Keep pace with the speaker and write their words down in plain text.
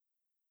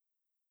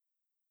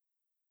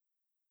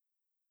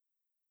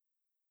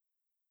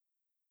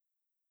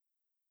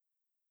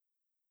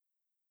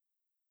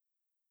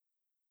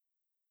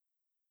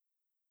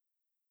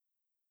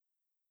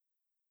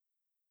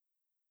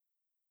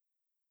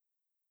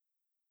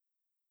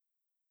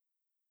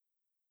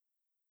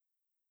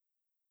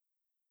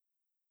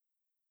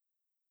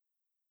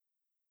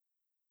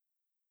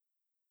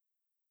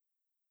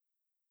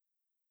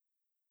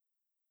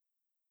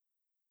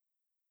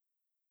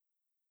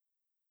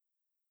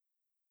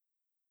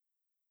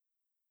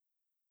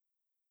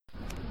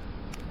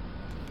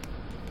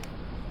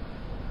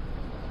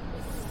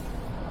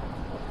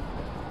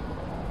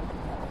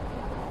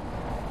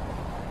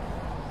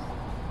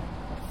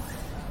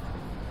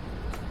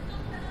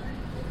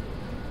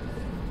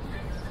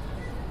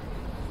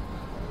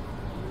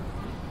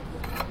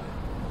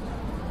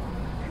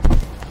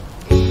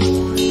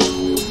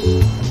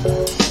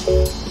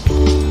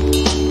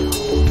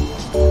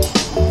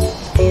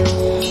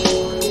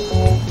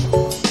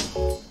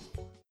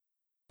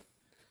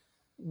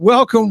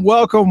Welcome,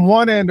 welcome,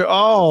 one and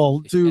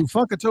all, to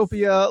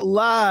Funkatopia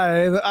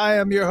Live. I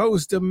am your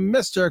host,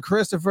 Mr.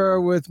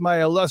 Christopher, with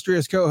my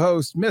illustrious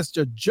co-host,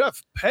 Mr.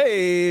 Jeff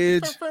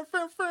Page.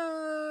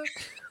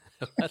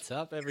 What's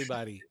up,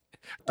 everybody?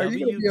 Are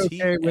you going to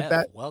be okay with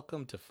that?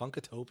 Welcome to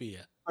Funkatopia.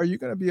 Are you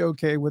going to be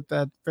okay with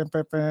that,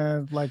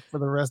 like, for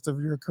the rest of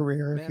your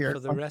career? Man, here for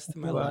the rest of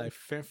my life,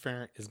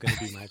 fur is going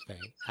to be my thing.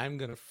 I'm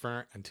going to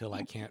fur until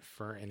I can't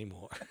fur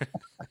anymore.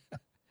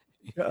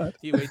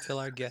 You wait till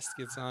our guest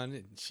gets on,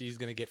 and she's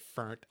going to get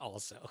furnt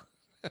also.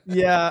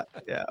 yeah,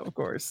 of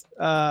course.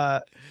 And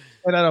I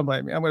don't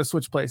blame you. I'm going to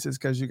switch places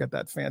because you got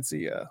that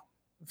fancy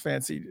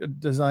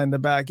design in the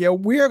back. Yeah,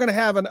 we are going to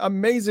have an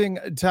amazing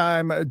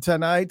time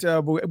tonight.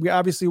 We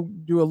obviously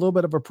do a little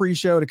bit of a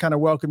pre-show to kind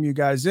of welcome you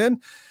guys in,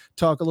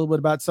 talk a little bit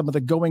about some of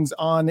the goings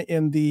on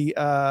in the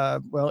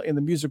in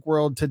the music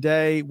world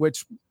today,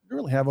 which we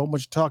really have a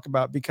much to talk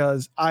about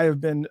because I have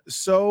been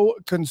so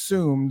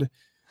consumed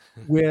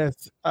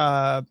with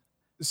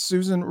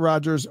Susan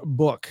Rogers'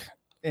 book,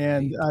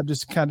 and I've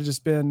just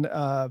been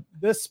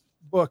this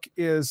book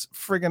is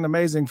friggin'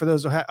 amazing. For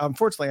those who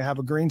unfortunately I have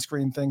a green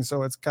screen thing,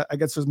 so it's I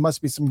guess there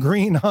must be some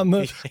green on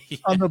the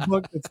on the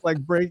book that's like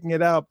breaking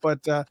it out.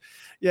 But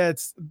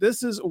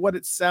this is what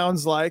it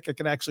sounds like. I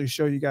can actually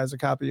show you guys a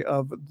copy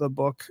of the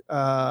book.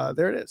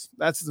 There it is.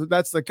 That's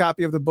the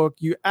copy of the book.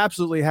 You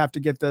absolutely have to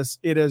get this.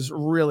 It is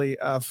really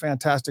a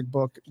fantastic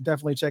book.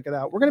 Definitely check it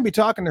out. We're going to be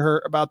talking to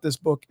her about this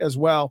book as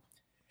well.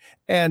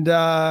 And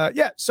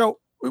so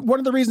one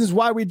of the reasons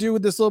why we do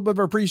this little bit of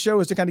a pre-show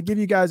is to kind of give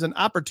you guys an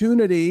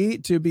opportunity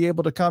to be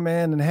able to come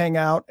in and hang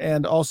out,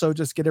 and also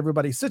just get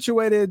everybody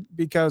situated,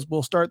 because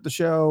we'll start the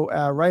show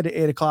right at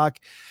 8:00.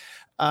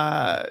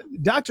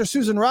 Dr.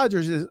 Susan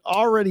Rogers is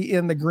already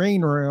in the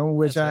green room,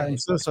 which I'm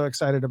so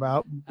excited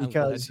about,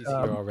 because she's here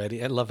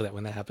already. I love that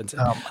when that happens.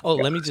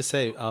 Let me just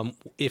say,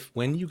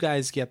 when you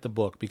guys get the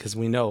book, because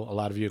we know a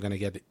lot of you are going to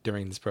get it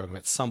during this program,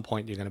 at some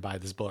point you're going to buy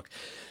this book.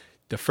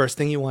 The first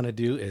thing you want to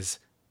do is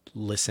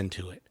listen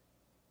to it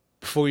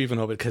before you even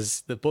open it,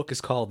 because the book is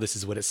called This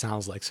Is What It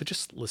Sounds Like. So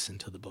just listen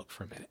to the book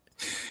for a minute,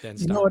 then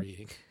start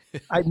reading.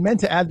 I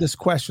meant to add this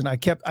question. I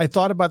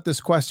thought about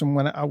this question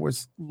when I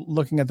was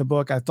looking at the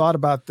book. I thought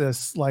about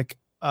this like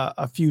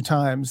a few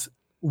times,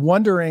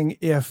 wondering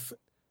if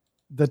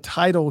the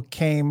title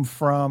came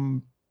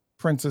from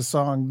Prince's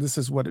song, This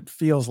Is What It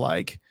Feels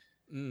Like.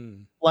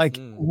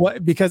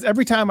 What? Because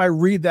every time I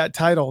read that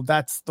title,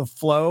 that's the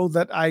flow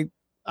that I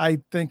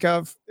think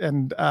of,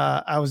 and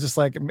I was just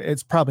like,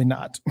 it's probably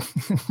not.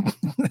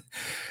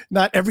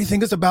 Not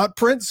everything is about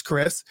Prince,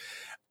 Chris.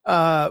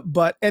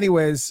 But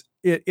anyways,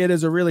 it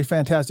is a really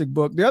fantastic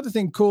book. The other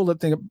cool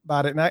thing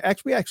about it,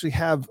 and we actually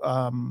have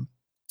the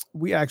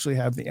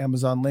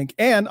Amazon link,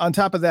 and on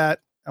top of that,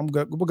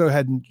 we'll go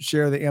ahead and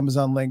share the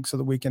Amazon link so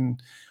that we're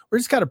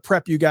just kind of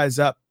prep you guys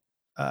up.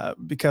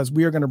 Because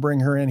we are going to bring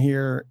her in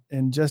here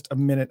in just a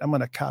minute. I'm going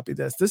to copy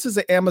this. This is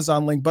the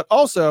Amazon link, but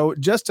also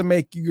just to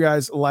make you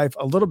guys' life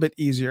a little bit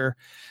easier,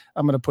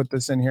 I'm going to put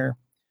this in here.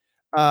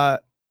 I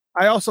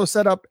also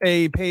set up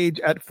a page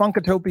at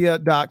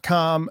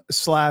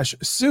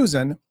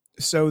funkatopia.com/Susan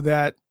so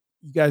that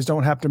you guys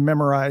don't have to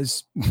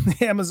memorize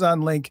the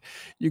Amazon link.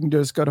 You can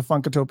just go to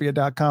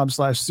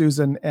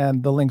funkatopia.com/Susan,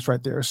 and the link's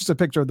right there. It's just a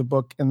picture of the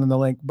book and then the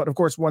link. But of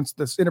course, once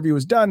this interview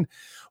is done,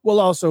 we'll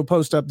also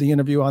post up the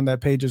interview on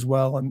that page as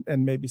well,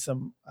 and maybe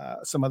some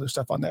other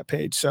stuff on that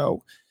page.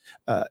 So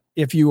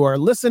if you are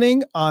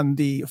listening on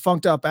the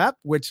Funked Up app,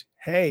 which,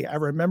 hey, I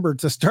remembered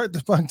to start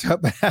the Funked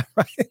Up app,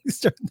 right?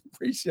 Start the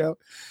pre-show.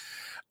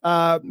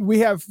 We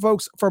have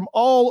folks from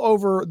all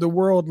over the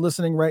world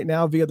listening right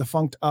now via the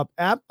Funked Up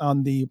app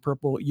on the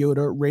Purple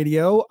Yoda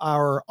Radio.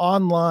 Our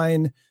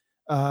online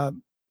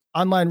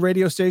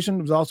radio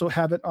station. We also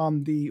have it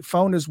on the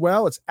phone as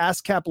well. It's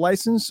ASCAP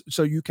licensed,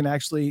 so you can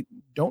actually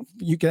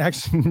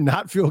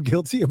not feel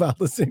guilty about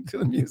listening to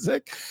the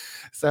music.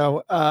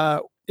 So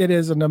it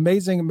is an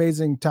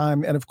amazing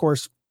time. And of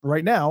course,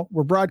 right now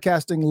we're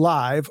broadcasting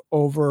live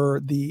over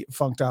the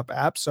Funked Up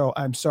app. So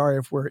I'm sorry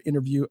if we're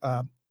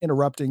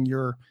interrupting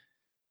your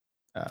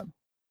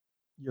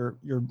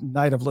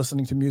night of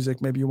listening to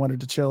music. Maybe you wanted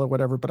to chill or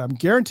whatever, but I'm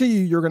guarantee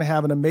you're going to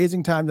have an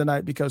amazing time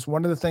tonight, because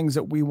one of the things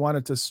that we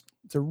wanted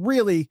to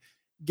really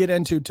get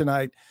into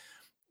tonight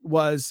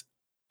was,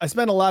 I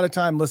spent a lot of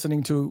time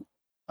listening to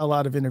a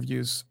lot of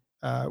interviews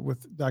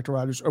with Dr.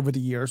 Rogers over the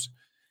years.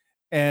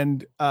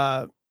 And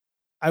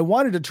I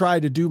wanted to try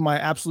to do my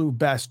absolute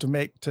best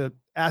to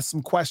ask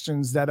some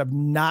questions that have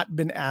not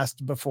been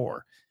asked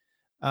before.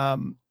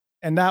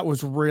 And that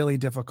was really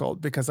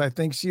difficult, because I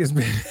think she has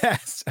been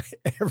asked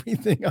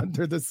everything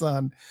under the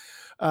sun.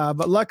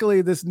 But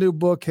luckily, this new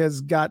book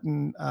has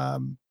given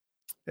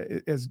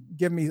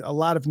me a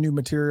lot of new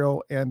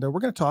material. And we're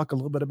going to talk a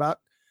little bit about,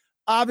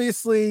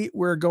 obviously,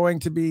 we're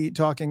going to be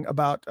talking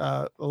about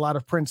a lot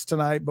of Prince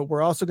tonight, but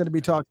we're also going to be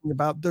talking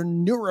about the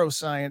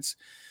neuroscience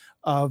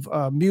of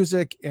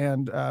music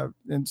and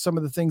some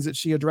of the things that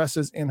she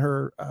addresses in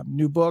her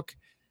new book.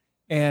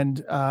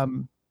 And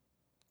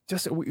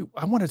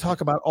I want to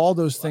talk about all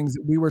those things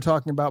that we were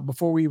talking about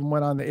before we even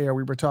went on the air.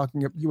 You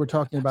were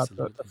talking about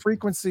the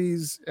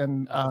frequencies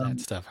and that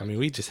stuff. I mean,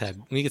 we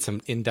get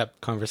some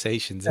in-depth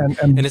conversations, and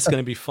and it's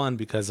going to be fun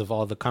because of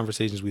all the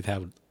conversations we've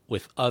had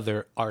with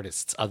other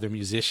artists, other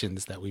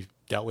musicians that we've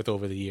dealt with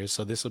over the years.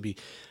 So this will be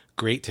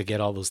great to get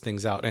all those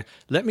things out. And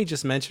let me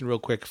just mention real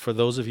quick, for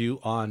those of you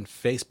on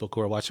Facebook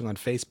who are watching on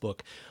Facebook,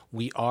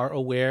 we are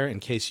aware, in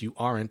case you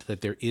aren't,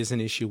 that there is an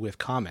issue with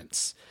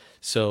comments.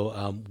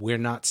 So we're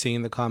not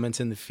seeing the comments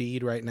in the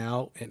feed right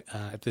now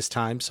at this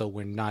time, so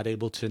we're not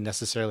able to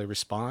necessarily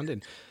respond.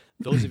 And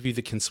those of you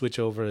that can switch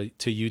over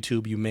to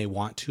YouTube, you may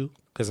want to,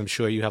 because I'm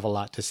sure you have a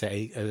lot to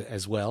say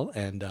as well.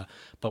 And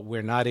but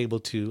we're not able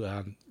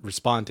to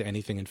respond to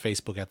anything in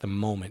Facebook at the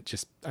moment,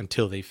 just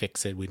until they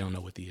fix it. We don't know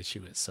what the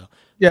issue is. So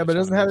yeah, but it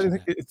doesn't have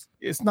anything.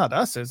 It's not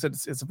us. It's a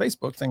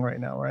Facebook thing right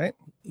now, right?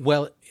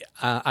 Well,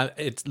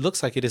 it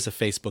looks like it is a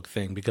Facebook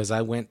thing, because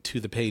I went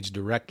to the page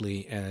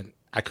directly and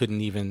I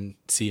couldn't even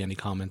see any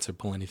comments or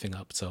pull anything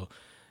up. So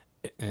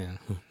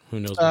who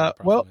knows?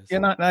 Well,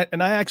 and I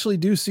actually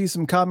do see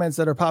some comments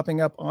that are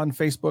popping up on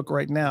Facebook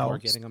right now. We're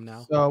getting them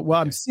now. So, well,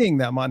 okay. I'm seeing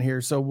them on here.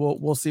 So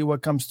we'll see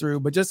what comes through.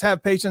 But just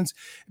have patience.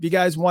 If you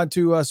guys want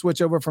to switch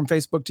over from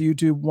Facebook to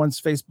YouTube, once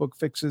Facebook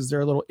fixes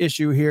their little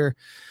issue here,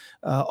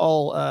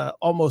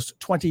 almost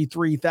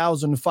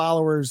 23,000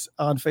 followers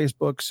on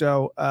Facebook.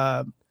 So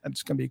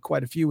it's going to be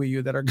quite a few of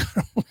you that are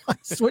going to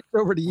switch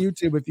over to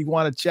YouTube if you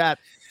want to chat.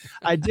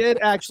 I did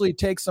actually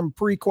take some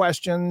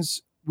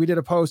pre-questions. We did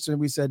a post and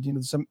we said,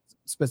 some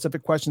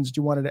specific questions that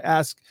you wanted to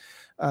ask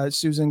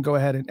Susan, go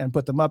ahead and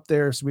put them up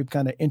there. So we've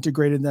kind of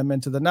integrated them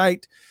into the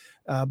night.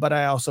 But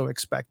I also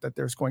expect that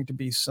there's going to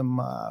be some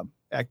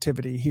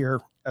activity here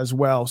as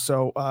well.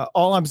 So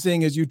all I'm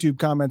seeing is YouTube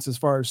comments as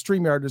far as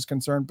StreamYard is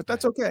concerned, but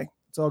that's okay.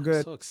 It's all good.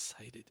 I'm so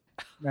excited.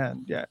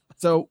 Man, yeah.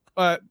 So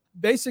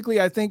basically,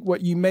 I think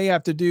what you may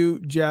have to do,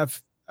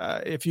 Jeff,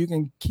 if you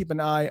can keep an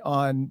eye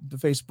on the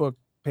Facebook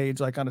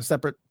page, like on a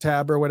separate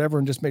tab or whatever,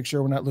 and just make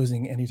sure we're not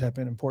losing any type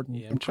of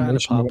important I'm trying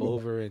to pop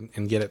over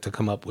and get it to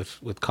come up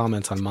with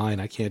comments on mine.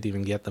 I can't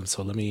even get them.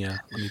 So let me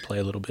play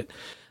a little bit.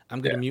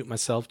 I'm going to mute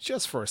myself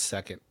just for a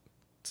second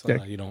so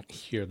you don't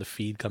hear the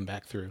feed come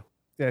back through.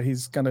 Yeah,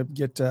 he's going to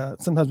get,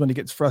 sometimes when he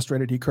gets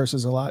frustrated, he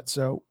curses a lot.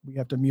 So we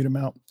have to mute him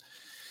out.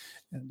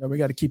 And we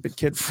got to keep it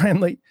kid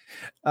friendly.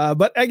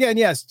 But again,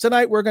 yes,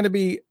 tonight we're going to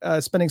be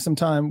spending some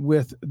time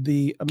with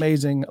the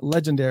amazing,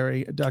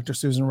 legendary Dr.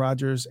 Susan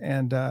Rogers.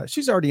 And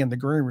she's already in the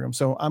green room.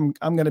 So I'm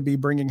going to be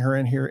bringing her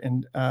in here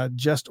in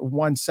just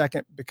 1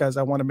 second, because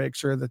I want to make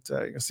sure that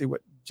you see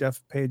what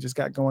Jeff Page has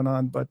got going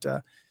on. But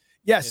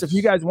yes, if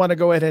you guys want to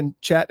go ahead and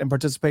chat and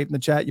participate in the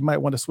chat, you might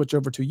want to switch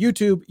over to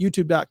YouTube,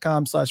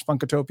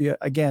 youtube.com/Funkatopia.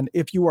 Again,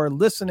 if you are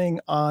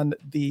listening on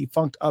the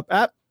Funked Up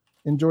app,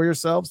 enjoy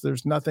yourselves.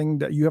 There's nothing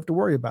that you have to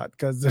worry about,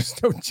 because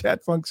there's no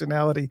chat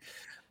functionality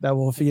that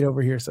will feed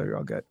over here. So you're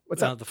all good.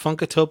 What's up? The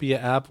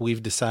Funkatopia app,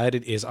 we've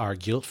decided, is our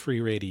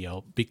guilt-free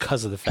radio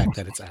because of the fact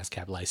that it's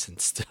ASCAP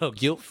licensed. So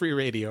guilt-free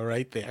radio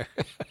right there.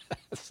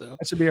 So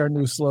that should be our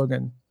new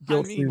slogan,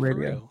 guilt-free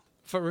radio.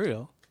 For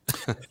real.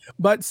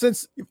 But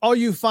since all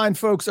you fine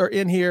folks are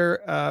in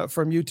here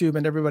from YouTube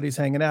and everybody's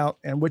hanging out,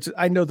 and which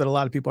I know that a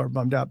lot of people are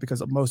bummed out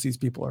because most of these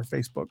people are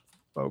Facebook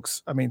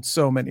folks. I mean,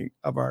 so many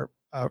of our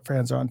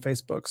fans are on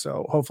Facebook,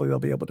 so hopefully they'll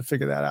be able to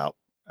figure that out,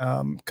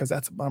 because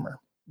that's a bummer,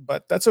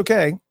 but that's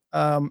okay.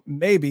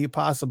 Maybe,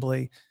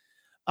 possibly,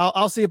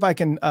 I'll see if I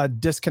can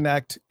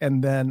disconnect,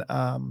 and then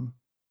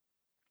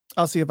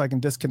I'll see if I can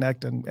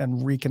disconnect and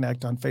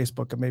reconnect on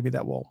Facebook, and maybe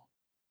that will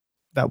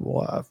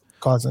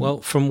cause it.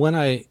 Well, from when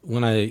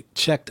I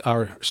checked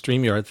our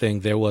StreamYard thing,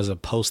 there was a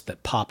post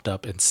that popped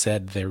up and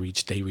said they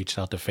reached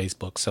out to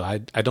Facebook. So I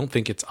don't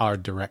think it's our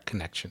direct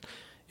connection.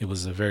 It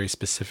was a very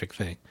specific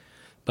thing,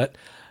 but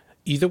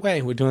either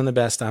way, we're doing the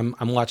best. I'm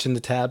watching the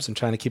tabs. I'm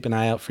trying to keep an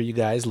eye out for you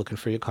guys, looking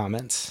for your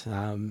comments.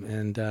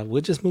 And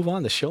we'll just move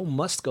on. The show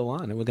must go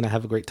on, and we're going to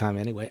have a great time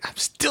anyway. I'm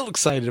still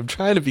excited. I'm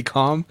trying to be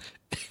calm.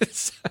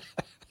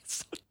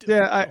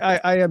 Yeah,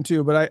 I am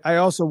too. But I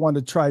also want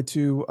to try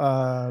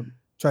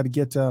to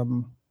get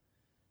some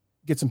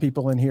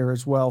people in here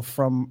as well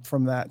from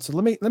that. So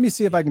let me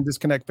see if I can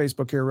disconnect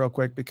Facebook here real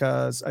quick,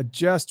 because I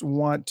just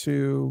want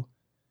to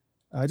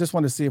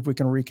see if we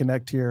can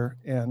reconnect here,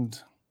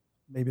 and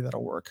maybe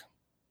that'll work.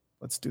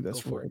 Let's do this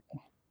for it.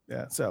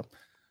 Yeah. So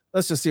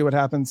let's just see what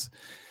happens.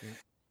 Yeah.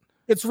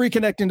 It's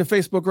reconnecting to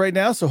Facebook right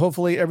now. So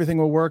hopefully everything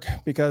will work,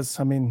 because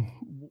I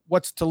mean,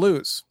 what's to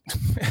lose?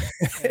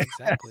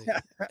 Exactly.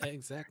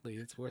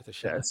 It's worth a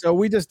shot. Yeah, so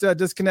we just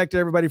disconnected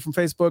everybody from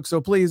Facebook.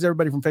 So please,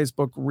 everybody from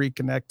Facebook,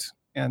 reconnect,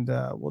 and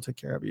we'll take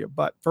care of you.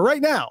 But for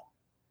right now,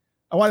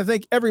 I want to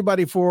thank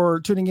everybody for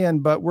tuning in,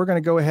 but we're going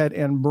to go ahead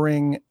and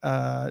bring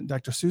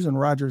Dr. Susan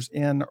Rogers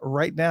in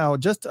right now,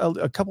 just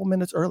a couple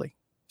minutes early.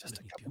 Just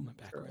a couple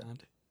minutes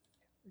background.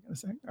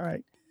 All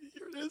right.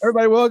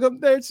 Everybody, welcome.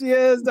 There she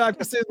is,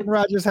 Dr. Susan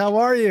Rogers. How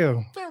are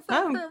you?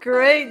 I'm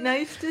great.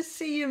 Nice to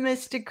see you,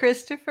 Mr.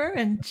 Christopher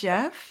and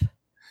Jeff.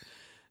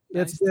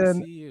 Nice to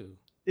see you.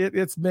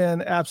 It's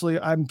been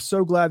absolutely. I'm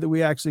so glad that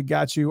we actually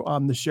got you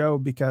on the show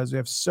because we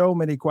have so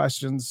many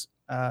questions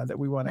that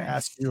we want to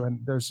ask you, and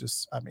there's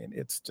just, I mean,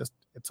 it's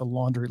a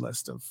laundry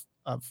list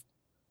of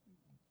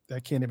I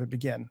can't even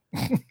begin.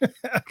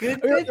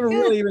 Good, I don't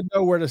really even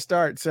know where to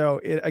start. So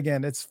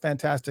again, it's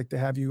fantastic to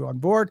have you on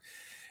board,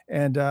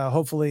 and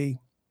hopefully,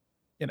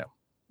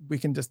 we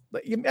can just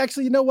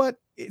actually, you know what?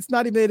 It's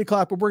not even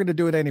 8:00, but we're going to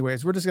do it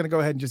anyways. We're just going to go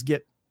ahead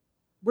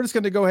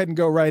and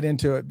go right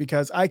into it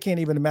because I can't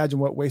even imagine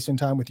what wasting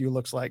time with you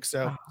looks like.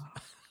 So,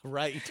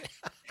 right.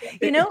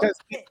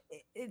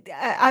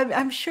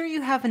 I'm sure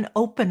you have an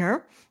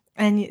opener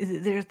and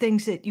there are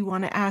things that you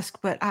want to ask,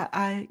 but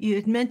you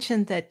had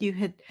mentioned that you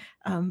had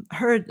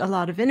heard a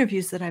lot of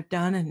interviews that I've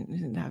done,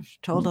 and I've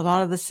told a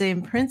lot of the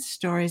same Prince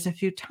stories a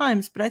few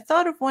times, but I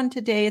thought of one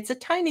today. It's a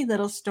tiny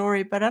little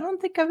story, but I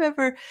don't think I've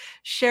ever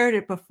shared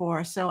it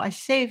before. So I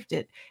saved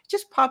it. It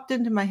just popped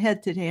into my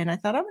head today, and I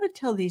thought I'm going to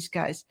tell these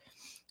guys.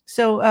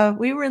 So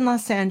we were in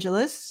Los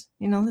Angeles,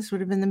 this would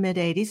have been the mid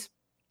 80s.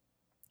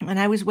 And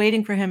I was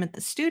waiting for him at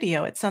the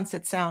studio at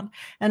Sunset Sound.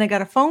 And I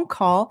got a phone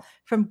call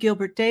from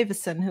Gilbert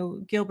Davison,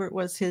 who Gilbert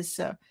was his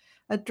a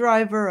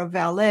driver, a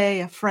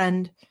valet, a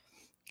friend.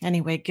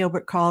 Anyway,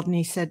 Gilbert called and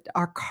he said,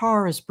 our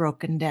car is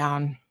broken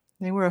down.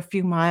 They were a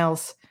few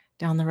miles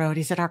down the road.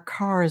 He said, our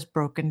car is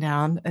broken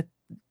down.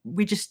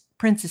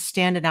 Prince is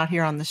standing out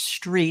here on the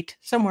street,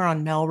 somewhere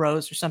on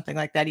Melrose or something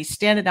like that. He's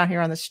standing out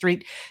here on the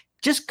street.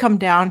 Just come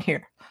down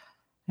here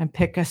and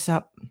pick us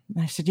up.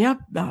 And I said, yep,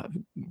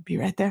 be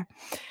right there.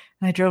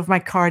 And I drove my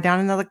car down.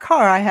 Another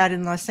car I had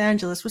in Los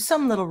Angeles was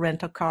some little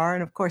rental car.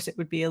 And of course, it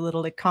would be a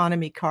little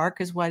economy car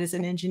because why does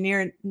an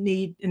engineer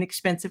need an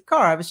expensive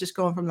car? I was just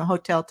going from the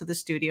hotel to the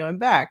studio and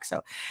back.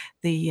 So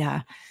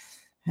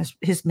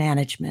his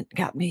management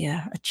got me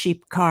a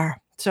cheap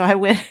car. So I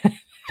went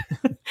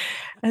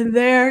and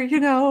there,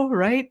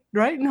 right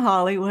in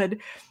Hollywood.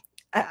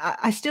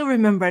 I still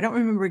remember, I don't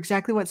remember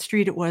exactly what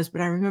street it was, but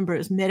I remember it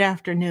was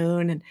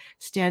mid-afternoon and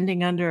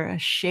standing under a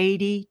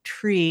shady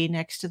tree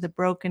next to the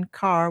broken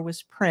car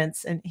was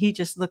Prince. And he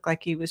just looked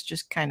like he was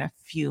just kind of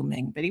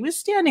fuming, but he was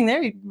standing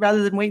there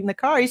rather than waiting in the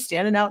car. He's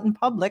standing out in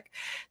public,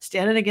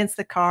 standing against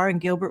the car. And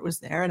Gilbert was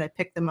there and I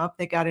picked them up.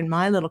 They got in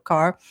my little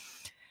car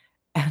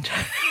and,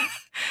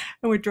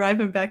 and we're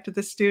driving back to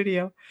the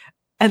studio.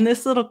 And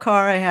this little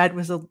car I had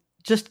was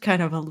just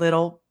kind of a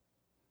little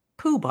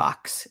poo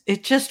box.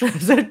 It just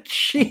was a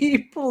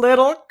cheap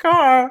little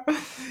car.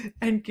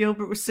 And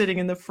Gilbert was sitting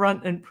in the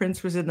front and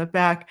Prince was in the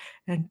back.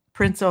 And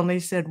Prince only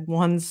said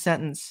one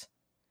sentence.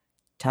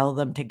 Tell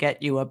them to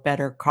get you a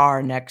better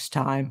car next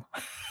time.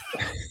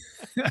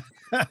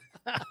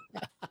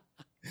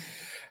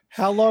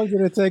 How long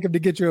did it take him to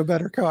get you a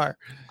better car?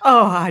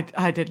 Oh,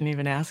 I didn't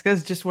even ask.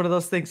 It's just one of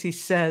those things he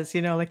says,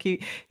 like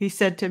he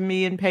said to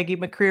me and Peggy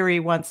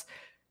McCreary once,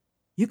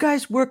 you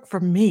guys work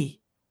for me.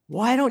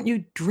 Why don't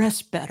you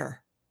dress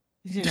better?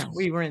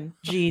 We were in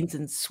jeans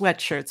and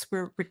sweatshirts.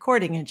 We're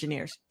recording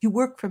engineers. You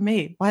work for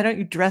me. Why don't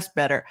you dress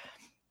better?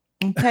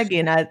 And Peggy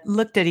and I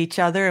looked at each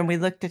other and we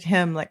looked at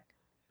him like,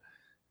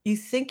 you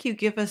think you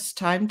give us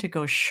time to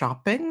go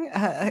shopping?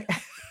 Right.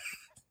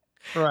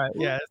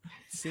 Yeah.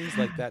 Seems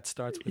like that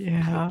starts with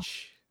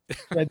pitch.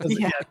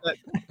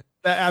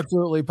 That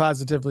absolutely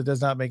positively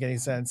does not make any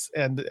sense.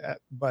 And,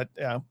 but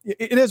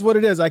it is what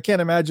it is. I can't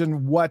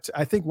imagine what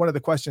I think one of the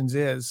questions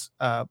is,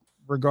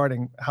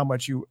 regarding how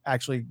much you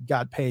actually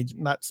got paid,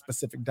 not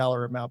specific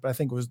dollar amount, but I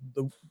think it was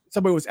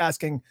somebody was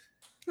asking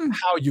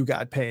how you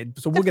got paid.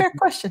 So we'll get fair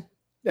question.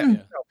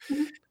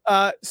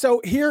 Yeah.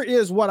 So here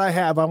is what I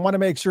have. I want to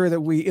make sure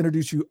that we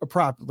introduce you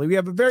properly. We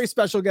have a very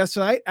special guest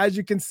tonight, as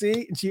you can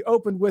see, and she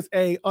opened with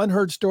a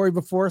unheard story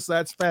before, so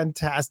that's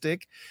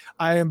fantastic.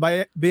 I am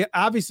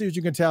obviously, as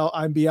you can tell,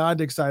 I'm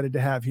beyond excited to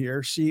have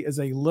here. She is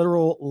a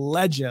literal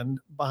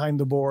legend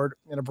behind the board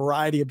in a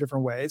variety of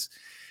different ways.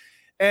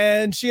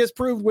 And she has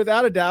proved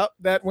without a doubt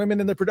that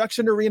women in the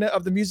production arena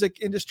of the music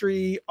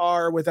industry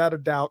are without a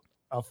doubt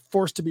a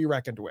force to be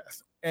reckoned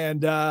with.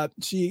 And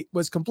she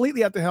was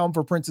completely at the helm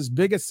for Prince's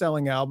biggest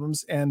selling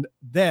albums and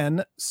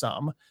then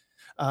some,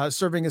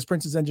 serving as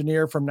Prince's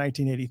engineer from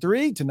 1983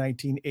 to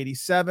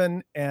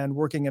 1987 and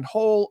working in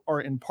whole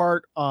or in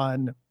part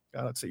on,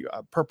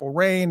 Purple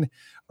Rain,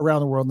 Around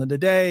the World in a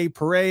Day,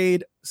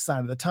 Parade, Sign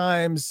of the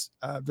Times.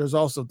 There's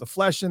also The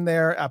Flesh in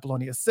there,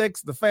 Apollonia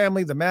 6, The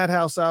Family, the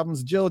Madhouse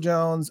albums, Jill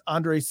Jones,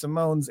 Andre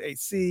Simone's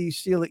AC,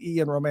 Sheila E.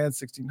 and Romance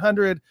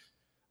 1600,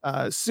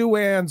 Sue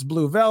Ann's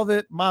Blue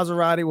Velvet,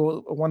 Maserati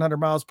 100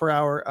 miles per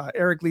hour,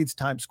 Eric Leeds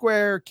Times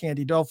Square,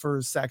 Candy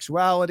Dulfer's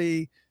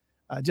Sexuality,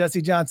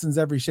 Jesse Johnson's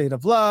Every Shade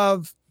of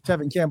Love,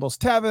 Tevin Campbell's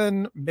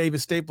Tevin,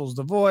 Mavis Staples'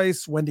 The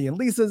Voice, Wendy and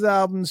Lisa's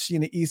albums,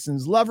 Sheena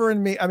Easton's Lover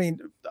and Me. I mean,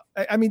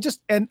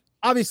 and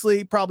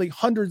obviously probably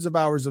hundreds of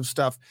hours of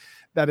stuff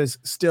that is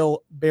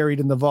still buried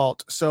in the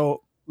vault.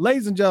 So,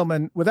 ladies and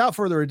gentlemen, without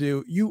further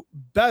ado, you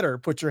better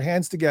put your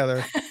hands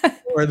together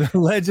for the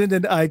legend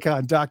and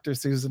icon, Dr.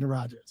 Susan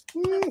Rogers.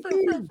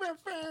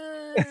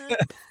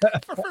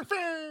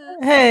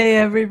 Hey,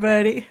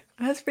 everybody.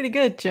 That's pretty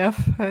good,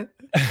 Jeff.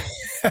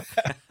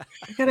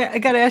 I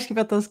gotta ask you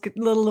about those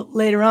little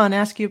later on.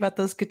 Ask you about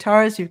those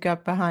guitars you've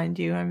got behind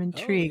you. I'm Oh yeah,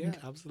 intrigued.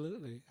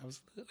 absolutely,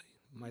 absolutely.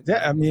 My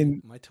Yeah, I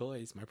mean, my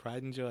toys, my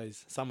pride and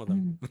joys. Some of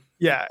them. Mm.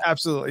 yeah,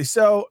 absolutely.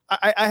 So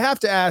I have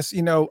to ask,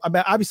 I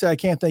mean, obviously I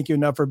can't thank you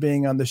enough for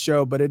being on the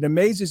show, but it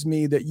amazes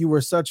me that you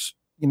were such,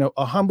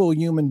 a humble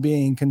human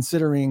being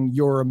considering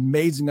your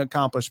amazing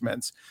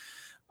accomplishments.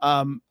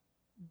 Um,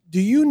 do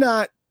you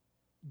not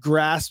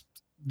grasp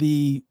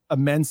the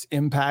immense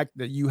impact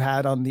that you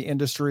had on the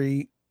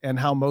industry and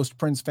how most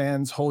Prince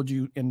fans hold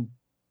you in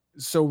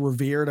so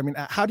revered? I mean,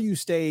 how do you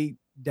stay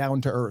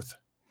down to earth?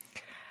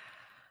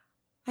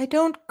 I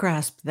don't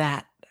grasp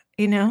that,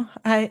 you know?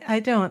 I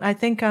don't. I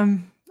think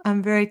I'm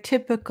very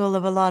typical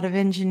of a lot of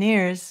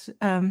engineers.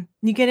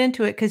 You get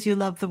into it because you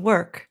love the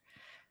work,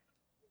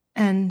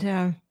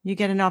 and, you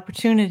get an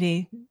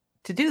opportunity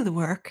to do the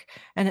work,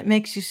 and it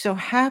makes you so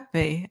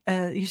happy.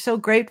 You're so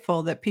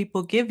grateful that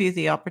people give you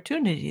the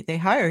opportunity. They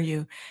hire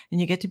you, and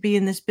you get to be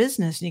in this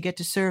business, and you get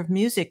to serve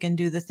music and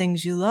do the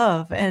things you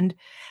love, and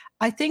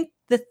I think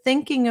the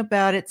thinking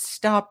about it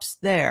stops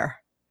there.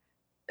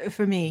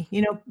 For me,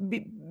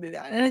 and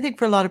I think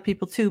for a lot of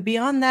people too.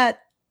 Beyond that,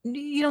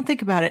 you don't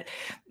think about it.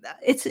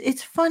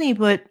 It's funny,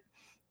 but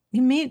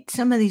you meet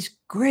some of these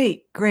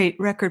great, great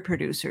record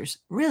producers,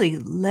 really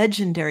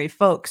legendary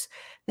folks.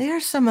 They are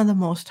some of the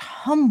most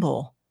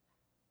humble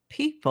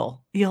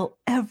people you'll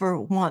ever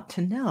want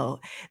to know.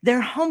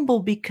 They're humble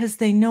because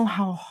they know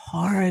how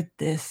hard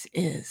this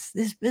is.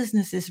 This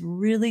business is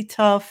really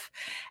tough,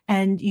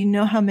 and you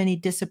know how many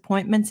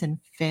disappointments and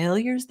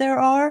failures there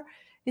are.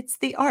 It's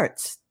the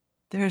arts.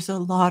 There's a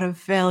lot of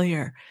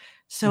failure.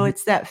 So Mhm.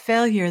 it's that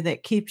failure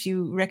that keeps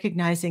you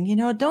recognizing,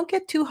 don't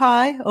get too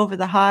high over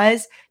the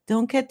highs,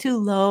 don't get too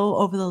low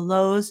over the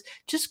lows.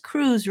 Just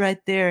cruise right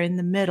there in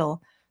the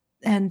middle.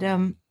 And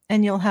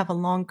you'll have a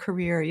long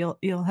career.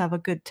 You'll have a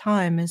good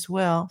time as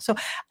well. So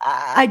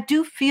I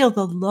do feel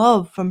the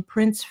love from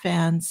Prince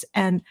fans,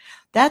 and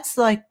that's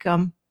like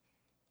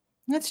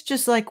that's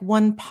just like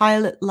one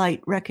pilot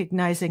light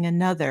recognizing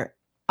another.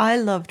 I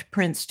loved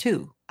Prince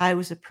too. I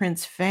was a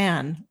Prince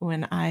fan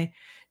when I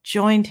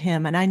joined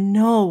him, and I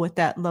know what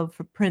that love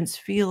for Prince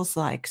feels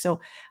like. So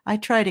I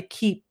try to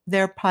keep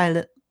their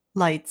pilot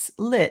lights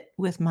lit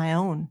with my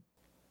own.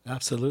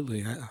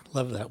 Absolutely. I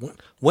love that.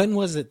 When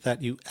was it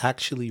that you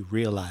actually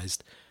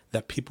realized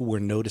that people were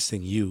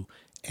noticing you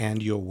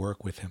and your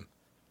work with him?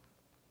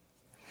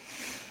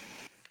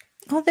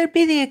 Well, there'd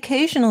be the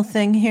occasional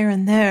thing here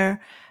and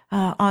there,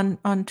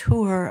 on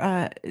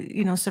tour.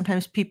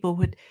 Sometimes people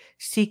would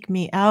seek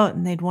me out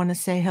and they'd wanna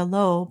say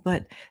hello,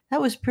 but that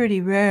was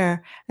pretty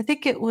rare. I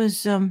think it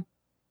was,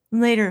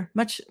 later,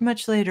 much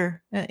much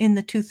later, in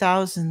the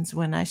 2000s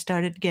when I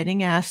started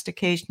getting asked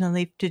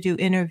occasionally to do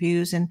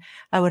interviews, and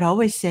I would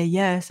always say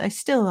yes. I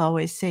still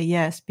always say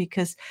yes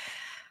because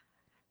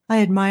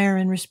I admire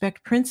and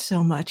respect Prince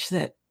so much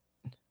that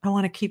I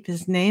wanna keep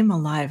his name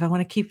alive. I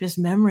wanna keep his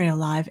memory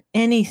alive.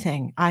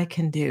 Anything I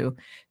can do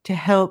to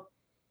help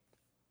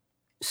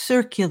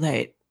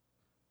circulate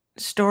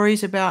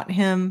stories about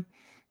him,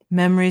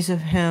 memories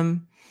of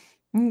him,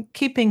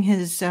 keeping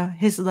his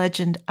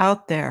legend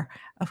out there,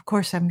 of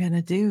course I'm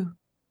gonna do.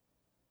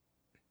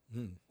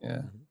 Mm. Yeah.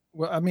 Mhm.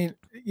 Well, I mean,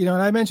 and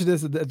I mentioned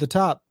this at the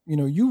top,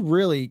 you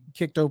really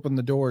kicked open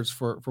the doors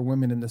for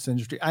women in this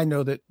industry. I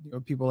know that,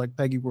 people like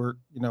Peggy were,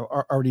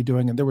 already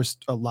doing, and there was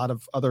a lot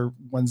of other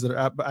ones that are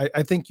out, but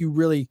I think you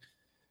really,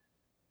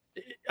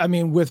 I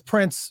mean, with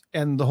Prince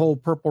and the whole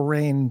Purple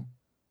Rain,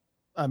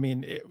 I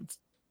mean,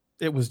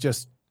 it was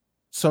just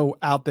so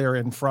out there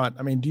in front.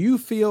 I mean, do you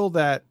feel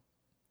that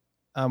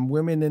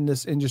women in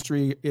this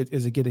industry,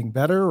 is it getting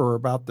better or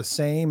about the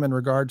same in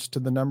regards to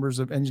the numbers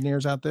of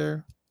engineers out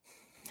there?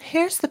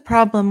 Here's the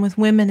problem with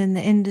women in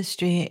the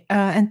industry,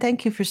 and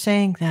thank you for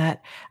saying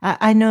that.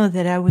 I know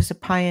that I was a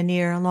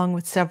pioneer along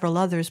with several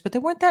others, but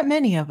there weren't that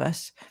many of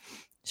us.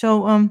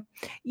 So,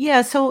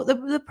 yeah, so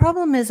the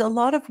problem is a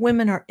lot of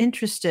women are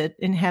interested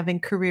in having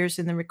careers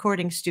in the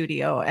recording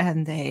studio,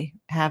 and they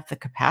have the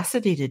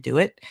capacity to do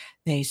it.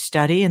 They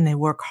study and they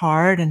work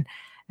hard, and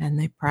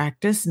they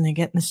practice and they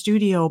get in the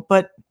studio.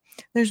 But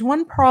there's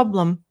one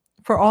problem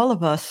for all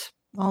of us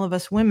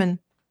women,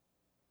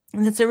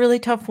 and it's a really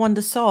tough one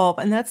to solve,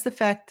 and that's the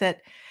fact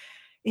that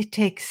it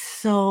takes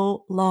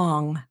so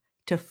long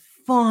to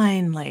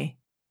finally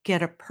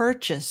get a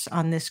purchase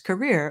on this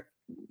career.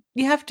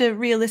 You have to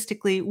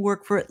realistically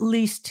work for at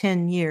least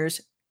 10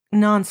 years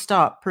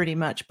nonstop pretty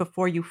much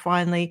before you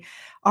finally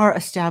are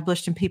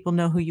established and people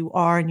know who you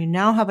are and you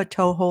now have a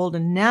toehold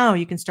and now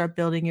you can start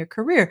building your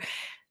career.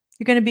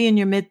 You're going to be in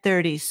your mid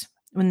 30s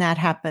when that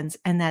happens.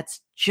 And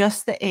that's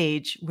just the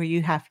age where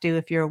you have to,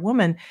 if you're a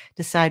woman,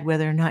 decide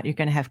whether or not you're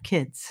going to have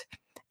kids.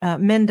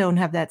 Men don't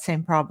have that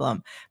same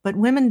problem, but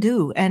women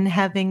do. And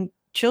having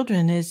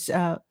children is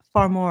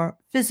far more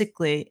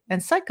physically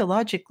and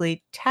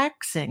psychologically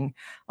taxing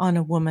on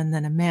a woman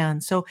than a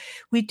man. So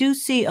we do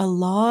see a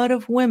lot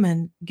of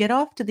women get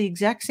off to the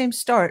exact same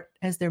start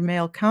as their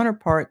male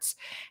counterparts.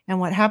 And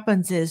what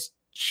happens is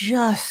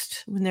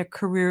just when their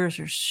careers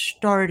are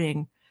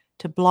starting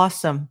to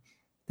blossom,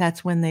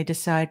 that's when they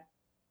decide,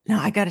 no,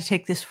 I got to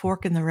take this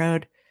fork in the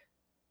road.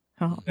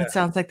 Oh, Yeah. that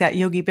sounds like that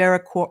Yogi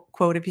Berra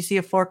quote. If you see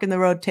a fork in the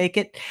road, take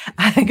it.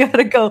 I got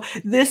to go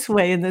this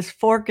way in this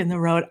fork in the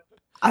road.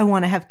 I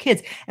want to have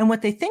kids. And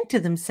what they think to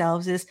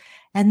themselves is,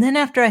 and then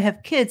after I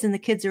have kids and the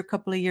kids are a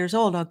couple of years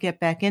old, I'll get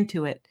back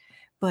into it.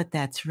 But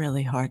that's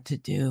really hard to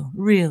do.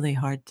 Really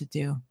hard to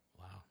do.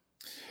 Wow.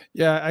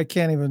 Yeah, I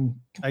can't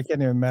even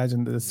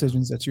imagine the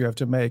decisions that you have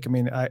to make. I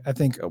mean, I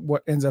think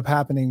what ends up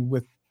happening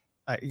with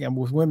again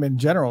with women in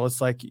general,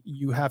 it's like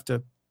you have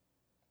to,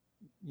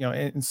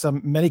 in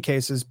many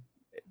cases,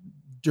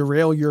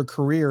 derail your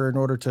career in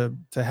order to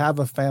have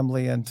a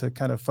family and to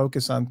kind of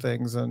focus on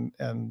things, and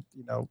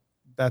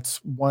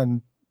that's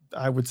one,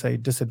 I would say,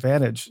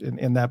 disadvantage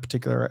in that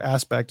particular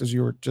aspect, as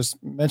you were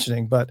just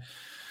mentioning. But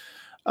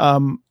I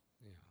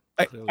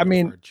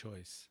mean, hard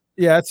choice.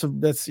 Yeah,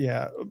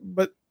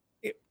 but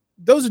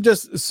those are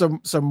just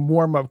some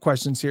warm-up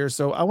questions here.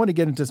 So I want to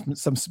get into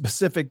some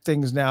specific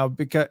things now,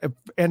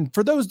 and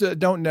for those that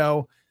don't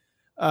know,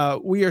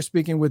 we are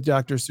speaking with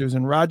Dr.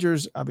 Susan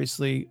Rogers,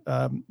 obviously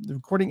the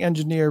recording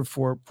engineer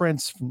for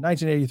Prince from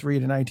 1983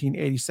 to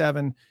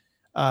 1987.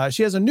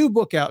 She has a new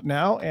book out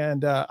now,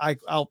 and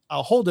I'll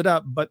hold it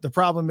up. But the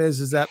problem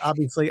is that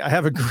obviously I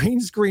have a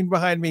green screen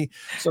behind me.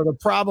 So the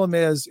problem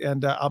is,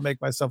 and I'll make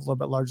myself a little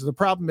bit larger. The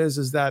problem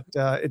is that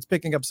it's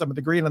picking up some of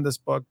the green on this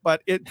book,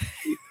 but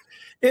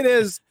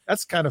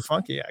that's kind of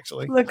funky,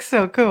 actually. Looks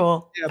so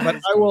cool. Yeah, but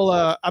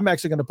I'm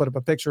actually going to put up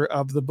a picture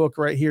of the book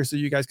right here so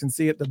you guys can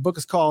see it. The book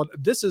is called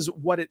 "This Is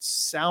What It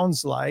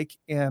Sounds Like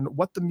and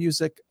What the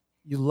Music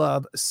You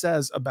Love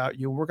Says About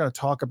You." We're going to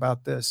talk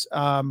about this.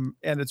 And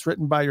it's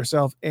written by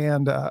yourself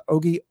and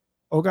Ogie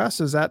Ogas.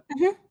 Is that,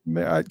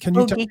 can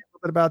you tell me a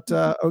little bit about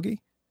Ogie?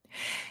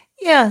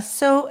 Yeah,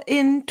 so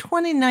in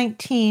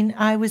 2019,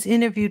 I was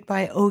interviewed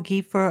by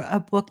Ogie for a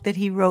book that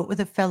he wrote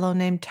with a fellow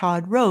named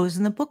Todd Rose,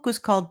 and the book was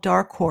called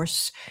Dark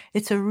Horse.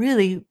 It's a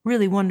really,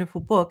 really wonderful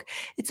book.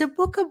 It's a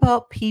book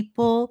about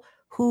people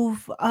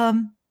who've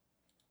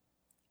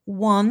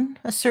won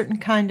a certain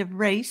kind of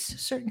race, a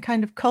certain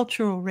kind of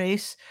cultural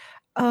race,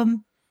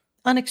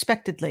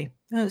 unexpectedly.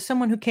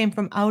 Someone who came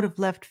from out of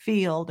left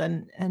field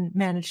and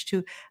managed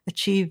to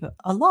achieve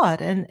a lot,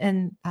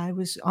 and I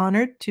was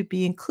honored to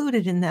be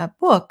included in that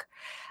book.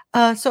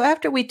 So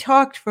after we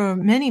talked for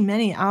many,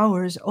 many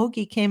hours,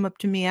 Ogie came up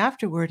to me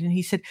afterward and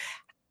he said,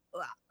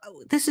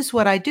 "This is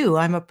what I do.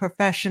 I'm a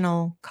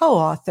professional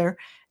co-author,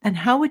 and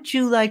how would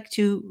you like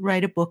to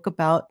write a book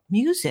about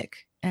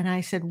music?" And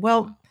I said,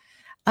 "Well,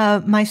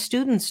 my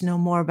students know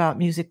more about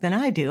music than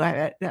I do.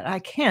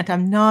 I can't.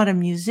 I'm not a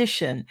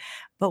musician.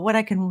 But what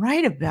I can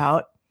write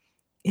about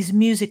is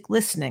music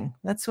listening.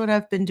 That's what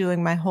I've been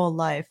doing my whole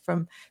life.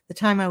 From the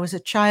time I was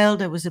a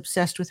child, I was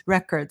obsessed with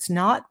records,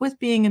 not with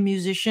being a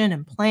musician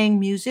and playing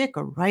music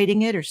or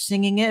writing it or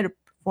singing it or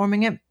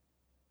performing it.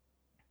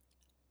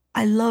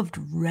 I loved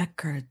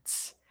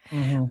records,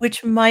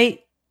 which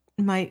might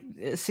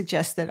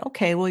suggest that,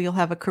 okay, well, you'll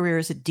have a career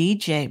as a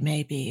DJ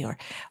maybe,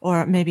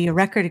 or maybe a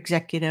record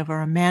executive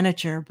or a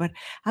manager, but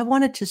I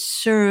wanted to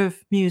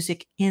serve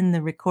music in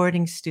the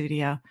recording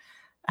studio.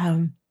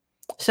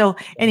 So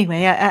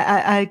anyway,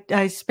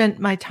 I spent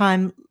my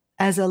time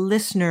as a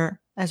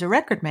listener, as a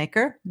record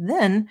maker.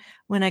 Then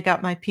when I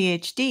got my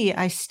PhD,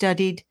 I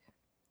studied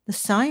the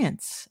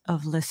science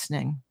of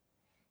listening.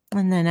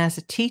 And then as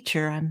a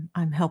teacher,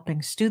 I'm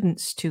helping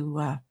students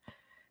to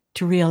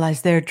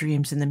realize their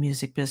dreams in the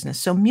music business.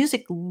 So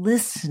music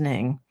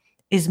listening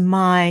is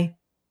my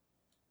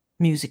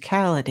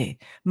musicality.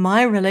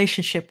 My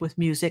relationship with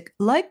music,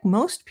 like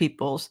most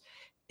people's,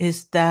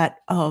 is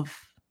that of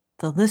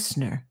the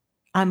listener.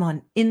 I'm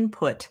on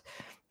input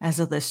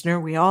as a listener.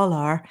 We all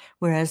are,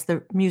 whereas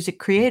the music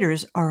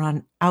creators are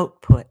on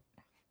output.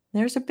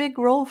 There's a big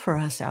role for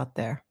us out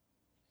there.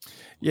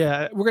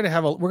 Yeah, we're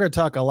gonna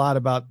talk a lot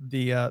about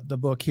the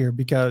book here,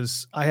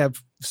 because I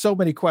have so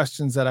many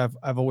questions that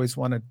I've always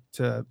wanted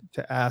to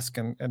ask,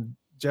 and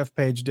Jeff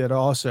Page did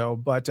also.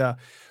 But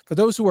for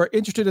those who are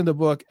interested in the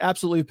book,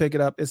 absolutely pick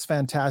it up. It's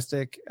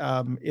fantastic.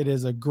 It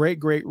is a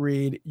great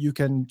read. You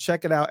can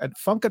check it out at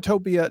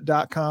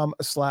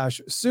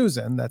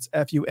funkatopia.com/Susan. That's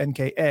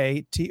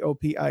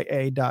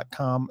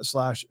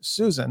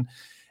FUNKATOPIA.com/Susan.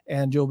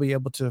 And you'll be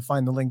able to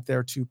find the link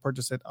there to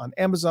purchase it on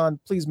Amazon.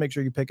 Please make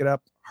sure you pick it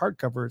up.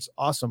 Hardcover is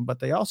awesome, but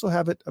they also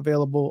have it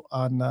available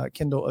on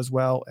Kindle as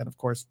well. And of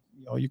course,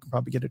 you can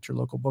probably get it at your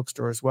local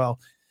bookstore as well.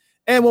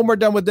 And when we're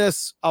done with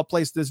this, I'll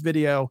place this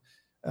video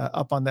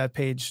up on that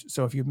page.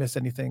 So if you miss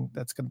anything,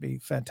 that's going to be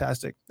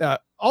fantastic.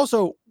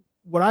 Also,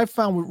 what I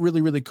found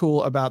really, really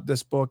cool about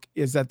this book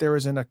is that there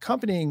is an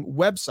accompanying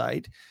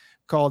website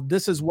called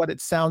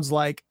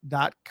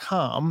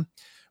thisiswhatitsoundslike.com,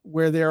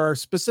 where there are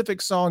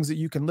specific songs that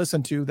you can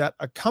listen to that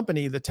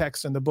accompany the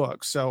text in the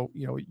book. So,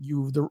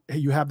 you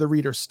have the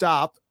reader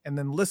stop and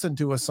then listen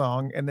to a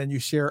song, and then you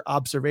share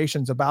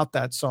observations about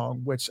that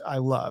song, which I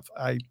love.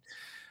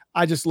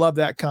 I just love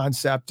that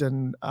concept.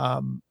 And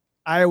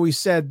I always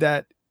said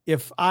that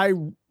if I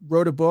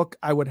wrote a book,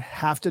 I would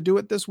have to do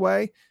it this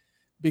way,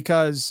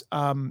 because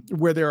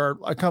where there are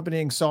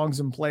accompanying songs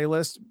and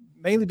playlists,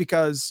 mainly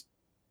because,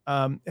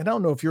 and I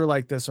don't know if you're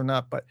like this or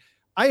not, but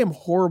I am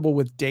horrible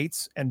with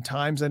dates and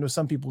times. I know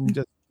some people can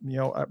just,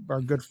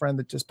 our good friend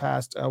that just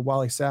passed,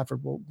 Wally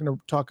Safford, we're going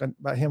to talk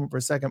about him for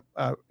a second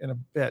in a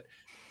bit,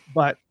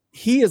 but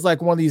he is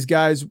like one of these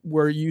guys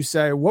where you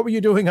say, what were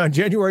you doing on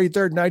January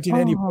 3rd,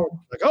 1984? Oh.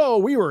 Like, oh,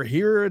 we were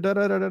here, da,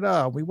 da, da, da,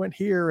 da. We went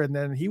here, and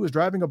then he was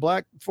driving a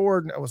black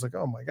Ford, and I was like,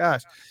 oh my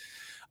gosh.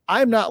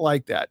 I'm not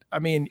like that. I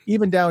mean,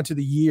 even down to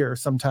the year,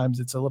 sometimes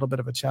it's a little bit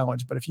of a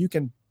challenge, but if you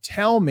can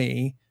tell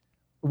me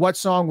what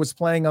song was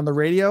playing on the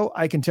radio,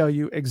 I can tell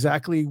you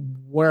exactly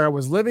where I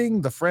was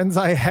living, the friends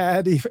I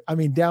had, I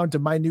mean, down to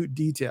minute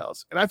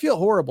details. And I feel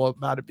horrible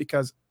about it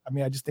because, I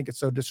mean, I just think it's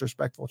so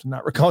disrespectful to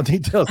not recall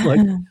details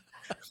like that.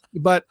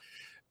 But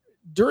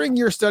during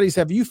your studies,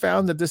 have you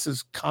found that this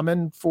is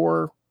common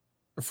for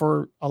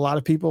a lot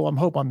of people? I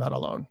hope I'm not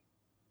alone.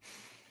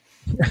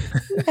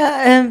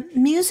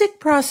 Music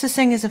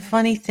processing is a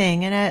funny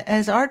thing, and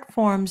as art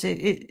forms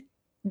it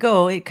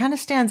kind of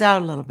stands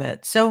out a little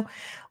bit. So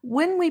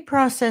when we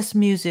process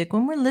music,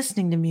 when we're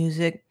listening to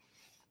music,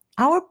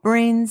 our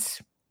brains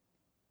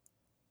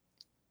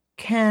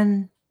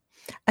can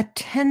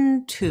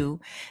attend to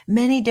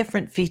many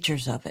different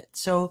features of it.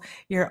 So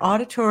your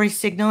auditory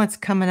signal, it's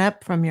coming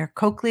up from your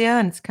cochlea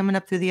and it's coming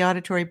up through the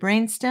auditory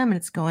brainstem and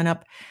it's going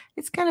up,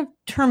 it's kind of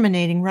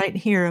terminating right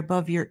here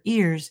above your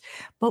ears.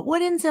 But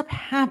what ends up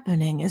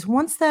happening is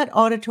once that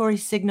auditory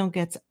signal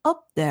gets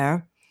up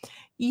there,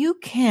 you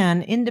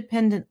can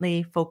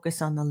independently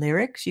focus on the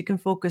lyrics. You can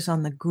focus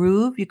on the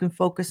groove. You can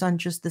focus on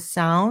just the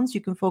sounds.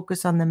 You can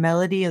focus on the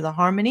melody or the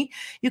harmony.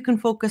 You can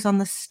focus on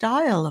the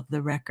style of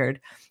the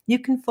record. You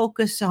can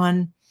focus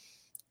on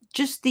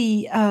just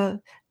the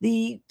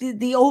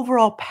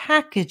overall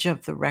package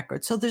of the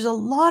record. So there's a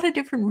lot of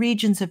different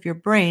regions of your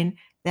brain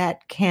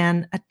that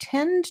can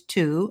attend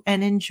to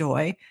and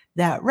enjoy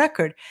that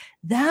record.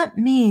 That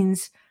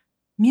means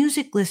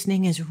music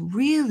listening is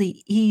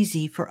really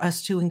easy for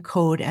us to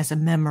encode as a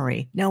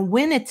memory. Now,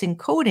 when it's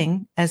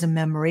encoding as a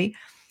memory,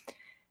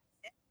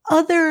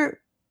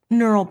 other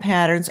neural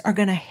patterns are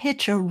going to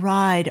hitch a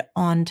ride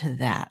onto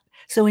that.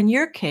 So in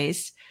your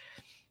case,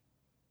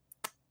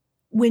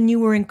 when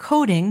you were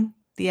encoding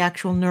the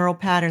actual neural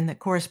pattern that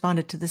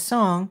corresponded to the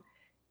song,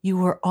 you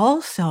were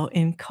also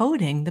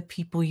encoding the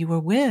people you were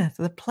with,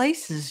 the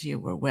places you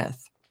were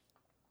with.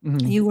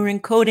 Mm-hmm. You were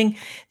encoding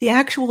the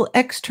actual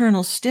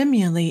external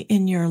stimuli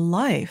in your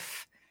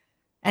life,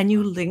 and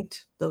you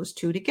linked those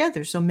two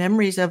together. So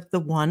memories of the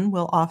one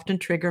will often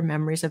trigger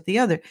memories of the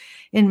other.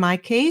 In my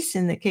case,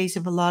 in the case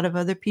of a lot of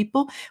other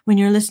people, when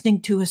you're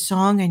listening to a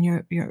song and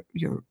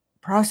you're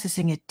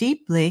processing it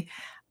deeply,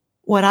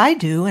 what I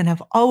do, and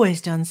have always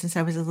done since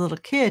I was a little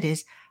kid,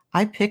 is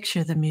I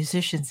picture the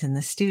musicians in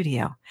the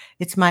studio.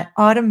 It's my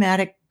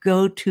automatic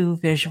go-to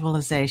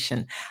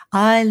visualization.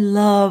 I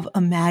love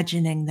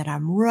imagining that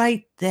I'm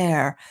right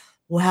there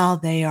while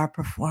they are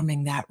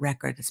performing that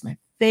record. It's my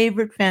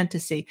favorite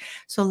fantasy.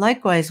 So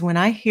likewise, when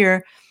I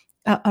hear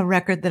a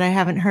record that I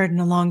haven't heard in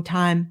a long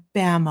time,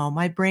 bammo,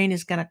 my brain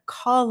is going to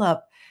call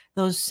up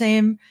those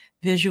same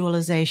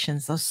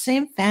visualizations, those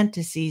same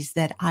fantasies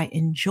that I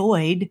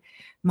enjoyed,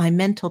 my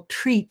mental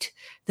treat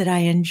that I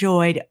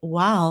enjoyed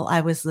while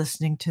I was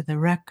listening to the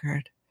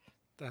record.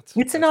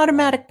 It's an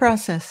automatic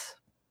process.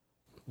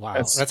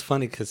 Wow, that's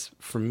funny because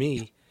for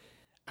me,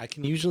 I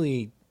can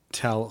usually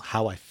tell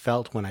how I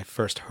felt when I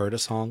first heard a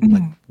song,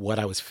 like what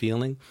I was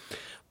feeling.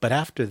 But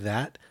after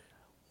that,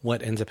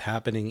 what ends up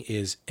happening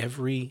is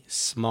every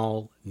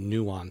small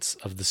nuance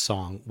of the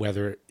song,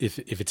 whether if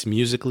it's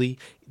musically,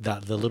 the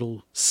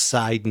little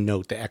side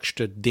note, the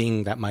extra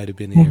ding that might have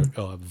been there,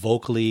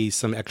 vocally,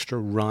 some extra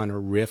run or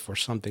riff or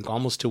something,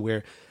 almost to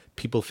where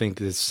people think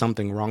there's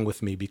something wrong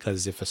with me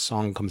because if a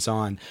song comes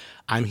on,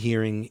 I'm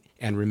hearing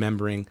and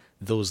remembering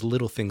those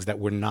little things that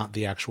were not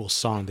the actual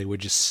song. They were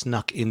just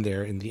snuck in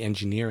there in the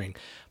engineering.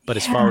 But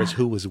as far as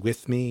who was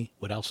with me,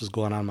 what else was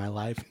going on in my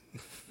life,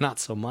 not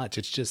so much.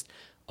 It's just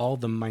all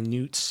the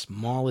minute,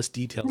 smallest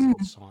details of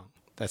the song.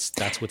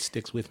 That's what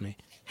sticks with me.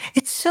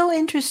 It's so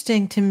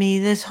interesting to me,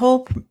 this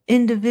whole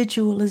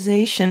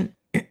individualization,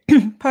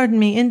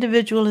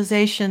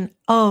 individualization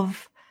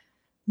of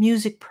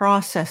music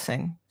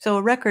processing. So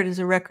a record is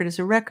a record is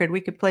a record.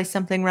 We could play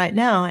something right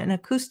now, and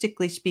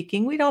acoustically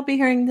speaking, we'd all be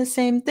hearing the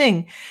same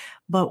thing.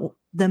 But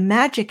the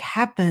magic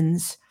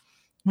happens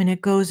when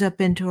it goes up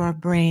into our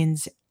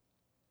brains,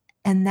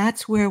 and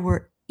that's where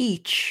we're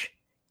each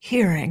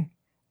hearing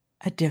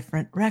a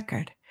different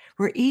record.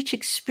 We're each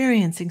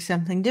experiencing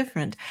something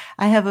different.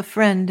 I have a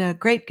friend, a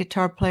great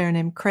guitar player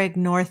named Craig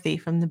Northey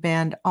from the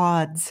band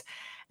Odds,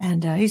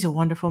 and he's a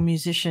wonderful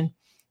musician.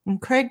 And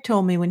Craig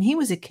told me when he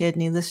was a kid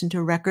and he listened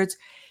to records,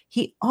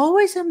 he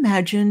always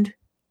imagined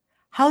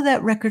how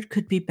that record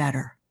could be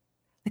better.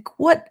 Like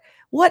what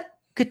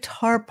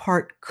guitar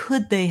part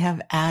could they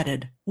have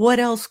added? What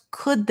else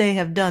could they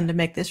have done to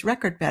make this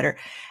record better?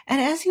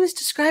 And as he was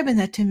describing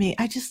that to me,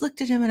 I just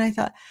looked at him and I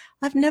thought,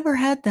 I've never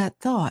had that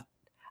thought.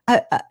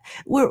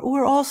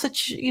 we're all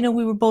such,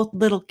 we were both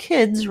little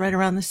kids right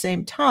around the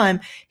same time.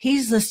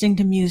 He's listening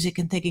to music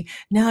and thinking,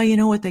 now you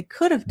know what they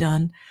could have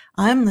done.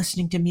 I'm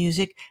listening to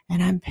music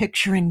and I'm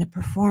picturing the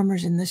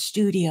performers in the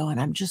studio and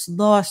I'm just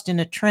lost in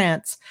a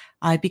trance.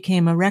 I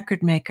became a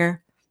record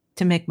maker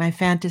to make my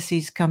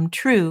fantasies come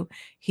true.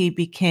 He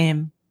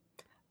became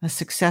a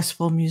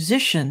successful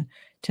musician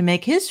to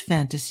make his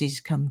fantasies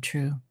come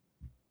true.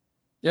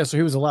 Yeah, so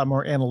he was a lot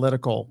more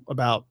analytical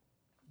about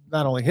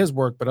not only his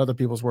work, but other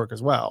people's work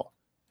as well.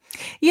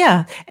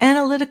 Yeah,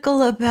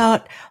 analytical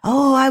about,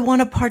 oh, I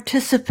want to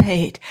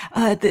participate.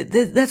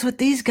 That's what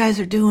these guys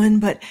are doing.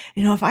 But,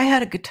 if I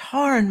had a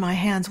guitar in my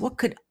hands, what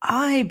could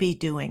I be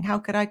doing? How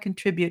could I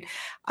contribute?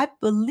 I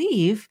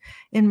believe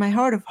in my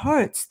heart of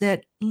hearts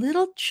that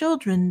little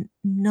children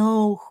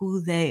know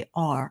who they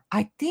are.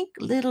 I think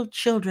little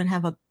children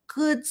have a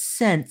good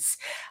sense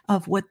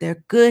of what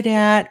they're good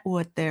at,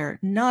 what they're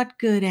not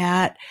good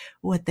at,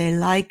 what they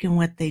like and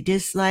what they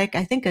dislike.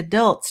 I think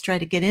adults try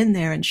to get in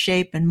there and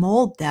shape and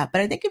mold that. But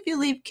I think if you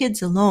leave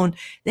kids alone,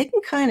 they can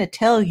kind of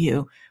tell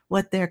you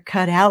what they're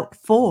cut out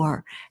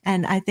for.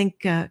 And I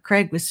think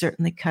Craig was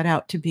certainly cut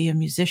out to be a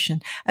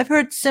musician. I've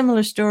heard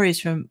similar stories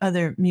from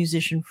other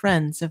musician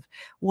friends of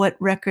what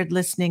record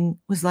listening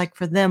was like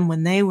for them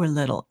when they were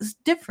little. It was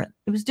different.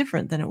 It was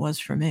different than it was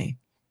for me.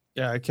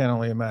 Yeah, I can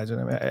only imagine.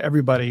 I mean,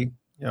 everybody,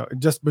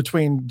 just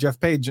between Jeff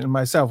Page and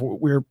myself,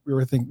 we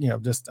were thinking,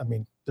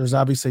 there's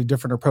obviously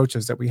different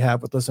approaches that we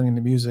have with listening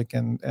to music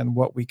and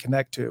what we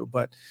connect to.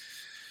 But,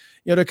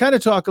 to kind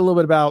of talk a little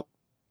bit about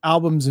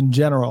albums in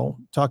general,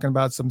 talking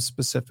about some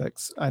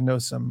specifics. I know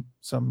some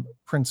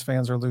Prince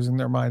fans are losing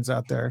their minds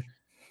out there.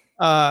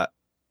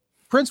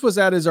 Prince was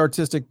at his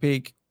artistic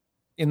peak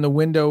in the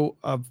window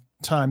of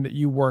time that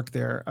you worked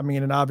there. I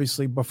mean, and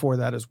obviously before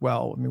that as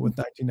well. I mean, with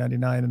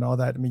 1999 and all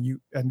that,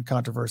 and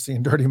Controversy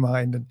and Dirty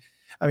Mind.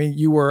 And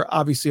you were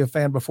obviously a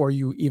fan before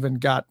you even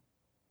got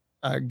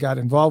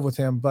involved with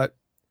him. But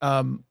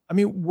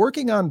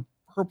working on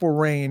Purple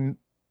Rain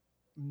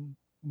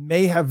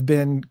may have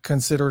been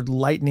considered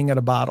lightning in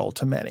a bottle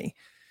to many.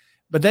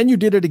 But then you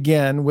did it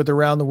again with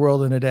Around the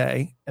World in a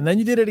Day. And then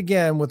you did it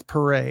again with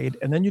Parade.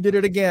 And then you did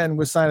it again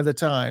with Sign of the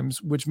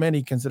Times, which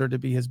many consider to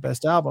be his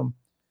best album.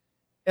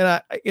 And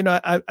I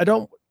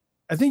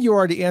think you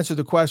already answered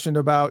the question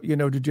about,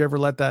 did you ever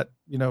let that,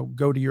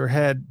 go to your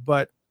head?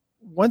 But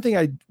one thing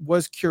I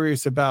was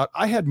curious about,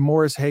 I had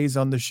Morris Hayes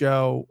on the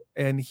show,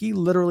 and he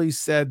literally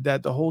said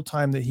that the whole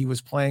time that he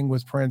was playing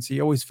with Prince,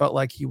 he always felt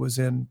like he was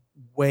in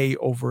way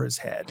over his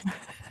head.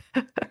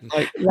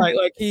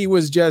 like he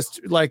was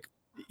just like,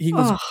 he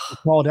was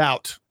called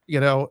out,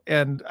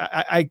 and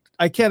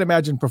I can't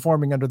imagine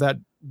performing under that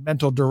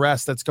mental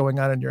duress that's going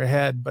on in your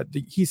head, but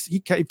he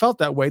felt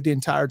that way the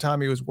entire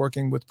time he was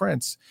working with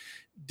Prince.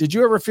 Did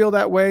you ever feel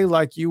that way?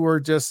 Like you were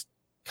just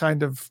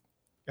kind of,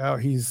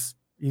 he's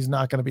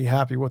not going to be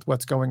happy with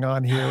what's going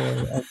on here.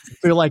 I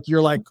feel like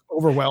you're like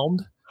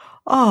overwhelmed.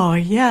 Oh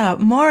yeah.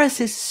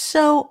 Morris is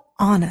so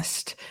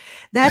honest.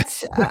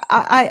 That's,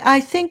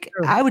 I think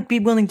I would be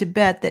willing to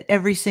bet that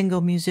every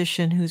single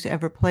musician who's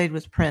ever played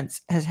with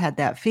Prince has had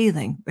that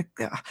feeling.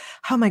 Like,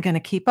 how am I going to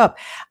keep up?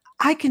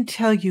 I can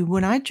tell you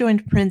when I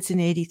joined Prince in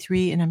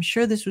 83, and I'm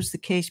sure this was the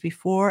case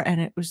before and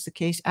it was the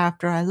case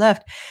after I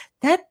left,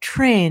 that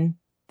train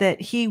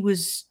that he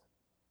was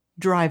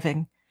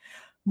driving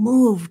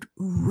moved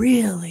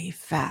really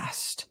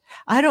fast.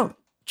 I don't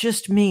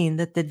just mean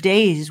that the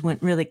days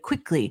went really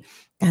quickly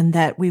and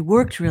that we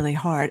worked really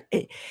hard.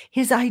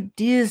 His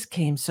ideas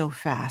came so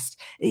fast.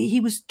 He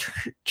was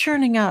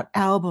churning out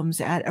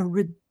albums at a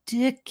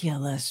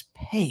ridiculous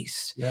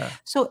pace. Yeah.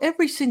 So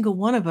every single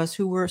one of us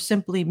who were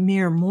simply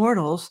mere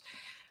mortals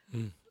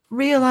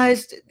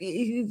realized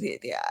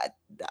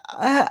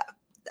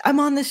I'm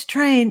on this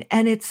train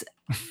and it's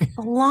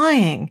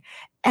flying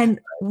and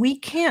we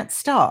can't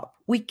stop.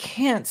 We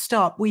can't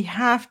stop. We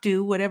have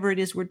to, whatever it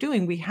is we're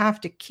doing, we have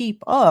to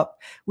keep up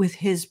with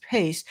his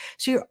pace.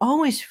 So you're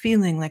always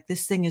feeling like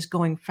this thing is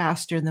going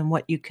faster than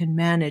what you can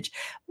manage.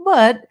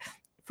 But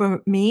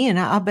for me, and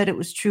I'll bet it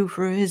was true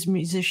for his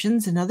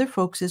musicians and other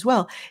folks as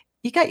well,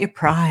 you got your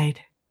pride.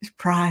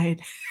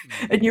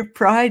 And your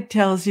pride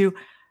tells you,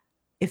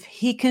 if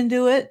he can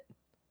do it,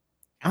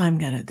 I'm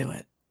going to do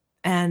it.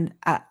 And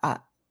I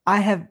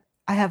have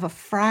a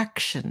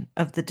fraction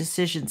of the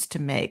decisions to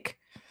make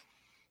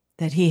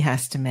that he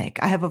has to make.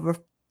 I have a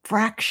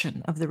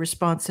fraction of the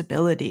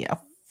responsibility, a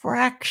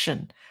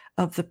fraction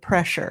of the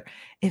pressure.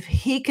 If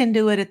he can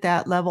do it at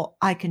that level,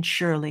 I can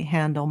surely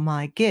handle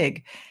my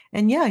gig.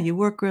 And yeah, you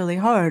work really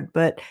hard,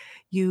 but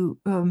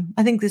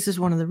I think this is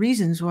one of the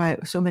reasons why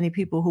so many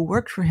people who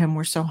worked for him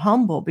were so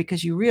humble,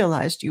 because you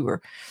realized you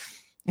were,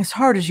 as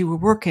hard as you were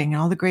working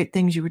and all the great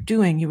things you were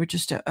doing, you were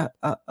just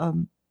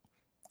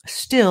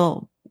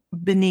still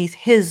beneath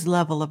his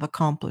level of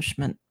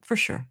accomplishment, for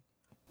sure.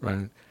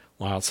 Right.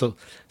 Wow. So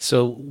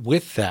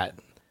with that,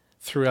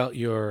 throughout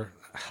your,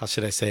 how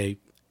should I say,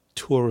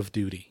 tour of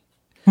duty,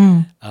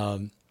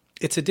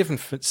 it's a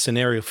different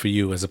scenario for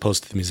you as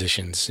opposed to the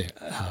musicians,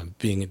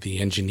 being the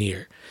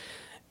engineer.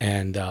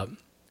 And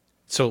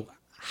so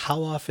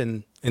how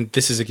often, and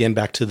this is again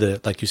back to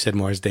the, like you said,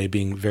 Morris Day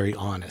being very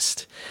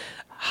honest.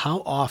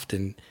 How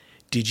often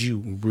did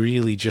you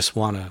really just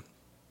want to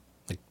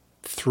like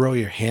throw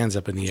your hands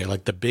up in the air,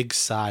 like the big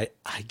sigh,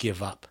 I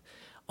give up,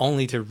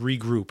 only to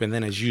regroup, and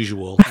then as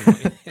usual,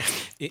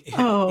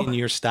 Oh, in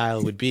your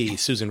style would be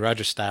Susan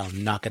Rogers style,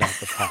 knock it out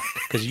the park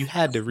because you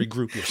had to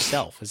regroup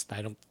yourself.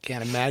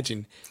 Can't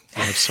imagine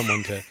you have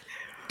someone to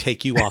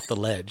take you off the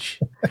ledge.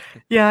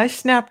 yeah, I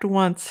snapped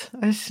once.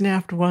 I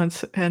snapped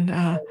once, and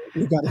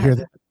You got to I, hear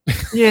that.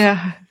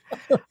 yeah.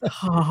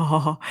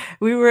 Oh,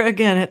 we were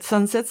again at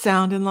Sunset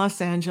Sound in Los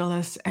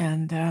Angeles,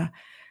 and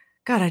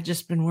God, I'd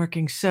just been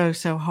working so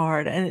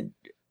hard, and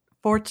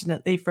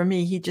fortunately for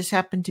me, he just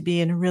happened to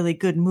be in a really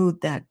good mood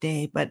that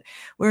day. But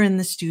we're in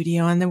the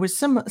studio, and there was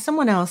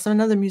someone else,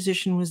 another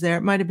musician was there.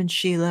 It might have been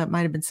Sheila, it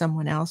might have been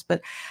someone else,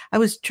 but I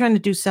was trying to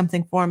do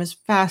something for him as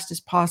fast as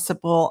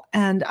possible,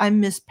 and I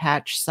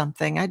mispatched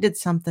something. I did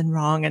something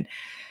wrong and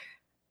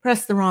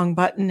pressed the wrong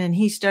button, and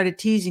he started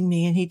teasing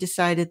me, and he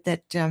decided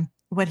that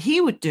what he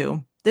would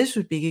do. This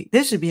would be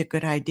a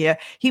good idea.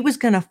 He was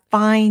going to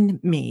find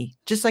me,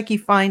 just like he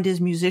fined his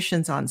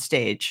musicians on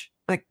stage,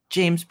 like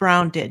James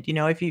Brown did. You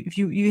know, if you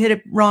hit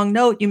a wrong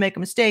note, you make a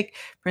mistake,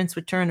 Prince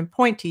would turn and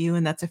point to you,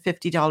 and that's a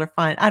 $50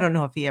 fine. I don't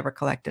know if he ever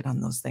collected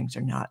on those things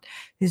or not.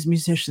 His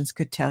musicians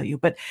could tell you,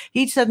 but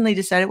he suddenly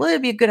decided, well,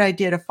 it'd be a good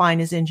idea to fine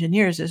his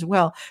engineers as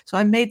well. So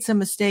I made some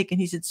mistake, and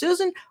he said,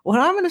 Susan, what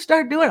I'm going to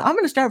start doing, I'm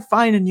going to start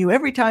fining you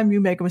every time you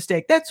make a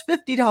mistake. That's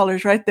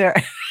 $50 right there.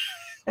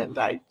 And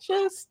I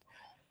just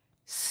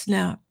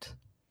snapped.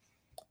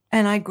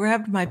 And I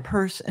grabbed my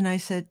purse and I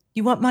said,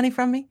 you want money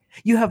from me?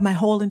 You have my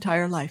whole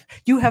entire life.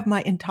 You have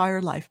my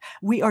entire life.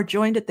 We are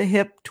joined at the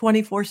hip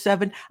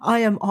 24/7. I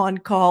am on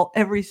call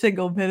every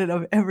single minute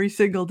of every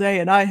single day.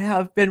 And I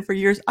have been for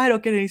years. I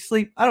don't get any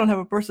sleep. I don't have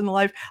a personal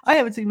life. I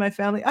haven't seen my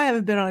family. I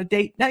haven't been on a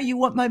date. Now you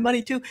want my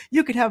money too?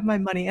 You could have my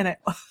money. And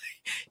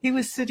he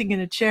was sitting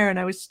in a chair and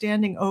I was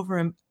standing over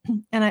him.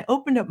 And I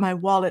opened up my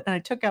wallet and I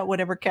took out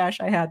whatever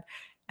cash I had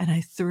and I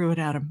threw it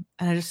at him.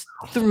 And I just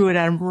threw it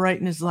at him right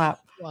in his lap.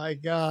 My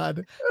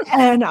God.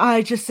 And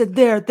I just said,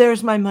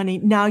 there's my money.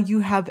 Now you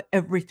have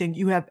everything.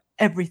 You have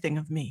everything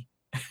of me.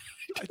 I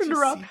Turned just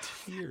around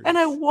see tears. and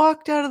I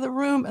walked out of the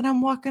room and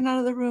I'm walking out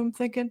of the room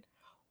thinking,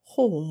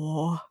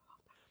 oh,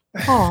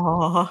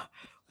 oh,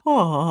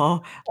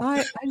 oh,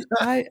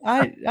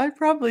 I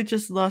probably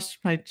just lost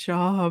my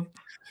job.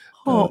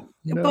 Oh,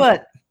 No.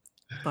 but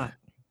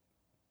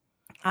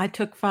I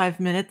took 5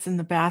 minutes in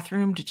the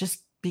bathroom to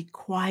just be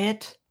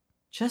quiet,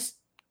 just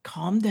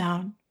calm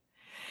down.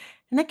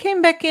 And I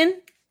came back in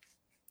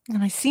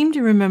and I seem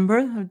to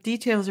remember, the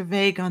details are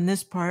vague on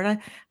this part. I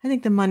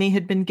think the money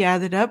had been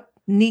gathered up,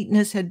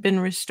 neatness had been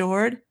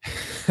restored,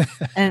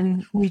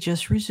 and we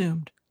just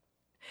resumed.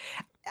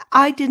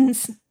 I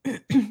didn't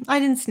I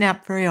didn't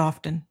snap very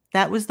often.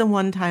 That was the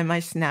one time I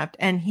snapped,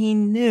 and he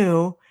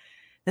knew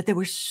that there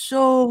were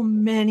so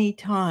many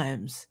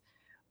times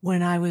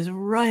when I was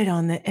right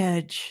on the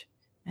edge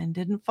and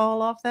didn't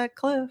fall off that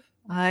cliff.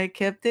 I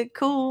kept it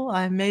cool.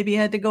 I maybe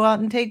had to go out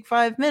and take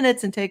 5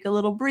 minutes and take a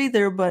little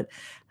breather, but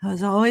I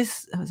was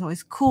always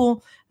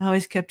cool. I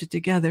always kept it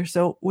together.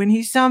 So when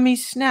he saw me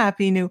snap,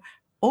 he knew,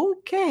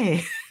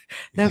 okay,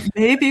 that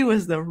maybe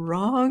was the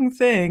wrong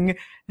thing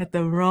at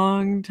the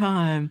wrong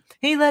time.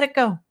 He let it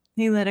go.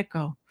 He let it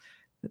go.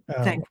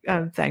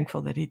 I'm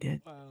thankful that he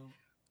did. Wow.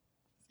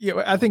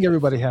 Yeah, I think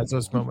everybody has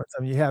those moments.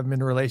 I mean, you have them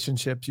in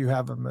relationships, you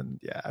have them, and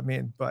yeah, I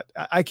mean, but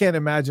I can't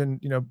imagine,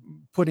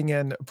 putting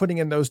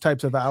in those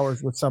types of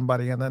hours with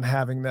somebody and then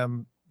having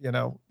them,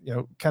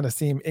 kind of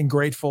seem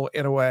ingrateful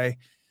in a way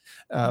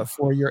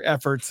for your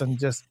efforts and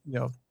just,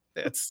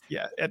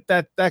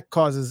 that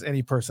causes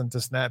any person to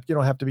snap. You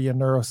don't have to be a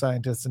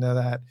neuroscientist to know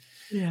that.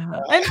 Yeah,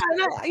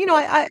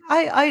 I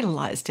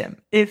idolized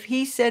him. If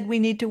he said we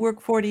need to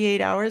work 48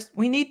 hours,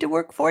 we need to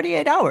work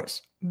 48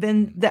 hours.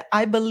 Then that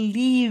I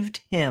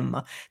believed him.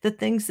 The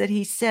things that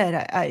he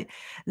said,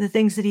 the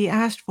things that he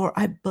asked for,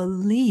 I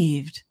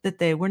believed that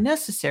they were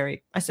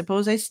necessary. I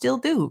suppose I still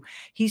do.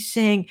 He's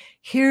saying,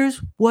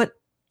 here's what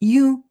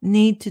you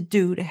need to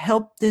do to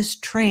help this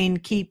train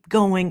keep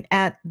going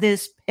at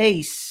this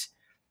pace.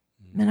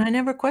 And I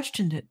never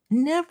questioned it.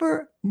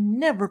 Never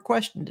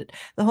questioned it.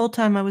 The whole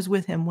time I was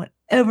with him,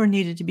 whatever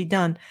needed to be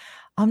done,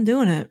 I'm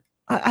doing it.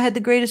 I had the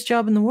greatest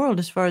job in the world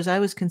as far as I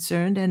was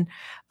concerned, and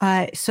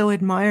I so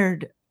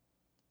admired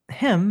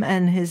him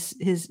and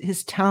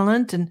his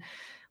talent and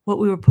what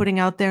we were putting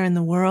out there in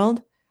the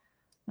world.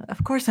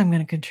 Of course I'm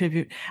going to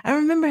contribute. I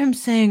remember him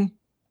saying,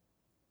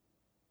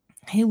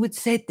 he would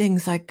say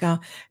things like,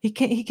 he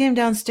came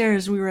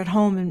downstairs. We were at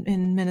home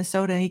in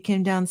Minnesota. He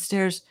came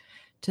downstairs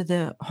to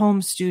the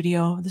home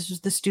studio. This was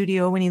the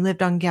studio when he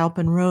lived on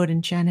Galpin Road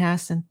in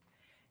Chanhassen.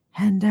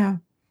 And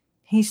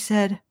he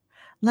said,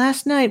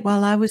 last night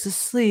while I was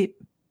asleep,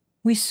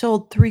 we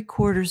sold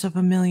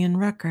 750,000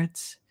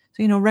 records.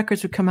 So,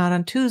 records would come out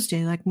on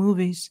Tuesday like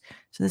movies.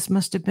 So this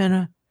must have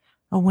been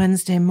a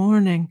Wednesday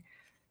morning.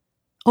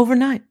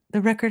 Overnight,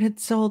 the record had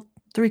sold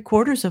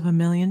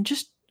 750,000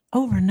 just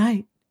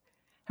overnight.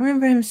 I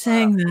remember him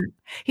saying that.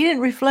 He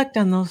didn't reflect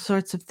on those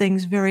sorts of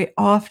things very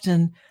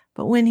often,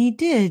 but when he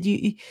did,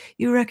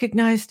 you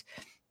recognized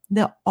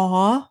the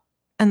awe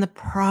and the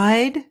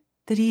pride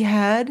that he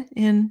had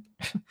in,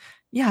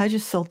 yeah, I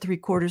just sold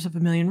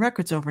 750,000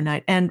 records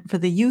overnight. And for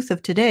the youth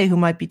of today who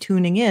might be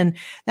tuning in,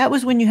 that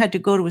was when you had to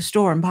go to a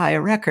store and buy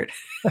a record.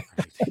 You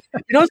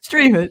don't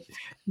stream it.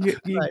 You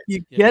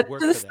Right. get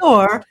work to the for that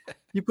store, record.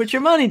 you put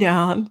your money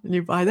down, and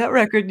you buy that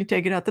record, and you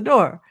take it out the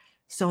door.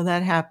 So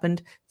that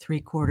happened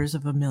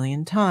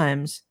 750,000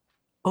 times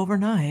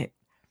overnight,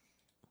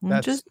 which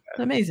That's is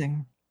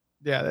amazing.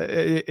 yeah,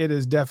 it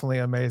is definitely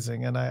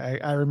amazing, and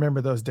I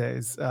remember those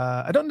days.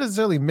 I don't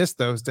necessarily miss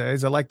those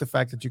days. I like the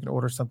fact that you can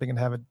order something and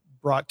have it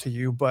brought to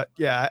you, but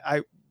yeah,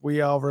 I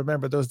we all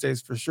remember those days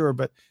for sure.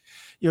 But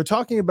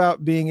talking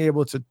about being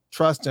able to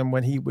trust him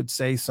when he would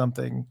say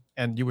something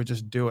and you would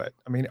just do it.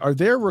 I mean, are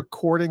there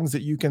recordings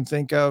that you can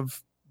think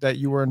of that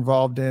you were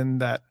involved in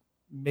that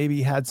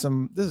maybe had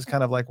some? This is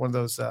kind of like one of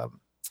those. Uh,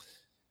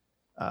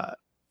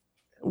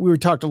 we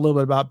talked a little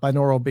bit about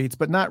binaural beats,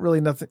 but not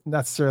really nothing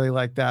necessarily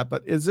like that.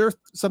 But is there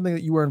something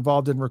that you were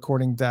involved in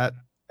recording that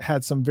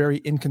had some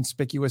very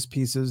inconspicuous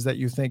pieces that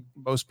you think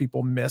most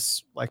people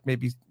miss, like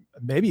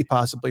maybe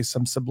possibly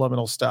some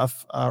subliminal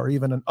stuff, or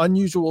even an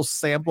unusual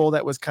sample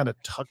that was kind of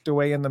tucked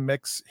away in the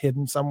mix,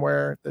 hidden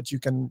somewhere that you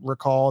can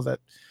recall that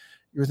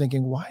you're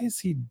thinking, why is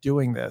he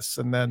doing this?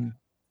 And then,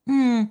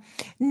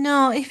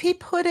 No, if he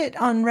put it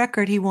on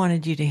record, he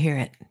wanted you to hear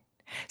it.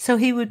 So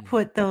he would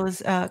put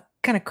those,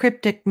 kinda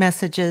cryptic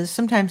messages.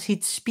 Sometimes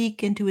he'd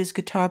speak into his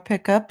guitar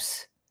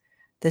pickups.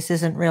 "This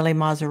isn't really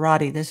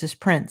Maserati, this is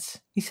Prince."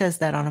 He says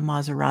that on a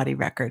Maserati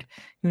record.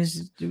 He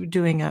was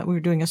doing we were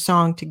doing a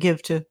song to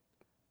give to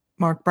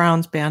Mark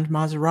Brown's band,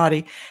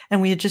 Maserati,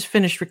 and we had just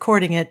finished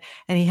recording it,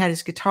 and he had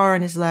his guitar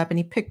in his lap, and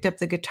he picked up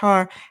the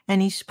guitar,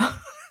 and he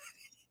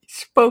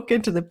spoke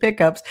into the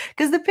pickups,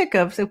 because the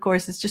pickups, of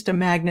course, it's just a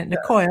magnet and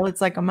a coil. It's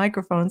like a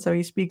microphone, so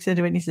he speaks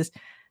into it, and he says,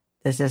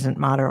 "This isn't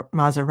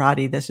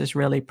Maserati, this is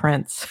really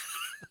Prince."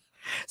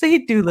 So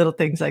he'd do little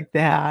things like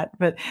that,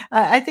 but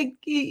I think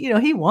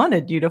he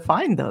wanted you to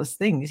find those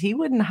things. He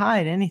wouldn't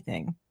hide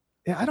anything.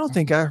 yeah, I don't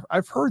think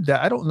I've heard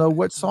that. I don't know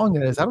what song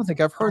it is. I don't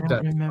think I've I heard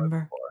don't that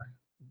remember. before.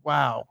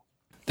 Wow.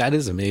 That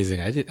is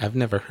amazing. I've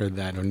never heard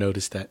that or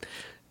noticed that.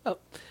 Oh,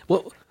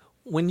 well,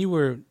 when you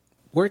were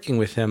working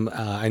with him,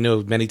 I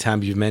know many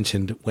times you've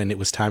mentioned when it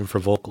was time for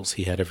vocals,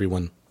 he had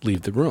everyone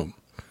leave the room.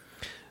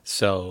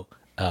 So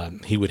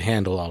he would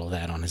handle all of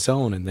that on his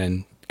own and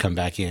then come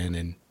back in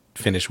and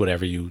finish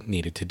whatever you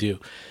needed to do.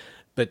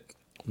 But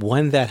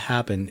when that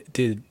happened,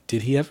 did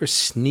he ever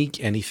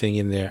sneak anything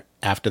in there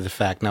after the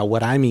fact? Now,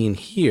 what I mean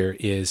here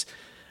is,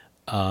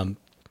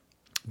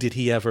 did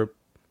he ever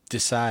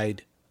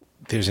decide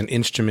there's an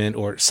instrument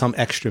or some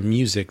extra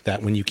music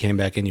that when you came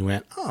back and you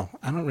went, oh,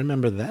 I don't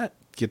remember that,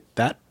 get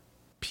that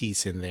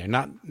piece in there?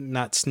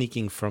 Not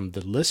sneaking from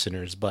the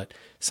listeners, but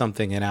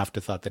something, an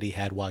afterthought that he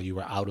had while you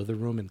were out of the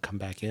room and come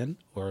back in?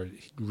 Or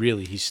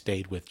really he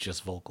stayed with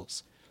just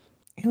vocals?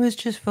 It was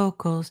just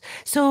vocals.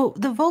 So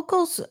the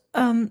vocals,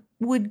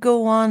 would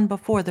go on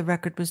before the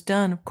record was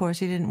done. Of course,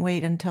 he didn't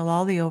wait until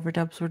all the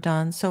overdubs were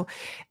done. So,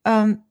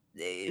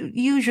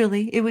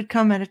 usually it would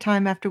come at a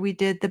time after we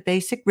did the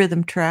basic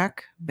rhythm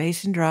track,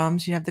 bass and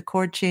drums. You have the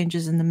chord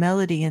changes and the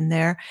melody in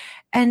there.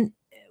 And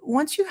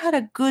once you had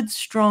a good,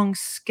 strong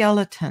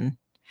skeleton,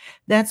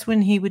 that's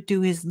when he would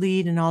do his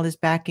lead and all his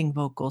backing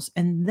vocals.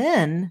 And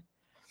then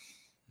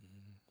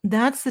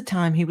that's the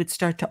time he would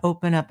start to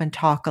open up and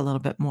talk a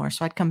little bit more.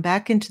 So I'd come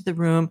back into the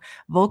room.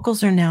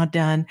 Vocals are now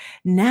done.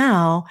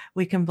 Now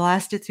we can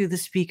blast it through the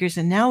speakers,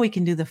 and now we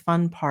can do the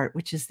fun part,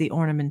 which is the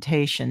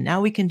ornamentation. Now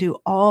we can do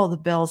all the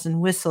bells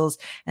and whistles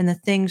and the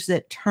things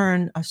that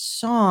turn a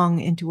song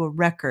into a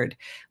record.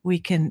 We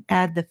can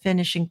add the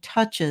finishing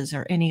touches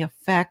or any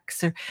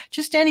effects or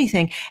just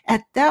anything.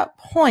 At that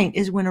point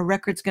is when a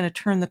record's going to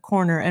turn the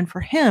corner. And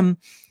for him,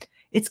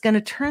 it's going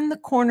to turn the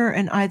corner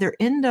and either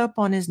end up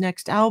on his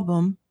next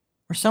album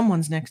or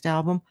someone's next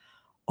album,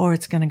 or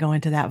it's going to go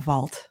into that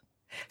vault.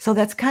 So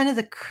that's kind of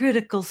the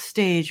critical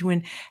stage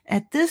when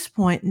at this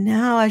point,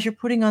 now as you're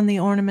putting on the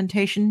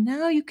ornamentation,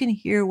 now you can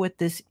hear what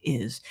this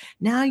is.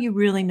 Now you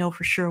really know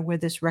for sure where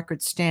this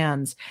record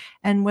stands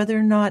and whether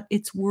or not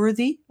it's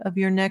worthy of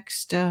your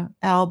next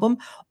album,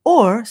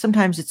 or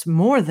sometimes it's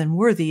more than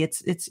worthy.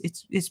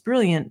 It's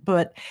brilliant,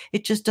 but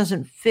it just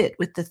doesn't fit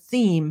with the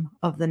theme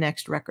of the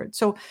next record.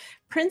 So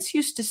Prince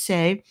used to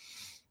say,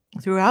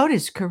 throughout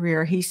his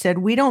career, he said,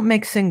 "We don't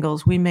make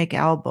singles, we make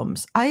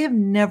albums." I have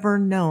never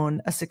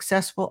known a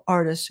successful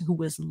artist who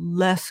was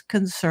less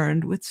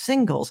concerned with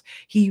singles.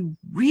 He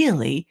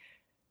really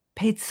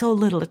paid so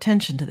little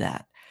attention to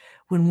that.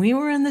 When we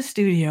were in the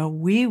studio,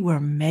 we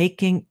were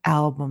making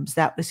albums.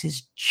 That was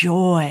his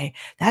joy.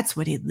 That's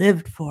what he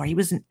lived for. He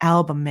was an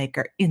album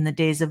maker. In the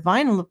days of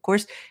vinyl, of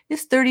course,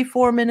 it's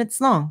 34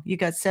 minutes long. You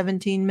got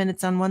 17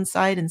 minutes on one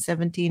side and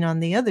 17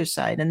 on the other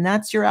side, and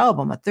that's your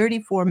album, a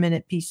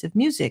 34-minute piece of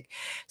music.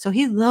 So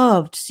he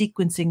loved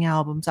sequencing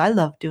albums. I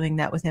loved doing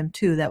that with him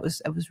too. That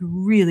was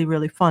really,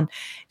 really fun,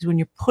 is when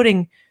you're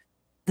putting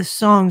the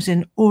songs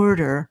in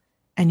order,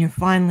 and you're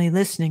finally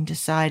listening to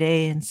side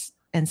A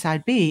and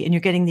side B, and you're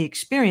getting the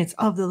experience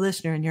of the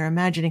listener, and you're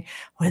imagining,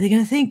 what are they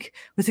going to think?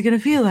 What's it going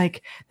to feel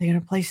like? They're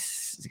going to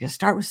they're going to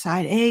start with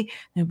side A,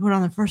 and put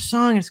on the first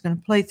song, and it's going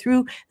to play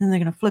through, then they're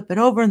going to flip it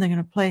over, and they're going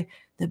to play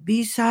the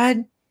B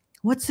side.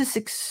 What's this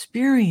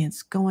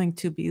experience going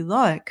to be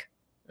like?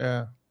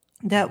 Yeah.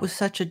 That was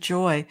such a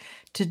joy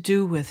to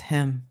do with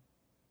him.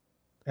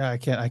 Yeah, I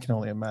can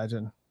only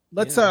imagine.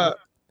 Let's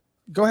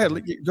go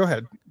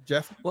ahead,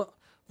 Jeff. Well,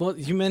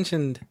 you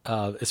mentioned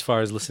as far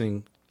as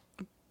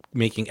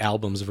making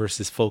albums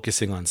versus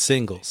focusing on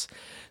singles.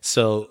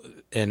 So,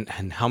 and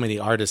how many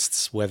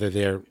artists, whether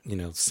they're,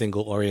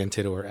 single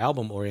oriented or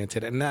album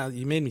oriented. And now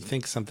you made me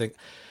think something,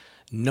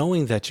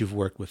 knowing that you've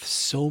worked with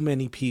so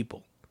many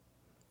people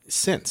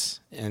since,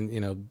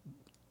 and,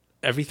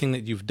 everything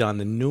that you've done,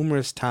 the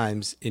numerous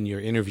times in your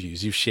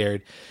interviews, you've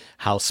shared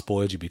how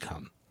spoiled you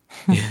become.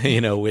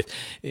 With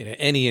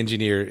any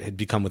engineer had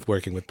become with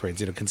working with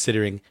Prince,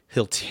 considering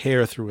he'll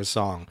tear through a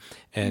song,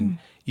 and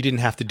you didn't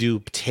have to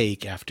do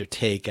take after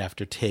take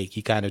after take.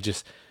 He kind of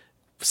just,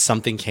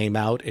 something came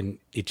out and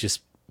it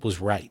just was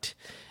right.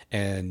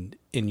 And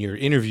in your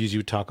interviews,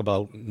 you talk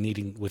about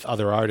with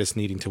other artists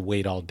needing to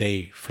wait all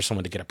day for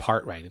someone to get a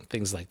part right and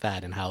things like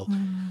that, and how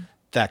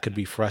that could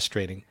be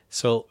frustrating.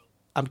 So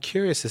I'm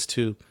curious as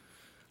to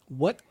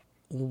what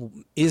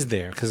is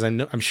there, because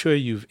I'm sure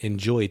you've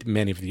enjoyed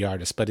many of the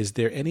artists, but is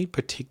there any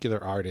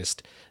particular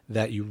artist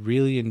that you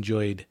really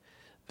enjoyed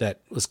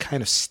that was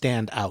kind of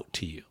stand out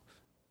to you?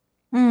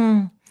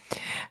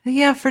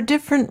 Yeah, for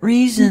different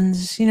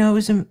reasons. It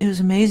was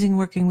amazing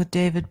working with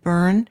David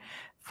Byrne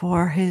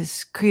for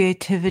his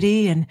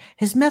creativity and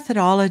his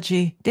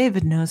methodology.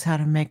 David knows how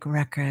to make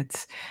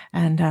records,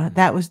 and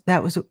that was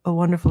a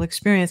wonderful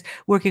experience.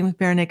 Working with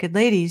Barenaked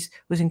Ladies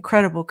was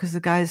incredible because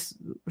the guys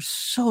were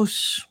so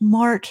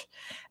smart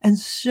and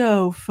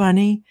so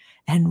funny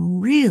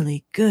and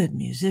really good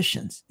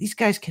musicians. These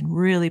guys can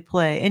really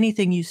play.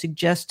 Anything you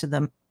suggest to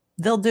them,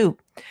 they'll do.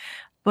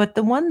 But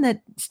the one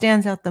that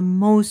stands out the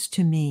most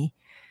to me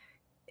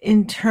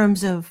in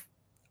terms of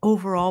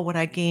overall what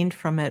I gained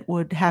from it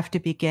would have to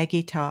be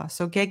Geggy Tah.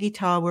 So Geggy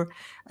Tah were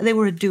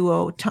a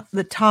duo.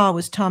 The Tah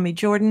was Tommy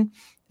Jordan,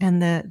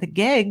 and the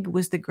Geg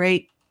was the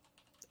great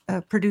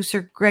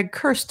producer Greg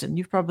Kurstin.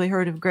 You've probably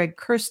heard of Greg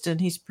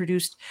Kurstin. He's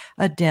produced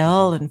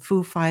Adele and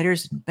Foo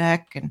Fighters and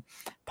Beck and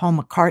Paul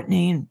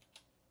McCartney, and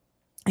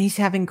he's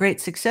having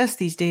great success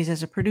these days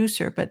as a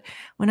producer. But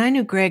when I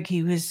knew Greg,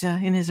 he was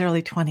in his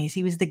early 20s.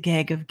 He was the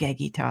Geg of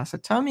Geggy Tah. So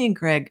Tommy and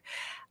Greg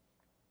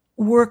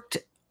worked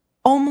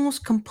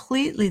almost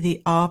completely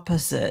the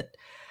opposite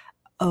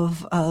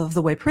of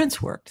the way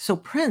Prince worked. So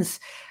Prince,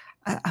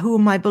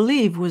 whom I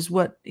believe was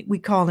what we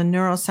call in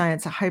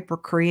neuroscience a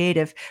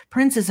hyper-creative,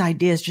 Prince's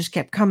ideas just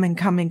kept coming.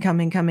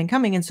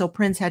 And so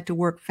Prince had to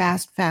work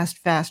fast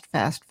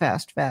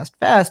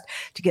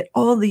to get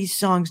all these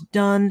songs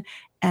done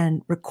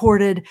and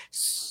recorded,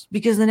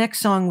 because the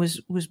next song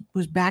was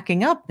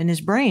backing up in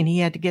his brain. He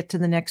had to get to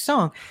the next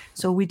song.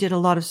 So we did a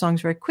lot of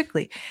songs very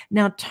quickly.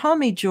 Now,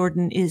 Tommy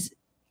Jordan is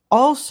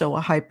also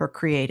a hyper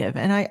creative.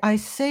 And I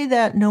say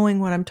that knowing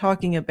what I'm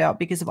talking about,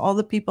 because of all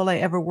the people I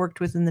ever worked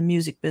with in the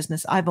music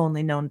business, I've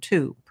only known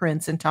two,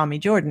 Prince and Tommy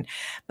Jordan.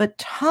 But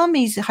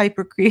Tommy's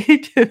hyper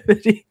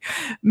creativity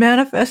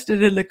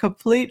manifested in a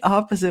complete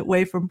opposite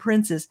way from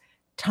Prince's.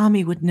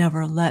 Tommy would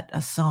never let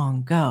a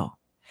song go,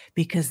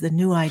 because the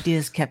new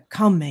ideas kept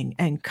coming.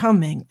 And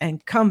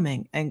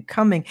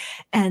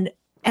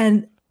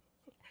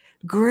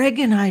Greg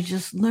and I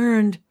just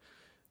learned,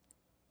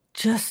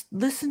 just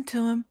listen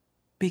to him.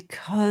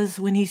 Because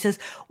when he says,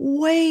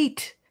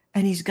 wait,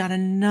 and he's got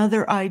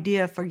another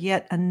idea for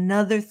yet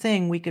another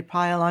thing we could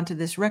pile onto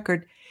this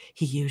record,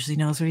 he usually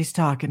knows what he's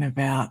talking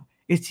about.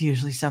 It's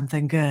usually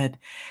something good.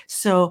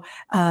 So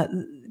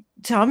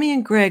Tommy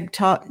and Greg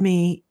taught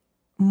me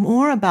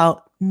more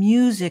about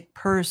music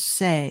per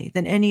se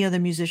than any other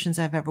musicians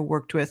I've ever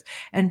worked with.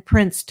 And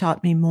Prince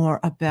taught me more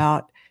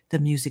about the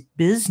music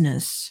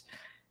business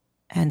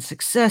and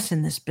success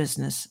in this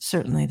business,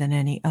 certainly, than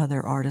any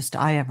other artist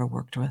I ever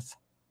worked with.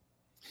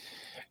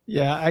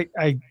 Yeah,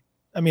 I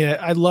mean,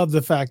 I love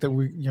the fact that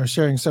we're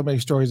sharing so many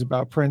stories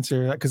about Prince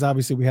here, because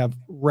obviously we have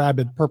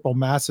rabid purple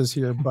masses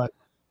here, but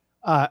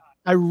I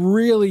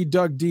really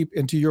dug deep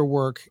into your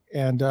work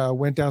and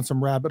went down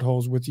some rabbit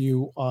holes with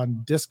you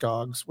on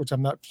Discogs, which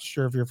I'm not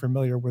sure if you're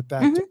familiar with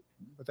that.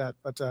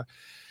 But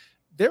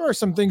there are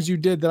some things you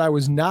did that I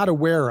was not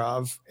aware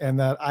of and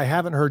that I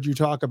haven't heard you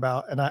talk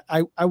about, and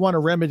I want to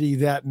remedy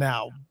that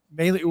now.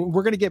 Mainly,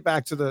 we're going to get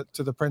back to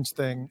the Prince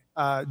thing.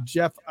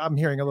 Jeff, I'm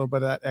hearing a little bit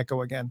of that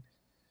echo again.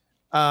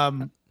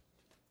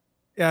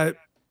 Yeah.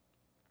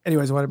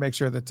 Anyways, I want to make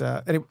sure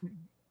that,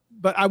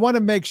 but I want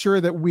to make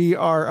sure that we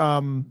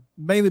are,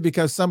 mainly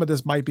because some of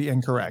this might be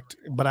incorrect,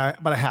 but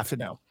I have to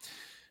know.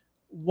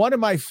 One of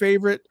my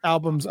favorite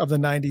albums of the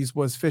 90s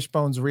was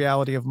Fishbone's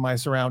Reality of My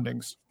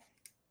Surroundings.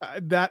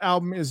 That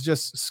album is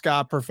just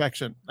ska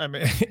perfection. I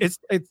mean, it's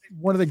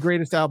one of the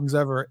greatest albums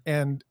ever.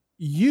 And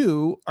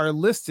you are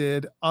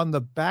listed on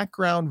the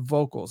background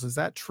vocals. Is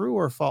that true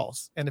or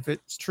false? And if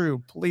it's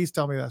true, please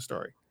tell me that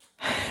story.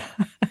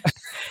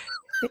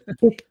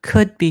 It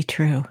could be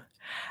true.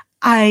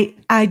 I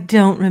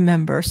don't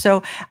remember.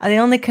 So, the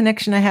only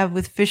connection I have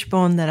with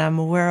Fishbone that I'm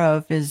aware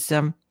of is,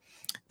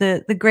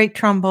 the great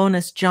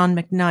trombonist John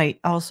McKnight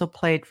also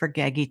played for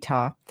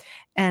Gaggy-Taw,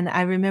 and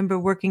I remember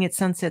working at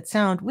Sunset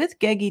Sound with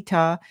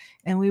Gaggy-Taw,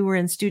 and we were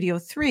in Studio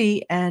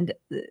 3, and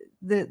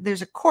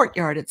there's a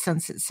courtyard at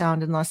Sunset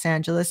Sound in Los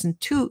Angeles, and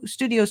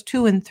Studios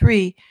 2 and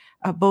 3,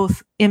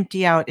 both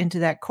empty out into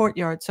that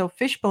courtyard, so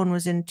Fishbone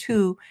was in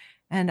 2,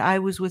 and I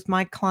was with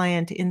my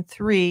client in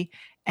 3,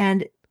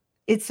 and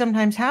it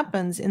sometimes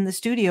happens in the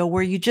studio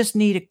where you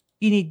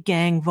need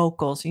gang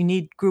vocals. You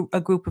need a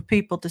group of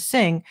people to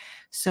sing.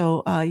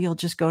 So you'll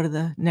just go to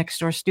the next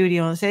door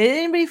studio and say,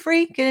 "Anybody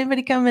free? Can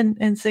anybody come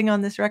and sing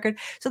on this record?"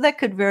 So that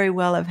could very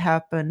well have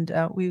happened.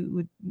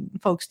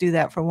 Folks do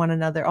that for one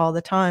another all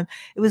the time.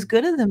 It was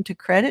good of them to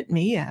credit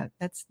me. Yeah,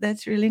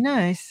 that's really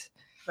nice.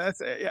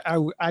 That's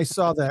I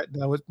saw that.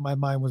 My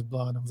mind was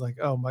blown. I was like,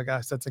 oh my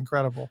gosh, that's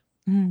incredible.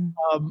 Mm.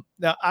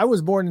 Now I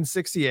was born in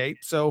 '68,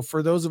 so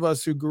for those of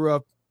us who grew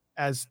up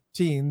as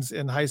teens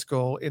in high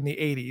school in the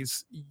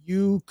 '80s,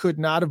 you could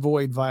not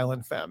avoid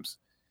Violent Femmes.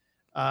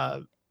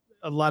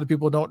 A lot of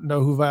people don't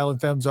know who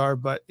Violent Femmes are,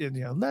 but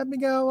let me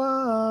go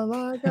on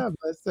like a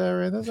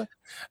blister in the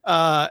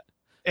sun.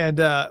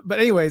 But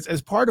anyways,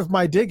 as part of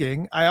my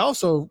digging, I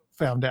also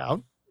found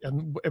out,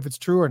 and if it's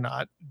true or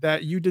not,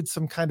 that you did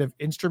some kind of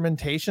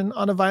instrumentation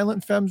on a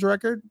Violent Femmes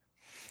record.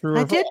 True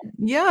I or did, false?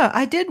 yeah,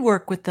 I did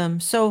work with them.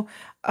 So,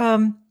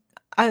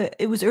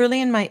 it was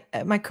early in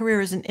my career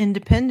as an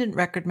independent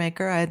record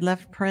maker. I had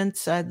left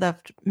Prince, I'd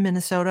left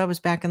Minnesota, I was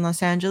back in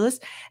Los Angeles,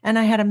 and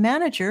I had a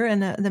manager,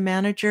 and the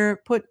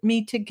manager put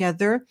me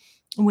together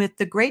with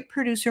the great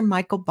producer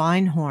Michael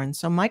Beinhorn.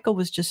 So Michael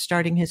was just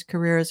starting his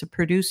career as a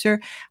producer.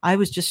 I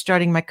was just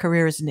starting my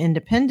career as an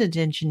independent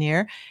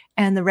engineer,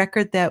 and the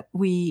record that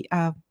we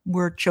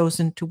were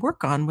chosen to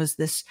work on was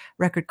this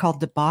record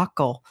called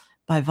Debacle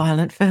by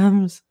Violent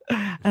Femmes.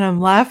 And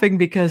I'm laughing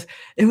because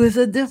it was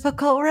a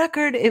difficult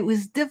record. It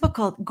was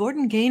difficult.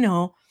 Gordon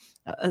Gano,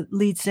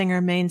 lead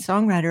singer, main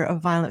songwriter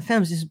of Violent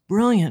Femmes, is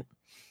brilliant.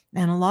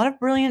 And a lot of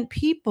brilliant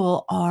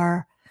people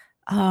are,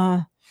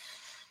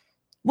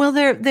 well,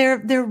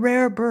 they're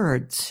rare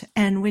birds.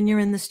 And when you're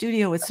in the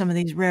studio with some of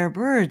these rare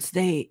birds,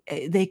 they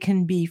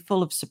can be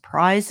full of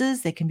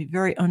surprises. They can be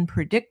very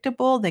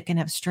unpredictable. They can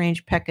have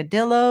strange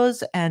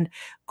peccadillos. And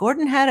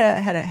Gordon had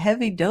a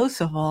heavy dose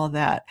of all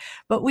that.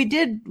 But we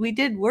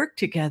did work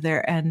together.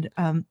 And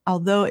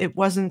although it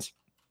wasn't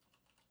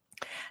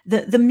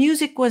the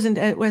music wasn't,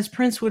 as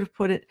Prince would have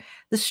put it,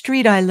 the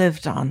street I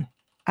lived on.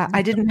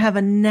 I didn't have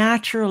a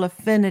natural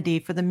affinity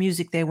for the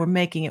music they were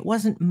making. It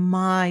wasn't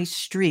my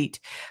street,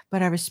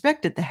 but I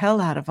respected the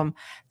hell out of them.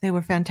 They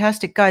were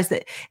fantastic guys.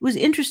 It was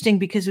interesting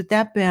because with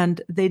that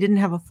band, they didn't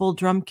have a full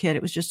drum kit.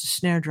 It was just a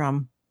snare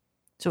drum.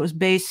 So it was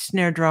bass,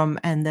 snare drum,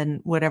 and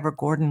then whatever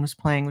Gordon was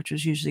playing, which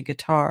was usually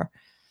guitar.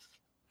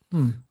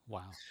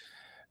 Wow.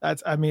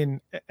 And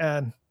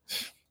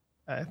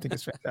I think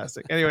it's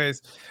fantastic.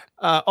 Anyways,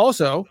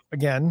 also,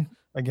 again,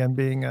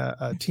 being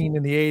a teen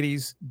in the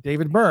 '80s,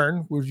 David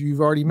Byrne, which you've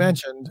already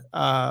mentioned,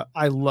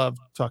 I love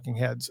Talking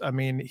Heads. I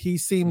mean, he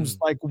seems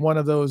like one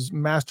of those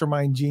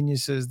mastermind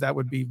geniuses that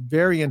would be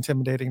very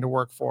intimidating to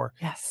work for.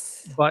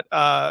 Yes. But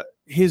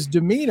his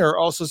demeanor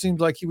also seems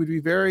like he would be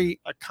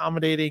very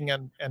accommodating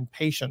and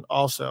patient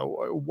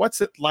also. What's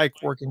it like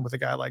working with a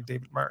guy like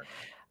David Byrne?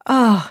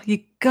 Oh,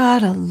 you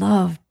gotta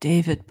love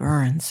David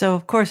Byrne. So,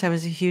 of course, I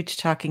was a huge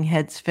Talking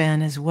Heads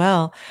fan as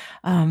well.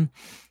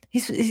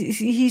 He's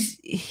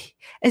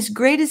as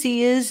great as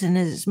he is, and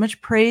as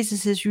much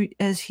praise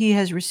as he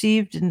has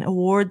received in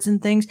awards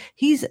and things.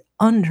 He's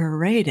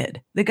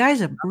underrated. The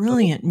guy's a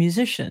brilliant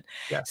musician.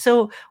 Yeah.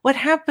 So what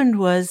happened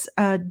was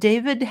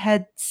David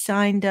had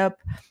signed up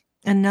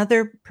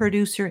another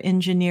producer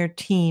engineer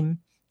team,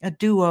 a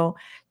duo,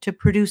 to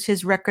produce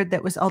his record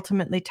that was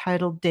ultimately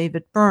titled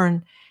David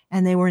Byrne.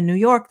 And they were in New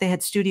York. They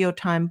had studio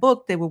time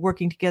booked. They were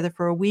working together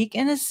for a week.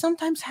 And as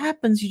sometimes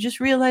happens, you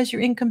just realize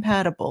you're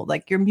incompatible.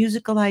 Like your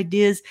musical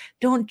ideas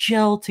don't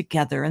gel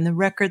together. And the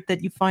record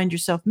that you find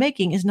yourself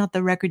making is not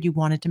the record you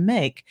wanted to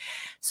make.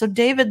 So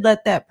David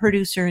let that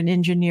producer and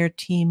engineer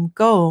team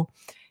go.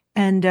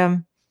 And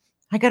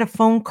I got a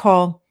phone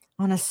call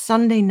on a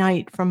Sunday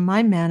night from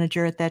my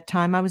manager at that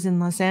time. I was in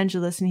Los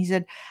Angeles. And he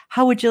said,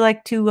 "How would you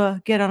like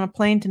to get on a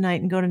plane tonight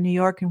and go to New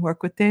York and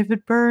work with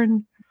David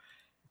Byrne?"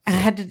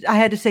 And I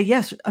had to say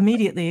yes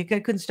immediately. I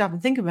couldn't stop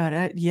and think about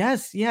it.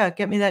 Yes, yeah,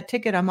 get me that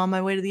ticket. I'm on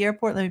my way to the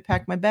airport. Let me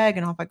pack my bag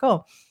and off I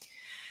go.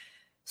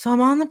 So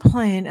I'm on the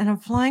plane and I'm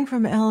flying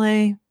from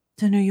LA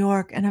to New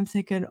York and I'm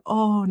thinking,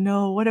 oh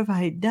no, what have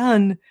I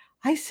done?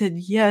 I said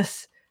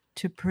yes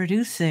to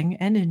producing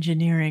and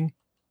engineering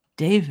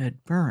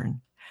David Byrne.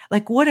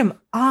 Like, what am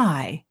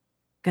I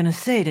going to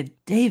say to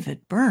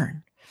David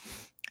Byrne?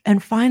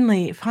 And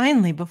finally,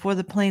 before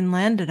the plane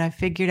landed, I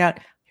figured out,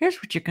 here's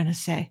what you're going to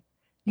say.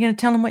 You're going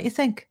to tell him what you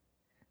think.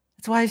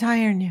 That's why he's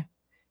hiring you.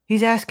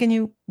 He's asking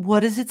you,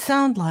 what does it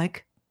sound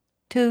like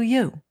to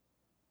you?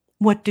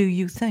 What do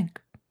you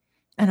think?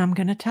 And I'm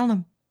going to tell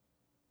him,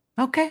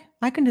 okay,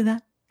 I can do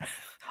that.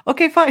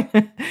 Okay, fine.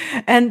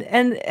 And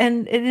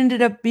it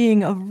ended up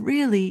being a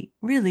really,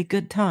 really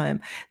good time.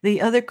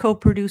 The other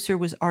co-producer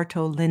was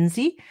Arto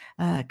Lindsay,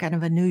 kind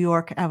of a New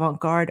York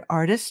avant-garde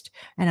artist,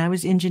 and I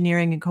was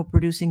engineering and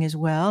co-producing as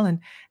well.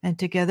 And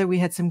together we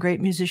had some great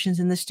musicians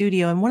in the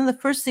studio. And one of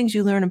the first things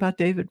you learn about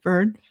David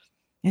Byrne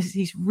is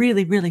he's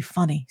really, really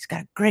funny. He's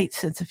got a great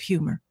sense of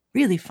humor,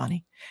 really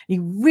funny. He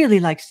really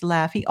likes to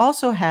laugh. He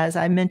also has,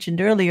 I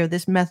mentioned earlier,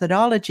 this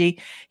methodology.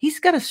 He's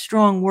got a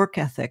strong work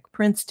ethic.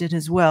 Prince did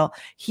as well.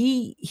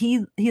 He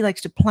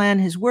likes to plan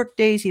his work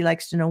days. He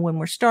likes to know when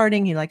we're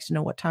starting. He likes to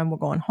know what time we're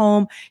going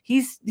home.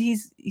 He's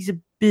a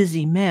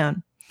busy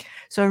man.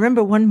 So I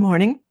remember one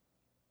morning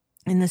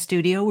in the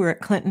studio. We were at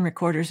Clinton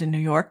Recorders in New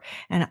York,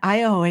 and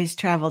I always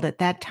traveled at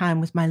that time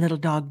with my little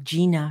dog,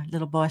 Gina,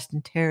 little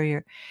Boston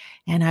Terrier.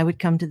 And I would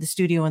come to the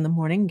studio in the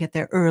morning, get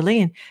there early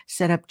and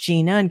set up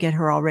Gina and get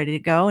her all ready to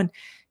go and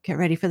get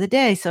ready for the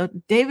day. So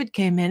David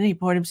came in and he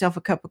poured himself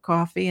a cup of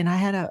coffee, and I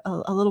had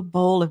a little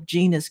bowl of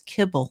Gina's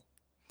kibble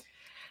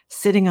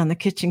sitting on the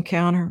kitchen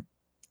counter.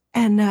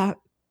 And I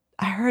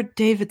heard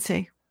David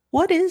say,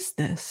 "What is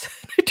this?"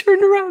 I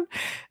turned around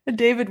and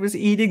David was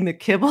eating the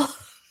kibble.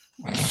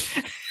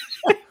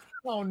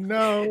 Oh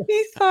no.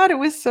 He thought it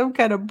was some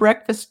kind of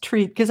breakfast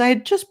treat because I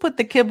had just put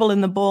the kibble in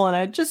the bowl and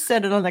I had just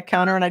set it on the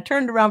counter, and I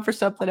turned around for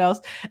something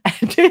else.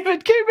 And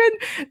David came in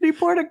and he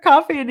poured a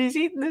coffee and he's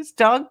eating this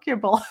dog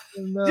kibble.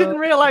 No. Didn't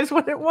realize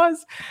what it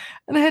was.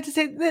 And I had to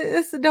say,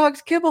 "This is the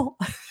dog's kibble."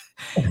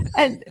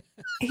 And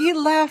he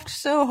laughed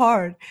so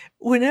hard.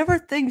 Whenever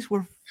things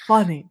were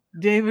funny,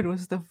 David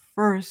was the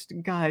first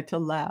guy to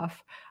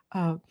laugh.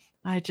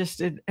 I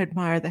just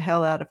admire the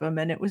hell out of him,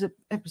 and it was a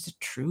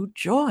true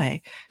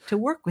joy to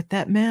work with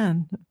that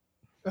man.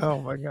 Oh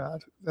my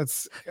God,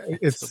 it's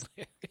hilarious.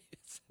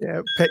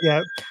 yeah.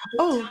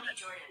 Oh,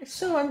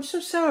 so I'm so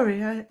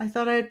sorry. I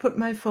thought I had put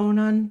my phone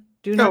on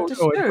do not It's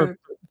disturb.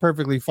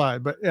 perfectly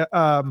fine, but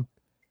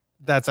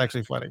that's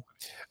actually funny.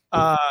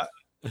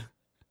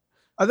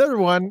 Another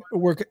one,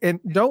 and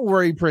don't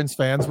worry, Prince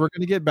fans, we're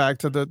going to get back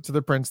to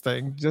the Prince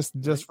thing.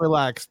 Just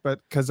relax,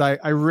 but because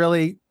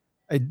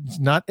it's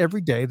not every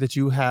day that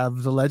you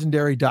have the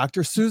legendary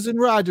Dr. Susan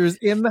Rogers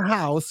in the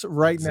house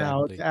right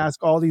now to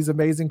ask all these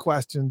amazing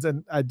questions.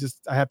 And I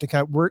have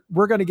to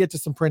we're going to get to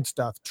some Prince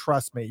stuff.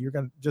 Trust me, you're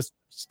going to just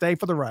stay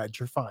for the ride.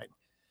 You're fine.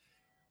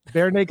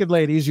 Bare Naked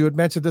Ladies, you had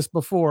mentioned this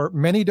before.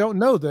 Many don't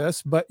know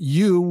this, but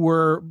you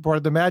were part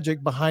of the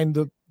magic behind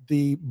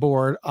the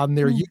board on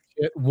their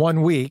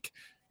 1 week.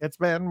 It's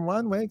been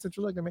 1 week since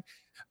you looked at me.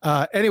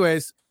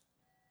 Anyways,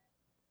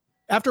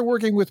 after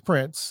working with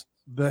Prince,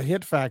 the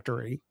Hit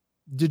Factory,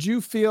 did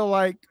you feel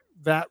like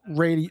that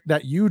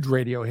huge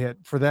radio hit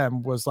for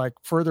them was like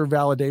further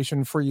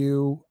validation for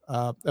you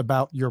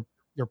about your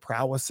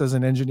prowess as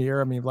an engineer?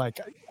 I mean, like,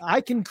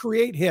 I can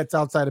create hits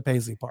outside of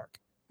Paisley Park.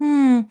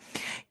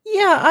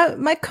 Yeah,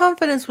 my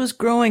confidence was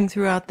growing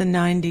throughout the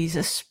 90s,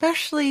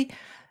 especially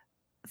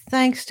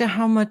thanks to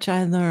how much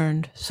I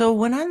learned. So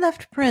when I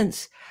left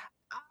Prince,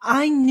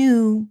 I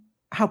knew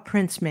how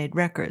Prince made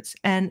records.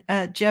 And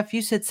Jeff,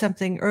 you said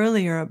something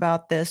earlier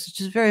about this,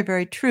 which is very,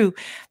 very true.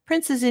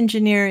 Prince's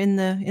engineer in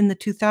the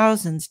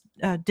 2000s,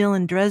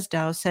 Dylan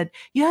Dresdow, said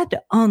you had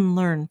to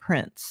unlearn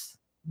Prince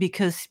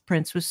because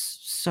Prince was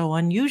so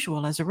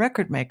unusual as a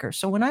record maker.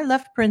 So when I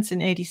left Prince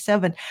in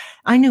 87,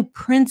 I knew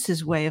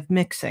Prince's way of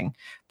mixing,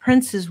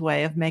 Prince's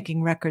way of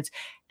making records.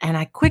 And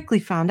I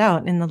quickly found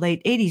out in the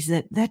late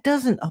 80s that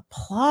doesn't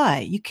apply.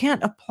 You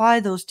can't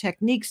apply those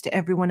techniques to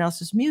everyone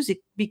else's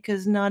music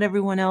because not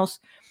everyone else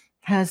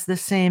has the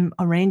same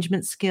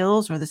arrangement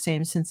skills or the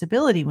same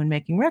sensibility when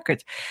making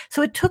records.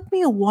 So it took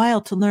me a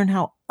while to learn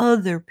how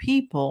other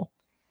people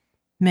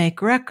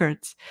make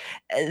records.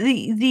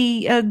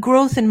 The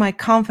growth in my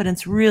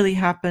confidence really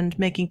happened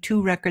making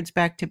 2 records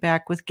back to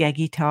back with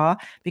Geggy Tah,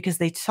 because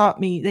they taught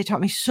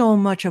me so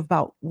much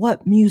about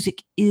what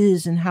music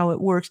is and how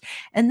it works.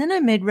 And then I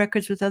made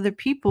records with other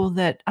people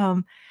that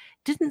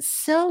didn't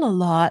sell a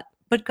lot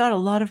but got a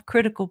lot of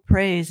critical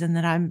praise and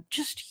that I'm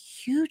just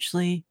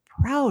hugely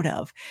proud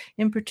of.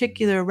 In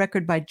particular, a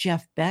record by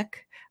Jeff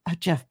Beck.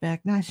 Jeff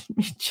Beck, nice to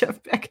meet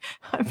Jeff Beck.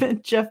 I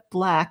meant Jeff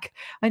Black.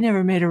 I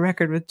never made a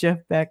record with Jeff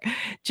Beck.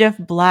 Jeff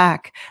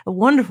Black, a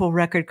wonderful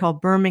record called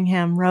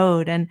Birmingham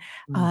Road. And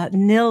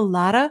Nil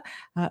Latta,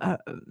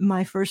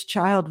 my first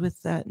child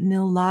with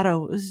Nil Latta,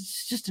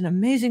 was just an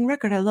amazing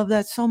record. I love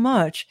that so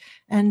much.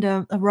 And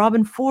a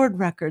Robin Ford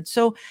record.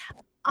 So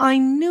I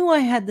knew I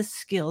had the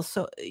skills.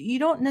 So you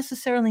don't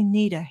necessarily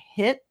need a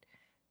hit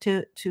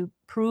to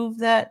prove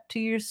that to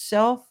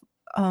yourself.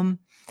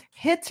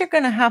 Hits are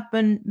going to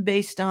happen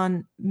based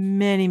on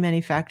many,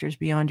 many factors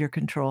beyond your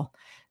control.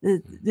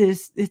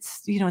 It's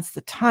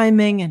the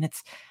timing, and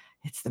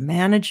it's the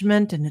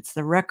management, and it's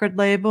the record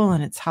label,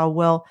 and it's how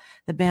well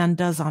the band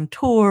does on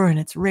tour, and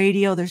it's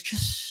radio. There's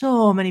just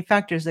so many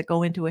factors that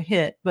go into a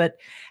hit, but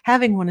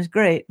having one is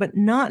great, but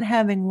not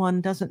having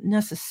one doesn't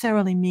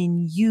necessarily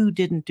mean you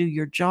didn't do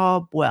your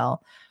job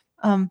well.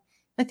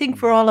 I think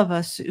for all of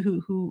us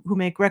who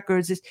make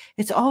records,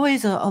 it's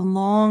always a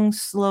long,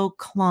 slow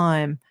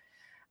climb.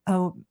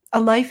 A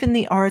life in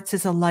the arts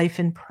is a life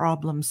in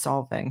problem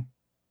solving.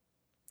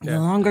 The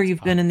longer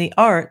you've been in the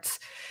arts,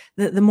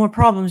 the more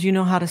problems you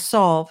know how to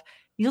solve.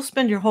 You'll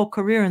spend your whole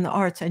career in the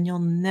arts and you'll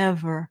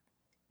never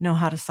know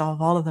how to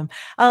solve all of them.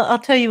 I'll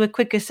tell you a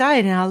quick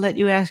aside and I'll let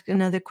you ask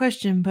another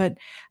question. But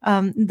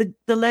the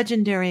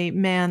legendary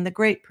man, the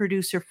great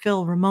producer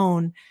Phil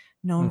Ramone,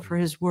 known for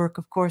his work,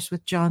 of course,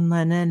 with John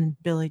Lennon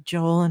and Billy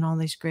Joel and all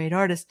these great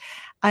artists,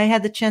 I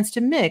had the chance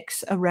to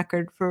mix a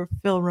record for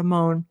Phil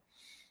Ramone.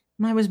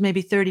 I was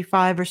maybe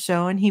 35 or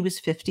so, and he was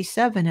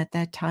 57 at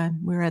that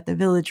time. We were at the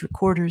Village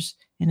Recorders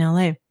in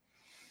LA.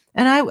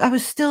 And I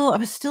was still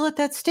at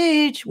that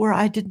stage where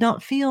I did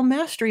not feel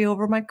mastery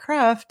over my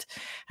craft.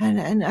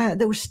 And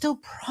there were still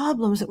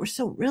problems that were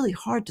still really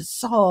hard to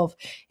solve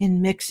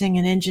in mixing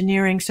and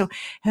engineering. So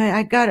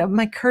I got up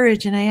my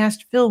courage and I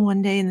asked Phil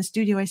one day in the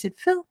studio, I said,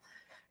 Phil,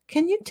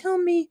 can you tell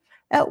me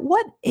at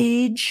what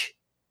age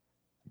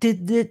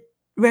did the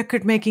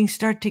record making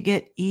start to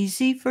get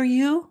easy for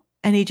you?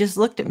 And he just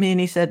looked at me and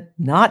he said,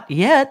 not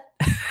yet.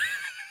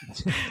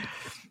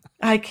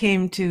 I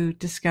came to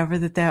discover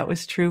that that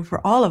was true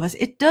for all of us.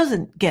 It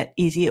doesn't get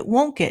easy. It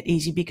won't get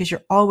easy because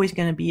you're always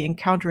going to be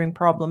encountering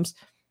problems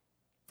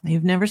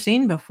you've never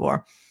seen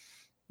before.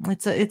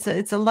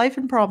 It's a life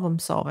in problem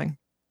solving.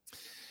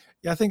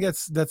 Yeah, I think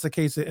that's the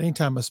case at any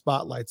time a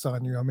spotlight's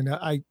on you. I mean,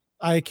 I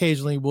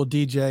occasionally will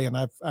DJ, and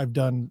I've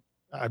done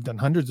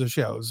hundreds of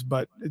shows,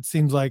 but it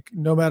seems like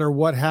no matter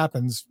what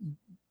happens,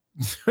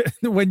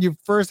 when you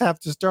first have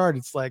to start,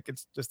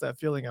 it's just that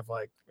feeling of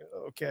like,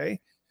 okay,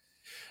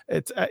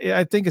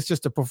 I think it's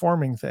just a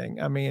performing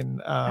thing. I mean,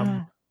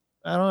 I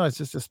don't know. It's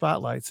just a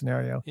spotlight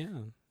scenario.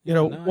 Yeah.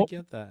 I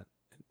get that.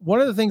 One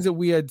of the things that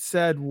we had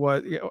said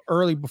was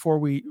early before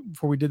we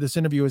did this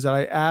interview is that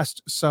I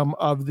asked some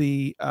of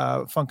the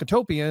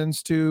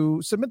Funkatopians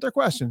to submit their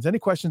questions, any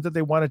questions that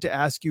they wanted to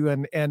ask you.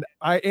 And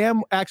I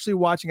am actually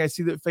watching. I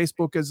see that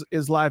Facebook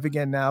is live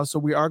again now. So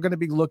we are going to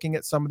be looking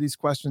at some of these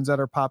questions that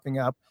are popping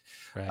up.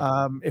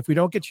 Right. If we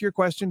don't get to your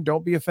question,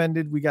 don't be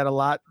offended. We got a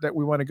lot that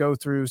we want to go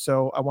through.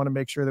 So I want to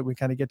make sure that we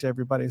kind of get to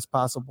everybody as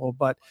possible.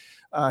 But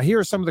here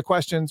are some of the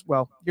questions.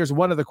 Well, here's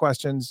one of the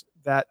questions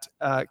that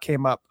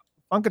came up.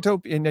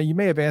 Funkatopian, now you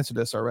may have answered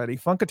this already.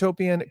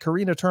 Funkatopian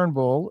Karina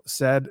Turnbull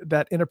said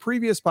that in a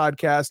previous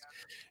podcast,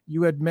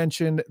 you had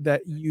mentioned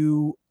that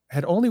you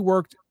had only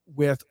worked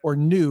with or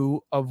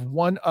knew of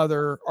one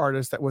other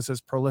artist that was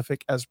as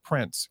prolific as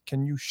Prince.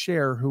 Can you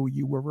share who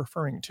you were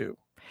referring to?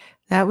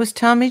 That was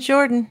Tommy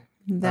Jordan.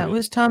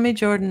 Was Tommy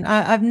Jordan.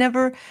 I've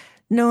never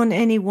known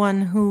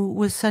anyone who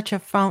was such a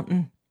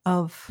fountain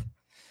of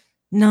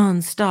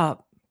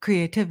nonstop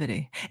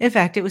creativity. In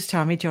fact, it was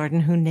Tommy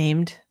Jordan who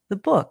named the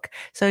book.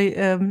 So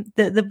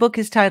the book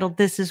is titled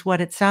This Is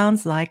What It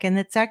Sounds Like, and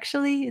it's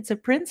a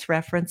Prince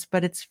reference,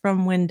 but it's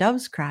from When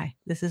Doves Cry.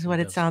 This is what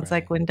it sounds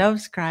like when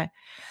doves cry.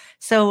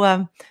 So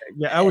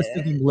yeah, I was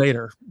thinking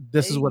later.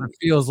 This is what it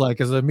feels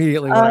like is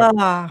immediately when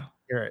I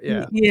hear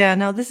it. Yeah.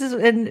 No, this is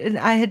and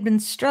I had been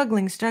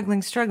struggling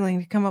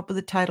to come up with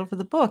a title for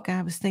the book.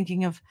 I was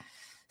thinking of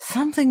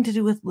something to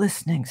do with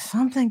listening,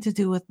 something to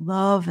do with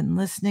love and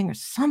listening or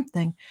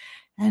something.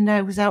 And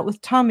I was out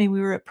with Tommy. We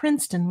were at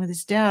Princeton with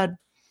his dad.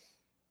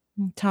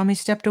 And Tommy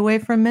stepped away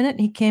for a minute. And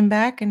he came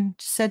back and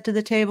said to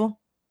the table,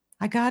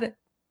 I got it.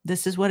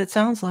 This is what it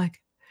sounds like.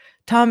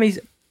 Tommy's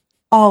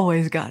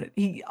always got it.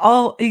 He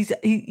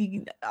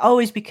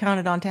always be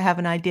counted on to have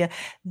an idea.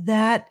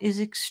 That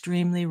is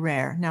extremely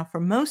rare. Now, for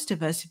most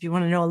of us, if you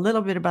want to know a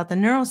little bit about the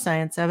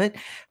neuroscience of it,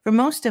 for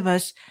most of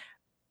us,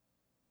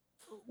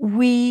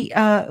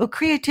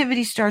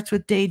 creativity starts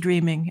with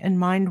daydreaming and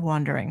mind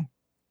wandering.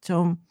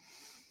 So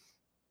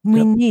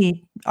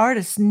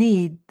artists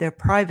need their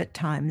private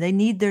time. They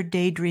need their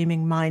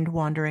daydreaming, mind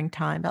wandering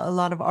time. A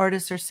lot of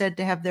artists are said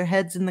to have their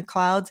heads in the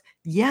clouds.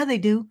 Yeah, they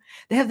do.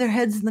 They have their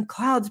heads in the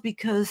clouds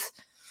because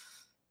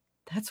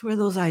that's where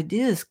those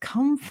ideas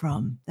come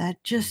from.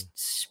 That just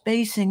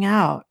spacing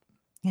out.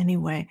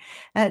 Anyway,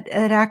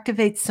 it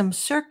activates some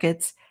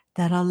circuits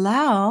that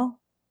allow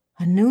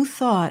a new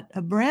thought,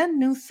 a brand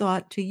new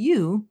thought to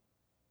you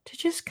to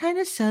just kind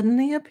of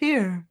suddenly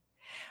appear.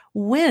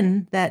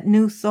 When that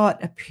new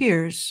thought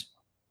appears,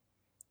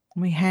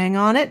 we hang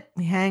on it,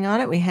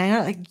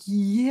 like,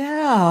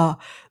 yeah,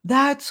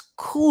 that's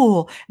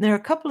cool. And there are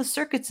a couple of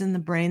circuits in the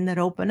brain that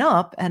open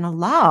up and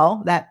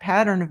allow that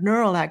pattern of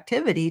neural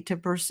activity to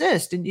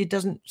persist. And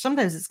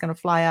sometimes it's going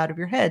to fly out of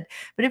your head,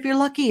 but if you're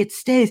lucky, it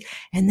stays.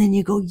 And then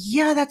you go,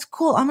 yeah, that's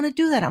cool. I'm going to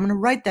do that. I'm going to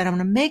write that. I'm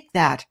going to make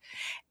that.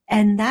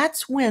 And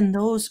that's when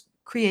those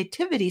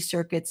creativity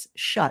circuits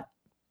shut.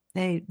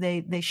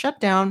 They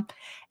shut down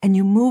and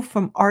you move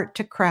from art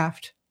to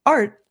craft.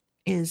 Art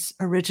is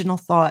original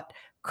thought.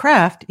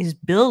 craft is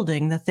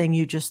building the thing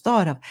you just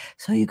thought of.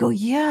 So you go,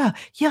 yeah,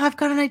 I've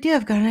got an idea.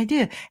 I've got an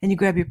idea. And you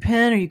grab your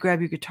pen or you grab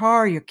your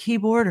guitar or your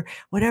keyboard or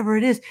whatever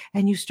it is,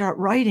 and you start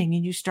writing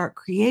and you start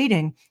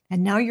creating.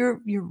 And now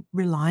you're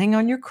relying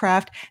on your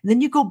craft. And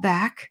then you go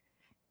back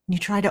and you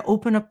try to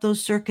open up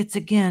those circuits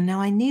again. Now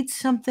I need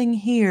something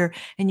here.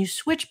 And you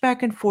switch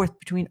back and forth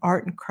between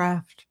art and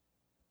craft.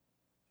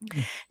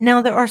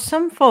 Now, there are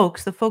some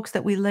folks, the folks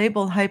that we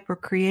label hyper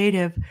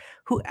creative,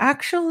 who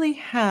actually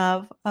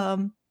have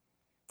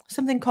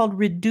something called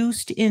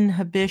reduced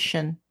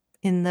inhibition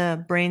in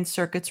the brain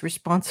circuits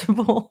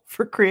responsible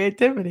for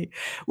creativity,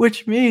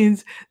 which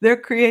means their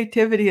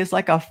creativity is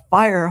like a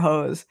fire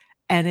hose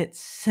and it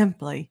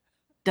simply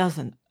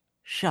doesn't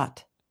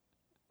shut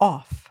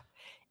off.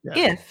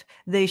 Yeah. If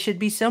they should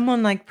be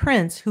someone like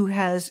Prince, who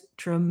has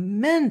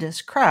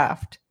tremendous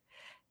craft,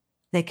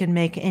 they can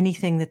make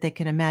anything that they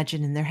can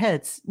imagine in their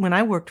heads. When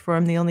I worked for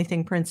him, the only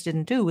thing Prince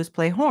didn't do was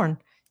play horn.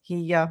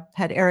 He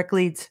had Eric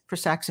Leeds for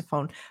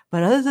saxophone.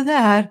 But other than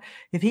that,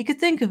 if he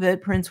could think of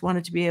it, Prince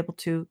wanted to be able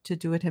to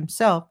do it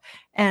himself.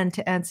 And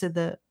to answer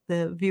the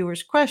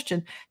viewer's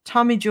question,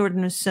 Tommy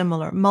Jordan is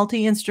similar,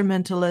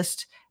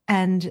 multi-instrumentalist,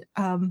 and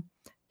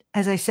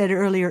as I said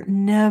earlier,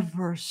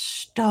 never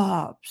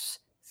stops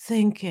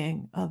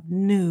thinking of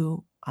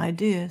new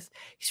ideas.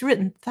 He's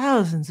written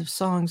thousands of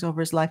songs over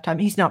his lifetime.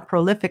 He's not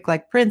prolific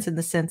like Prince in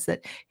the sense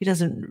that he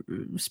doesn't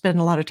spend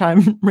a lot of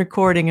time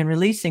recording and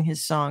releasing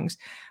his songs,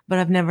 but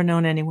I've never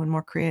known anyone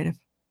more creative.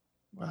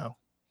 Wow.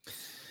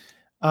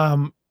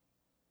 Kind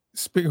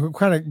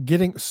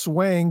of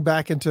swaying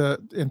back into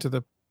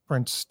the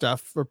Prince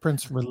stuff, or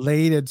Prince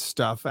related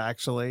stuff,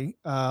 actually,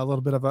 a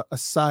little bit of a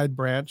side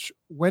branch.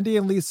 Wendy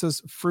and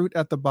Lisa's Fruit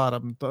at the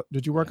Bottom.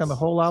 Did you work on the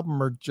whole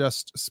album or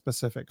just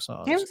specific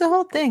songs? It was the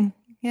whole thing.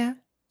 Yeah.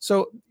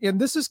 So, and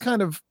this is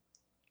kind of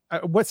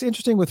what's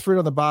interesting with Fruit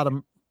on the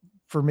Bottom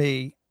for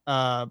me,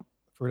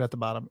 Fruit at the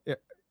Bottom,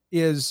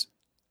 is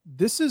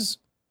this is,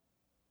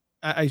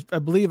 I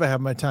believe I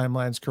have my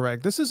timelines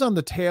correct. This is on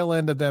the tail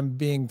end of them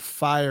being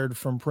fired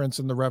from Prince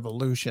and the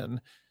Revolution,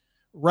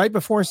 right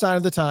before Sign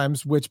of the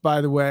Times, which,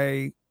 by the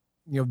way,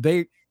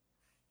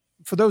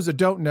 for those that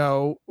don't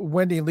know,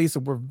 Wendy and Lisa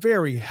were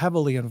very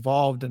heavily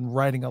involved in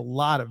writing a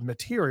lot of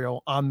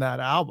material on that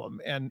album.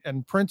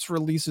 And Prince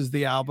releases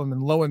the album,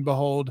 and lo and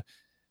behold,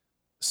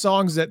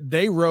 songs that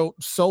they wrote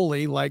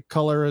solely, like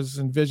Colors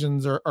and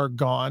Visions, are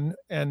gone.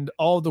 And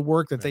all the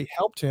work that they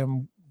helped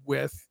him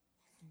with,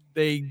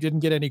 they didn't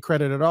get any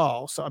credit at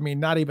all. So, I mean,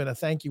 not even a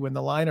thank you in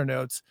the liner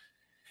notes.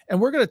 And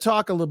we're going to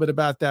talk a little bit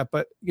about that.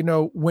 But,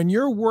 when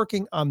you're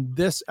working on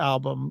this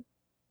album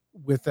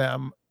with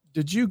them,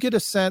 did you get a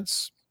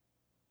sense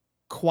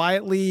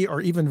quietly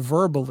or even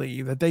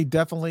verbally that they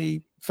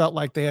definitely felt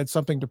like they had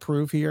something to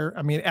prove here?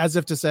 I mean, as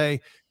if to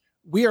say,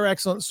 we are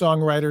excellent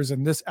songwriters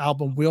and this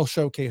album will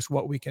showcase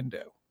what we can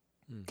do.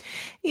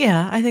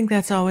 Yeah, I think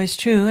that's always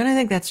true. And I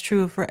think that's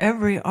true for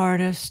every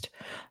artist.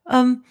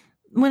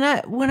 When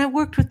I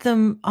worked with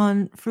them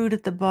on Fruit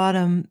at the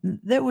Bottom,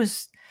 there were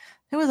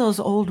those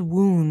old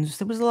wounds.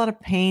 There was a lot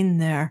of pain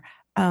there.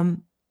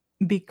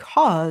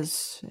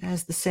 Because,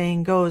 as the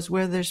saying goes,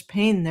 where there's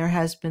pain, there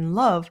has been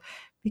love.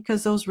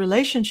 Because those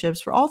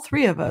relationships, for all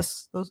three of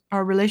us,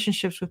 our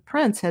relationships with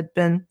Prince had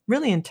been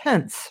really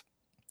intense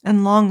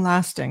and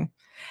long-lasting.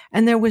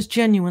 And there was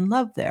genuine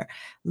love there.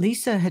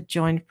 Lisa had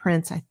joined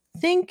Prince, I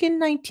think, in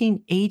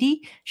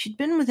 1980. She'd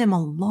been with him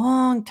a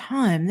long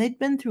time. They'd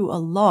been through a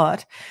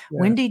lot. Yeah.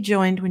 Wendy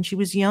joined when she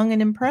was young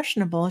and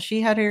impressionable.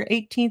 She had her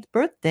 18th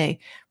birthday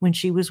when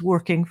she was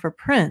working for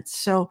Prince.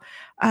 So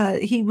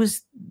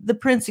the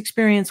Prince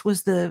experience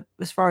was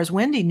as far as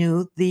Wendy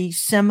knew, the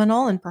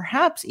seminal and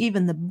perhaps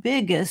even the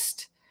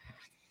biggest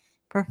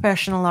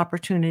professional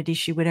opportunity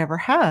she would ever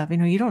have.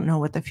 You don't know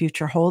what the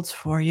future holds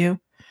for you.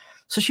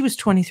 So she was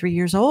 23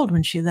 years old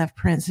when she left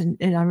Prince. And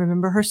I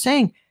remember her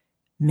saying,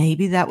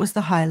 maybe that was the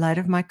highlight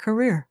of my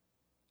career.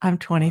 I'm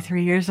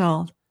 23 years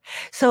old.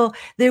 So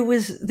there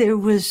was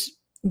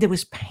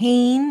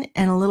pain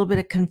and a little bit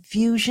of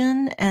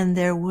confusion. And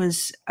there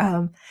was,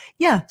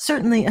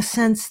 certainly a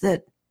sense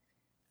that,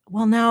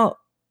 well, now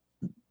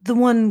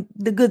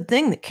the good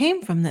thing that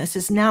came from this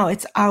is now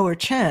it's our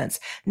chance.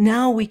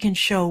 Now we can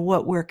show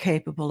what we're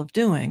capable of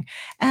doing.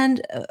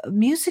 And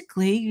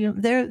musically,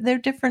 they're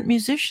different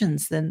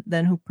musicians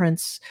than who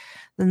Prince,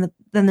 than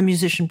the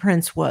musician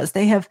Prince was.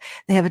 They have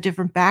a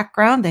different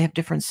background. They have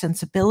different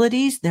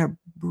sensibilities. They're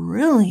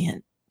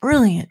brilliant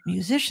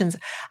musicians.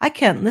 I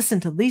can't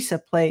listen to Lisa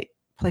play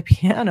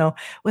piano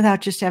without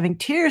just having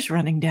tears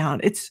running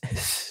down. It's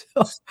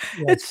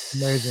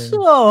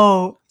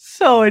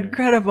so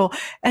incredible.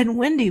 And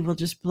Wendy will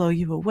just blow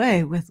you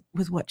away with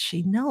what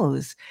she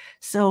knows.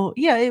 So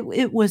yeah,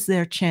 it was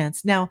their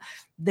chance. Now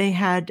they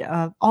had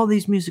all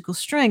these musical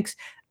strengths.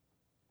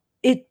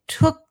 It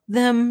took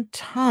them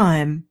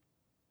time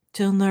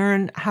to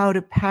learn how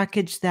to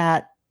package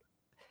that,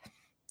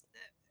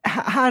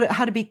 how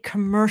to be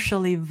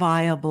commercially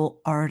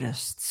viable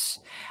artists.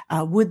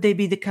 Would they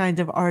be the kind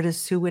of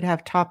artists who would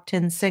have top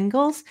 10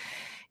 singles?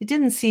 it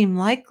didn't seem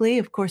likely.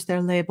 Of course,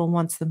 their label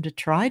wants them to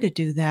try to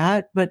do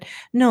that, but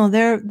no,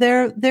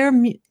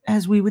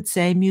 as we would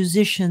say,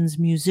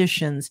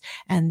 musicians,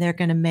 and they're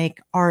going to make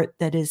art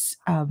that is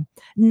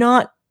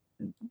not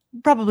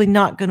probably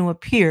not going to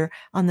appear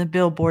on the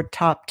Billboard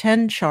Top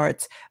 10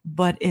 charts,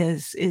 but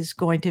is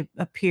going to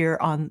appear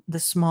on the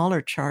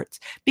smaller charts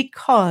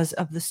because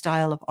of the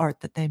style of art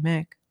that they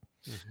make.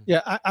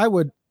 Yeah, I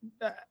would,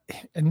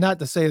 and not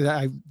to say that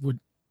I would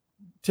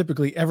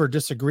typically ever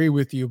disagree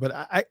with you,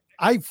 but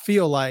I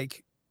feel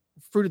like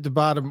Fruit at the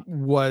Bottom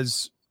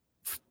was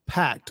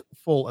packed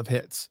full of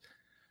hits.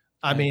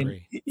 I mean,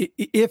 agree.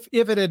 if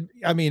it had,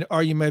 I mean,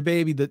 Are You My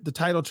Baby, the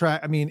title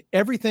track, I mean,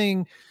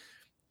 everything.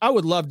 I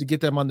would love to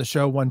get them on the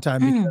show one time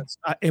because,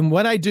 and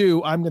when I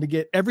do, I'm going to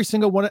get every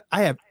single one.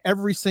 I have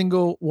every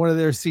single one of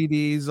their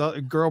CDs,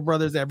 Girl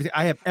Brothers, everything.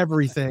 I have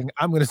everything.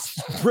 I'm going to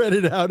spread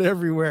it out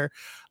everywhere.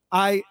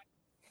 I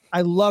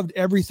loved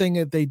everything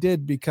that they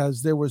did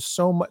because there was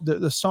so much, the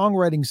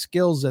songwriting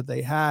skills that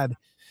they had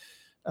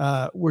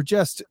were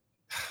just,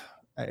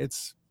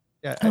 it's,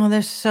 yeah. Oh,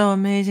 they're so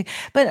amazing.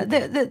 But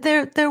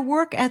their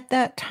work at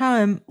that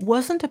time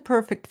wasn't a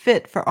perfect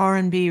fit for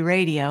R&B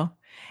radio.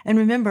 And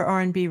remember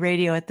R&B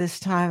radio at this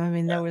time. I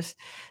mean, there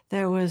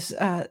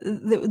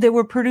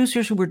were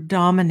producers who were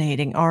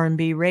dominating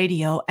R&B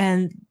radio,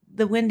 and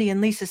the Wendy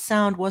and Lisa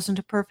sound wasn't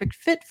a perfect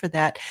fit for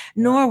that,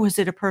 nor was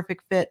it a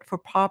perfect fit for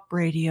pop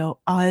radio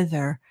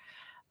either.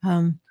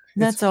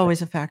 That's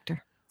always a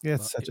factor. Yeah,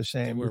 it's such a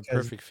shame. They were a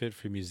perfect fit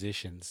for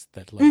musicians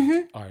that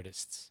loved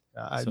artists.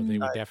 So they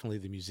were definitely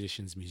the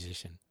musician's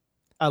musician.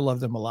 I love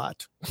them a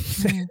lot.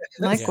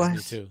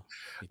 Likewise. Yeah, me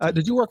too.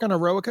 Did you work on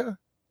Eroica?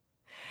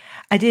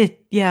 I did.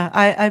 Yeah.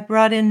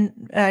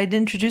 I'd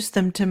introduced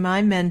them to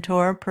my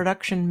mentor,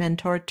 production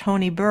mentor,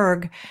 Tony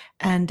Berg.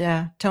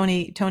 And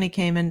Tony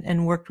came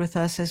and worked with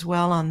us as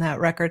well on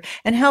that record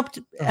and helped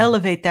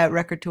elevate that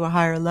record to a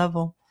higher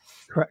level.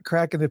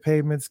 Crack in the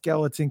Pavement,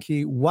 Skeleton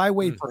Key, Why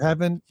Wait for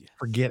Heaven?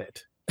 Forget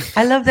it.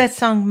 I love that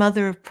song,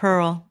 Mother of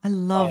Pearl. I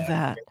love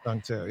that song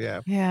too.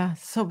 Yeah. Yeah.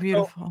 So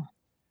beautiful.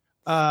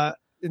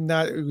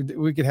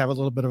 We could have a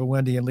little bit of a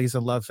Wendy and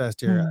Lisa love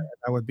fest here.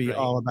 I would be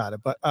all about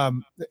it. But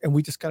and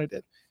we just kind of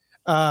did.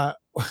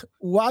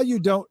 While you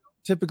don't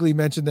typically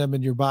mention them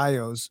in your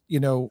bios,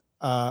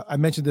 I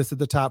mentioned this at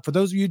the top. For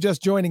those of you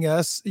just joining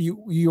us,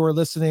 you are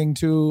listening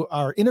to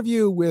our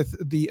interview with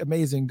the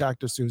amazing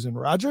Dr. Susan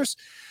Rogers,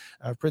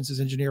 Prince's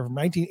engineer from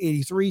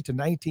 1983 to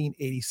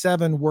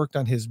 1987, worked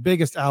on his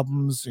biggest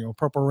albums,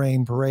 Purple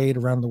Rain, Parade,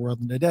 Around the World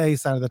in a Day,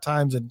 Sign of the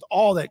Times, and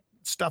all that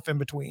stuff in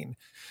between.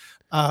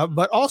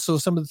 But also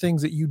some of the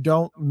things that you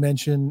don't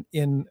mention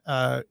in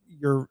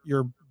your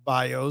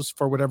bios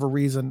for whatever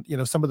reason,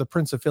 some of the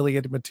Prince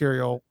affiliated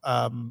material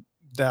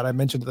that I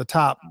mentioned at the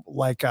top,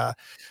 like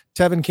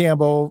Tevin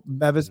Campbell,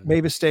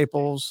 Mavis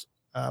Staples,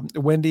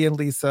 Wendy and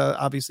Lisa.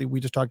 Obviously,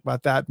 we just talked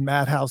about that.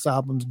 Madhouse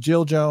albums,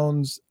 Jill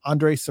Jones,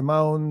 Andre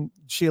Simone,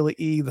 Sheila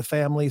E., The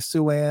Family,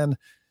 Sue Ann,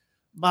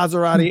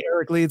 Maserati,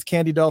 Eric Leeds,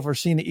 Candy Dulfer,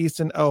 Sheena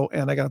Easton. Oh,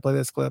 and I got to play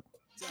this clip.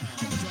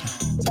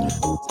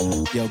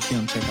 Yo,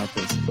 Kim, check out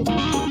this.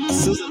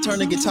 Susan, turn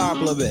the guitar up a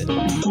little bit.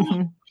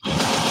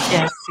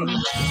 Jesse.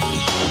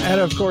 And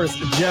of course,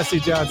 Jesse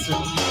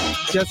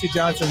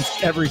Johnson's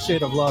Every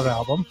Shade of Love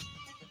album.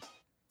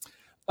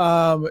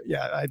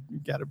 I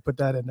got to put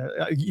that in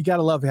there. You got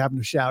to love having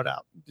a shout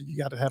out. You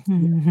got to have.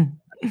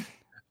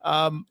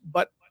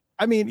 But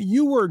I mean,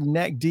 you were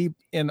neck deep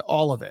in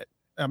all of it.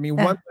 I mean,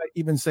 one might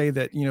even say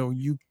that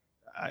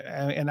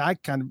I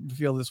kind of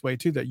feel this way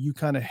too, that you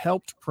kind of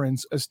helped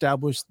Prince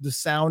establish the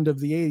sound of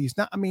the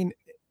 80s.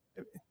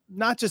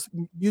 Not just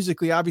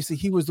musically, obviously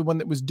he was the one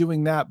that was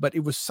doing that, but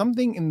it was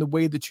something in the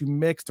way that you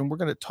mixed, and we're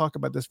going to talk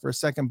about this for a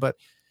second, but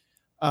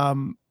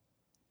do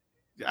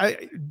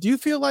you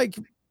feel like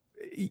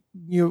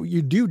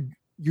you do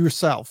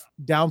yourself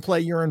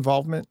downplay your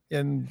involvement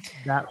in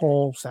that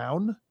whole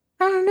sound?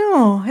 I don't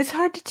know. It's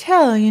hard to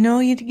tell.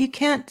 You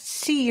can't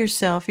see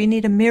yourself. You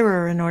need a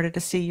mirror in order to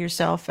see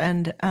yourself,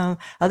 and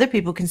other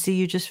people can see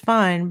you just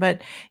fine.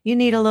 But you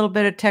need a little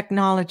bit of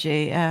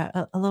technology,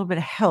 a little bit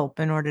of help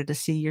in order to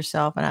see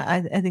yourself. And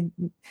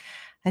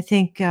I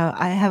think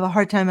I have a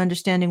hard time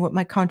understanding what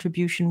my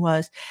contribution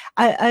was.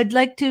 I'd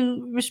like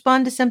to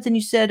respond to something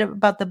you said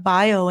about the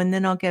bio, and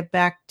then I'll get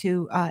back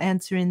to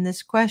answering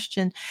this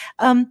question.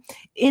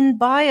 In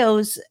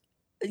bios,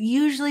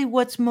 usually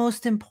what's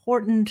most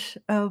important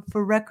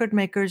for record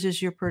makers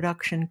is your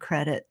production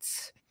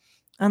credits,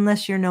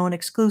 unless you're known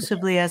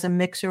exclusively as a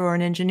mixer or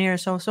an engineer.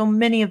 So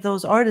many of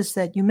those artists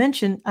that you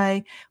mentioned,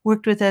 I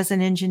worked with as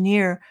an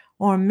engineer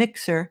or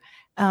mixer.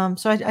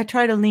 So I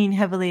try to lean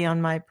heavily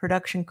on my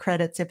production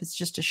credits if it's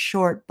just a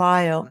short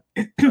bio,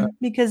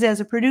 because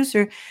as a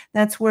producer,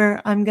 that's where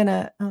I'm going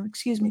to,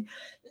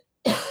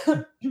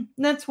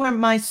 that's where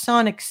my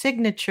sonic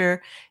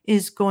signature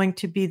is going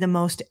to be the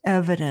most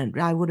evident.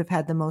 I would have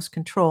had the most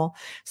control.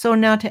 So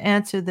now to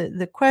answer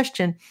the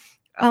question,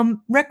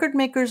 record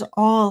makers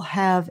all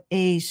have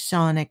a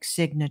sonic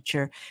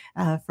signature.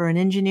 For an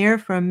engineer,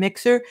 for a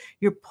mixer,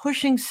 you're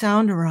pushing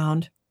sound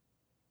around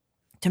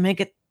to make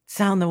it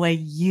sound the way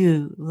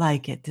you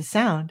like it to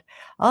sound.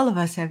 All of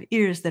us have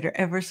ears that are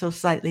ever so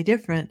slightly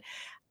different.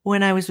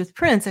 When I was with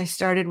Prince, I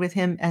started with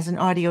him as an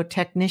audio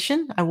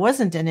technician. I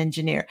wasn't an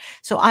engineer.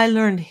 So I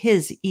learned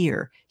his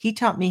ear. He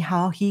taught me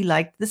how he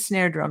liked the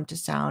snare drum to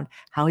sound,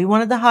 how he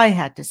wanted the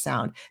hi-hat to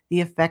sound,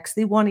 the effects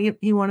he wanted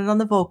on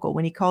the vocal.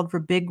 When he called for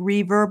big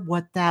reverb,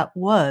 what that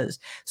was.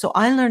 So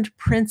I learned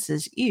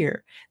Prince's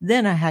ear.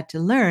 Then I had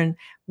to learn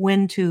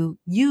when to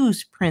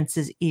use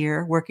Prince's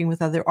ear working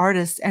with other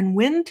artists and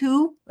when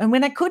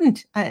I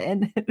couldn't.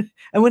 And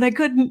when I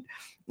couldn't,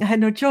 I had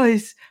no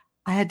choice.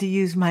 I had to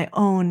use my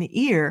own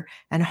ear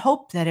and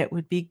hope that it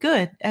would be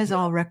good, as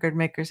all record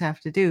makers have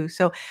to do.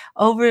 So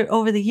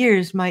over the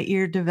years, my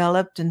ear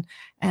developed, and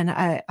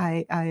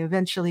I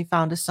eventually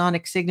found a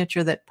sonic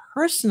signature that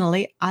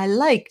personally I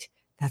liked.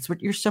 That's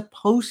what you're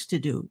supposed to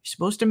do. You're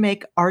supposed to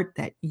make art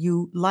that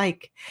you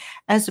like.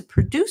 As a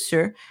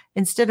producer,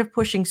 instead of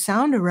pushing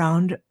sound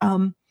around,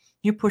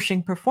 you're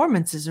pushing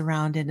performances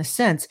around in a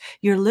sense.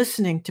 You're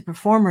listening to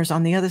performers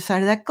on the other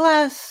side of that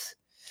glass.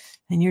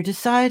 And you're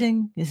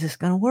deciding, is this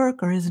going to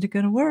work or isn't it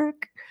going to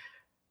work?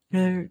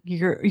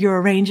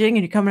 You're arranging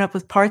and you're coming up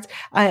with parts.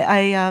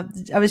 I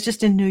was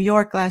just in New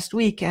York last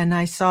week and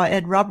I saw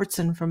Ed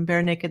Robertson from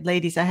Bare Naked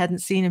Ladies. I hadn't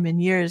seen him in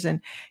years, and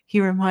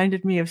he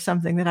reminded me of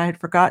something that I had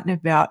forgotten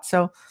about.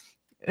 So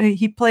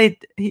he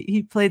played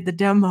the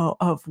demo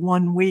of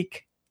 1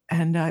 week,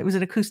 and it was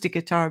an acoustic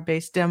guitar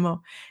based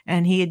demo,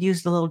 and he had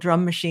used a little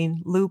drum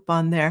machine loop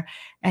on there,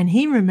 and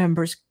he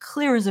remembers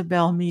clear as a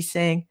bell me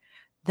saying,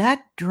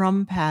 "That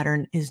drum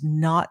pattern is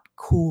not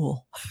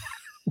cool."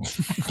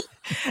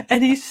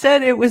 And he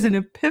said it was an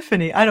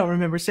epiphany. I don't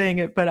remember saying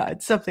it, but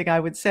it's something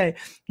I would say.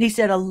 He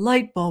said a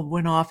light bulb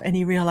went off and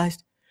he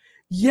realized,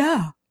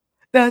 yeah,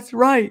 that's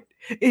right.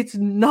 It's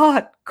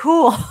not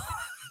cool.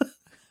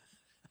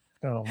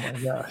 Oh my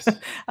gosh.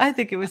 I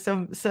think it was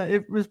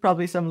it was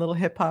probably some little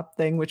hip hop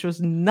thing, which was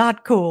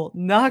not cool.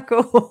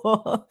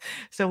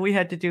 So we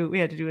had to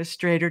do a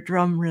straighter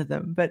drum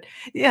rhythm. But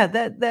yeah,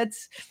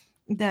 that's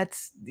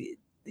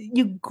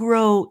you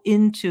grow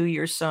into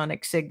your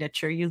sonic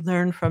signature. You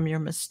learn from your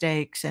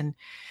mistakes, and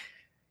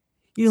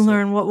you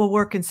learn what will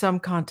work in some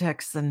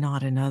contexts and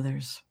not in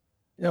others.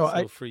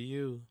 So for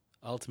you,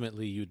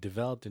 ultimately, you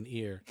developed an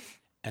ear,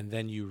 and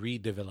then you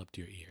redeveloped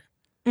your ear.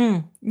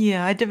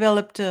 Yeah, I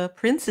developed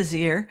Prince's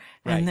ear,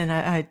 and Right.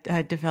 then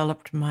I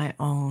developed my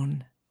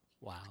own.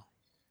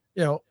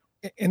 Wow.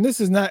 And this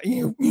is not,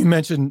 you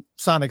mentioned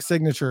sonic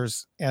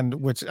signatures, and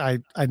which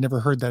I'd never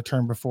heard that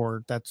term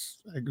before. Is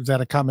that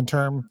a common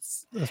term?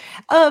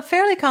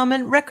 Fairly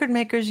common. Record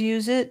makers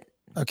use it.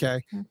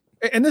 Okay.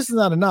 And this is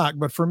not a knock,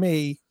 but for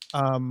me,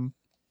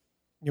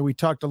 we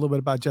talked a little bit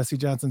about Jesse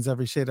Johnson's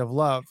Every Shade of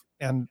Love,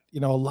 and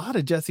a lot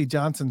of Jesse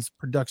Johnson's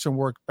production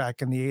work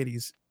back in the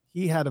 80s,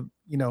 he had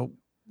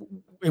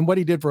and what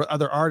he did for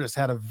other artists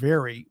had a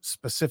very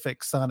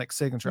specific sonic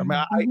signature. I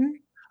mean,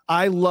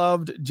 I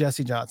loved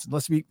Jesse Johnson.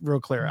 Let's be real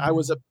clear. I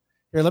was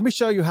here. Let me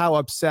show you how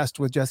obsessed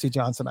with Jesse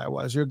Johnson I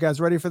was. You guys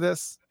ready for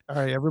this? All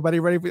right, everybody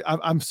ready?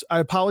 I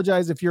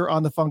apologize if you're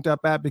on the Funked Up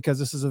app because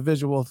this is a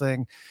visual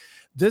thing.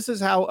 This is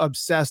how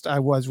obsessed I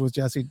was with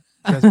Jesse.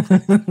 To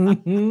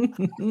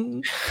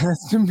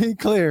be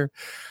clear,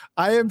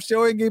 I am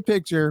showing a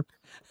picture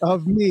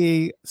of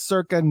me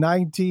circa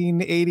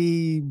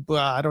 1980.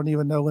 I don't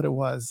even know what it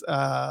was.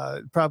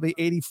 Probably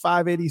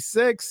 85,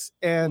 86.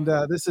 And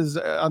this is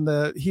on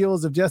the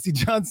heels of Jesse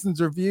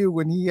Johnson's review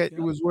when he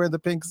was wearing the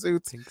pink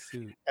suits.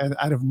 And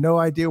I have no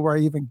idea where I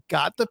even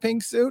got the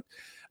pink suit.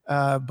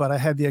 But I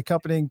had the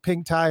accompanying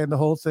pink tie and the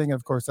whole thing.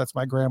 Of course, that's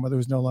my grandmother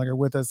who's no longer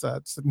with us,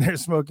 sitting there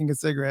smoking a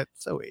cigarette.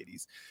 So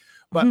 80s.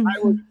 But I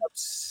was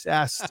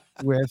obsessed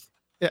with,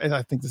 and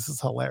I think this is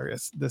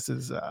hilarious. This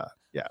is,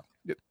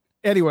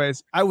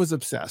 Anyways, I was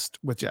obsessed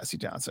with Jesse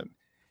Johnson.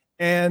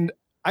 And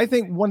I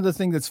think one of the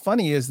things that's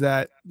funny is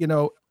that,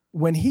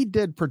 when he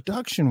did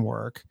production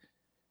work,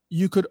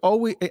 you could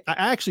always, I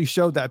actually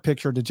showed that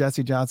picture to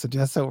Jesse Johnson,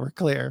 just so we're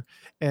clear,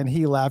 and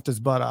he laughed his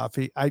butt off.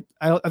 I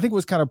think it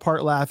was kind of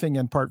part laughing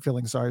and part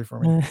feeling sorry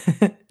for me.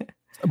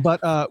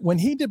 But when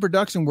he did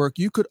production work,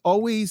 you could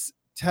always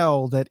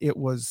tell that it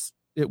was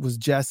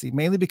Jesse,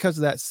 mainly because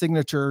of that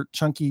signature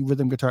chunky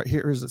rhythm guitar.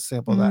 Here's a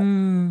sample of that.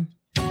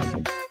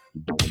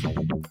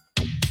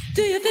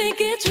 Do you think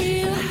it's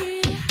real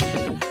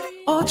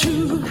or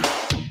true?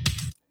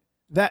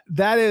 That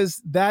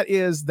is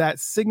that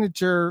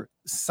signature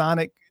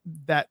sonic,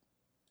 that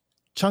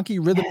chunky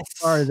rhythm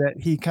guitar that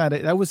he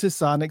that was his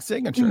sonic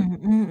signature.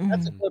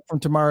 That's a clip from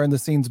Tamara and the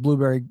Scene's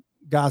Blueberry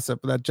Gossip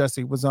that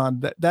Jesse was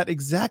on. That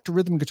exact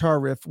rhythm guitar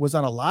riff was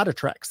on a lot of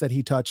tracks that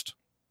he touched.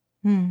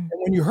 And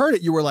when you heard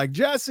it, you were like,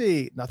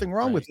 Jesse, nothing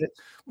wrong with it,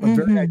 but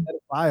very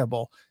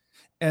identifiable.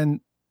 And,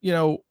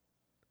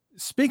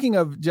 speaking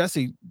of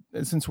Jesse,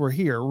 since we're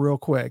here real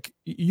quick,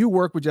 you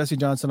work with Jesse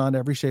Johnson on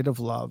Every Shade of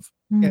Love.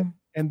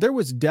 And there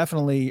was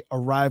definitely a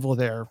rival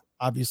there,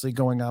 obviously,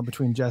 going on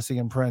between Jesse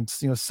and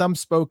Prince. Some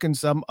spoken,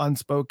 some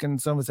unspoken.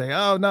 Some would say,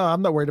 oh, no,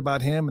 I'm not worried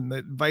about him, and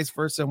the vice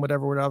versa, and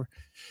whatever.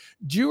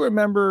 Do you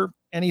remember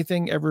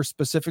anything ever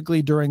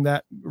specifically during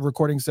that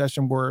recording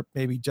session where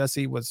maybe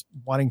Jesse was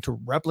wanting to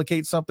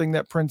replicate something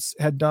that Prince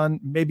had done,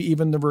 maybe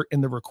even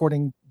in the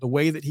recording, the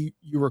way that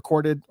you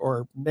recorded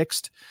or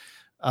mixed,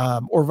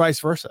 or vice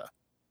versa?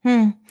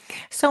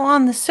 So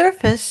on the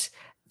surface,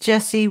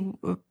 Jesse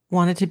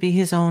wanted to be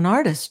his own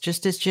artist,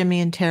 just as Jimmy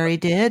and Terry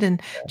did,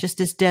 and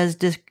just as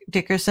Des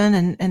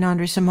Dickerson and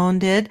Andre Simone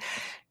did.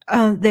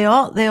 They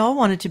all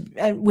wanted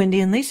to,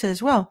 Wendy and Lisa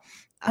as well.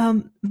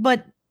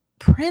 But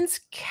Prince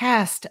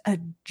cast a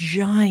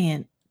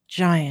giant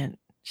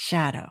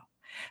shadow.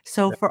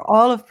 So for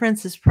all of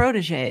Prince's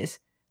proteges,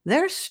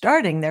 they're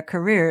starting their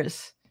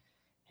careers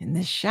in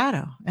this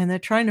shadow, and they're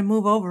trying to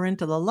move over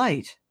into the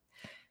light.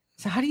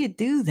 So how do you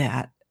do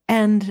that?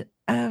 And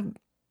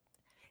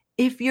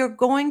if you're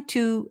going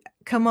to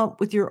come up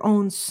with your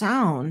own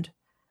sound,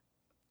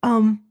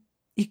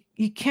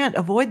 you can't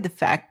avoid the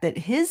fact that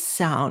his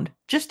sound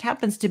just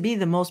happens to be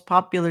the most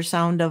popular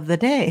sound of the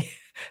day.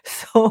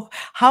 So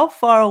how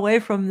far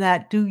away from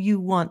that do you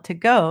want to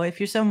go? If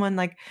you're someone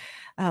like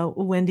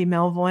Wendy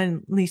Melvoin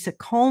and Lisa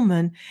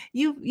Coleman,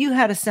 you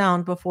had a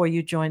sound before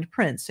you joined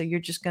Prince, so you're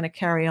just going to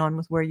carry on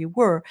with where you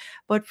were.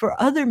 But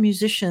for other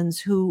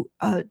musicians who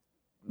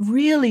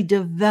really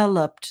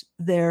developed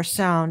their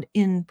sound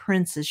in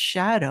Prince's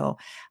shadow,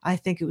 I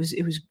think it was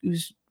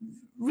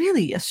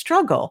really a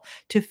struggle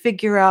to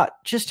figure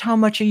out just how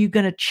much are you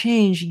going to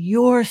change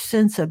your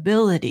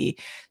sensibility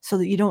so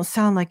that you don't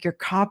sound like you're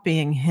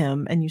copying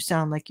him and you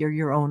sound like you're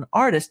your own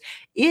artist.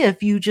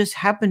 If you just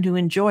happen to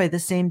enjoy the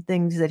same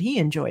things that he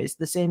enjoys,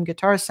 the same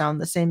guitar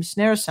sound, the same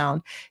snare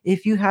sound,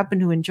 if you happen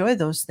to enjoy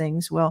those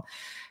things, well,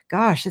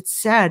 gosh, it's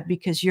sad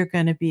because you're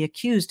going to be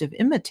accused of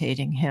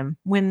imitating him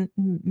when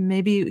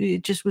maybe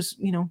it just was,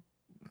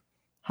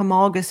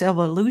 homologous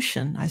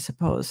evolution, I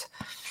suppose.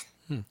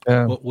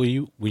 Well, were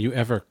you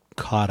ever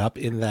caught up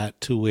in that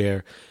to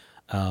where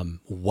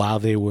while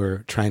they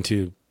were trying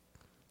to,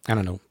 I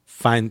don't know,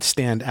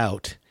 stand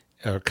out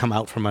or come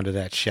out from under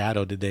that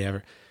shadow,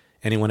 did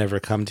anyone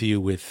ever come to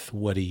you with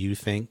what do you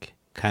think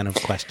kind of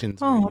questions?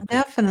 Oh,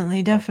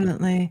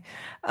 definitely.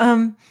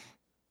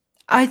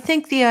 I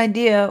think the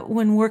idea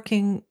when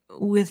working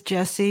with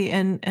Jesse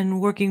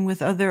and working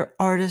with other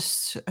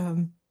artists,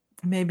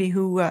 maybe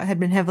who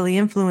had been heavily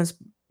influenced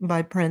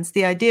by Prince,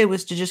 the idea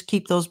was to just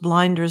keep those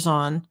blinders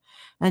on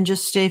and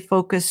just stay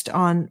focused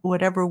on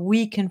whatever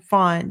we can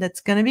find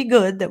that's going to be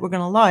good, that we're going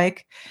to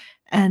like,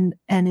 and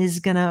is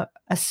going to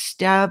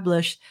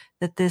establish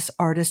that this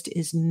artist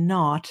is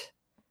not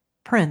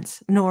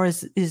Prince, nor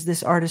is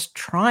this artist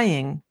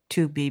trying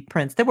to be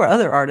Prince. There were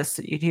other artists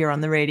that you'd hear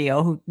on the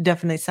radio who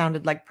definitely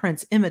sounded like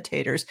Prince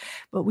imitators,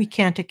 but we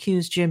can't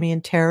accuse Jimmy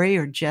and Terry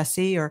or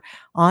Jesse or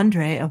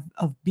Andre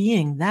of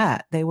being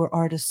that. They were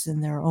artists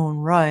in their own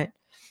right.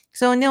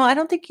 So no, I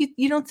don't think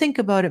you don't think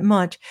about it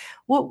much.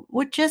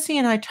 What Jesse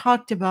and I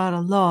talked about a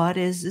lot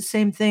is the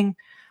same thing,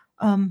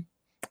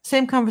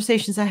 same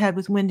conversations I had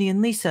with Wendy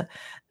and Lisa.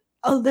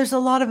 Oh, there's a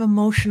lot of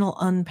emotional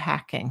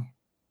unpacking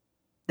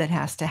that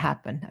has to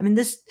happen. I mean,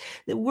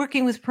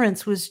 working with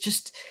Prince was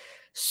just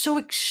so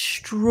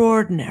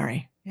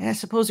extraordinary. I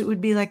suppose it would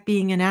be like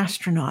being an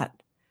astronaut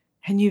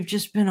and you've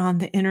just been on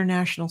the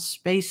International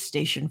Space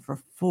Station for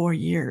 4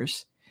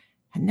 years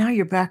and now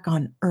you're back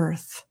on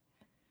Earth.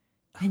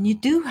 And you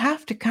do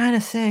have to kind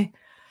of say,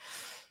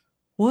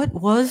 what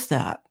was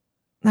that?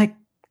 Like,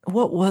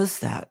 what was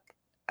that?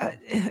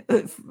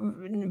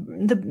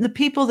 The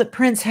people that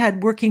Prince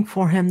had working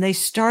for him, they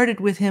started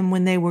with him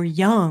when they were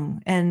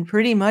young and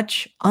pretty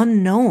much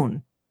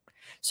unknown.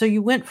 So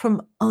you went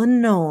from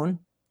unknown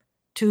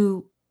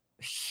to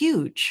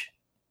huge.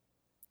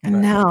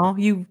 And now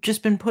you've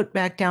just been put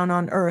back down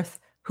on Earth.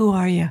 Who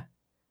are you?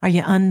 Are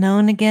you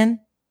unknown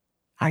again?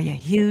 Are you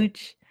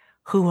huge?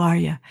 Who are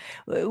you?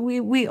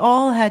 We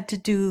all had to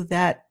do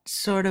that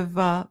sort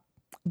of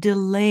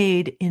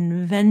delayed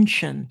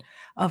invention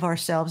of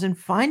ourselves and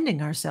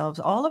finding ourselves.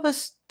 All of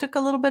us took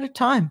a little bit of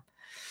time,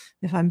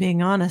 if I'm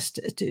being honest,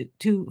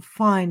 to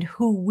find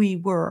who we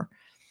were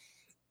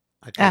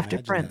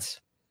after Prince.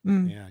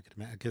 Yeah, I could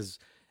imagine, because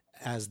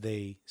as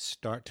they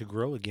start to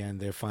grow again,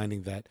 they're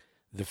finding that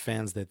the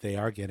fans that they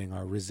are getting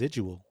are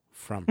residual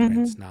from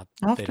Prince. Not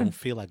They don't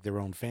feel like their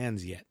own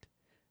fans yet.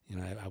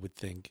 I would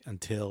think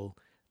until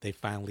they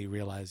finally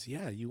realize,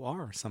 yeah, you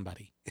are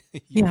somebody.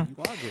 You are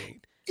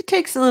great. It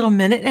takes a little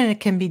minute, and it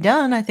can be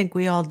done. I think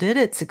we all did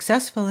it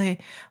successfully,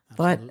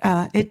 but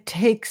it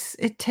takes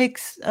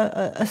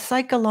a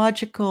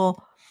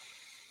psychological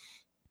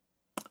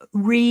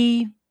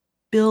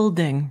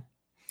rebuilding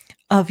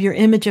of your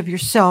image of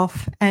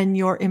yourself and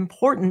your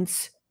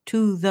importance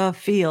to the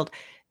field.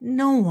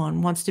 No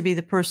one wants to be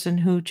the person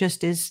who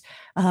just is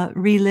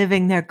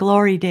reliving their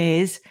glory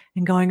days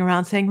and going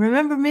around saying,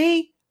 "Remember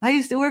me? I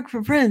used to work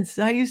for Prince.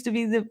 I used to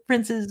be the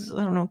Prince's,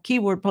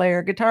 keyboard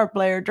player, guitar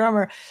player,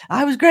 drummer.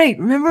 I was great.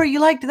 Remember, you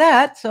liked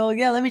that. So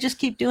yeah, let me just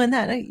keep doing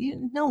that."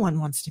 No one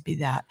wants to be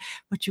that.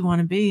 What you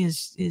want to be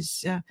is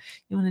you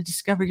want to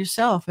discover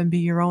yourself and be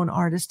your own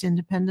artist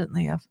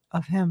independently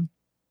of him.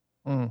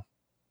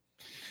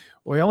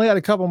 We only had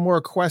a couple more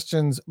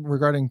questions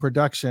regarding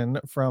production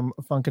from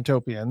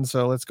Funkatopian,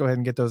 so let's go ahead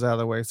and get those out of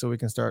the way so we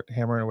can start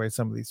hammering away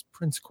some of these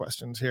Prince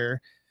questions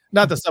here.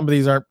 Not that some of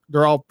these aren't,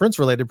 they're all Prince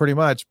related pretty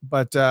much,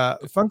 but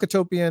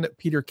Funkatopian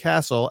Peter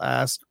Castle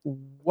asked,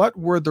 what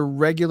were the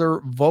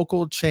regular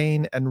vocal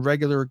chain and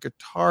regular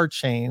guitar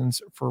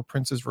chains for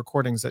Prince's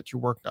recordings that you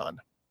worked on?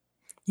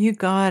 You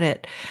got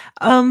it.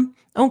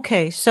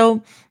 Okay,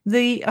 so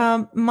the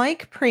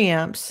mic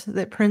preamps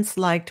that Prince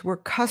liked were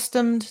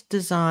custom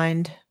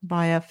designed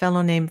by a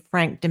fellow named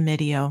Frank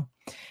DiMidio.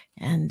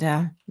 And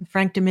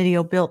Frank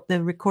DiMidio built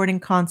the recording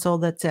console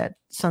that's at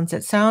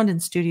Sunset Sound in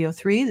Studio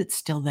 3 that's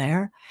still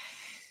there.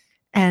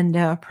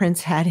 And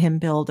Prince had him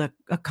build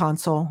a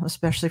console,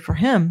 especially for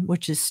him,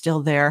 which is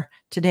still there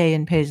today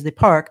in Paisley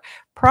Park.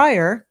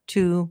 Prior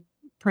to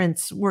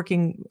Prince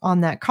working on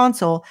that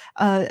console,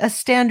 a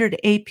standard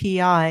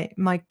API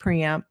mic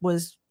preamp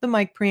was the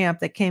mic preamp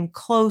that came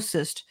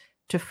closest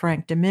to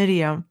Frank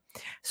DiMidio.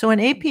 So an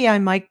API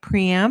mic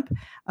preamp,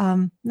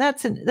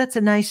 that's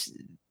a nice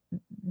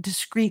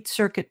discrete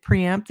circuit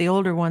preamp, the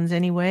older ones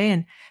anyway,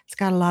 and it's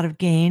got a lot of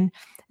gain.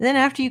 And then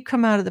after you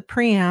come out of the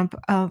preamp,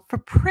 for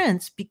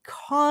Prince,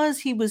 because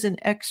he was an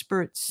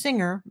expert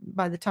singer,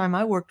 by the time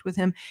I worked with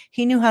him,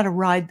 he knew how to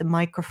ride the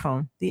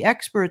microphone. The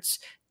experts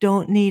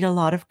don't need a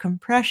lot of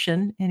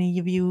compression. Any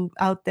of you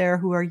out there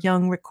who are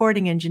young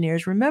recording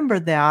engineers, remember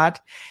that.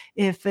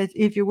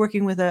 If you're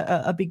working with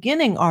a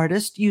beginning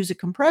artist, use a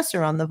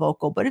compressor on the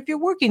vocal. But if you're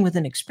working with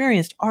an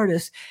experienced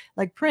artist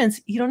like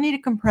Prince, you don't need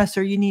a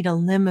compressor, you need a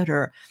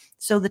limiter.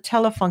 So the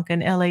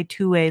Telefunken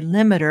LA2A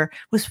limiter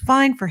was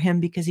fine for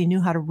him because he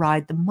knew how to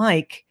ride the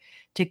mic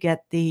to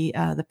get the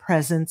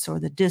presence or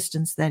the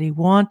distance that he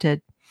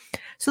wanted.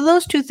 So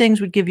those two things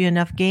would give you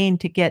enough gain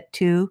to get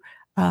to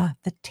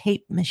the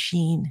tape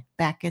machine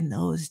back in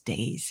those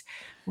days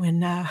when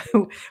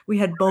we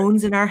had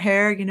bones in our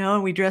hair,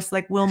 and we dressed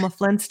like Wilma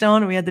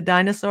Flintstone and we had the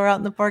dinosaur out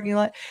in the parking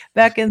lot.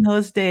 Back in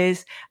those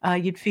days,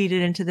 you'd feed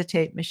it into the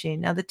tape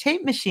machine. Now, the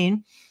tape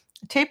machine,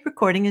 tape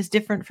recording is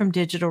different from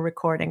digital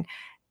recording.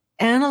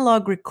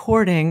 Analog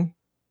recording,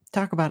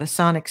 talk about a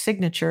sonic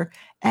signature,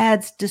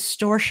 adds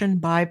distortion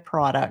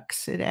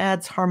byproducts. It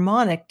adds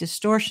harmonic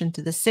distortion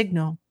to the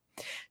signal.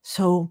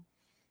 So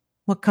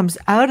what comes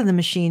out of the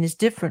machine is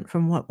different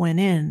from what went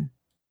in.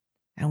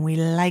 And we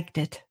liked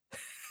it.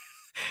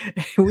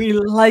 We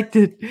liked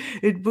it.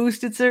 It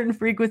boosted certain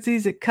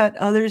frequencies. It cut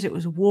others. It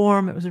was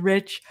warm. It was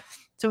rich.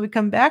 So we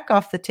come back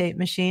off the tape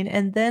machine.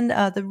 And then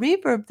the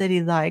reverb that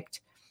he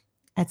liked,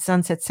 at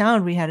Sunset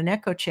Sound, we had an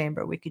echo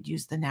chamber. We could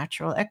use the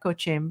natural echo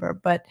chamber.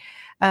 But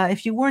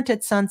if you weren't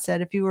at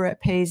Sunset, if you were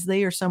at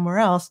Paisley or somewhere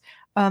else,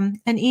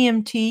 an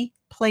EMT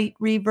plate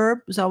reverb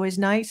was always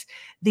nice.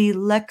 The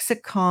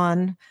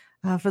Lexicon,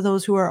 for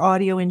those who are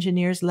audio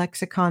engineers,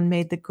 Lexicon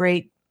made the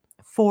great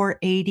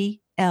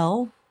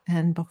 480L.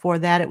 And before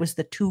that, it was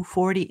the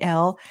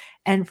 240L.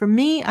 And for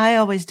me, I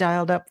always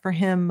dialed up for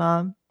him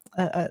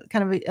kind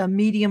of a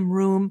medium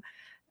room.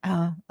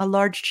 A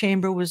large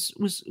chamber was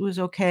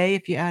okay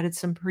if you added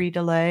some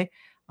pre-delay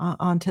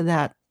onto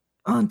that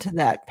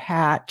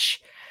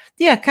patch.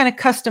 Yeah, kind of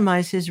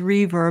customize his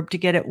reverb to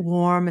get it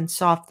warm and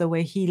soft the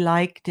way he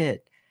liked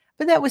it.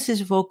 But that was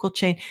his vocal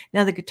chain.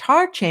 Now the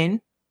guitar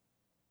chain,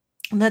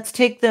 let's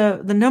take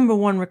the number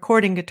one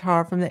recording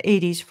guitar from the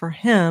 80s for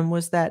him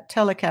was that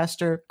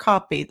Telecaster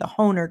copy, the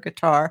Hohner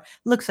guitar.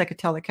 Looks like a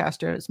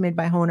Telecaster. It's made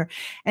by Hohner.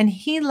 And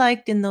he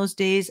liked in those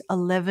days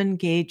 11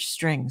 gauge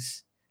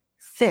strings,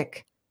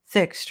 thick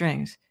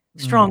strings,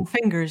 strong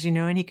fingers,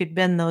 and he could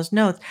bend those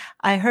notes.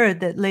 I heard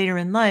that later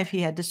in life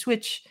he had to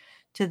switch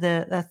to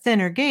the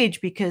thinner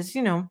gauge because,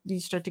 you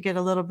start to get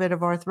a little bit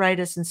of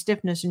arthritis and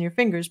stiffness in your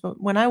fingers.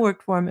 But when I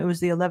worked for him, it was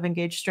the 11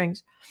 gauge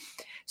strings.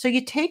 So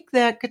you take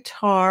that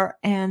guitar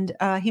and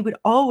he would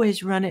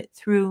always run it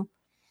through.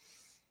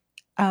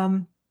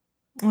 Well,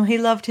 he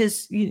loved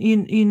his,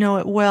 you know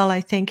it well,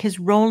 I think, his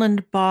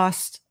Roland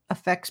Boss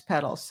effects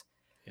pedals.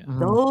 Yeah.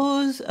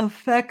 Those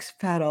effects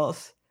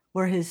pedals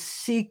were his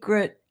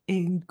secret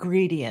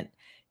ingredient.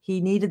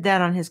 He needed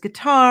that on his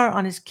guitar,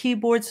 on his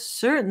keyboards,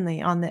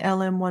 certainly on the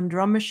LM1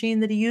 drum machine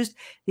that he used.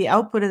 The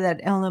output of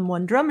that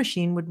LM1 drum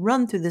machine would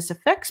run through this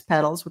effects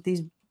pedals with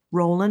these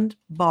Roland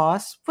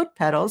Boss foot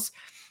pedals,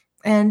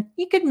 and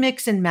you could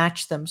mix and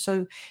match them.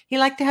 So he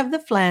liked to have the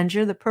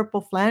flanger, the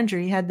purple flanger.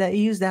 He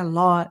used that a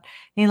lot.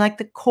 And he liked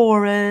the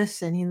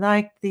chorus, and he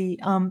liked the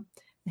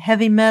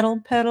heavy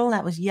metal pedal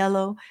that was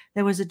yellow.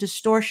 There was a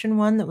distortion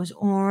one that was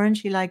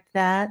orange. He liked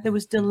that. There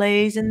was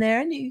delays in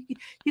there, and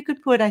you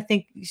could put, I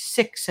think,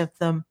 6 of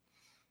them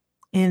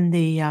in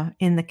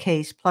the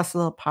case, plus a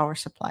little power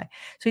supply.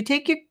 So you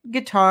take your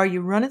guitar,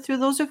 you run it through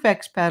those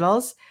effects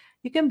pedals.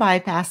 You can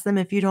bypass them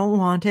if you don't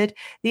want it.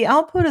 The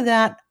output of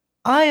that,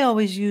 I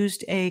always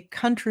used a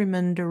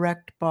Countryman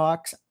direct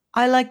box.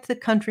 I liked the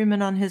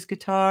Countryman on his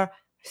guitar.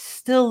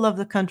 Still love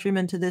the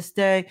Countryman to this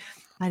day.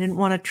 I didn't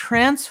want a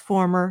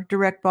transformer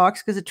direct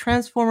box because a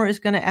transformer is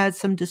going to add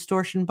some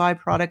distortion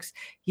byproducts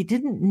you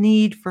didn't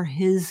need for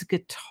his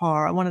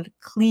guitar. I wanted a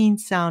clean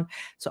sound.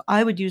 So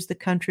I would use the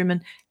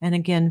Countryman and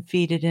again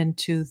feed it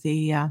into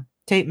the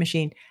tape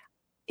machine.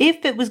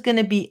 If it was going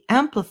to be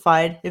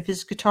amplified, if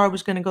his guitar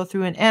was going to go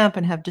through an amp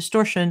and have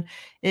distortion,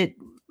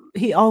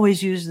 he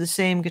always used the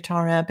same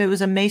guitar amp. It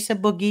was a Mesa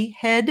Boogie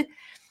head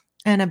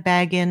and a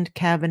bag end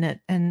cabinet,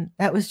 and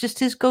that was just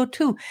his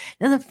go-to.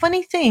 And the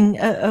funny thing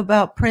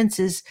about Prince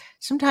is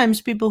sometimes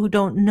people who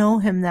don't know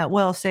him that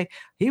well say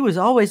he was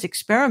always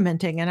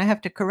experimenting, and I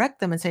have to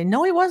correct them and say,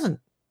 no, he wasn't.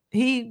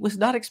 He was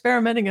not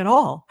experimenting at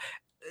all,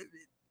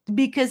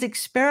 because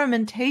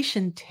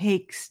experimentation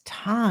takes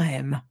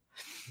time.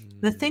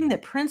 The thing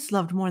that Prince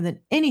loved more than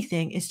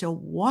anything is to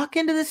walk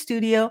into the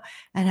studio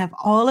and have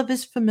all of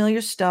his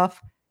familiar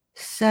stuff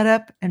set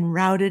up and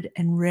routed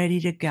and ready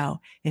to go.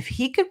 If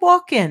he could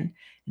walk in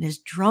and his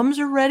drums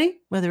are ready,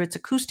 whether it's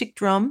acoustic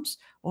drums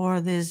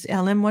or this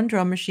LM1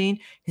 drum machine,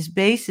 his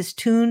bass is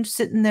tuned,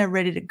 sitting there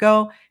ready to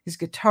go, his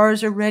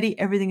guitars are ready,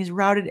 everything is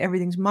routed,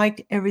 everything's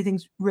mic'd,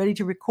 everything's ready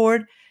to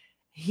record,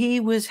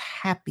 he was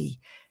happy.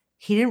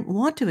 He didn't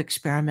want to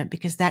experiment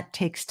because that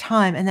takes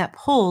time and that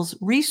pulls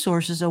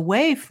resources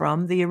away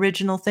from the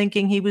original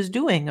thinking he was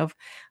doing of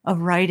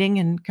writing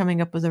and coming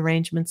up with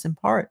arrangements and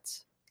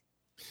parts.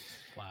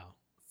 Wow.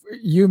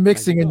 You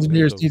mixing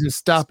engineers need to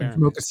stop and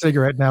smoke a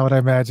cigarette now, what I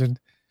imagine.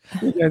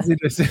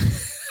 Because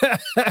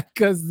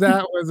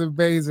that was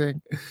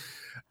amazing.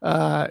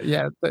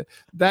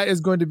 That is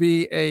going to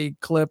be a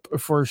clip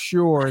for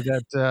sure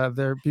that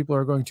there people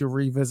are going to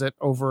revisit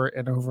over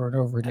and over and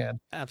over again.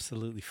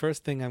 Absolutely.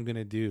 First thing I'm going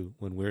to do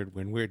when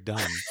we're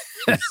done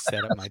is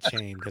set up my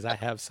chain, because I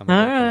have a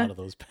lot of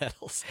those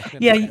pedals.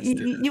 Yeah,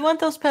 you want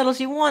those pedals.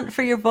 You want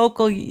for your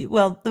vocal.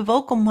 Well, the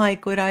vocal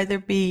mic would either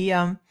be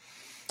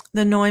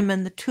the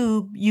Neumann, the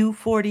Tube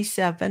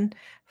U47.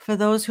 For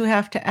those who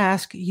have to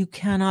ask, you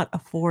cannot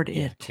afford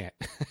it. Can't.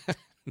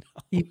 No.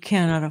 You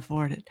cannot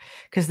afford it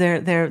because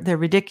they're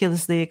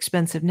ridiculously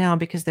expensive now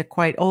because they're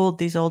quite old.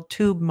 These old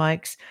tube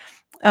mics.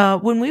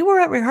 When we were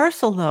at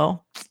rehearsal,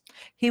 though,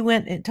 he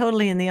went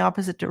totally in the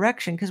opposite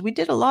direction because we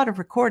did a lot of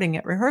recording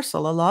at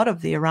rehearsal. A lot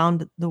of the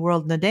Around the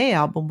World in a Day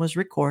album was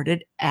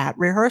recorded at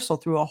rehearsal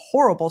through a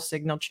horrible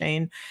signal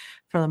chain,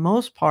 for the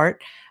most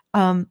part.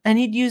 And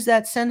he'd use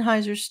that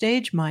Sennheiser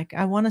stage mic.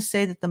 I want to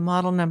say that the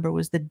model number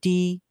was the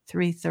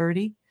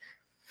D330.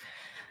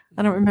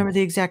 I don't remember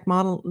the exact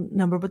model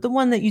number, but the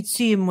one that you'd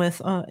see him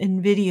with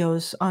in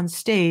videos on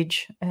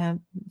stage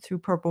through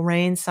Purple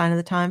Rain, Sign of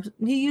the Times.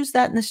 He used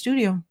that in the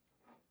studio.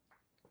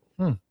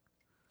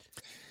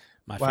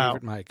 My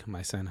favorite mic,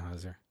 my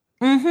Sennheiser.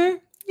 Mm-hmm.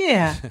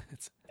 Yeah.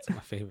 It's my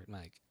favorite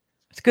mic.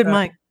 It's a good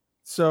mic.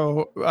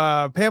 So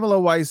Pamela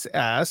Weiss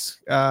asks,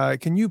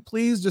 can you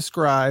please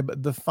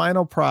describe the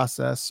final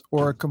process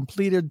or a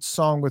completed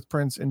song with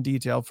Prince in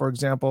detail? For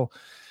example,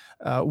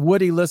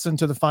 would he listen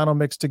to the final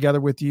mix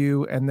together with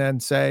you and then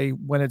say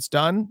when it's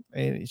done?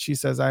 And she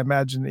says, I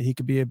imagine that he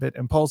could be a bit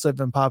impulsive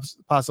and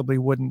possibly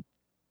wouldn't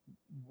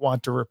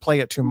want to replay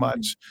it too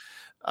much.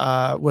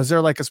 Was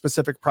there like a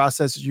specific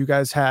process you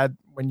guys had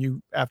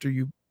after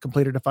you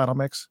completed a final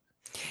mix?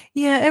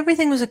 Yeah,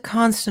 everything was a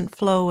constant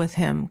flow with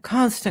him.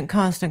 Constant.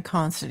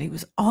 He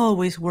was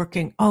always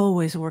working,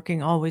 always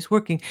working, always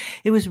working.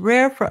 It was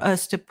rare for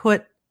us to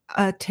put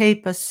a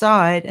tape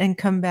aside and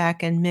come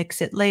back and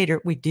mix it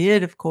later. We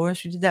did, of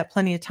course. We did that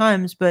plenty of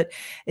times, but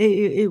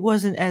it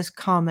wasn't as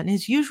common.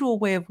 His usual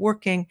way of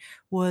working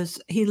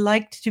was he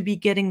liked to be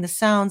getting the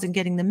sounds and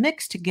getting the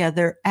mix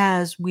together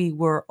as we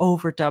were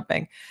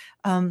overdubbing.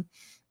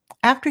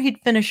 After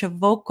he'd finish a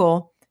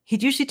vocal,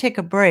 he'd usually take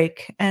a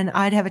break and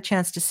I'd have a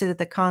chance to sit at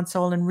the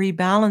console and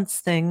rebalance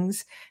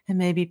things and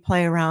maybe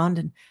play around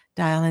and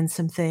dial in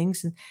some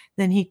things. And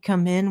then he'd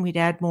come in, we'd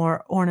add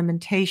more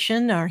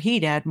ornamentation, or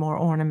he'd add more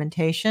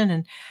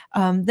ornamentation.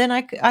 And then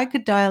I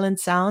could dial in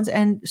sounds.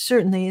 And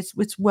certainly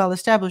it's well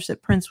established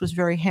that Prince was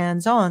very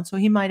hands-on. So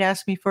he might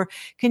ask me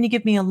can you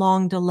give me a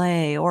long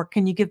delay? Or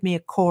can you give me a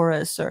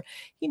chorus? Or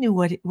he knew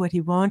what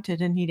he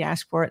wanted and he'd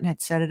ask for it and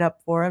I'd set it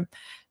up for him,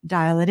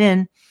 dial it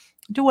in,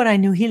 do what I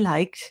knew he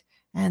liked.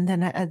 And then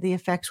the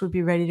effects would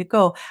be ready to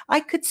go. I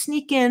could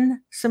sneak in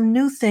some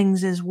new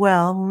things as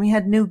well when we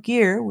had new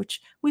gear,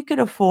 which we could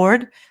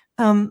afford.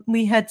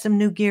 We had some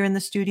new gear in the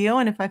studio,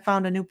 and if I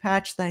found a new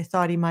patch that I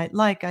thought he might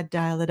like, I'd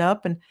dial it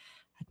up and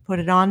I'd put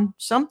it on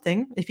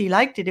something. If he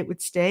liked it, it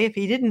would stay. If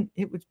he didn't,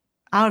 it was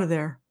out of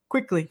there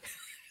quickly.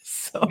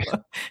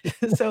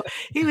 So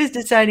he was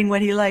deciding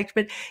what he liked,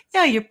 but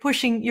yeah, you're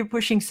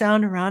pushing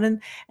sound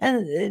around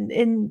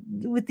and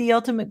with the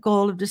ultimate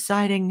goal of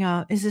deciding,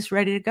 is this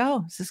ready to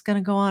go? Is this going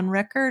to go on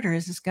record or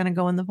is this going to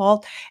go in the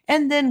vault?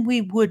 And then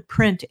we would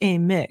print a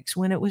mix.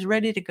 When it was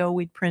ready to go,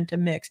 we'd print a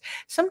mix.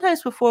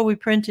 Sometimes before we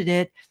printed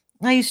it,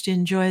 I used to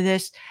enjoy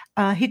this.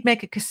 He'd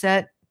make a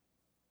cassette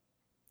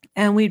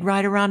and we'd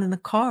ride around in the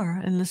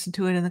car and listen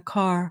to it in the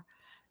car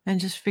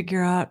and just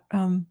figure out,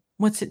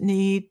 what's it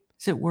need?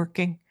 Is it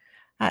working?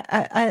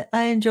 I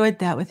enjoyed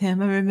that with him.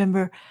 I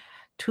remember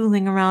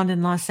tooling around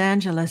in Los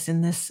Angeles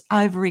in this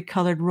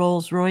ivory-colored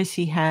Rolls Royce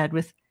he had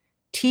with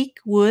teak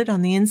wood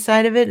on the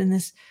inside of it and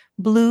this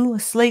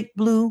slate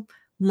blue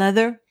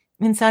leather.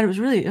 inside it was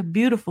really a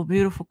beautiful,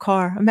 beautiful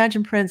car.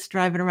 Imagine Prince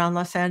driving around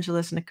Los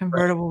Angeles in a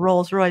convertible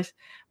Rolls Royce,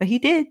 but he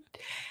did.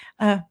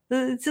 So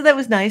that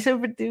was nice.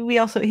 He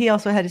also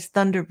had his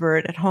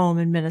Thunderbird at home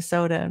in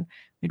Minnesota, and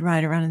we'd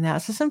ride around in that.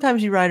 So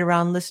sometimes you ride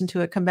around, listen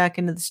to it, come back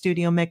into the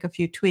studio, make a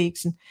few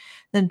tweaks, and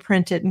then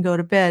print it and go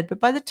to bed.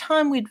 But by the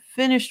time we'd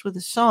finished with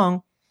the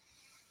song,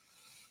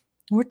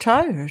 we're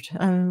tired.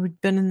 We'd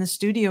been in the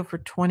studio for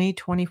 20,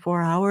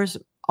 24 hours,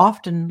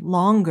 often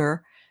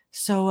longer.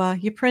 So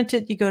you print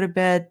it, you go to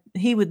bed.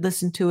 He would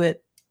listen to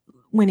it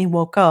when he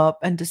woke up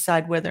and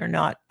decide whether or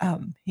not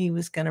he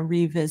was going to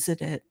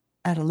revisit it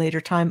at a later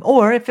time,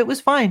 or if it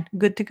was fine,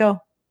 good to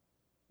go.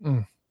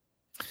 All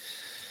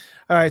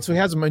right, so we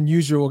have some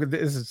unusual.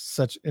 This is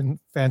such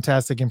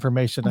fantastic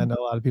information. I know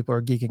a lot of people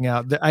are geeking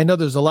out. I know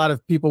there's a lot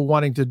of people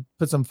wanting to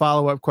put some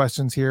follow-up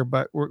questions here,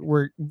 but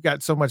we've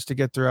got so much to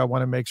get through. I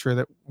want to make sure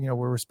that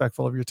we're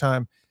respectful of your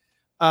time.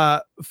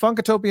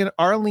 Funkatopian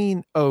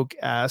Arlene Oak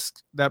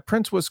asked that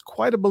Prince was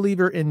quite a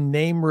believer in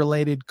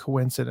name-related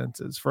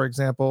coincidences. For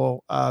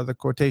example, the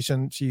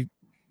quotation she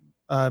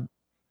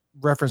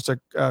referenced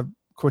a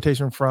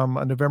quotation from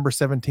a November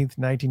 17th,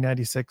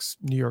 1996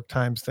 New York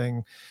Times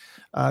thing.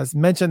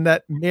 Mentioned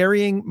that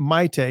marrying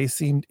Maite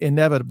seemed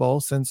inevitable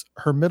since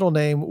her middle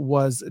name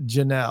was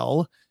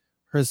Janelle.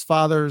 His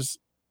father's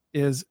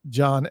is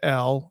John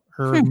L.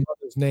 Her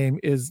mother's name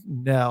is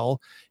Nell.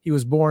 He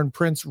was born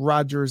Prince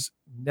Rogers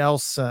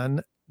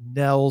Nelson,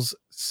 Nell's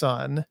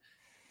son.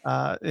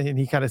 And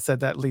he kind of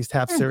said that at least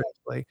half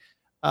seriously.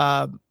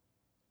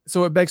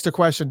 So it begs the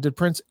question, did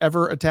Prince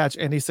ever attach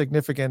any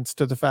significance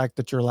to the fact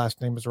that your last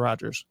name is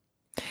Rogers?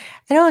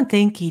 I don't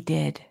think he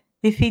did.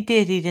 If he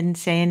did, he didn't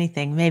say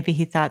anything. Maybe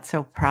he thought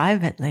so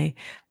privately,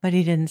 but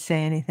he didn't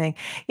say anything.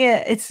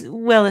 Yeah, it's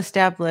well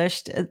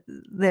established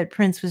that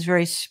Prince was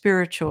very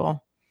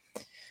spiritual.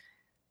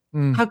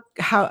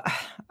 How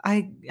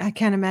I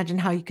can't imagine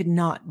how you could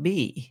not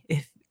be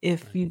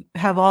if you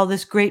have all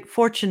this great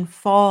fortune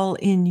fall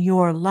in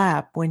your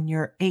lap when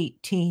you're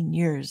 18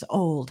 years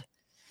old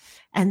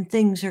and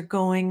things are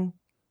going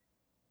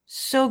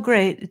so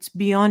great, it's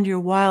beyond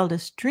your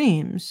wildest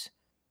dreams.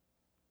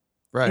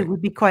 Right. It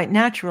would be quite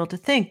natural to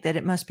think that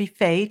it must be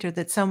fate, or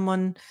that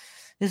someone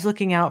is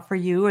looking out for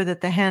you, or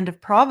that the hand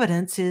of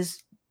Providence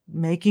is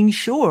making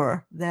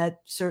sure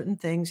that certain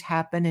things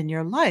happen in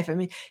your life. I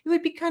mean, it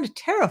would be kind of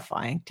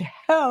terrifying to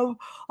have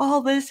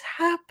all this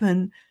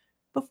happen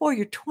before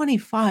you're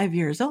 25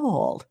 years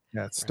old.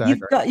 Yeah, it's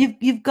staggering.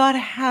 You've got to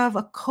have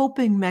a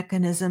coping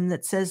mechanism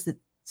that says that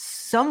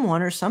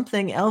someone or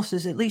something else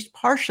is at least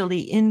partially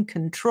in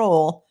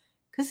control,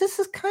 because this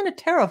is kind of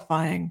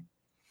terrifying.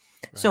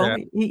 So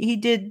he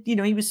did,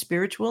 he was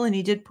spiritual, and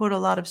he did put a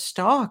lot of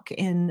stock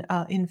in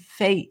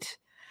fate.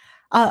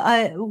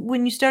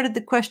 When you started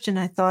the question,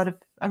 I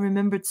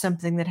remembered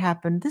something that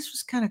happened.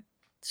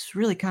 It's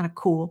really kind of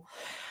cool.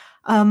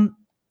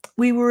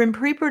 We were in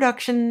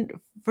pre-production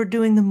for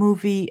doing the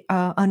movie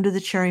Under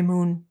the Cherry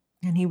Moon,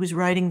 and he was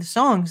writing the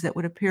songs that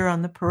would appear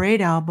on the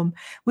Parade album.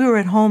 We were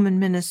at home in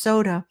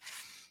Minnesota,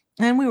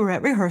 and we were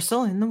at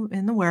rehearsal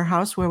in the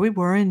warehouse where we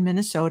were in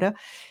Minnesota,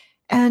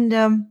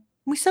 and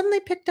we suddenly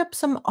picked up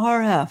some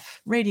RF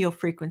radio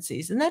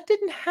frequencies, and that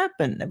didn't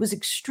happen. It was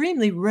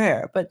extremely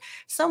rare, but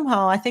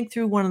somehow I think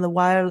through one of the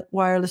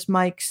wireless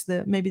mics,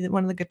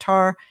 one of the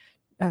guitar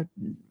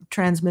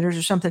transmitters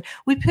or something,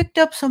 we picked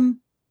up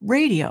some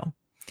radio,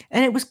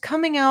 and it was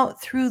coming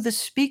out through the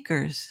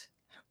speakers.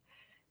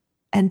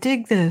 And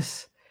dig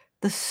this,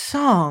 the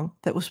song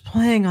that was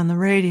playing on the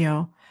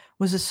radio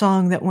was a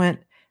song that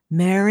went,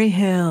 "Mary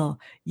Hill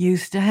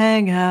used to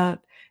hang out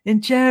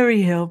in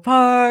Cherry Hill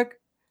Park,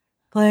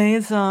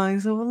 playing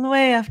songs all the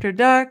way after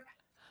dark."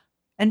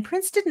 And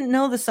Prince didn't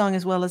know the song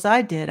as well as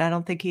I did. I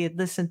don't think he had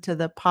listened to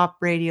the pop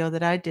radio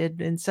that I did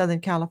in Southern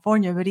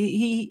California, but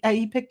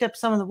he picked up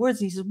some of the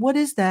words, and he said, "What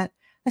is that?"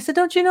 I said,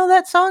 "Don't you know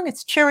that song?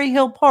 It's Cherry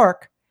Hill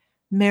Park.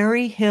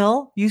 Mary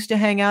Hill used to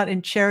hang out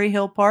in Cherry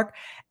Hill Park."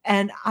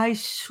 And I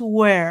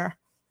swear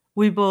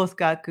we both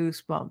got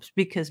goosebumps,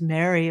 because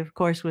Mary, of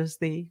course, was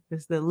the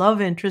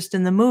love interest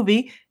in the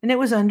movie, and it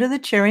was Under the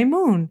Cherry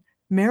Moon.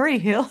 Mary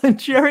Hill and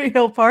Cherry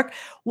Hill Park.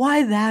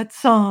 Why that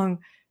song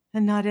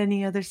and not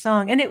any other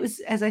song? And it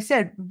was, as I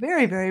said,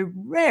 very, very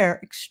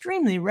rare,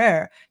 extremely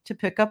rare to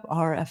pick up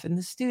RF in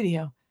the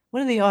studio.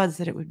 What are the odds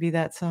that it would be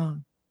that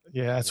song?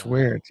 Yeah, that's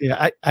weird.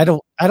 Yeah, I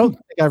don't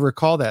think I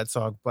recall that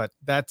song, but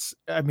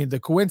the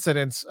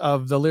coincidence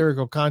of the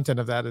lyrical content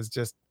of that is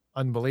just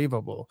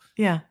unbelievable.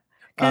 Yeah.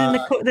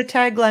 The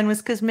tagline was,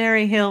 "Because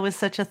Mary Hill was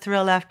such a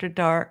thrill after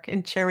dark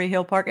in Cherry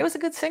Hill Park." It was a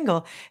good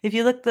single. If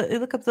you look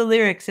up the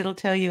lyrics, it'll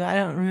tell you. I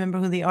don't remember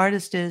who the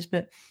artist is,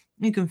 but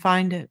you can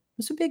find it.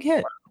 It's a big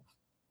hit.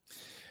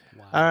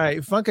 Wow. All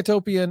right.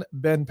 Funkatopian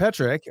Ben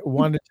Petrick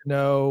wanted to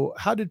know,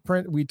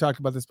 we talked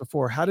about this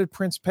before. How did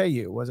Prince pay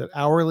you? Was it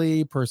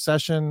hourly, per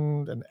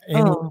session, an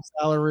annual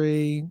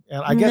salary?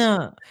 And I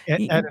guess,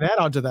 and an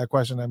add-on to that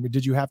question,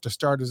 did you have to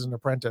start as an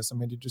apprentice?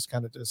 You just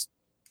kind of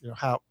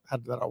how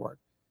did that all work?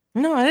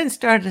 No, I didn't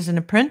start as an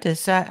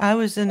apprentice. I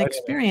was an I didn't know.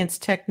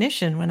 experienced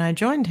technician when I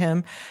joined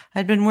him.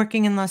 I'd been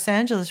working in Los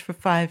Angeles for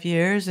 5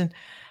 years, and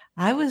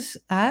I was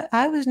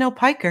no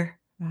piker.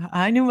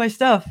 I knew my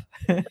stuff.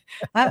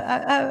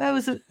 I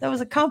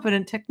was a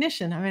competent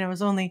technician. I mean,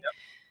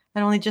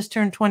 I'd only just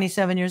turned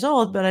 27 years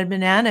old, but I'd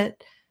been at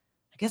it.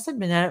 I guess I'd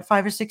been at it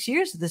 5 or 6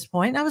 years at this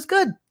point. I was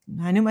good.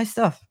 I knew my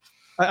stuff.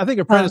 I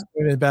think apprentice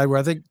is bad word.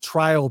 I think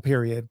trial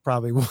period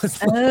probably was.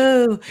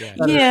 Oh, Yeah.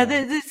 yeah.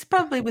 This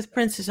probably with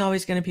Prince is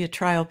always going to be a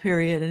trial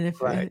period, and if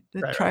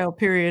the trial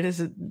period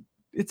is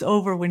it's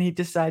over when he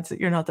decides that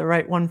you're not the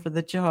right one for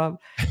the job.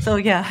 So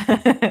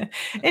yeah.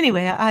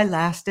 Anyway, I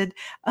lasted.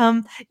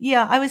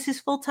 Yeah, I was his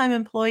full-time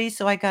employee,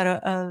 so I got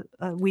a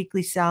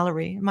weekly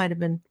salary. It might have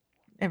been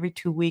every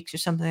 2 weeks or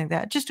something like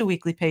that, just a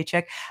weekly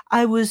paycheck.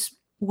 I was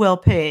well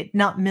paid,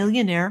 not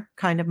millionaire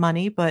kind of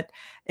money, but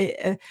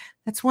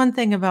that's one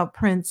thing about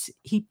Prince.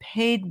 He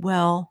paid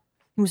well.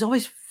 He was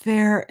always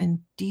fair and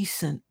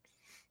decent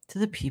to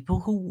the people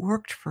who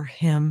worked for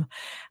him.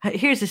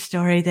 Here's a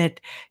story that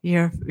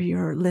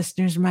your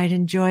listeners might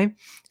enjoy.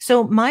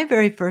 So my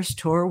very first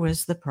tour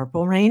was the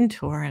Purple Rain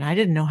tour, and I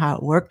didn't know how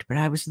it worked, but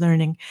I was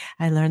learning.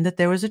 I learned that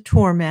there was a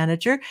tour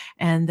manager,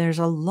 and there's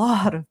a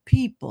lot of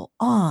people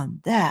on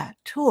that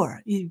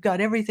tour. You've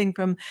got everything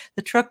from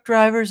the truck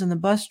drivers and the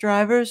bus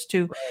drivers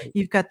to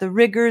you've got the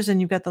riggers, and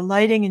you've got the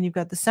lighting, and you've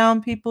got the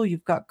sound people,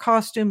 you've got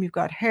costume, you've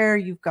got hair,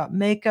 you've got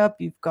makeup,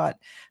 you've got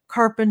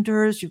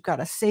carpenters, you've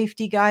got a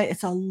safety guy.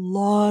 It's a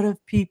lot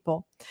of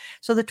people.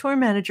 So the tour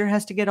manager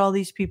has to get all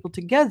these people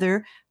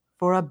together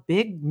for a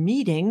big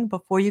meeting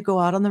before you go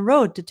out on the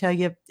road to tell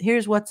you,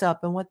 here's what's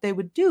up. And what they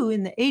would do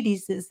in the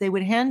 80s is they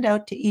would hand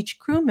out to each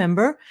crew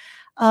member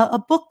a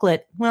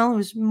booklet. Well, it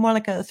was more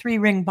like a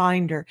 3-ring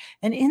binder.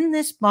 And in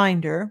this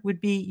binder would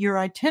be your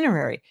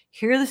itinerary.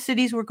 Here are the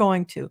cities we're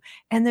going to.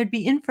 And there'd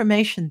be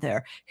information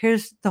there.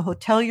 Here's the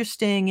hotel you're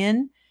staying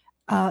in.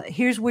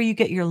 Here's where you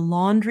get your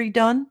laundry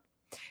done.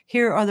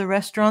 Here are the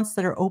restaurants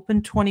that are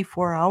open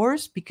 24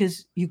 hours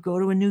because you go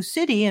to a new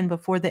city, and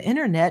before the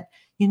internet,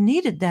 you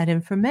needed that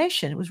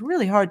information. It was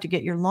really hard to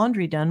get your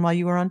laundry done while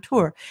you were on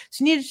tour.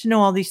 So you needed to know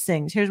all these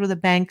things. Here's where the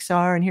banks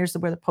are, and here's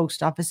where the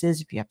post office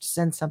is if you have to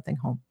send something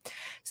home.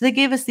 So they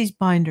gave us these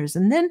binders.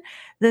 And then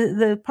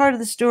the part of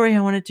the story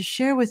I wanted to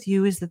share with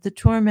you is that the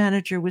tour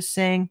manager was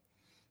saying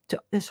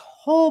to this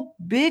whole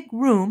big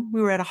room,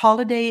 we were at a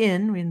Holiday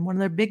Inn in one of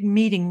their big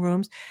meeting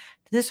rooms,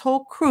 to this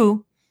whole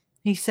crew,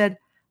 he said,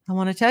 I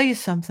want to tell you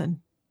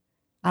something.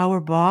 Our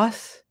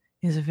boss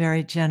is a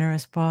very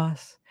generous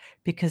boss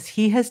because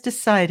he has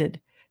decided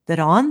that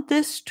on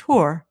this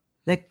tour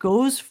that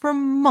goes for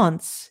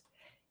months,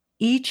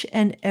 each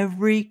and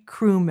every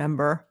crew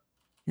member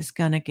is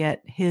going to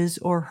get his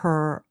or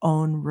her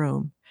own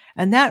room.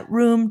 And that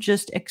room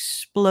just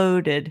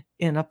exploded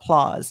in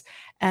applause.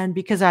 And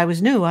because I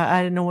was new,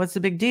 I didn't know what's the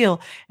big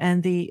deal.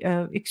 And the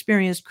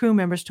experienced crew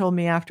members told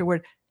me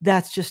afterward,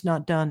 that's just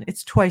not done.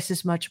 It's twice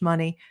as much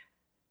money.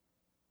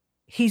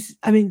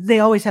 They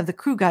always have the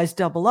crew guys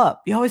double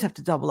up. You always have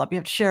to double up. You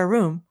have to share a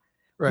room.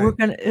 Right. We're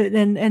going to,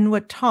 and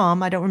what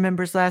Tom, I don't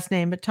remember his last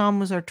name, but Tom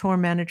was our tour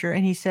manager.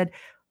 And he said,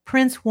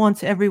 Prince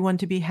wants everyone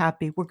to be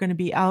happy. We're going to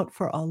be out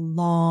for a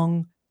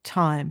long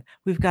time.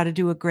 We've got to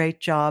do a great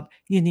job.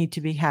 You need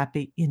to be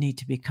happy. You need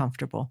to be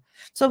comfortable.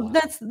 So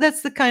Wow.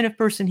 that's the kind of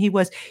person he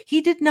was.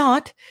 He did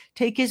not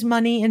take his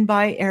money and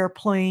buy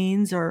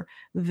airplanes or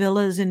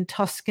villas in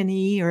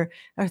Tuscany or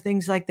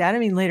things like that. I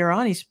mean, later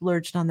on he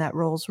splurged on that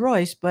Rolls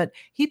Royce, but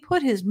he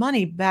put his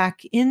money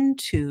back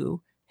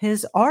into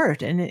his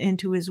art and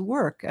into his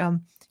work.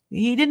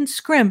 He didn't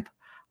scrimp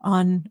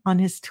on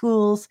his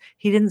tools.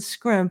 He didn't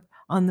scrimp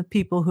on the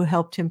people who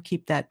helped him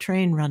keep that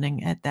train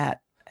running at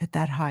that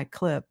high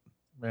clip.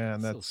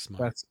 Man, So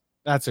smart.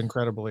 that's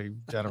incredibly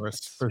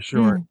generous for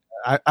sure.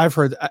 I've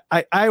heard.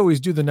 I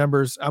always do the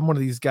numbers. I'm one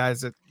of these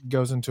guys that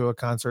goes into a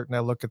concert and I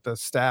look at the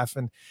staff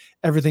and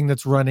everything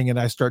that's running, and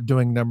I start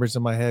doing numbers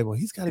in my head. Well,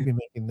 he's got to be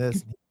making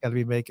this, and he's got to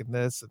be making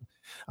this, and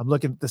I'm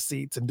looking at the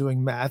seats and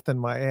doing math in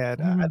my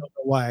head. I don't know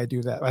why I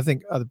do that. I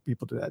think other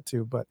people do that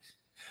too. But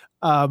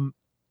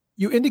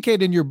you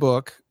indicate in your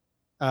book,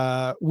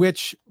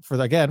 which for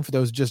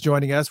those just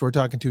joining us, we're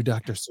talking to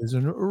Dr.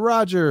 Susan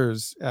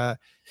Rogers,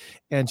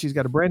 and she's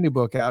got a brand new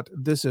book out.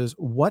 This is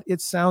What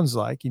It Sounds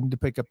Like. You need to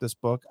pick up this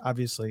book.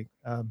 Obviously,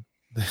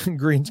 the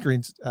green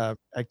screen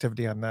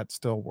activity on that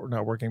still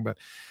not working. But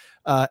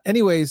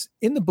anyways,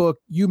 in the book,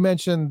 you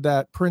mentioned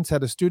that Prince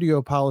had a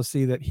studio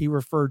policy that he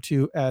referred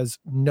to as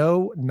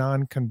no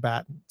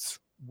non-combatants.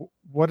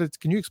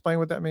 Can you explain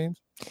what that means?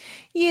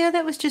 Yeah,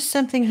 that was just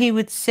something he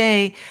would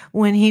say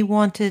when he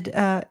wanted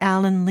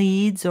Alan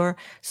Leeds or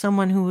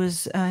someone who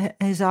was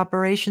his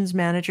operations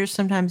manager.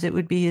 Sometimes it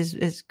would be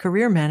his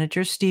career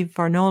manager, Steve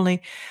Farnoli,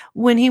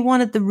 when he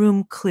wanted the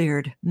room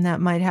cleared. And that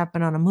might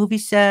happen on a movie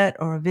set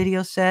or a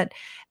video set.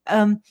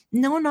 No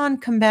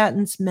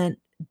non-combatants meant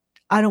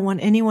I don't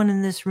want anyone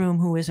in this room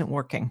who isn't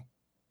working.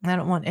 I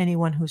don't want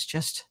anyone who's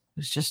just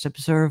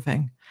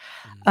observing.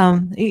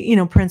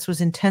 Prince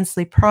was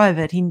intensely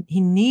private.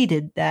 He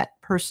needed that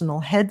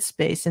personal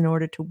headspace in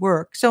order to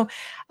work. So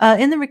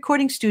in the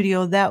recording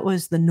studio, that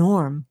was the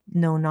norm.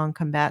 No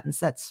non-combatants.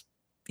 That's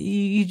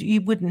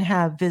you wouldn't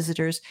have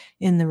visitors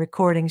in the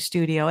recording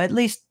studio, at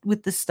least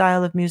with the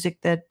style of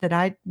music that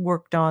I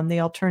worked on,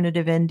 the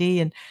alternative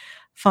indie and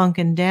funk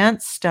and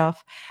dance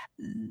stuff.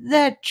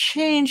 That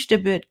changed a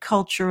bit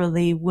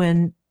culturally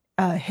when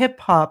hip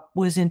hop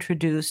was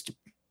introduced,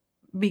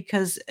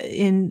 because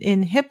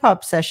in hip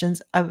hop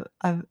sessions, I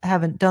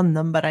haven't done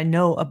them, but I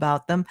know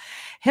about them.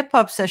 Hip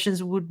hop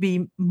sessions would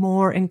be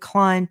more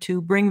inclined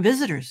to bring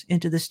visitors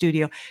into the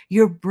studio.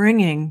 You're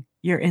bringing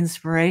your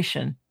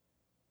inspiration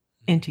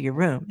into your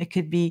room. It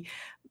could be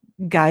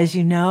guys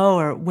you know,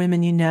 or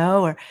women you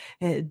know,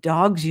 or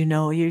dogs you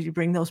know. You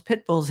bring those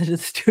pit bulls into the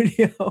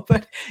studio,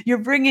 but you're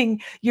bringing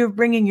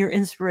your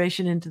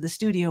inspiration into the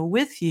studio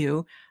with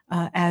you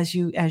as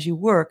you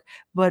work.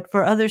 But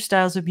for other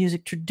styles of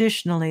music,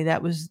 traditionally,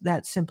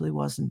 that simply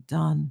wasn't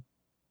done.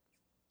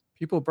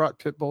 People brought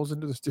pit bulls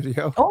into the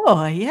studio.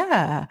 Oh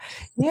yeah,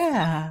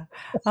 yeah,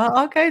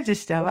 all kinds of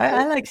stuff.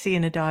 I like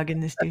seeing a dog in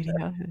the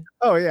studio.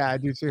 Oh yeah, I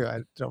do too. I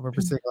don't remember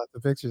seeing lots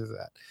of pictures of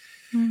that.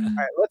 All Mhm.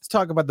 right, let's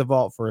talk about the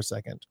vault for a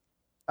second.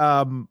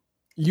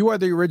 You are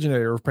the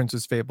originator of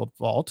Prince's fabled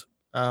vault,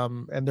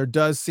 and there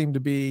does seem to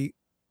be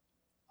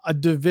a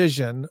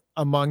division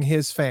among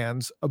his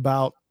fans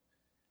about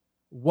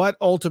what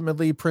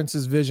ultimately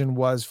Prince's vision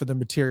was for the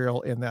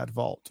material in that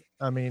vault.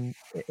 I mean,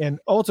 and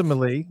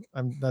ultimately,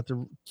 I'm not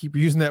to keep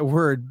using that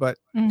word, but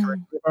correct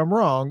Mhm. me if I'm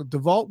wrong, the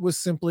vault was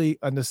simply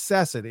a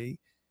necessity,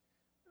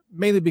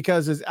 mainly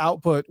because his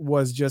output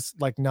was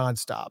just like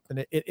nonstop,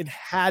 and it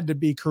had to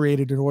be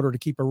created in order to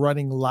keep a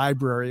running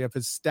library of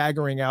his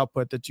staggering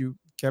output that you've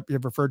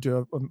referred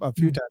to a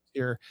few Mm. times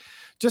here,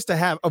 just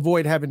to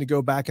avoid having to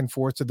go back and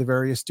forth to the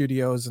various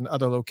studios and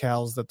other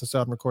locales that the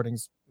sound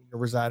recordings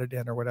resided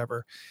in or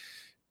whatever.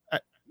 Uh,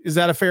 Is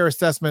that a fair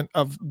assessment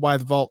of why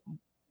the vault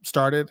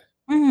started?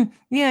 Mhm.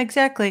 Yeah,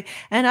 exactly.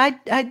 And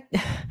I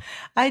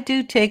I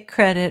do take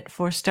credit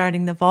for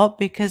starting the vault,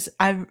 because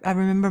I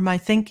remember my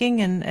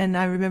thinking, and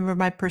I remember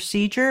my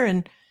procedure,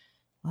 and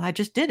well, I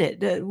just did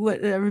it. I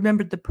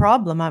remembered the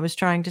problem I was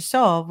trying to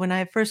solve. When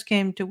I first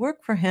came to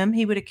work for him,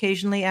 he would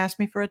occasionally ask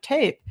me for a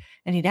tape,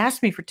 and he'd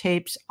ask me for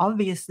tapes,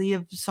 obviously,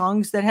 of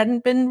songs that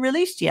hadn't been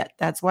released yet.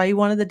 That's why he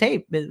wanted the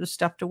tape. It was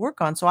stuff to work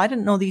on. So I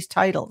didn't know these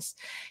titles.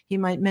 He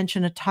might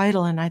mention a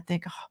title, and I'd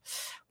think, oh,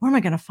 where am I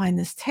going to find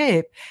this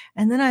tape?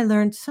 And then I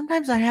learned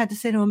sometimes I had to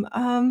say to him,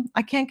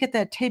 I can't get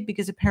that tape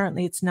because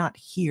apparently it's not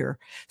here.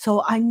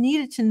 So I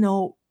needed to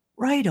know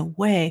right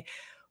away,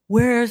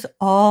 where's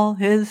all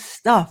his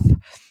stuff?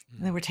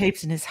 There were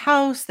tapes in his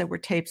house. There were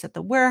tapes at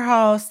the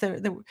warehouse. There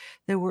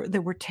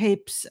were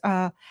tapes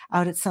out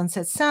at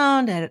Sunset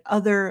Sound and at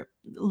other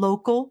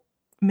local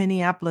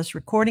Minneapolis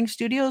recording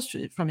studios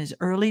from his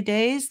early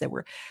days. There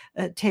were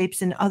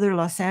tapes in other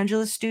Los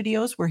Angeles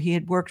studios where he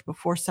had worked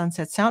before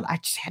Sunset Sound. I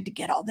just had to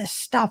get all this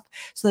stuff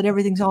so that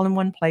everything's all in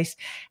one place.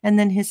 And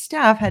then his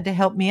staff had to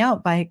help me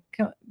out by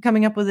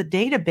coming up with a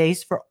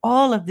database for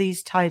all of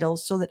these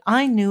titles so that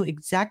I knew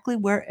exactly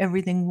where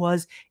everything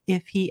was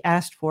if he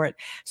asked for it.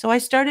 So I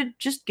started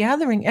just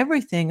gathering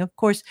everything. Of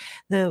course,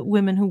 the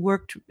women who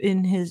worked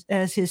in his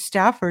as his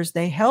staffers,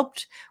 they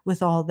helped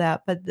with all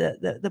that, but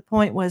the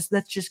point was,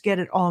 let's just get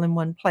it all in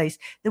one place.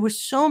 There were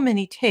so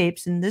many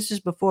tapes, and this is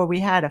before we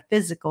had a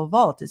physical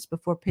vault. It's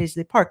before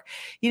Paisley Park.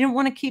 You didn't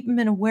want to keep them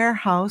in a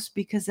warehouse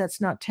because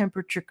that's not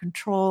temperature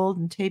controlled,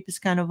 and tape is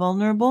kind of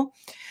vulnerable.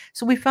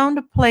 So we found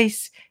a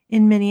place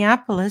in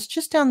Minneapolis,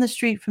 just down the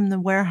street from the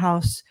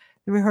warehouse,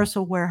 the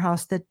rehearsal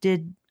warehouse, that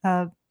did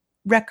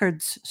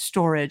records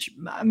storage.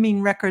 I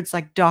mean, records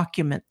like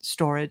document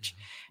storage.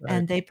 Right.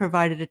 And they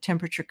provided a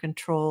temperature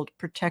controlled,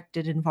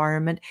 protected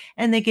environment.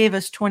 And they gave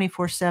us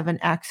 24/7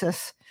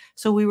 access.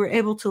 So we were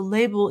able to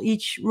label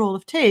each roll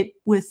of tape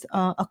with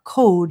a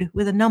code,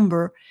 with a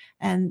number.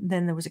 And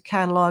then there was a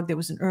catalog. There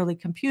was an early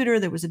computer.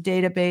 There was a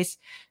database.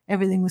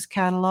 Everything was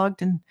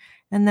cataloged.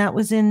 And that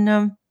was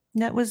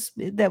that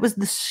was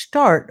the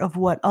start of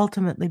what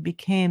ultimately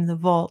became the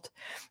vault.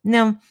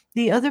 Now,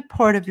 the other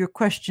part of your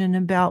question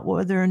about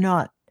whether or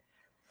not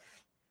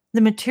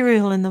the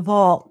material in the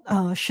vault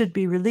should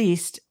be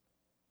released,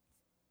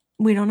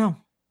 we don't know.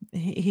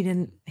 He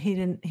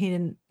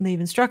didn't leave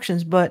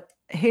instructions, but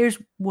here's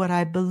what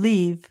I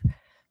believe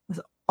with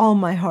all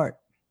my heart.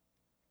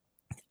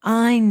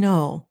 I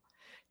know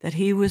that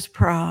he was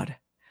proud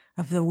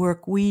of the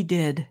work we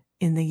did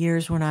in the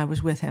years when I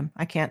was with him.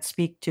 I can't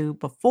speak to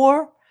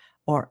before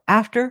or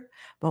after,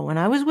 but when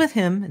I was with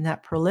him in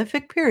that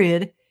prolific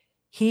period,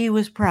 he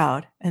was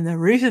proud. And the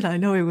reason I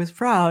know he was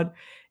proud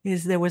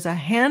is there was a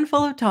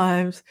handful of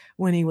times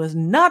when he was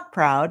not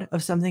proud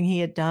of something he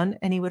had done,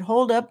 and he would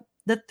hold up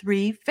the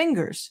 3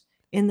 fingers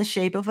in the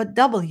shape of a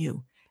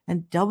W,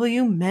 and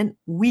W meant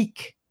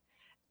weak.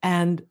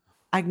 And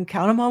I can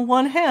count them on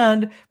one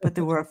hand, but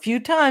there were a few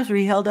times where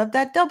he held up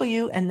that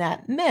W, and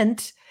that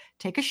meant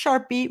take a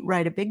Sharpie,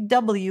 write a big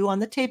W on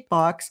the tape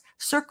box,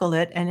 circle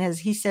it, and as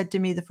he said to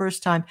me the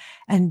first time,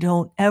 and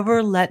don't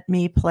ever let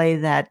me play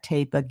that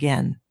tape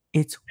again.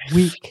 It's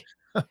weak.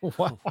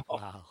 Wow.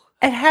 Wow.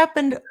 It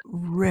happened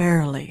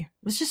rarely.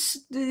 It was just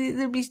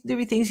there'd be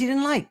things he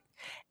didn't like.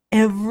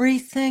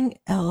 Everything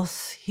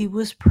else he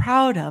was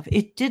proud of.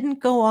 It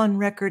didn't go on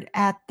record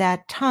at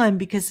that time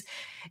because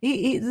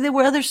there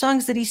were other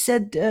songs that he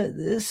said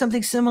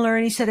something similar,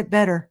 and he said it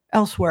better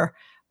elsewhere.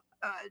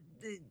 Uh,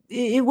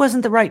 it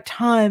wasn't the right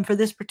time for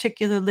this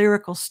particular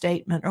lyrical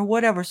statement or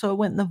whatever, so it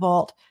went in the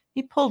vault.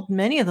 He pulled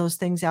many of those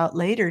things out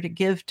later to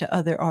give to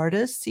other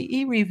artists.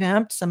 He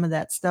revamped some of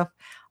that stuff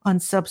on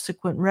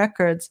subsequent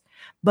records,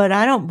 but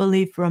I don't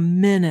believe for a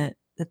minute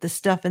that the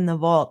stuff in the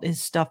vault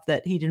is stuff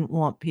that he didn't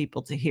want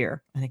people to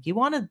hear. I think he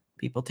wanted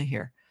people to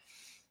hear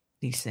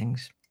these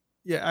things.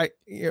 Yeah,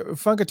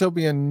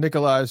 Funkatopian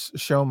Nikolaj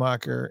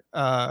Schumacher.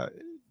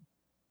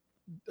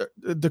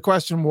 The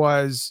question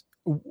was,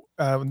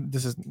 I'm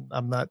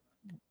not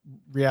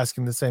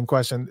re-asking the same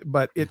question,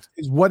 but it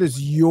is, what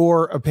is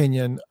your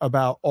opinion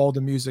about all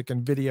the music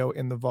and video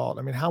in the vault?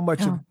 I mean, how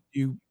much of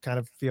you kind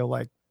of feel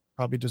like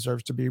probably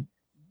deserves to be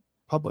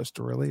published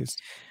or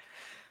released?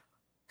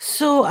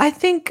 So I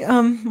think,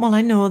 well,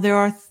 I know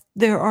there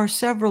are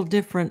several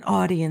different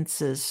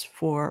audiences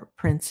for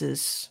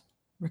Prince's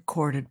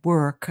recorded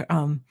work,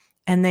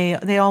 and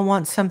they all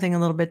want something a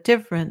little bit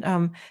different.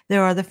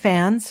 There are the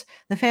fans.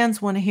 The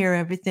fans want to hear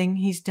everything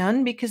he's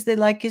done because they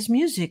like his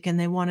music and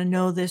they want to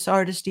know this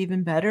artist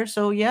even better.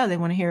 So yeah, they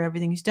want to hear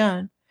everything he's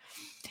done.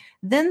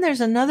 Then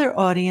there's another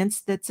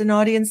audience that's an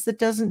audience that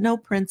doesn't know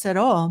Prince at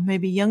all,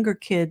 maybe younger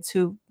kids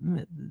who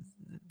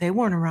they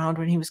weren't around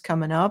when he was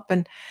coming up,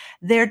 and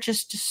they're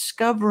just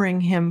discovering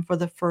him for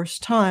the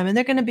first time, and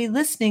they're going to be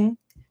listening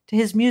to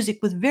his music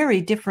with very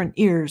different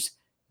ears,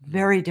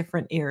 very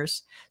different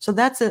ears. So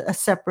that's a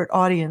separate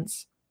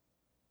audience.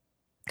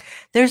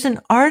 There's an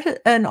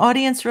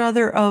audience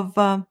rather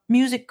of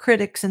music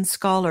critics and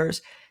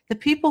scholars, the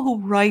people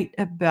who write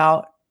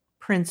about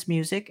Prince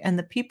music and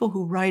the people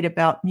who write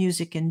about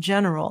music in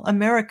general,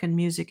 American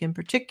music in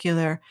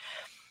particular.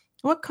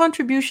 What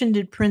contribution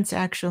did Prince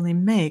actually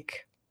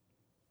make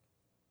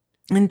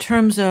in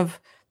terms of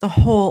the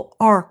whole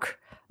arc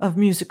of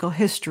musical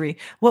history?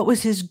 What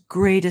was his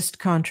greatest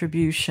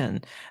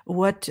contribution?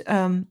 What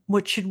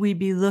should we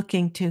be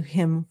looking to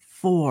him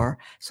for?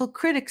 So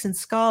critics and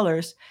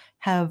scholars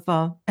have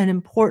an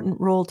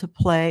important role to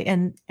play,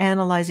 and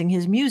analyzing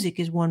his music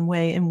is one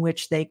way in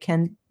which they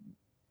can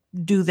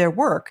do their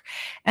work.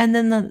 And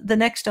then the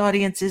next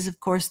audience is,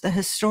 of course, the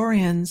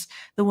historians,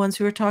 the ones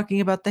who are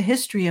talking about the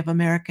history of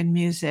American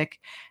music,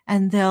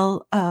 and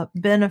they'll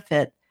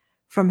benefit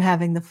from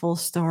having the full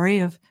story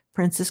of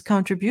Prince's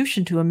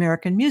contribution to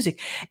American music.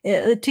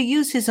 To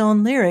use his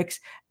own lyrics,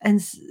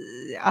 and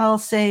I'll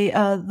say,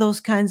 those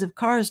kinds of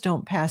cars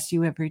don't pass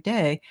you every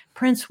day.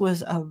 Prince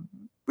was a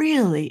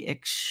really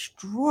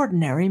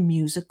extraordinary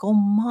musical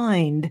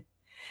mind.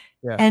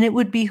 Yeah. And it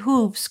would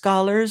behoove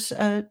scholars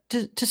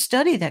to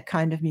study that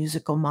kind of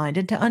musical mind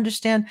and to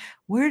understand,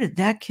 where did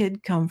that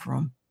kid come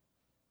from?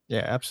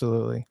 Yeah,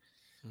 absolutely.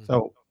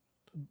 So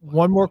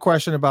one more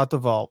question about the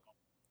vault.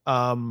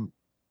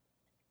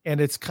 And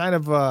it's kind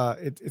of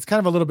it's kind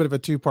of a little bit of a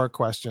two-part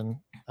question,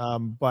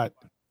 but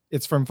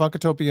it's from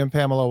Funkatopia and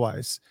Pamela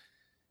Weiss.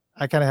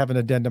 I kind of have an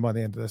addendum on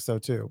the end of this though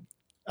too.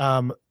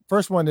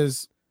 First one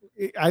is,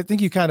 I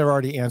think you kind of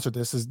already answered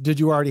this, is did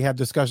you already have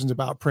discussions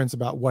about Prince,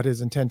 about what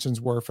his intentions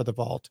were for the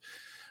vault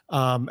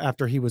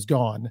after he was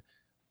gone?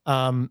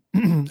 I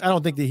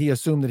don't think that he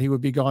assumed that he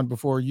would be gone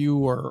before you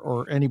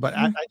or anybody.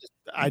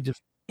 I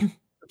just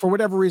for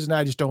whatever reason,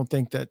 I just don't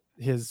think that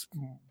his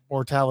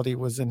mortality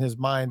was in his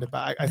mind.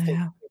 I think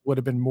it would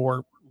have been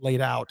more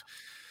laid out.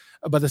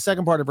 But the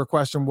second part of her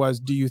question was,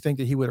 do you think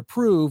that he would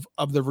approve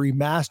of the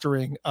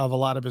remastering of a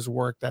lot of his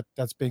work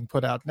that's being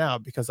put out now?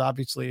 Because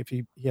obviously if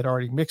he had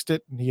already mixed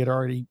it and he had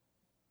already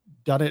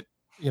done it,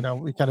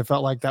 we kind of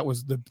felt like that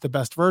was the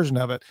best version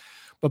of it.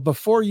 But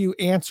before you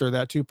answer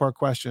that two-part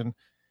question,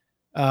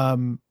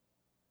 I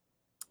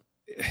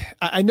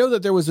know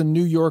that there was a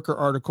New Yorker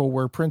article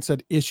where Prince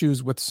had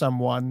issues with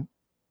someone,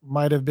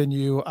 might have been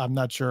you, I'm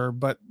not sure,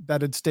 but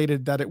that had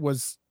stated that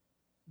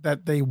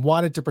that they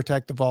wanted to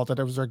protect the vault, that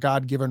it was their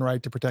God-given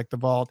right to protect the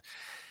vault.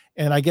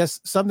 And I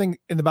guess something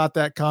about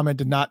that comment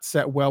did not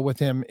set well with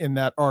him in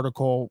that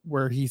article,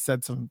 where he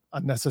said some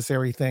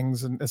unnecessary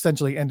things and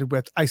essentially ended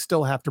with, I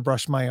still have to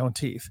brush my own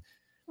teeth,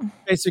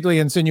 basically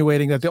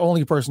insinuating that the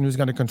only person who's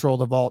going to control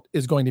the vault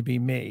is going to be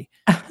me.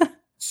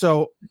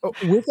 So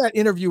with that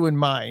interview in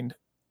mind,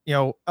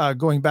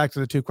 going back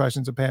to the two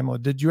questions of Pamela,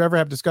 did you ever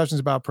have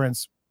discussions about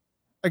Prince,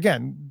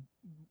 again,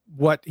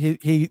 what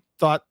he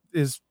thought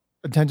his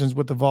intentions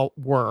with the vault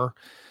were?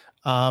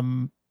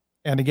 And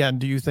again,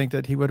 do you think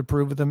that he would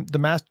approve of the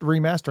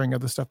remastering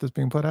of the stuff that's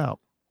being put out?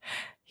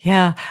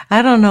 Yeah,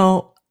 I don't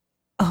know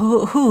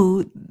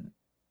who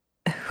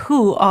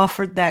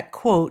offered that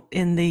quote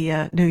in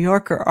the New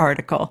Yorker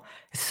article.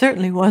 It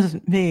certainly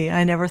wasn't me.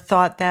 I never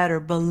thought that or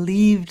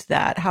believed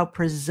that. How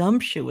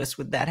presumptuous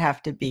would that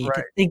have to be,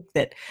 to think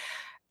that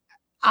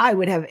I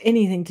would have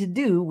anything to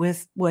do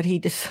with what he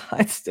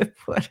decides to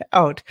put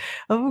out?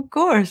 Of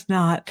course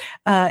not.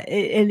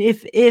 And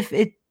if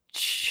it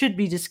should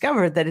be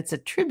discovered that it's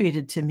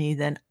attributed to me,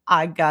 then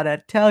I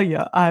gotta tell you,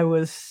 I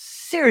was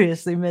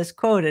seriously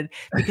misquoted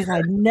because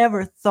I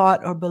never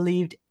thought or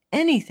believed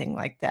anything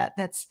like that.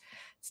 It's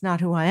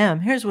not who I am.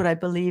 Here's what I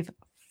believe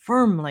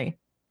firmly.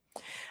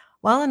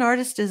 While an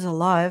artist is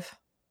alive,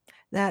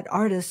 that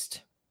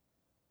artist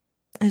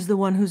is the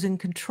one who's in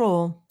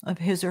control of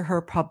his or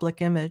her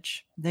public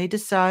image. They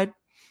decide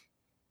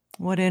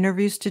what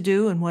interviews to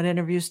do and what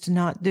interviews to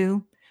not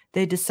do.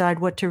 They decide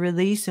what to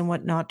release and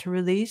what not to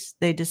release.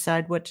 They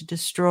decide what to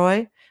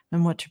destroy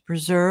and what to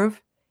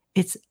preserve.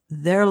 It's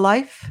their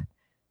life,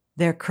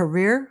 their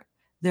career,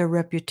 their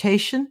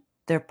reputation,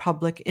 their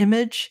public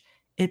image.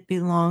 It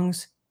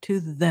belongs to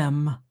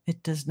them.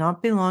 It does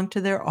not belong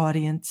to their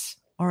audience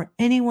or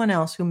anyone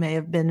else who may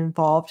have been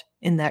involved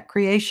in that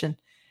creation.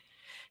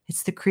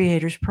 It's the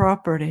creator's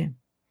property.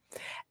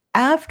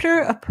 After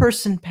a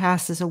person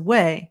passes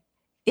away,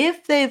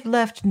 if they've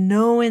left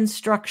no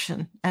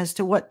instruction as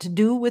to what to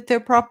do with their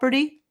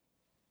property,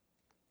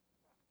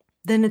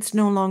 then it's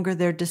no longer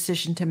their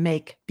decision to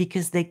make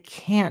because they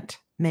can't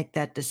make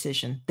that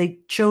decision. They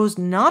chose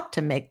not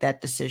to make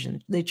that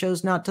decision. They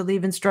chose not to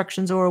leave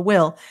instructions or a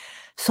will.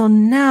 So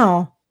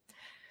now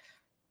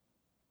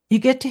you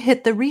get to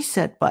hit the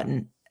reset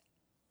button.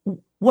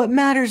 What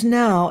matters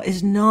now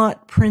is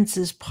not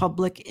Prince's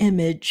public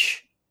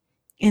image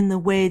in the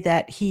way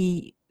that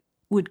he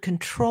would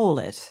control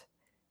it,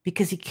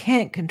 because he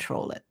can't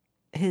control it.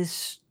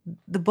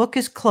 The book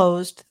is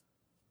closed.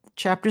 The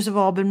chapters have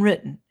all been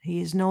written.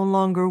 He is no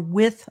longer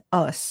with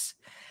us.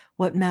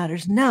 What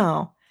matters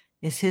now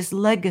is his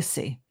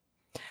legacy.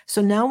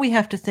 So now we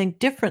have to think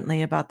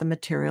differently about the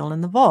material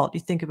in the vault. You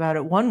think about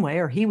it one way,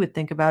 or he would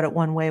think about it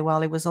one way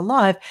while he was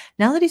alive.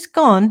 Now that he's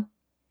gone,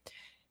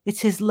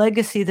 it's his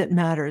legacy that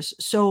matters.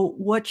 So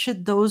what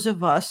should those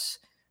of us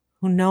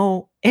who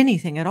know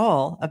anything at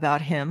all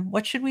about him,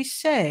 what should we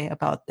say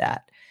about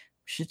that?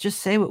 We should just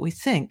say what we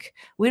think.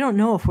 We don't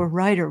know if we're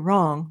right or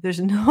wrong.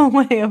 There's no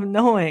way of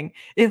knowing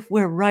if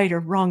we're right or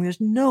wrong. There's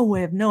no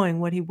way of knowing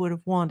what he would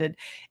have wanted.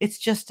 It's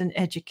just an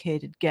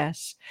educated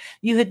guess.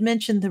 You had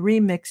mentioned the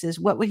remixes.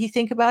 What would he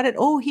think about it?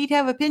 Oh, he'd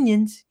have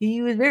opinions.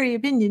 He was very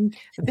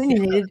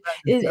opinionated.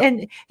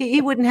 And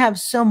he wouldn't have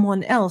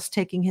someone else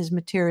taking his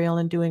material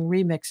and doing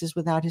remixes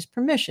without his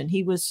permission.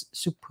 He was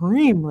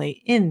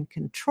supremely in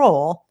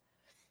control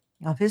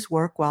of his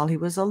work while he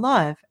was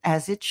alive,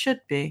 as it should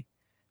be.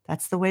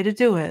 That's the way to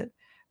do it.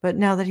 But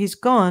now that he's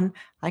gone,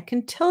 I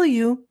can tell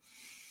you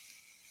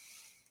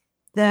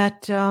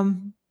that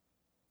the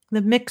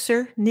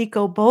mixer,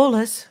 Nico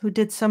Bolas, who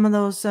did some of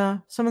those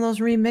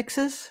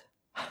remixes,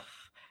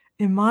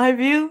 in my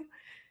view,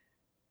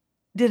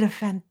 did a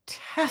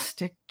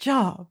fantastic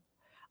job.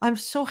 I'm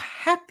so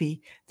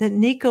happy that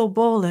Nico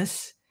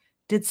Bolas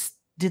did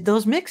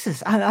those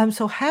mixes. I'm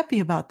so happy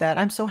about that.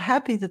 I'm so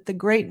happy that the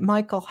great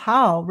Michael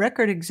Howe,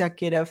 record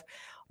executive,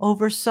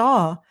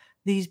 oversaw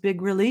these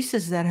big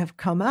releases that have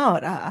come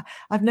out.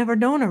 I've never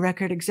known a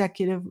record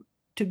executive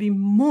to be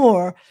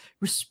more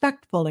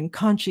respectful and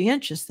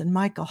conscientious than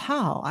Michael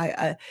Howe.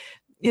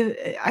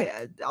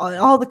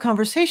 All the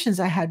conversations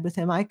I had with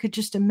him, I could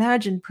just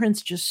imagine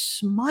Prince just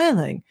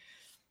smiling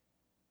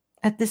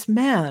at this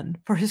man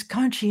for his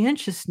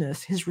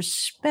conscientiousness, his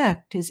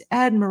respect, his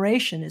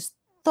admiration, his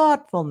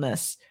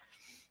thoughtfulness.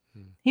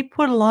 He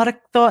put a lot of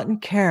thought and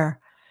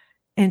care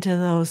into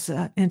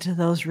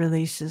those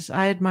releases.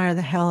 I admire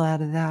the hell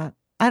out of that.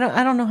 I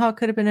don't know how it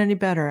could have been any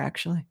better,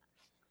 actually.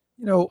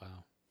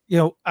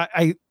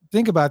 I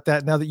think about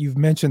that now that you've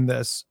mentioned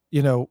this.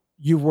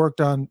 You've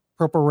worked on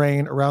Purple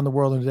Rain, Around the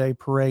World in a Day,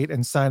 Parade,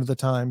 and Sign of the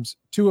Times,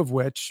 two of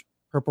which,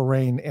 Purple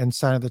Rain and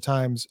Sign of the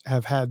Times,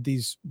 have had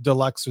these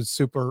deluxe or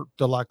super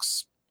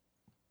deluxe,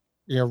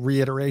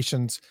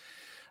 reiterations.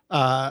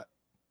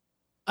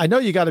 I know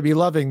you got to be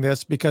loving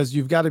this because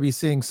you've got to be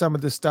seeing some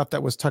of this stuff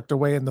that was tucked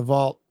away in the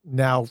vault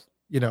now,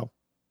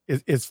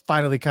 is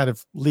finally kind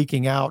of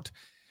leaking out.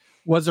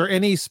 Was there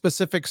any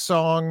specific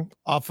song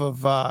off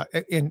of,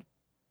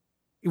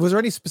 was there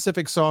any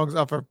specific songs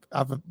off of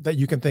that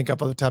you can think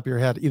of on the top of your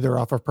head, either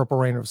off of Purple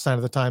Rain or Sign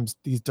of the Times,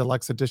 these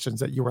deluxe editions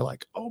that you were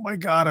like, oh my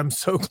God, I'm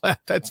so glad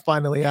that's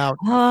finally out?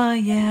 Oh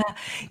yeah.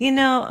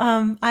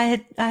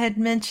 I had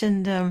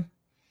mentioned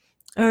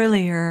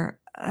earlier,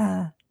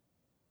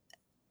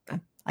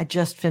 I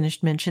just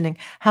finished mentioning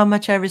how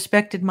much I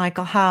respected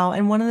Michael Howe.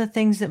 And one of the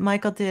things that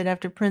Michael did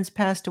after Prince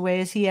passed away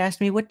is he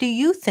asked me, what do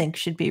you think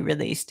should be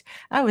released?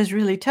 I was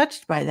really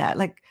touched by that.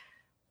 Like,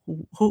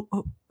 who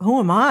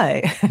am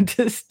I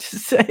to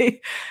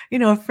say,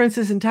 of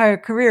Prince's entire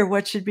career,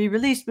 what should be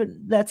released? But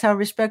that's how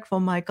respectful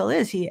Michael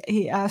is.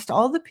 He asked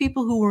all the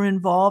people who were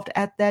involved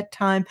at that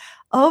time,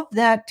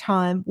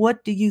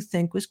 what do you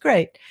think was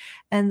great?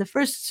 And the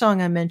first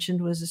song I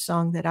mentioned was a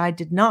song that I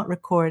did not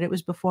record. It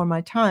was before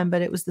my time,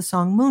 but it was the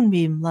song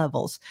Moonbeam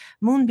Levels.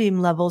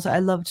 Moonbeam Levels I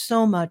loved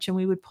so much, and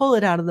we would pull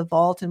it out of the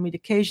vault and we'd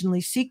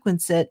occasionally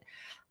sequence it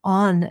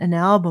on an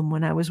album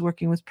when I was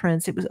working with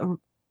Prince. It was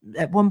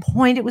at one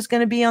point it was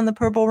going to be on the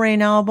Purple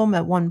Rain album.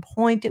 At one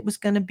point it was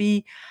going to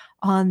be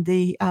on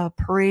the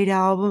Parade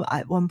album.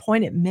 At one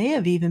point, it may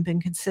have even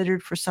been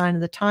considered for Sign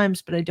of the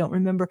Times, but I don't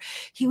remember.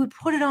 He would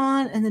put it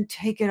on and then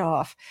take it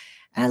off.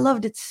 And I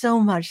loved it so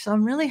much. So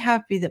I'm really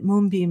happy that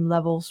Moonbeam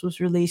Levels was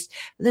released.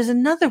 There's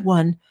another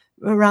one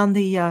around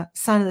the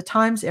Sign of the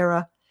Times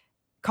era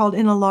called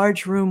In a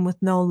Large Room with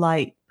No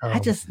Light. I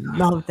just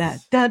love that.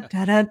 That's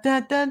an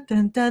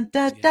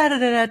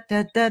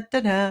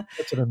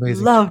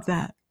amazing. Love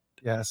that.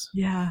 Yes.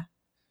 Yeah.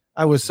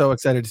 I was so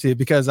excited to see it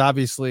because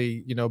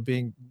obviously,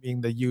 being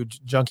the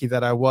huge junkie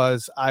that I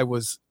was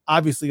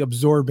obviously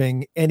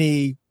absorbing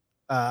any,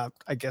 I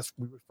guess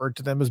we referred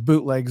to them as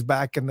bootlegs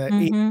back in the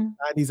 80s,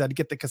 90s. I'd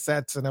get the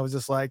cassettes and I was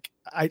just like,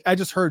 I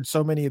just heard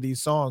so many of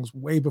these songs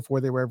way before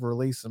they were ever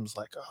released. I was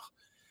like, oh,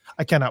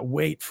 I cannot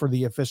wait for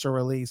the official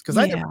release. Cause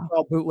I never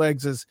saw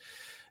bootlegs as,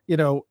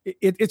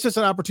 it's just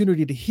an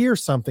opportunity to hear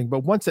something,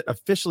 but once it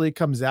officially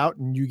comes out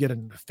and you get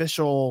an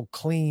official,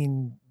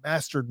 clean,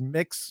 mastered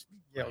mix,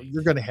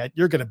 you're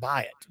gonna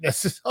buy it.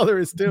 That's just all there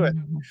is to it.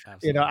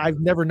 Absolutely. I've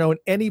never known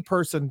any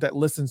person that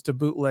listens to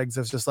bootlegs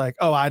that's just like,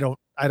 oh, I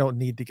don't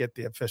need to get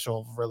the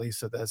official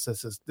release of this.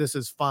 This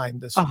is fine.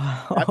 This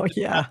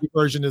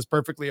version is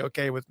perfectly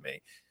okay with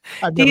me.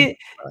 Do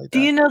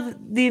you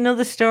know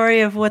the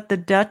story of what the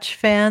Dutch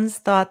fans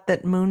thought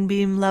that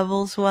Moonbeam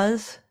Levels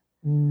was?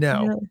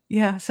 No.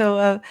 Yeah.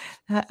 So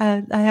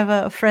I have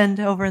a friend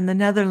over in the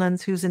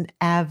Netherlands who's an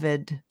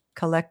avid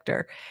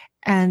collector.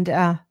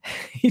 And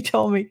he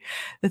told me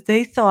that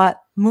they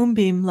thought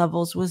Moonbeam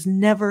Levels was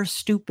Never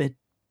Stupid.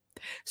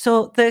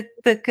 So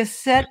the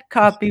cassette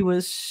copy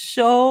was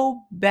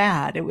so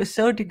bad. It was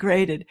so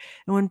degraded.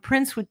 And when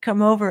Prince would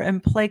come over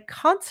and play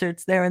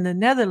concerts there in the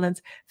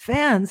Netherlands,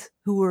 fans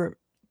who were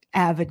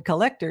avid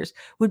collectors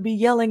would be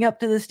yelling up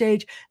to the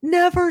stage,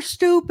 "Never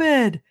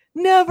Stupid!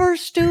 Never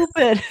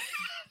Stupid!"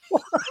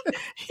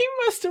 He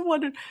must have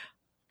wondered,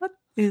 what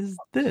is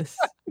this?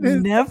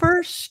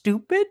 Never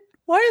Stupid?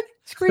 Why are they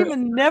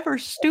screaming "Never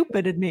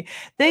Stupid" at me?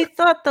 They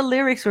thought the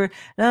lyrics were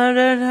da,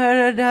 da,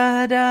 da,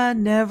 da, da,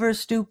 never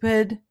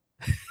stupid.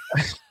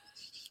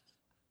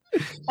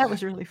 That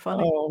was really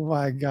funny. Oh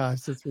my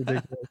gosh, that's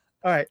ridiculous.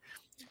 All right.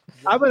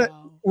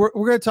 We're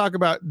gonna talk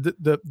about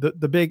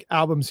the big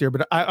albums here,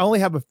 but I only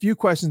have a few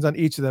questions on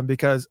each of them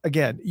because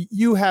again,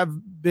 you have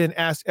been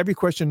asked every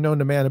question known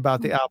to man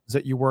about the albums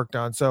that you worked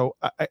on. So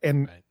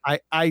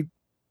I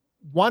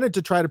wanted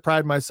to try to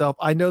pride myself.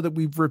 I know that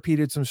we've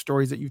repeated some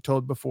stories that you've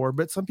told before,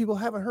 but some people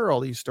haven't heard all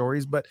these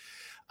stories. But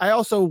I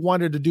also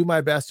wanted to do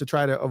my best to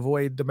try to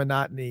avoid the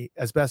monotony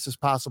as best as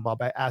possible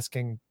by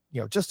asking,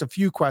 just a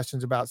few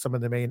questions about some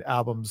of the main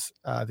albums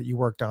that you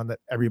worked on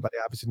that everybody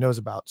obviously knows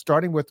about,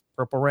 starting with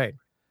Purple Rain.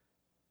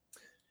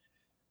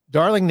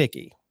 Darling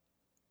Nikki.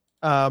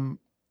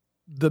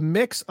 The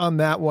mix on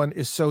that one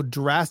is so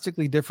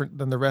drastically different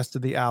than the rest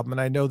of the album.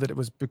 And I know that it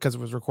was because it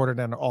was recorded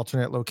in an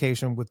alternate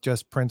location with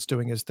just Prince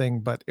doing his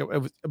thing, but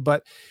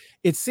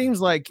it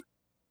seems like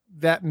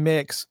that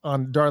mix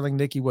on Darling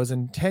Nikki was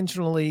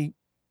intentionally,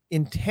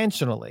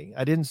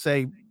 I didn't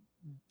say,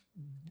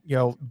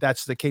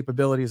 that's the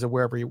capabilities of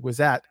wherever he was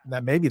at. And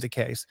that may be the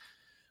case,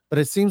 but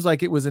it seems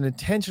like it was an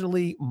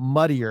intentionally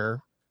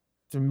muddier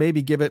to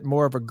maybe give it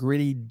more of a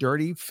gritty,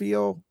 dirty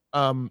feel.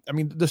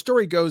 The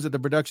story goes that the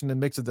production and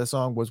mix of the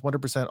song was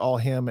 100% all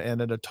him and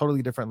at a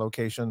totally different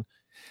location.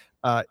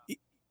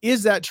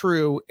 Is that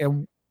true?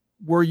 And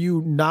were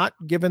you not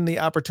given the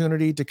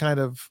opportunity to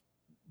kind of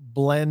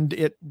blend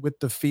it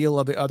with the feel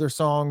of the other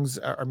songs?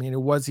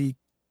 Was he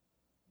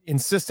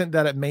insistent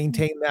that it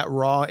maintain that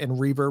raw and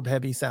reverb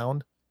heavy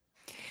sound?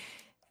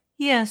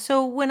 Yeah.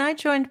 So when I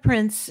joined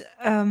Prince,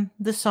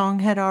 the song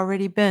had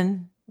already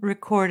been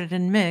recorded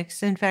and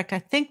mixed. In fact, I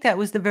think that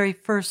was the very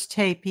first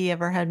tape he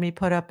ever had me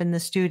put up in the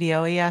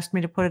studio. He asked me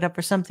to put it up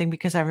for something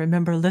because I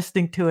remember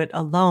listening to it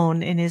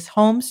alone in his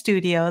home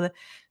studio,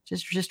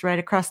 just right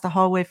across the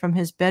hallway from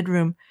his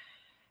bedroom.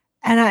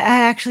 And I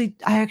actually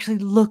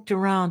looked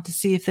around to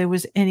see if there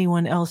was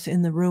anyone else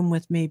in the room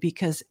with me,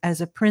 because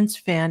as a Prince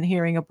fan,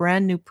 hearing a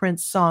brand new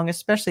Prince song,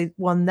 especially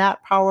one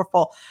that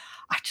powerful,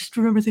 I just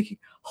remember thinking,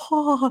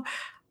 oh,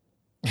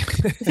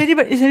 is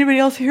anybody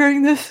else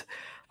hearing this?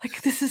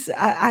 Like, this is,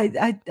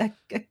 I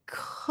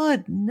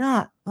could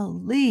not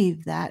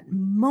believe that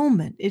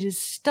moment. It has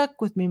stuck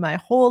with me my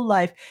whole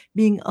life,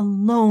 being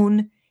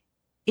alone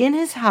in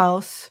his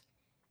house,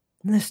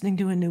 listening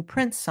to a new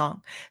Prince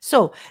song.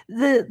 So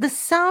the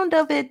sound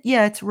of it,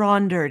 it's raw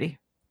and dirty,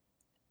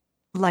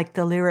 like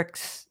the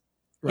lyrics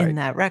in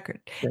that record.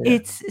 Yeah.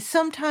 It's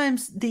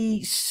sometimes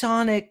the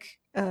sonic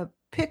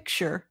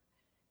picture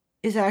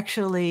is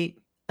actually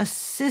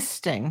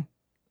assisting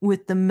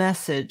with the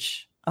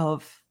message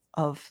of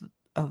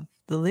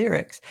the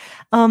lyrics.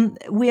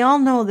 We all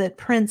know that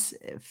Prince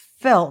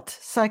felt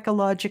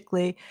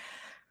psychologically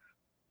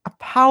a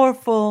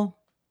powerful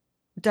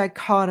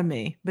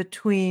dichotomy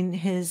between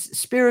his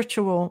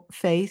spiritual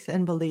faith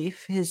and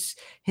belief, his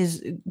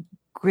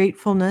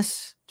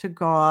gratefulness to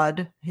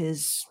God,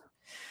 his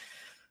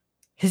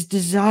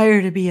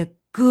desire to be a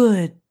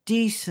good,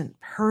 decent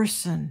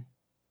person,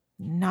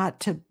 not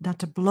to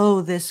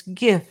blow this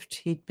gift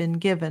he'd been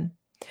given.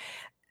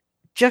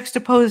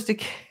 juxtaposed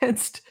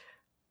against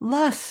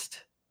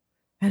lust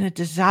and a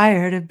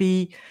desire to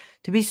be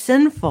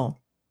sinful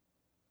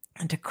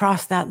and to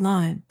cross that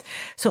line.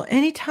 So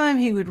anytime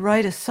he would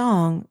write a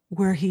song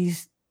where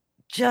he's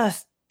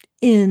just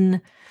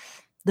in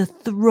the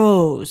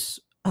throes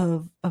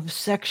of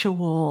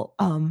sexual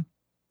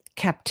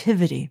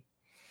captivity,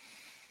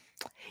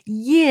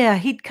 yeah,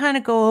 he'd kind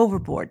of go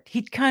overboard.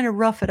 He'd kind of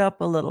rough it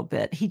up a little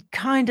bit. He'd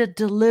kind of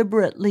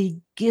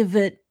deliberately give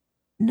it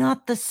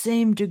not the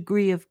same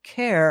degree of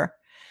care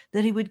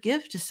that he would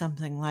give to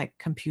something like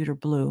Computer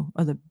Blue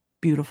or The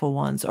Beautiful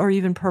Ones or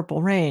even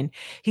Purple Rain.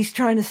 He's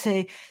trying to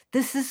say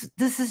this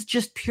is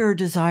just pure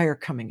desire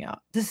coming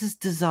out. This is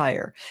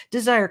desire.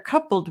 Desire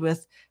coupled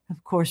with,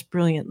 of course,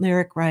 brilliant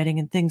lyric writing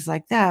and things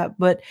like that.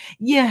 But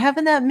yeah,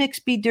 having that mix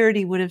be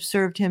dirty would have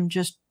served him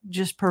just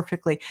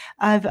perfectly.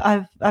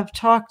 I've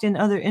talked in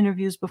other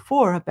interviews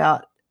before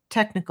about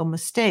technical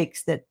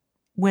mistakes that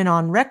went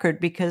on record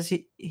because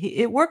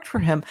it worked for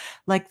him,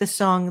 like the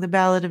song "The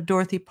Ballad of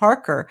Dorothy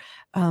Parker,"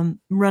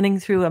 running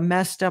through a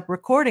messed up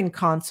recording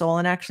console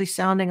and actually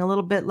sounding a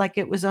little bit like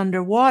it was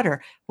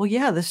underwater. Well,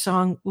 yeah, the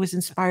song was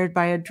inspired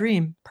by a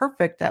dream.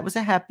 Perfect. That was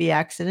a happy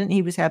accident.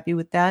 He was happy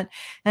with that.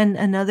 And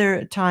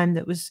another time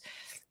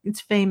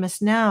it's famous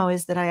now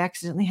is that I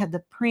accidentally had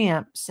the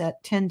preamp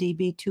set 10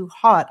 dB too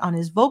hot on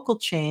his vocal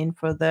chain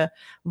for the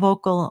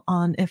vocal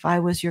on "If I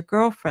Was Your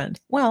Girlfriend."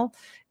 Well,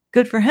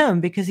 good for him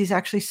because he's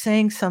actually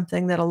saying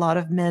something that a lot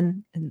of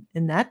men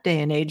in that day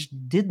and age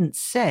didn't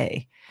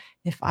say.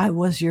 If I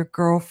was your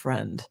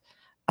girlfriend.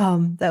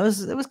 That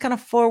was kind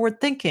of forward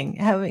thinking,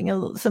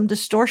 having some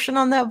distortion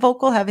on that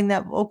vocal, having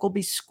that vocal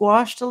be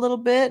squashed a little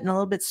bit and a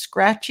little bit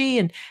scratchy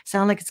and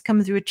sound like it's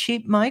coming through a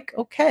cheap mic.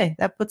 Okay,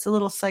 that puts a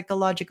little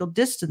psychological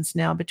distance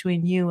now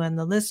between you and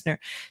the listener.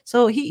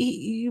 So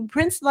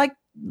Prince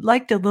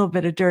liked a little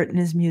bit of dirt in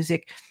his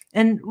music.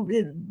 And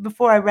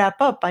before I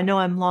wrap up, I know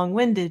I'm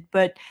long-winded,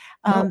 but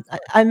No.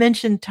 I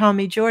mentioned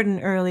Tommy Jordan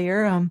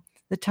earlier,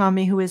 the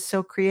Tommy who is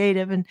so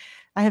creative, and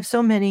I have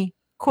so many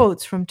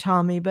quotes from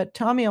Tommy, but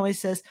Tommy always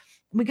says,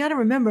 we got to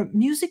remember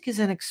music is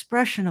an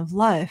expression of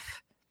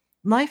life.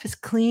 Life is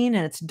clean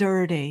and it's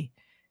dirty.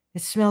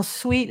 It smells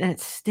sweet and it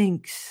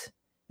stinks.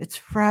 It's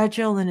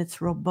fragile and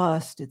it's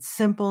robust. It's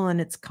simple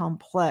and it's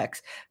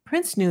complex.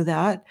 Prince knew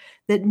that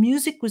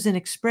music was an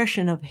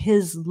expression of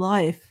his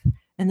life,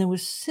 and there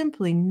was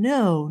simply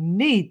no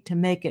need to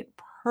make it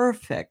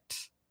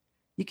perfect.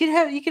 You could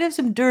have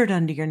some dirt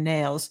under your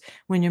nails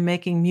when you're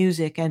making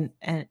music, and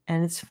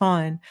it's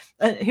fine.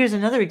 Here's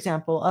another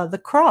example: The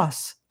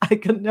Cross.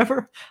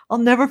 I'll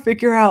never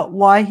figure out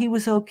why he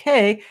was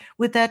okay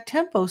with that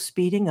tempo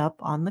speeding up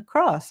on The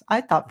Cross.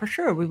 I thought for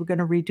sure we were going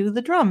to redo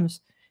the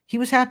drums. He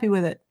was happy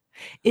with it.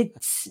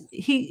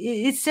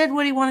 It said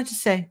what he wanted to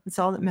say. That's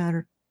all that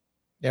mattered.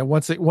 Yeah,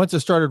 once it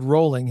started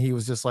rolling, he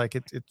was just like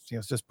it's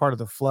it's just part of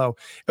the flow.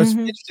 It's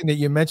interesting that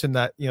you mentioned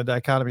that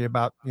dichotomy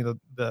about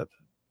the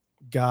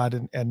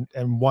God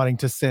and wanting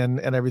to sin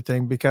and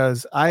everything,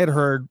 because I had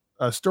heard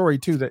a story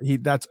too that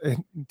that's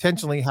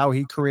intentionally how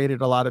he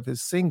created a lot of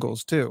his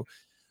singles too.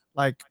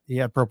 Like he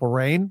had Purple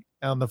Rain,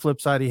 on the flip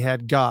side he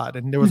had God,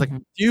 and there was like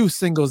a few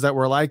singles that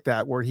were like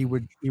that where he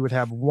would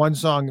have one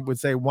song that would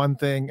say one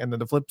thing and then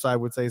the flip side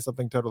would say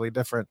something totally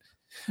different.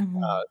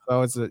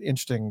 So it's an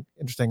interesting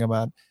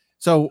amount.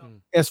 So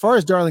as far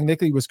as Darling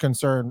Nikki was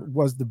concerned,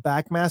 was the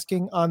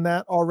backmasking on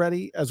that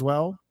already as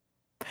well?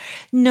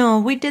 No,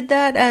 we did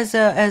that as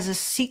a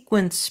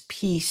sequence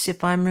piece,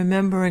 if I'm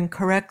remembering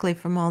correctly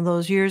from all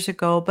those years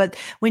ago. But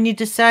when you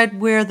decide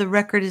where the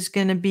record is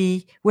going to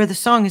be, where the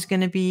song is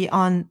going to be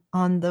on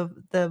the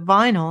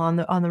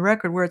vinyl, on the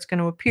record, where it's going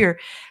to appear,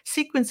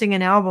 sequencing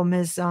an album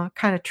is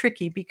kind of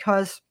tricky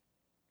because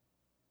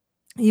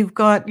you're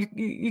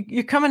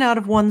coming out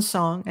of one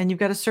song and you've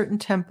got a certain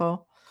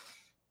tempo,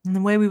 and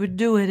the way we would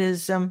do it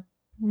is you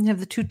have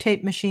the two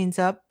tape machines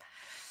up.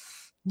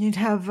 You'd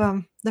have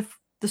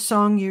the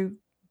song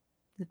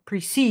that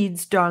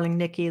precedes Darling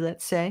Nikki,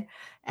 let's say,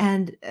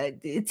 and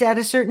it's at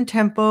a certain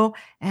tempo,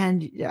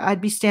 and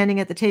I'd be standing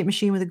at the tape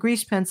machine with a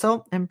grease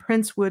pencil, and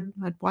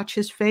I'd watch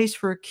his face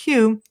for a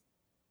cue,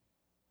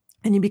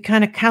 and he'd be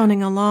kind of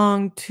counting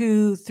along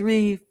 2,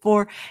 3,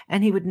 4,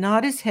 and he would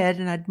nod his head,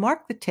 and I'd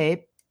mark the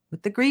tape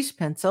with the grease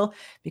pencil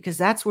because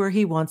that's where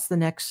he wants the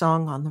next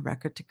song on the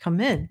record to come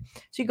in.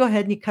 So you go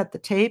ahead and you cut the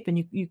tape,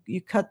 and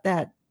you cut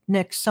that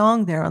next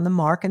song there on the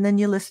mark, and then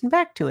you listen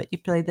back to it. You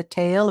play the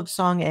tail of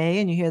song A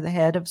and you hear the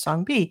head of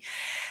song B.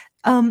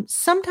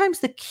 Sometimes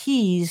the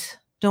keys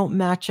don't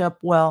match up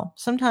well.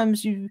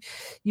 Sometimes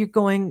you're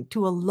going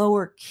to a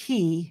lower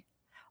key,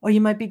 or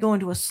you might be going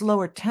to a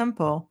slower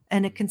tempo,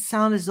 and it can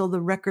sound as though the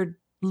record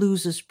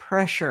loses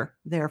pressure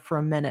there for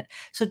a minute.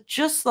 So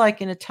just like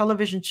in a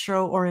television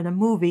show or in a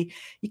movie,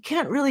 you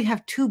can't really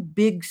have two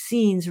big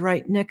scenes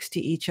right next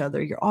to each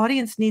other. Your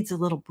audience needs a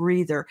little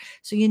breather.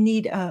 So you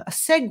need a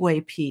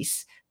segue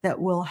piece that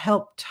will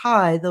help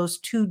tie those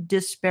two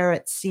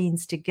disparate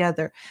scenes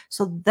together.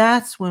 So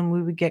that's when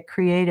we would get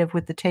creative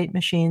with the tape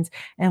machines,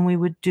 and we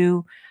would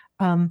do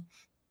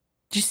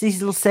just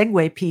these little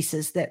segue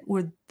pieces that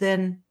would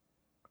then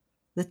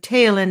the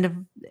tail end of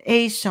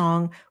a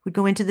song would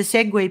go into the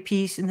segue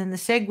piece, and then the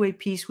segue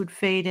piece would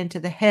fade into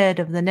the head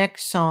of the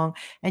next song,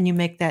 and you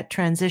make that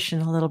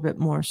transition a little bit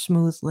more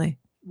smoothly.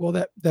 Well,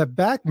 that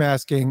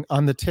backmasking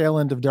on the tail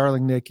end of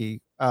Darling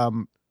Nikki,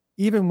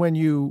 even when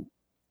you,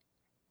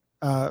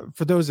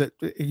 for those that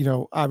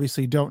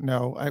obviously don't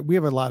know, we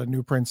have a lot of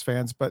new Prince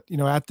fans, but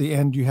at the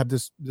end you have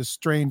this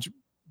strange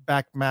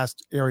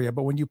backmasked area.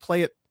 But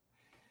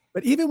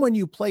even when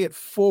you play it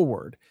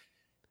forward,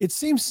 it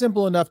seems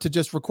simple enough to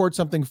just record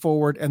something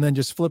forward and then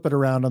just flip it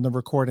around on the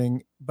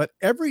recording. But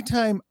every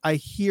time I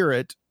hear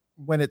it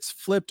when it's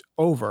flipped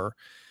over,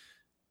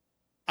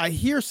 I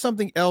hear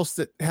something else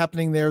that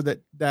happening there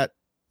that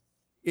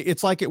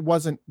it's like it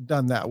wasn't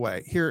done that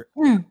way. Here,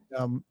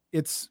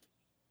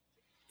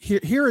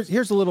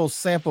 here's a little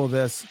sample of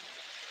this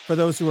for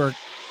those who are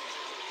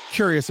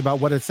curious about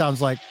what it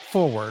sounds like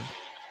forward.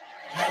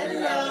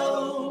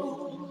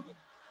 Hello,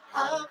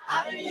 how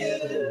are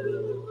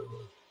you?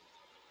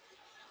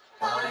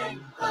 Fine,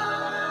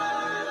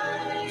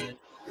 fine,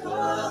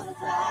 'cause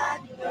I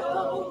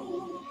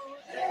know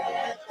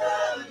that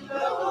the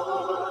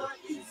Lord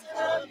is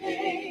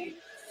coming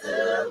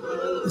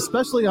soon.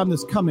 Especially on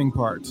this coming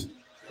part.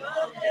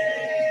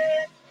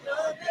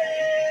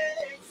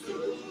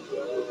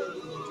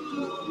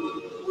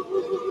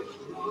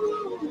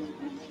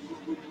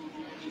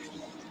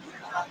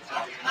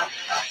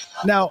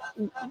 Now,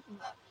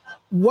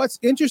 what's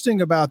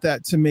interesting about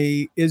that to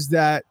me is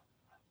that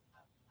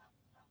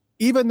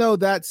even though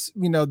that's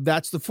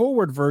the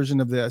forward version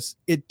of this,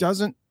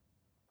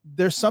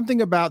 there's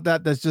something about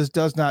that just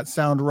does not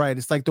sound right.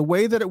 It's like the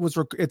way that it was,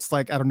 it's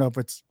like, I don't know if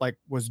it's like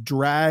was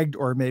dragged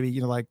or maybe,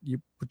 like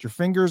you put your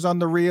fingers on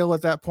the reel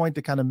at that point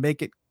to kind of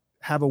make it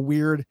have a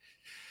weird,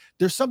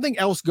 there's something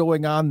else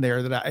going on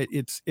there that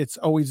it's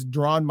always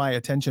drawn my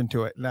attention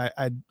to it.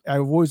 And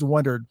I've always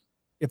wondered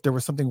if there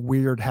was something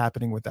weird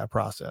happening with that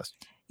process.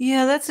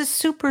 Yeah, that's a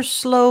super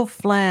slow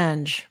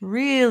flange,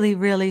 really,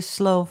 really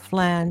slow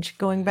flange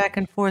going back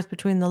and forth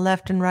between the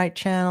left and right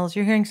channels.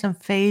 You're hearing some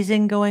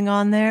phasing going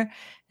on there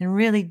and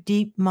really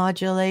deep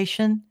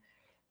modulation.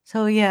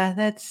 So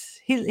yeah,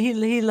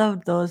 he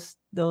loved those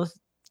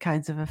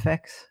kinds of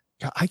effects.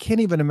 I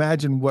can't even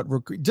imagine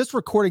just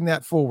recording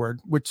that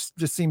forward, which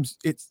just seems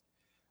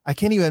I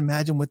can't even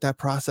imagine what that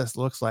process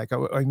looks like.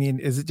 I mean,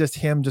 is it just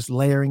him just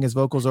layering his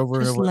vocals over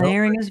and Just over?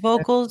 layering his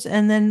vocals,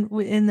 and then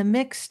in the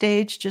mix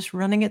stage, just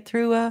running it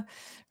through a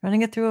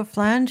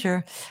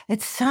flanger.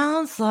 It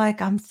sounds like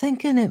I'm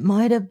thinking it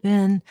might have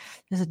been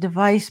there's a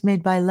device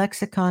made by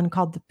Lexicon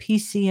called the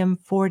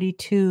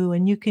PCM42,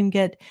 and you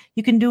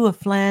can do a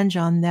flange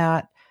on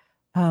that.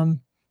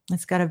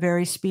 It's got a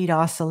varispeed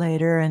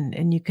oscillator,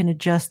 and you can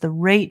adjust the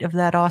rate of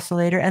that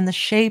oscillator and the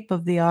shape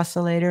of the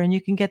oscillator, and you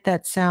can get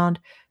that sound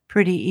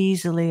pretty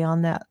easily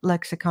on that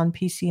Lexicon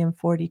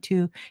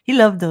PCM42. He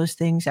loved those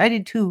things. I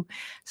did too.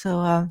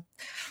 So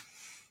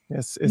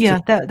yes,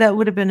 that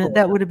would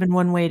have been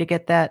one way to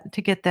get that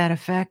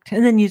effect.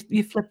 And then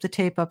you flip the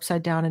tape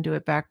upside down and do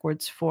it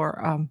backwards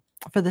for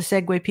the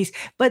segue piece.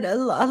 But a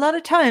lot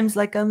of times,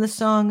 like on the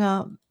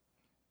song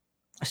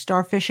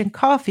Starfish and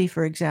Coffee,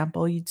 for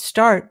example, you'd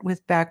start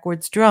with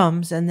backwards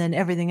drums and then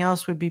everything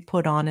else would be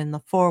put on in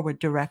the forward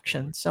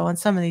direction. So on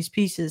some of these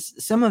pieces,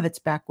 some of it's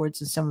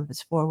backwards and some of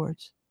it's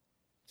forwards.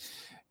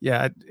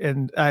 Yeah,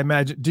 and I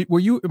imagine, were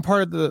you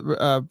part of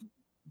the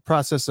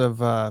process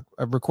of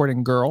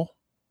recording "Girl"?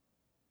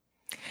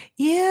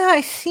 Yeah,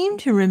 I seem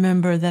to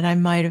remember that I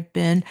might have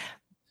been,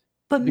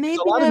 but Because maybe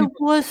a lot of I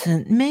people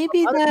wasn't.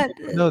 Maybe that.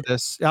 know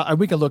this.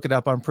 We can look it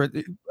up on print.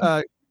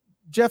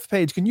 Jeff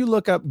Page, can you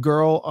look up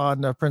 "Girl"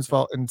 on Prince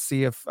Vault and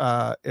see if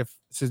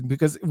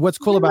because what's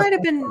cool It about might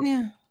have been.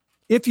 Yeah.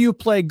 if you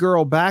play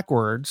 "Girl"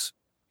 backwards,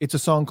 it's a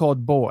song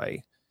called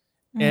 "Boy."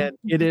 And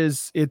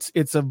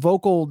it's a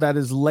vocal that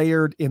is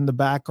layered in the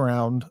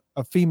background,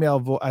 a female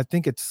voice. I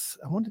think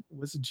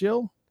was it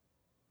Jill?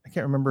 I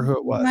can't remember who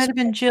it was. It might have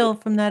been Jill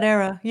from that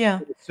era. Yeah.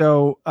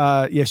 So,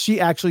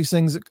 she actually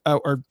sings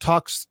or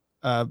talks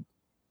a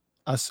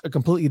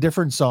completely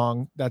different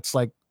song that's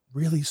like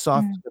really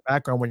soft in the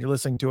background when you're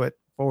listening to it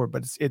forward,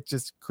 but it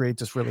just creates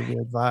this really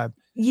weird vibe.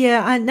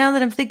 Yeah. Now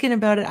that I'm thinking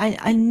about it,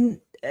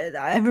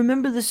 I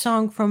remember the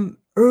song from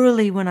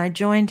early when I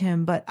joined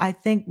him, but I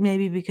think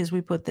maybe because we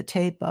put the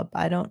tape up,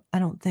 I don't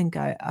think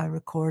I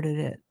recorded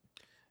it.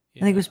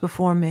 Yeah. I think it was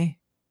before me.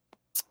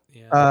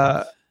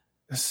 Yeah.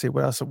 Let's see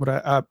what else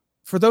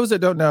for those that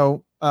don't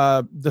know,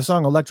 the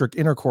song Electric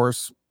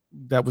Intercourse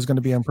that was going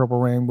to be on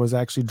Purple Rain was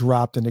actually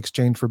dropped in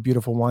exchange for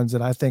Beautiful Ones,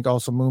 and I think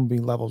also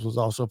Moonbeam Levels was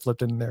also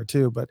flipped in there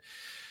too. But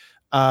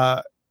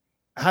how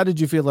did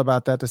you feel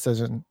about that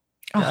decision?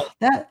 Oh,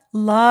 that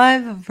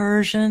live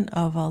version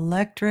of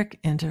Electric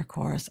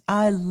Intercourse.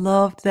 I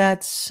loved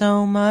that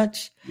so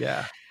much.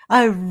 Yeah.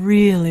 I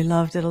really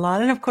loved it a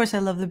lot. And of course, I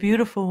love the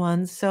Beautiful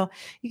Ones. So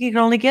you can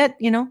only get,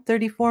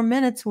 34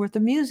 minutes worth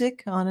of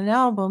music on an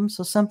album.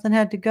 So something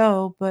had to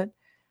go. But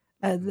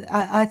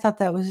I thought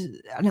that was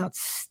an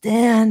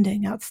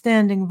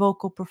outstanding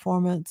vocal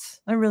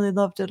performance. I really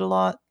loved it a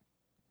lot.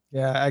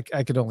 Yeah,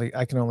 I can only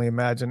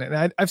imagine.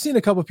 And I've seen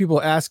a couple of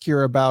people ask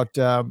here about,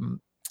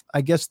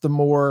 I guess the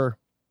more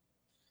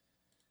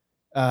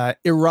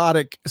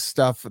erotic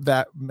stuff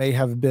that may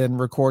have been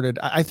recorded.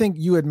 I think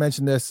you had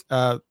mentioned this.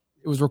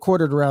 It was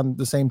recorded around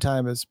the same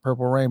time as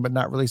Purple Rain, but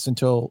not released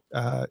until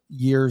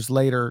years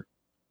later.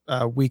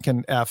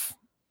 Weekend F.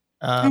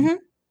 Mhm.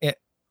 a-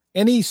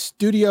 any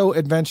studio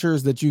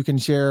adventures that you can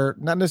share?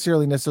 Not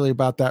necessarily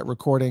about that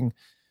recording,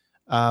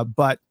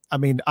 but I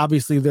mean,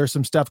 obviously, there's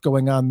some stuff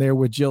going on there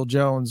with Jill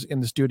Jones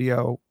in the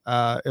studio,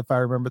 if I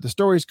remember the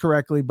stories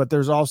correctly. But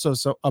there's also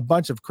a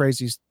bunch of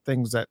crazy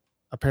things that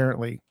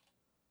apparently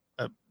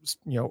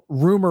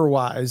rumor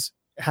wise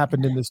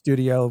happened in the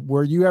studio.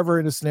 Were you ever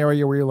in a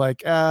scenario where you're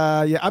like,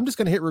 yeah, I'm just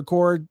going to hit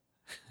record.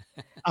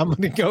 I'm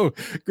going to go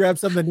grab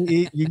something to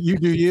eat. You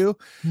do you.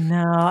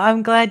 No,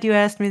 I'm glad you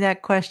asked me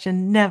that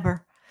question.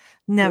 Never,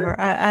 never.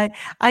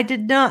 I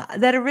did not.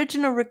 That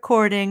original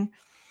recording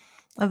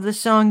of the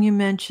song you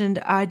mentioned,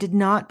 I did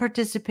not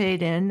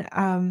participate in.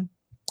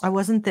 I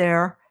wasn't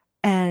there,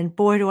 and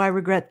boy, do I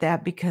regret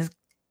that because,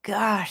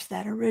 gosh,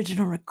 that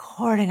original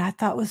recording I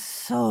thought was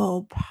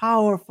so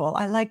powerful.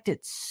 I liked it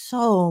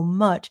so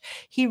much.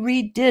 He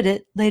redid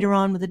it later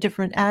on with a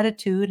different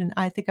attitude, and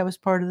I think I was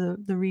part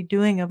of the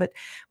redoing of it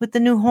with the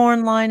new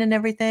horn line and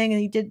everything.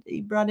 And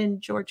he brought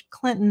in George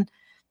Clinton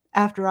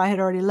after I had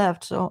already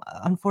left. So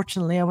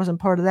unfortunately, I wasn't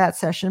part of that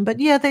session. But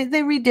yeah, they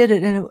redid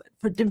it, and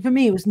for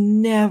me, it was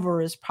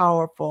never as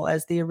powerful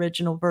as the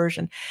original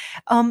version.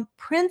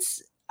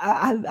 Prince,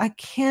 I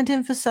can't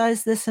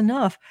emphasize this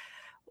enough,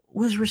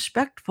 was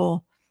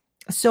respectful.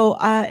 So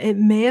it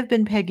may have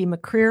been Peggy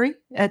McCreary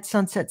at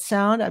Sunset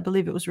Sound. I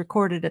believe it was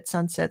recorded at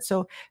Sunset.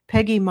 So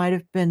Peggy might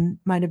have been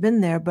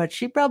there, but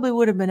she probably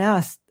would have been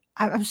asked.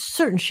 I'm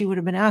certain she would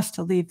have been asked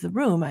to leave the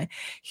room.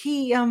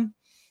 He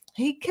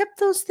he kept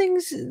those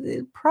things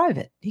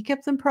private. He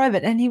kept them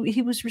private, and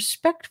he was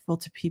respectful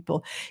to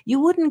people. You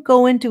wouldn't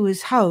go into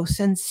his house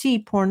and see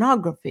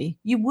pornography.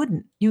 You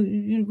wouldn't.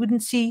 You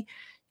wouldn't see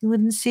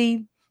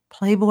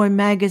Playboy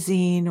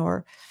magazine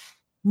or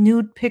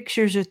nude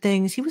pictures or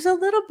things. He was a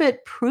little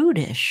bit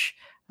prudish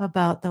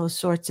about those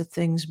sorts of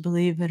things,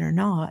 believe it or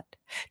not.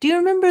 Do you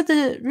remember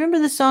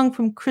the song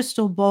from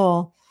Crystal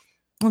Ball?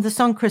 Well, the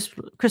song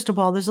Crystal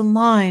Ball, there's a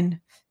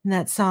line in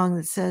that song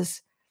that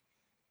says,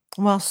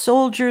 while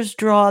soldiers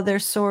draw their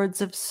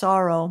swords of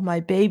sorrow,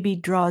 my baby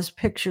draws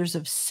pictures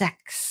of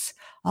sex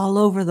all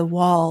over the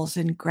walls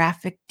in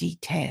graphic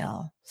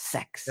detail.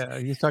 Sex. Yeah,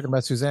 he's talking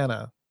about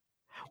Susanna.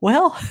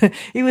 Well,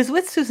 he was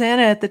with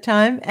Susanna at the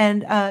time,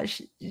 and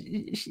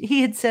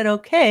he had said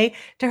okay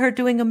to her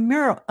doing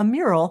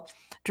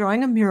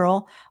drawing a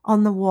mural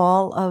on the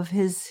wall of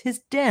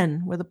his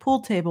den where the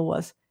pool table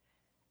was.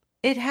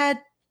 It had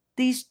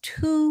these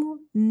two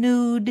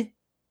nude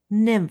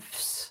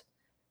nymphs,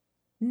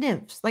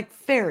 like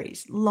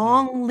fairies,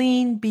 long,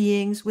 lean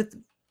beings with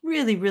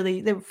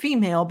really, they were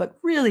female, but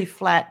really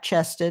flat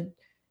chested,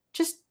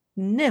 just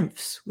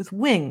nymphs with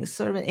wings,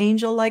 sort of an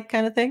angel like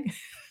kind of thing.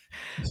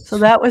 So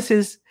that was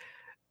his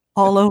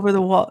all over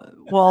the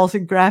walls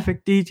in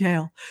graphic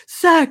detail.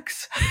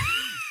 Sex.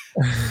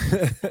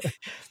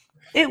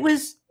 It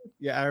was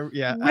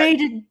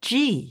rated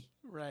G.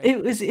 Right.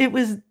 It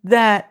was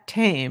that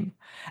tame.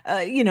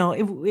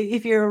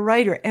 If you're a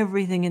writer,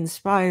 everything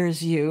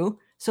inspires you.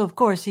 So of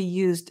course he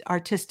used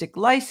artistic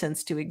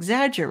license to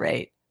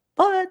exaggerate,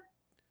 but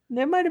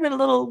there might have been a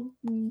little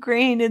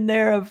grain in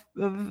there of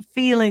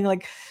feeling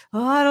like,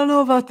 oh, I don't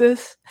know about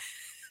this.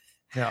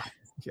 Yeah.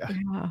 Yeah.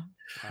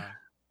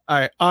 All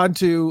right, on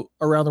to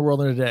Around the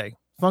World in a Day.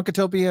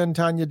 Funkatopian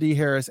Tanya D.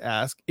 Harris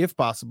asks, if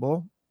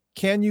possible,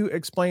 can you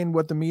explain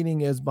what the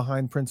meaning is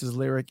behind Prince's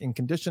lyric in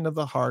Condition of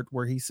the Heart,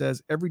 where he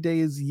says, every day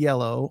is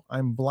yellow,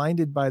 I'm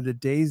blinded by the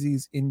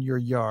daisies in your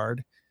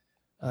yard.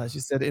 She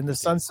said, in the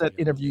Sunset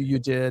interview you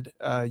did,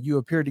 you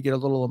appeared to get a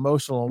little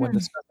emotional when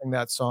discussing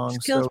that song.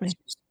 Kills me.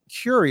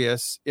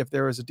 Curious if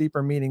there is a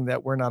deeper meaning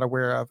that we're not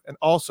aware of. And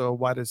also,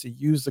 why does he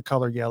use the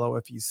color yellow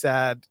if he's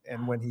sad?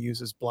 And when he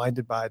uses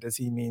blinded by, does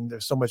he mean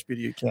there's so much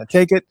beauty you can't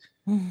take it?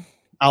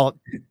 I'll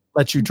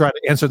let you try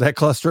to answer that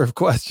cluster of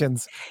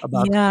questions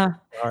about. Yeah,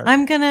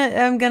 I'm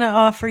gonna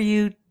offer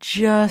you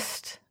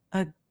just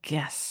a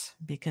guess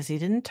because he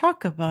didn't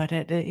talk about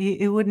it.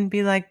 It wouldn't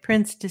be like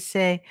Prince to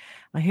say,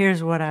 well,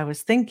 here's what I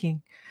was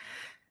thinking.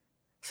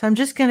 So I'm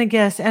just gonna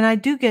guess, and I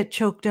do get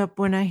choked up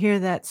when I hear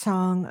that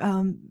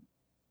song.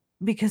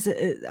 Because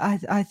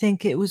I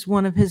think it was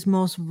one of his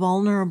most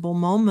vulnerable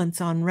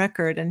moments on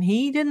record, and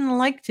he didn't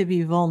like to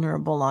be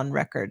vulnerable on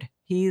record.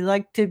 He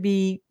liked to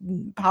be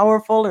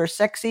powerful or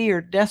sexy or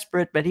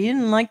desperate, but he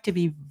didn't like to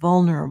be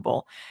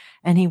vulnerable,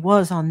 and he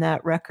was on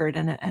that record,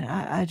 and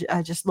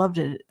I just loved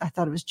it. I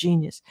thought it was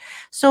genius.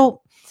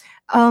 So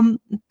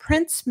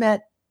Prince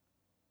met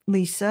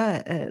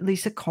Lisa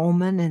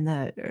Coleman in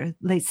the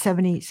late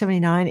 70,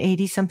 79,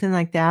 80, something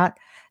like that,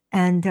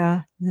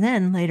 and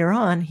then later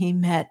on he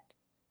met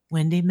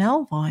Wendy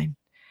Melvoin,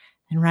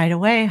 and right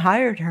away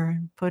hired her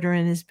and put her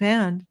in his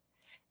band.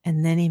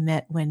 And then he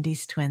met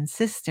Wendy's twin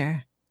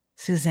sister,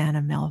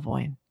 Susanna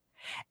Melvoin,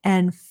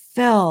 and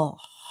fell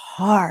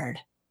hard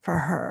for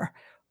her,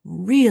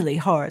 really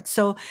hard.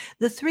 So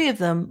the three of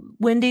them,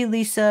 Wendy,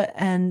 Lisa,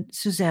 and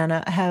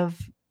Susanna,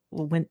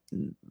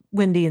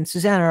 Wendy and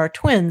Susanna are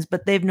twins,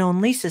 but they've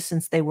known Lisa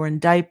since they were in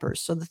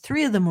diapers. So the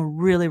three of them are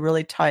really,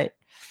 really tight.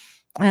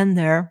 And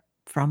they're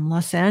from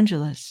Los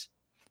Angeles,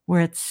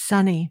 where it's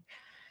sunny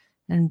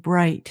and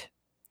bright.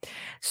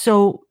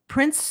 So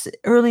Prince,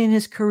 early in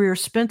his career,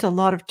 spent a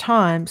lot of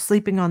time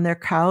sleeping on their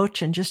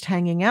couch and just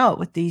hanging out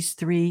with these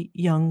three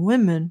young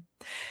women.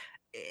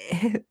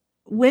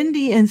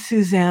 Wendy and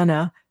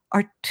Susanna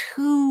are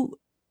two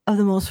of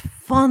the most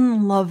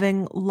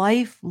fun-loving,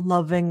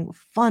 life-loving,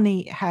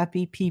 funny,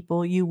 happy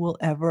people you will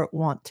ever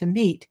want to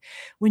meet.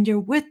 When you're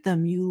with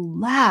them, you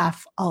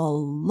laugh a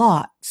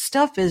lot.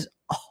 Stuff is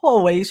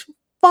always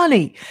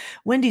funny.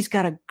 Wendy's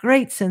got a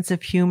great sense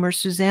of humor.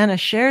 Susanna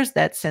shares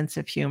that sense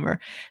of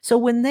humor. So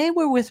when they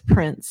were with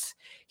Prince,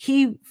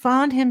 he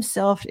found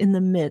himself in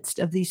the midst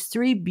of these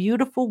three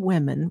beautiful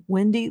women,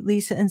 Wendy,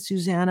 Lisa, and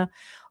Susanna,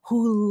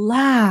 who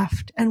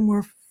laughed and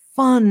were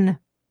fun.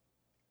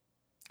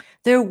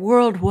 Their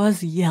world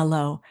was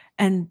yellow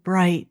and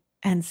bright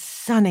and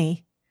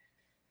sunny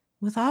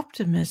with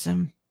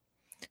optimism.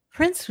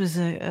 Prince was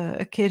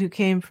a kid who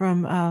came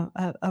from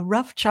a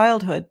rough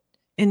childhood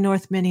in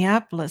North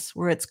Minneapolis,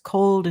 where it's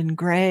cold and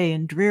gray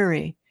and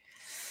dreary.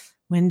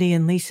 Wendy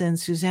and Lisa and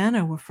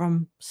Susanna were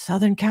from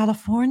Southern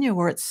California,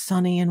 where it's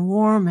sunny and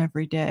warm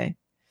every day.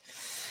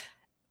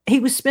 He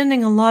was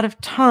spending a lot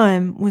of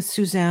time with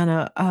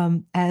Susanna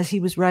as he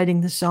was writing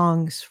the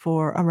songs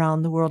for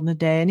Around the World in a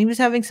Day. And he was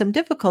having some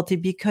difficulty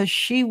because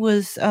she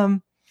was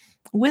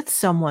with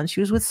someone.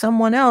 She was with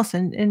someone else,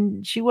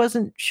 and she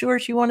wasn't sure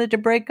she wanted to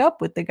break up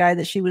with the guy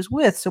that she was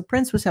with. So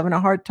Prince was having a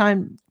hard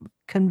time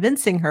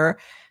convincing her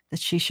that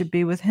she should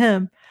be with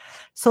him.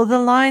 So the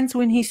lines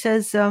when he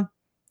says,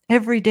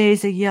 every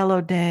day's a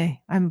yellow day,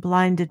 I'm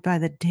blinded by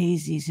the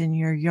daisies in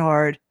your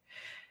yard.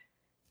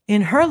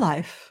 In her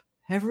life,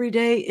 every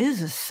day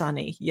is a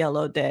sunny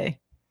yellow day.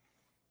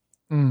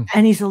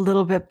 And he's a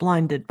little bit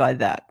blinded by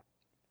that.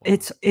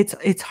 It's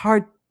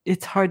hard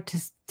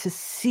to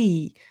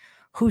see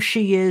who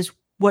she is,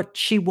 what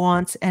she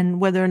wants,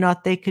 and whether or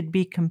not they could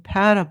be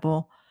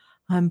compatible.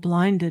 I'm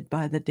blinded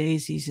by the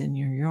daisies in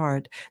your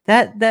yard.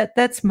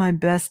 That's my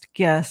best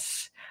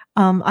guess.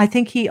 I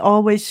think he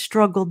always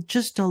struggled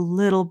just a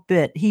little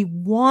bit. He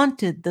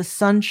wanted the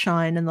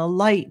sunshine and the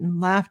light and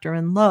laughter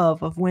and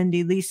love of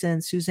Wendy, Lisa,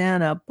 and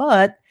Susanna,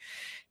 but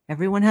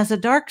everyone has a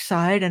dark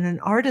side, and an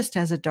artist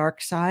has a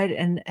dark side,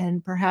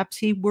 and perhaps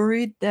he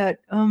worried that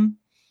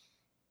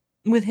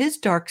with his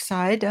dark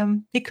side,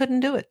 he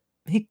couldn't do it.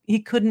 He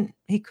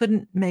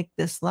couldn't make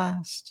this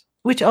last,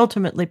 which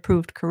ultimately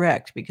proved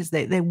correct because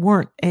they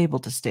weren't able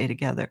to stay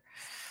together.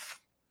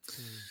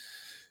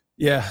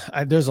 Yeah,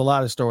 there's a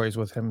lot of stories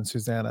with him and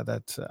Susanna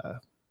that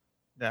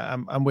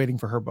I'm waiting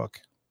for her book.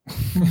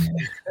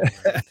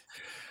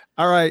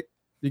 All right,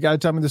 you got to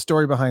tell me the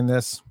story behind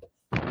this.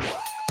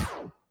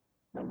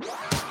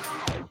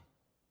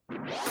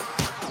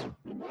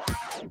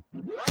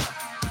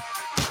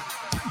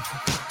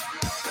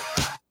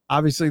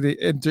 Obviously,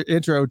 the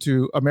intro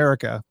to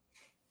America.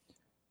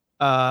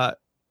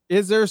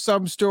 Is there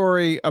some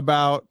story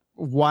about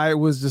why it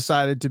was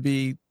decided to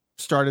be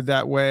started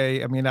that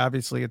way? I mean,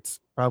 obviously, it's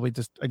probably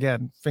just,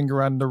 again,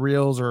 finger on the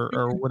reels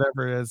or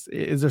whatever it is.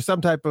 Is there some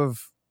type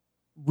of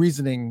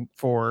reasoning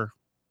for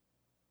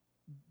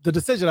the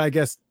decision, I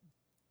guess,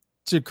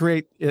 to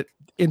create it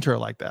intro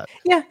like that?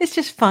 Yeah, it's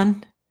just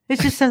fun.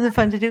 It's just something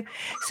fun to do.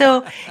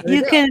 So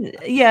you can,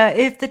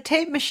 if the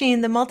tape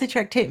machine, the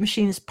multi-track tape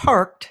machine is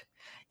parked,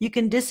 you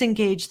can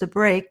disengage the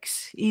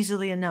brakes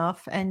easily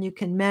enough, and you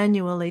can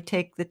manually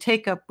take the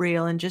take-up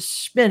reel and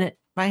just spin it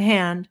by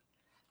hand.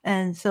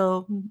 And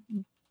so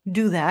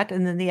do that.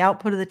 And then the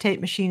output of the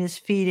tape machine is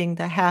feeding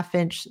the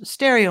 1/2-inch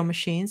stereo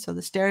machine. So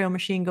the stereo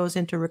machine goes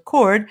into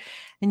record,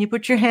 and you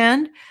put your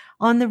hand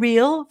on the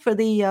reel for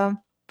the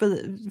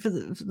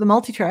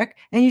multi-track,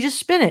 and you just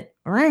spin it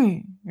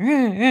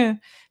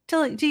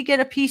till you get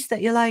a piece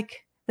that you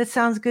like, that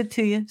sounds good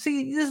to you. So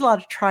there's a lot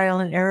of trial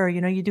and error.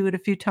 You do it a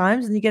few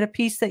times and you get a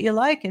piece that you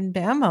like, and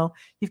bammo,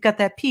 you've got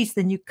that piece.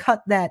 Then you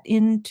cut that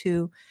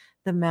into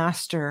the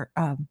master,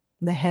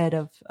 the head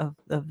of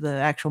the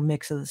actual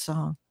mix of the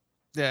song.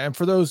 Yeah, and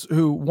for those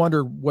who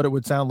wonder what it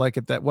would sound like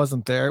if that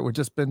wasn't there, it would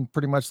just been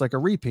pretty much like a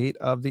repeat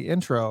of the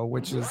intro,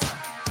 which is,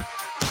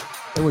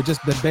 it would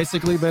just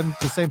basically been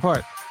the same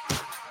part.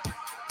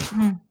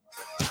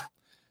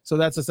 So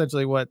that's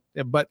essentially what,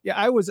 but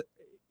yeah,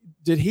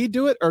 did he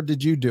do it or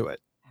did you do it?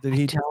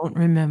 I don't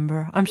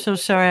remember. I'm so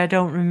sorry. I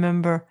don't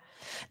remember.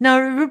 Now,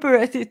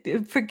 remember,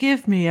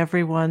 forgive me,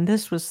 everyone.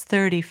 This was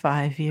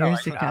 35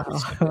 years ago.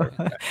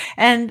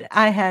 And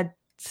I had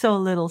so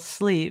little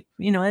sleep.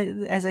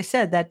 As I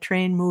said, that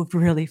train moved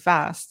really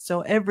fast.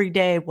 So every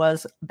day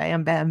was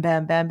bam, bam,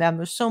 bam, bam, bam.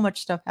 There's so much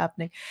stuff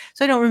happening.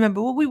 So I don't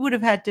remember. Well, he would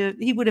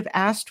have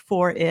asked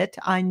for it.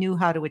 I knew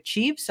how to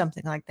achieve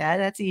something like that.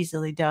 That's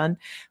easily done.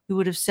 We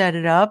would have set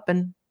it up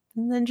and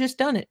and then just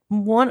done it.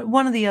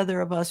 One of the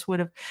other of us would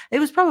have. It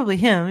was probably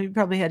him. He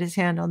probably had his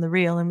hand on the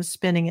reel and was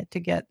spinning it to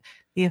get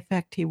the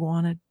effect he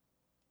wanted.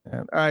 Yeah.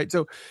 All right.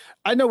 So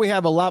I know we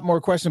have a lot more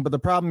questions, but the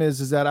problem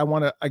is that I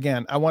want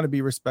to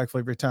be respectful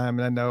of your time.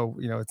 And I know,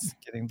 it's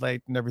getting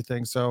late and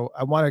everything. So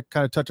I want to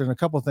kind of touch on a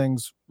couple of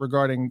things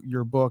regarding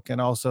your book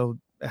and also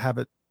have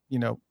it,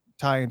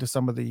 tie into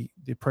some of the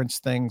Prince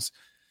things.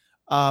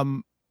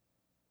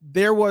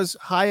 There was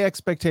high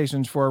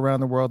expectations for Around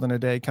the World in a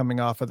Day coming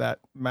off of that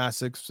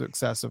massive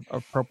success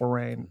of Purple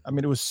Rain. I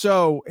mean, it was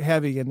so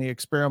heavy in the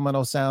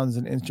experimental sounds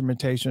and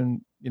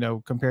instrumentation,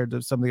 compared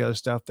to some of the other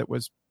stuff that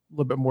was a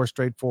little bit more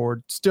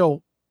straightforward,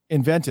 still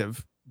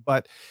inventive.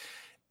 But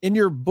in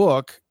your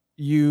book,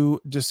 you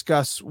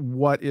discuss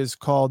what is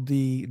called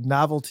the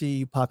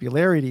novelty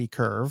popularity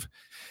curve.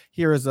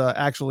 Here is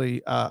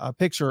actually a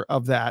picture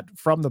of that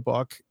from the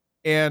book.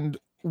 And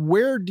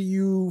where do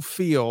you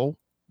feel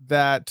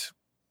that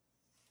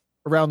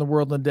Around the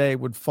World in a Day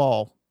would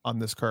fall on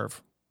this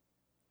curve?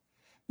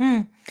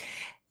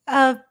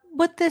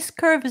 What this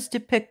curve is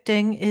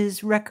depicting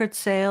is record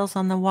sales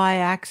on the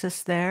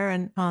y-axis there,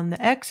 and on the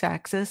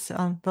x-axis,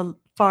 on the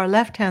far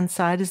left-hand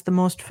side, is the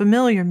most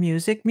familiar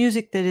music.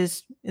 Music that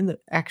is in the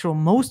actual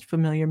most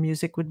familiar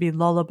music would be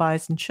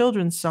lullabies and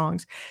children's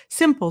songs.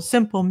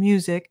 Simple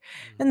music.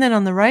 And then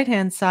on the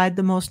right-hand side,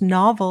 the most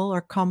novel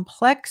or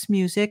complex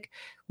music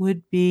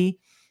would be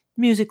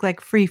music like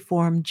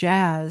freeform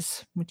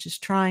jazz, which is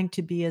trying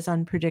to be as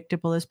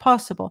unpredictable as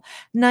possible.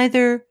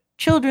 Neither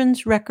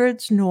children's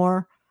records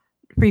nor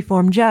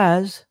freeform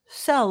jazz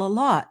sell a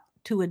lot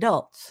to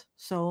adults.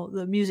 So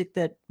the music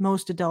that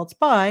most adults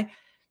buy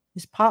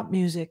is pop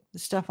music, the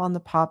stuff on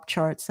the pop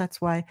charts. That's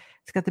why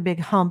it's got the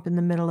big hump in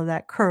the middle of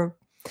that curve.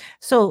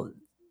 So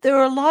there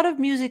are a lot of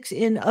musics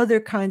in other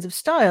kinds of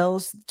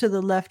styles to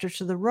the left or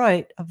to the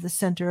right of the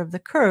center of the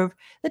curve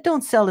that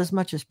don't sell as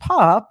much as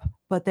pop,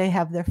 but they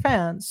have their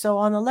fans. So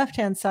on the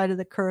left-hand side of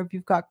the curve,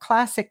 you've got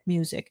classic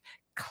music.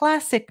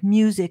 Classic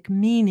music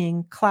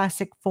meaning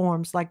classic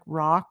forms like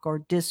rock or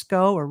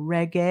disco or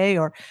reggae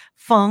or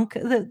funk,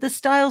 the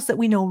styles that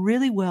we know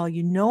really well.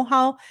 You know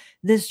how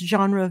this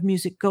genre of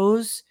music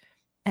goes,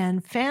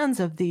 and fans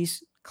of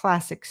these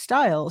classic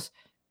styles,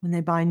 when they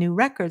buy new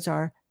records,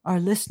 are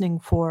listening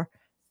for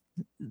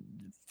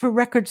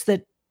records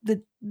that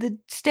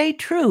stay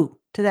true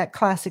to that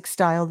classic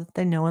style that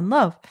they know and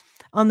love.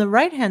 On the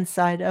right-hand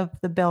side of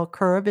the bell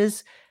curve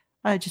is,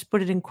 I just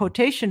put it in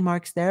quotation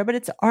marks there, but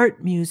it's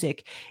art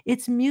music.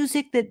 It's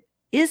music that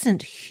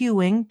isn't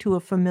hewing to a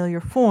familiar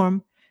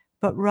form,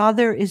 but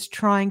rather is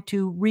trying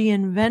to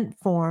reinvent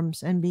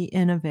forms and be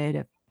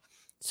innovative.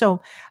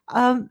 So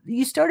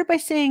you started by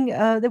saying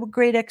there were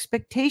great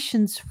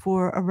expectations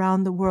for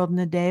Around the World in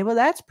a Day. Well,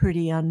 that's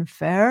pretty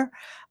unfair.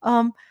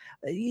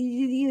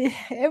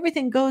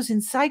 Everything goes in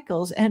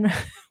cycles, and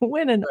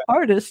when an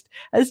artist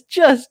has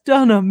just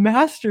done a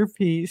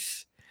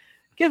masterpiece,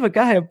 give a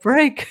guy a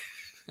break.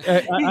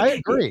 I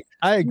agree.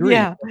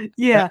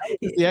 Yeah.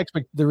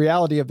 The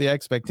reality of the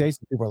expectation.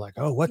 People are like,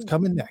 "Oh, what's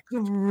coming next?"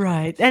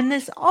 Right. And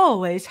this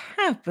always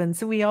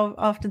happens. We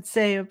often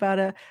say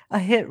about a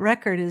hit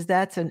record is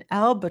that's an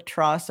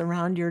albatross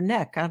around your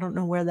neck. I don't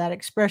know where that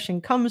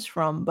expression comes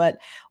from, but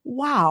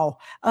wow.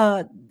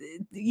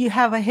 You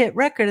have a hit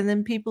record and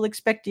then people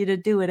expect you to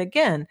do it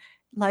again.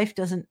 Life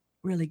doesn't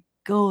really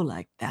go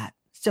like that.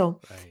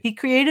 So he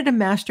created a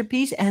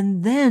masterpiece,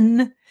 and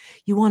then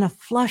you want to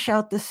flush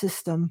out the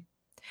system.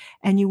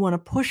 And you want to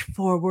push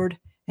forward,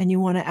 and you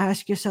want to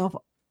ask yourself,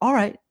 all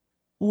right,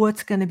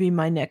 what's going to be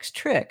my next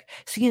trick?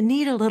 So you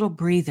need a little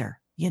breather.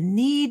 You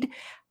need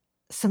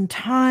some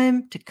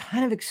time to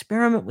kind of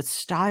experiment with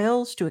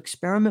styles, to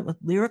experiment with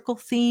lyrical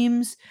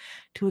themes,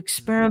 to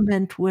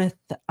experiment with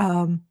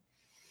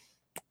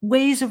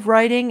ways of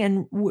writing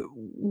and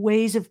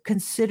ways of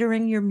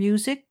considering your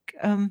music,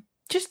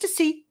 just to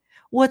see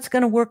what's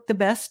going to work the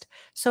best.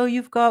 So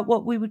you've got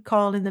what we would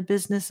call in the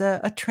business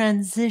a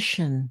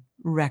transition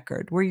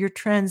record, where you're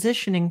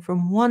transitioning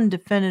from one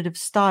definitive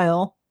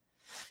style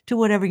to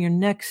whatever your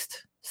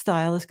next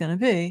style is going to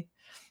be.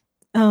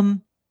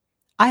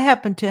 I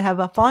happen to have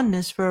a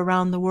fondness for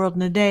Around the World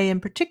in a Day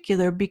in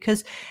particular,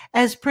 because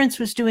as Prince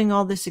was doing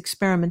all this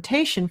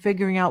experimentation,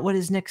 figuring out what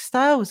his next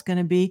style was going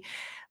to be,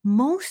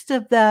 most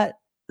of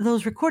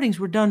those recordings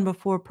were done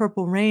before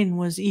Purple Rain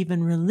was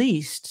even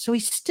released. So he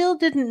still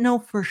didn't know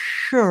for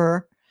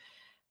sure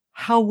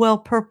how well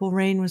Purple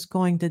Rain was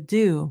going to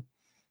do.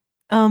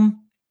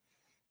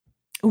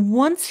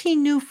 Once he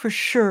knew for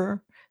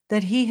sure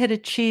that he had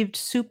achieved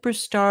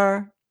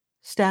superstar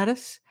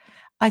status,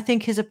 I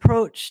think his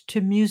approach to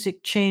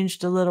music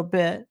changed a little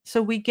bit.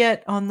 So we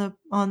get on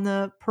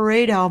the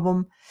Parade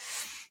album,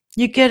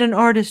 you get an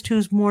artist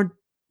who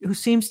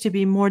seems to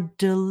be more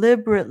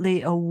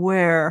deliberately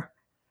aware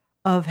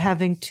of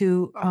having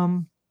to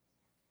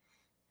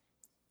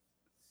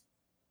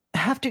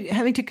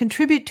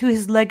contribute to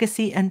his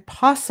legacy, and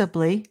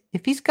possibly,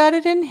 if he's got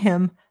it in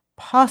him,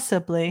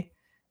 possibly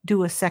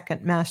do a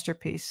second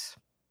masterpiece.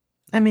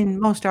 I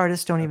mean, most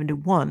artists don't even do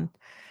one.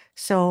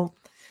 So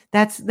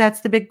that's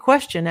the big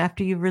question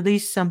after you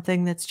release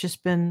something that's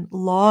just been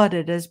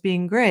lauded as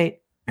being great.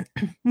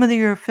 Whether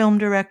you're a film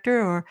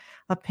director or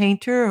a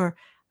painter or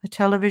a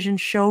television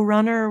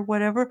showrunner or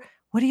whatever,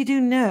 what do you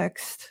do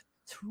next?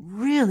 It's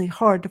really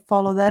hard to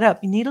follow that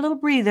up. You need a little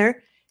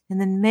breather,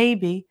 and then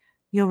maybe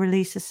you'll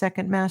release a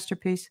second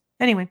masterpiece.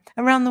 Anyway,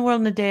 Around the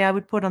World in a Day, I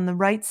would put on the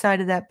right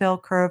side of that bell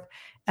curve.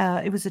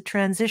 It was a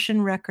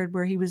transition record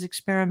where he was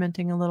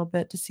experimenting a little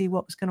bit to see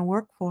what was going to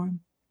work for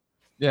him.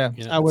 Yeah,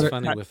 You I know, it's would.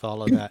 funny with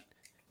all of that.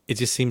 It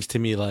just seems to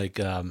me like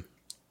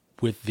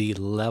with the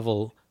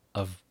level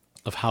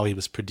of how he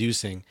was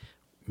producing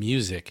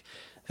music,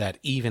 that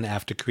even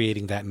after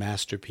creating that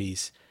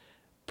masterpiece,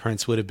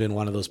 Prince would have been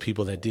one of those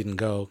people that didn't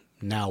go,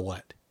 now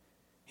what?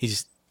 He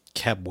just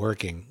kept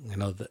working. You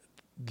know,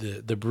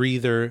 the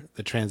breather,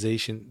 the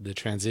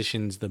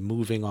transitions, the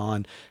moving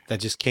on, that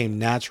just came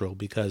natural,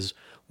 because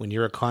when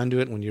you're a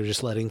conduit, when you're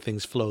just letting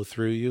things flow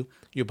through you,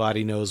 your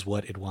body knows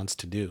what it wants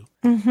to do.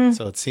 Mm-hmm.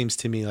 So it seems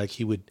to me like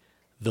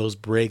those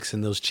breaks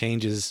and those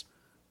changes,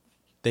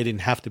 they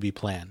didn't have to be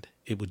planned.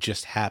 It would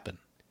just happen.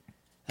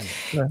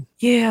 And,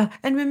 Yeah.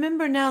 And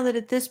remember now that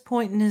at this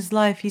point in his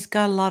life, he's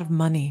got a lot of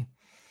money.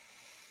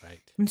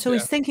 right. And so Yeah.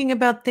 he's thinking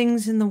about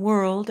things in the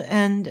world,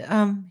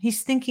 and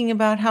he's thinking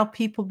about how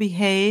people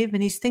behave,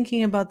 and he's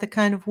thinking about the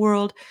kind of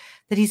world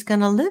that he's going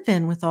to live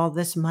in with all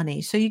this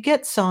money. So you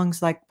get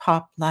songs like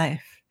Pop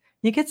Life,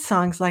 you get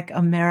songs like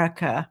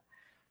America.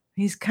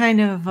 He's kind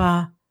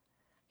of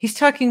he's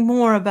talking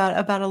more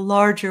about a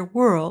larger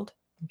world.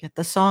 You get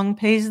the song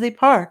Paisley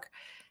Park.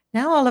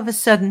 Now all of a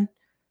sudden,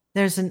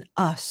 there's an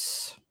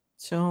us.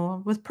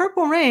 So with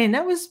Purple Rain,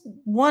 that was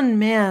one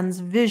man's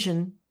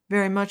vision,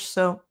 very much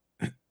so.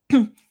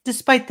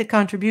 Despite the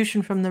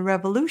contribution from the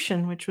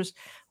revolution, which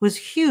was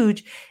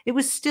huge, it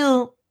was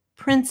still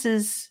Prince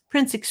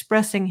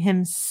expressing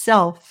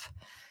himself.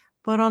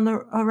 But on the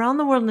Around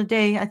the World in a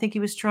Day, I think he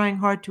was trying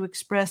hard to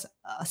express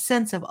a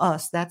sense of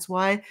us. That's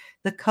why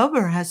the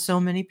cover has so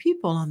many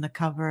people on the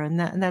cover, and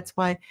that's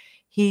why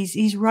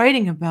he's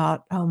writing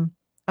about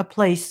a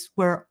place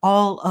where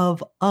all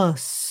of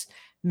us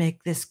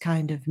make this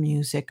kind of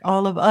music.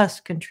 All of us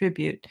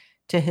contribute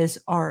to his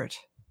art.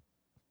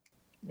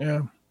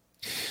 Yeah.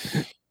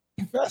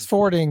 Fast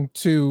forwarding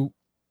to,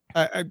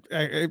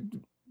 I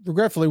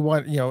regretfully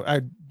want,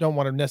 I don't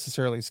want to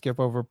necessarily skip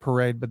over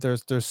Parade, but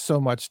there's so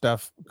much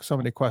stuff, so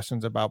many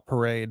questions about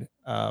Parade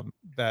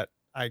that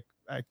I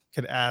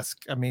could ask.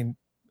 I mean,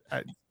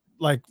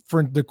 like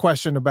for the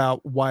question about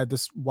why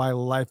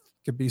life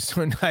could be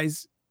so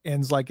nice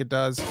ends like it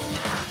does.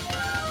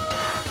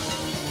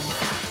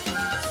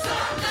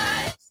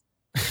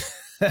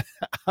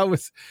 I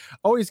was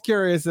always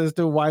curious as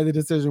to why the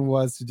decision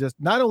was to just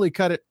not only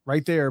cut it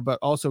right there, but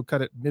also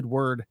cut it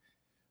mid-word.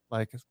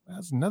 Like,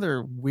 that's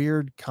another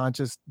weird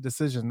conscious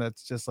decision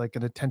that's just like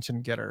an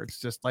attention getter. It's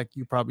just like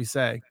you probably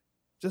say,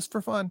 just for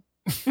fun.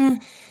 Yeah,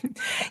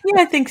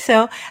 I think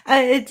so.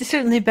 It's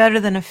certainly better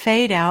than a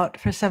fade out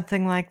for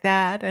something like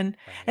that, and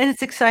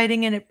it's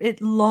exciting, and it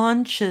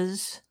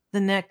launches the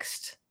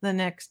next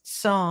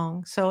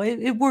song. So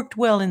it worked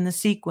well in the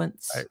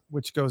sequence. Right,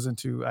 which goes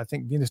into, I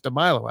think, Venus de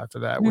Milo after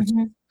that. Which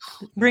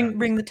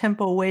bring the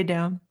tempo way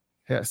down.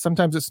 Yeah,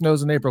 Sometimes It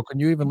Snows in April. Can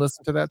you even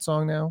listen to that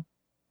song now?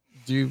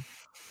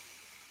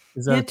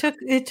 It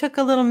took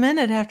a little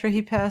minute after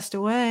he passed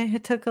away.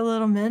 It took a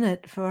little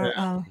minute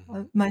for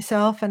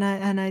myself, and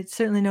I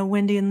certainly know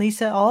Wendy and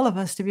Lisa, all of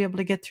us, to be able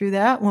to get through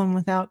that one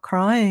without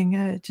crying.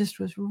 It just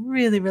was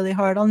really, really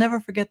hard. I'll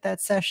never forget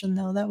that session,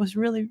 though. That was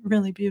really,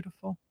 really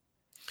beautiful.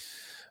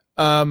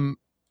 All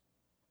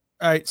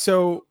right,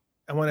 so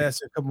I want to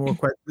ask you a couple more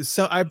questions.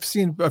 So I've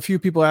seen a few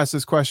people ask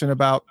this question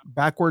about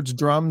backwards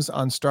drums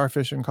on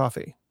Starfish and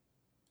Coffee.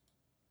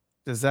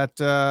 Does that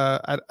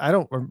I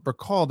don't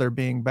recall there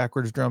being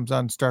backwards drums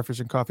on Starfish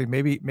and Coffee.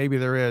 Maybe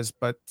there is,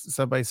 but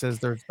somebody says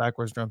there's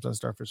backwards drums on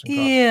Starfish and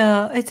Coffee.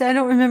 Yeah, I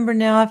don't remember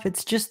now if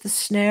it's just the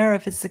snare,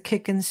 if it's the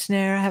kick and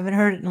snare. I haven't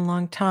heard it in a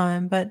long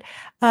time, but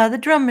the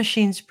drum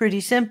machine's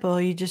pretty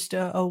simple. You just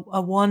a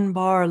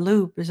 1-bar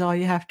loop is all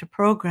you have to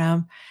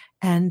program,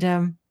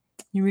 and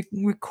you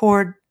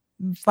record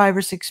 5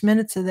 or 6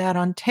 minutes of that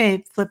on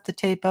tape, flip the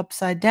tape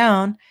upside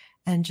down,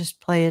 and just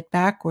play it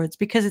backwards.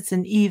 Because it's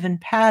an even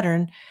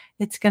pattern,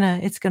 it's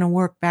gonna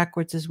work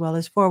backwards as well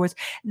as forwards.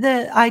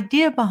 The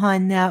idea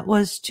behind that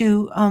was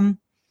to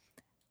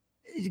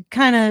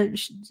kind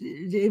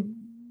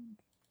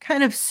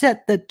of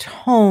set the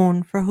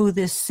tone for who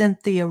this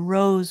Cynthia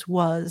Rose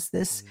was,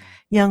 this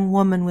young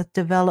woman with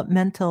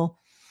developmental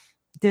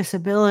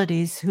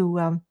disabilities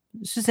who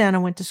Susanna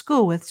went to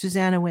school with.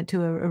 Susanna went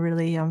to a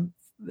really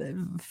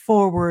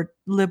forward,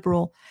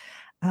 liberal,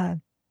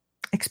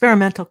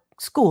 experimental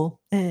school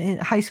in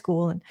high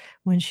school, and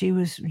when she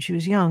was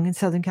young in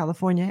Southern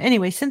California.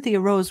 Anyway, Cynthia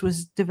Rose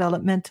was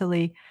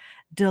developmentally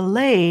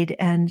delayed,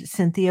 and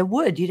Cynthia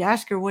you'd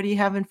ask her, what are you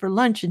having for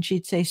lunch? And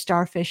she'd say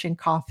Starfish and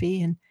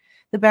Coffee. And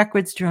the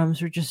backwards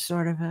drums were just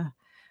sort of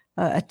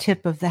a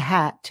tip of the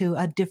hat to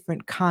a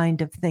different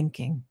kind of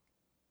thinking.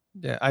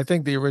 Yeah, I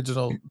think the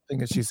original thing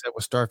that she said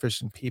was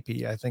starfish and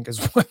pee-pee, I think is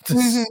what the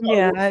song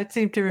Yeah, was. I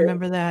seem to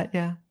remember that.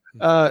 Yeah.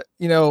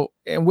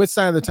 And with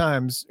Sign of the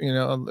Times,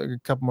 a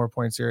couple more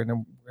points here, and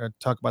then we're gonna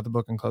talk about the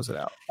book and close it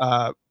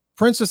out.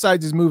 Prince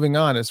decides he's moving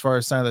on as far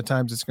as Sign of the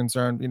Times is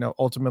concerned,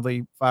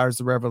 ultimately fires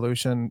the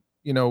revolution.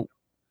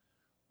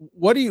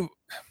 What do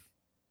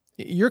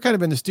you're kind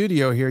of in the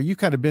studio here. You've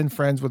kind of been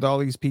friends with all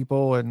these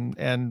people and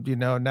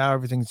now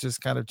everything's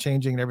just kind of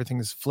changing and everything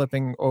is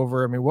flipping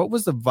over. I mean, what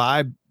was the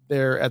vibe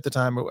there at the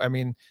time? I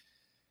mean,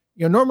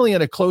 normally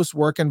in a close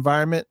work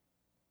environment,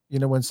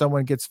 when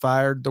someone gets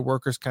fired, the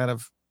workers kind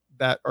of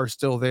that are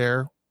still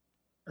there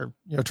are,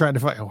 trying to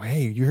find, oh,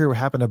 hey, you hear what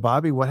happened to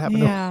Bobby? What happened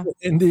Yeah. to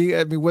Indy?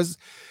 I mean, was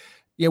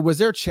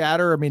there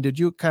chatter? I mean, did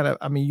you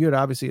you had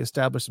obviously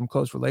established some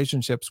close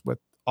relationships with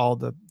all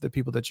the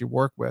people that you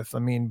work with. I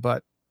mean,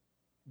 but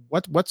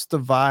what's the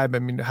vibe? I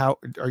mean, how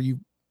are you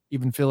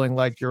even feeling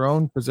like your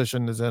own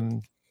position is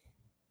in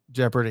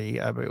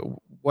jeopardy? I mean,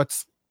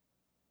 what's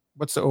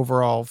the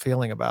overall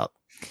feeling about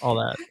all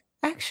that?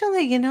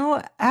 Actually,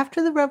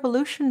 after the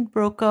revolution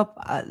broke up,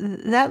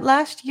 that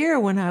last year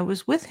when I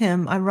was with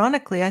him,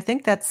 ironically, I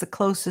think that's the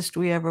closest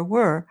we ever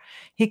were.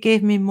 He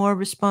gave me more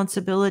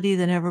responsibility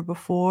than ever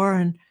before,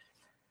 and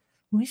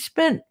we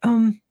spent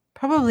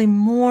probably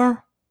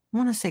more, I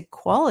want to say,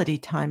 quality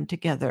time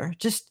together,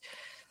 just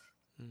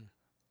Mm.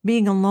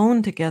 being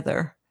alone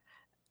together.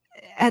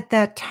 At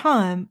that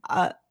time,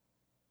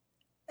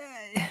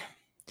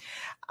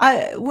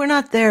 we're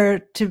not there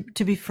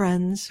to be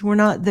friends. We're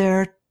not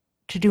there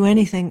to do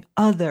anything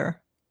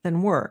other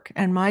than work.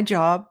 And my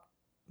job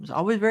was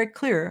always very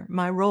clear.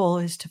 My role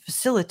is to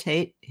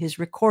facilitate his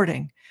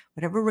recording.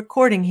 Whatever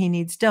recording he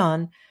needs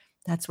done,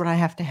 that's what I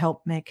have to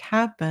help make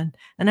happen.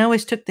 And I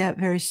always took that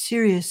very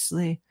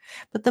seriously.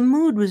 But the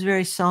mood was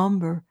very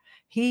somber.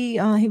 He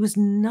was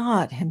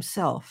not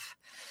himself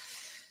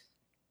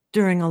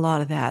during a lot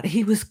of that.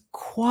 He was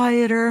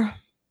quieter.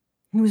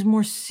 He was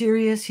more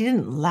serious. He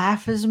didn't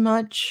laugh as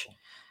much.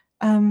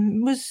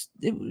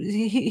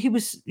 He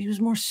was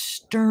more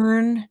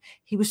stern.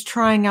 He was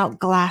trying out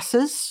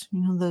glasses,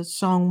 the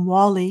song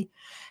Wally.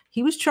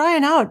 He was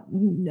trying out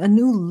a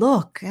new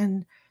look,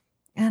 and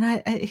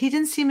he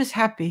didn't seem as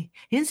happy.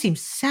 He didn't seem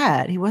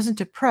sad. He wasn't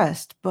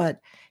depressed,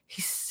 but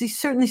he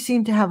certainly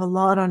seemed to have a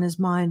lot on his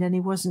mind, and he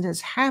wasn't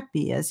as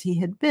happy as he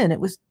had been. It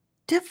was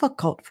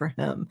difficult for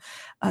him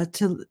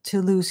to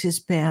lose his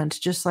band,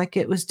 just like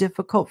it was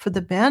difficult for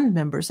the band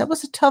members. That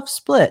was a tough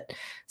split.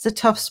 It's a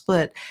tough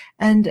split.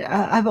 And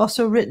I've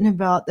also written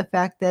about the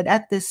fact that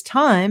at this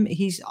time,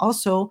 his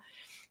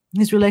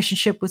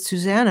relationship with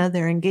Susanna,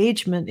 their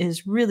engagement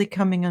is really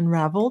coming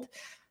unraveled.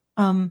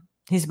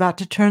 He's about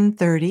to turn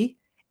 30,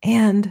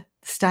 and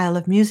the style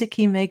of music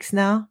he makes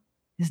now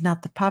is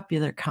not the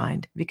popular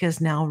kind, because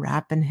now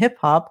rap and hip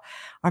hop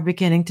are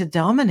beginning to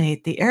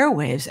dominate the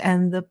airwaves.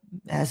 And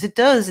as it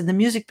does in the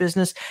music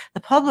business,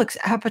 the public's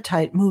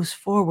appetite moves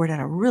forward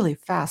at a really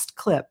fast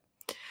clip.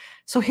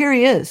 So here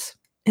he is.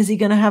 Is he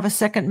going to have a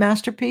second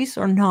masterpiece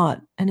or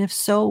not? And if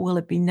so, will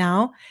it be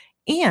now?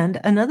 And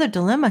another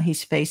dilemma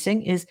he's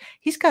facing is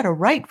he's got to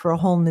write for a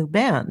whole new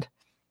band,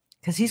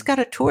 because he's got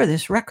to tour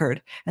this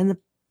record. And the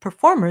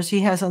performers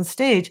he has on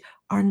stage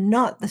are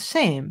not the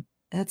same.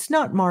 That's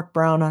not Mark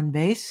Brown on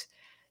bass.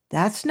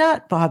 That's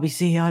not Bobby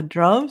Z on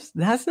drums.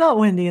 That's not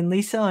Wendy and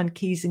Lisa on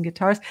keys and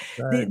guitars.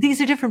 Right. These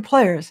are different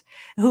players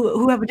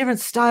who have a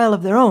different style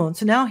of their own.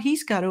 So now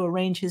he's got to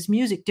arrange his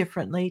music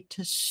differently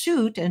to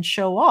suit and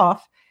show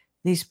off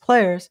these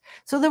players.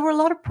 So there were a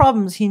lot of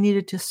problems he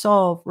needed to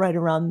solve right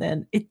around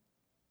then. It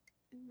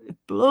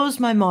blows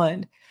my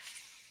mind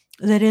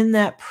that in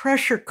that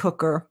pressure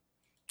cooker,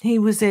 he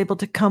was able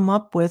to come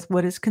up with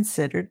what is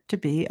considered to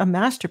be a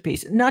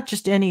masterpiece, not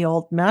just any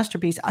old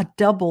masterpiece, a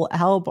double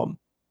album.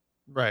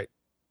 Right.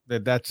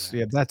 That's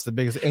the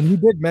biggest. And you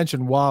did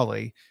mention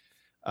Wally,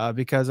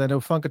 because I know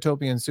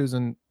Funkatopia and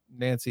Susan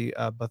Nancy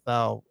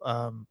Bethel,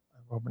 I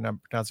hope I'm not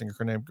pronouncing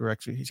her name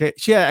correctly.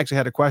 She actually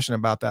had a question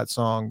about that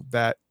song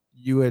that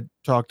you had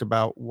talked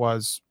about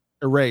was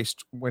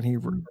erased when he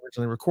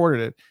originally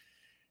recorded it.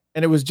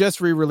 And it was just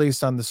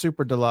re-released on the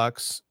Super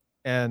Deluxe.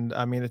 And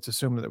I mean, it's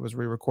assumed that it was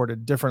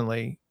re-recorded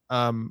differently.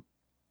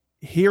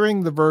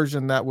 Hearing the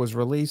version that was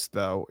released,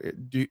 though,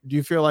 do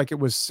you feel like it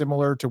was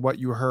similar to what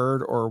you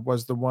heard, or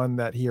was the one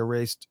that he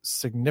erased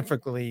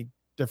significantly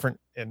different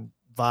in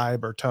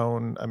vibe or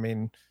tone? I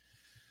mean,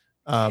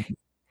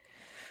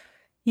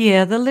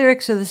 yeah, the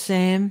lyrics are the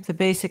same. The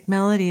basic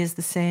melody is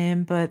the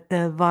same, but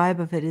the vibe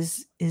of it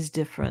is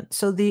different.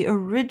 So the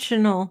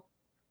original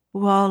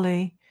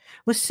Wally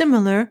was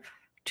similar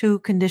to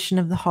Condition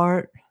of the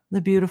Heart, The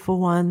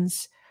Beautiful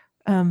Ones,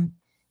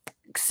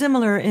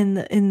 similar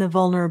in the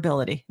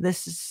vulnerability.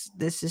 This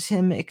is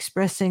him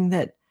expressing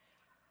that,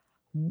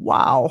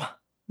 wow,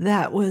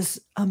 that was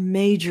a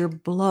major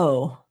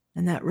blow,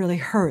 and that really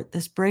hurt.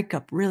 This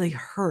breakup really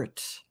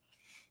hurt.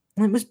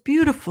 And it was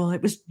beautiful.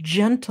 It was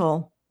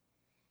gentle.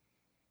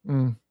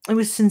 It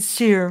was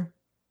sincere.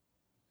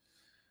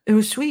 It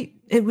was sweet.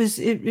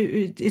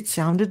 it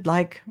sounded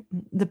like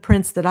the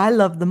Prince that I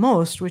love the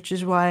most, which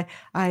is why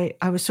I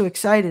was so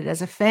excited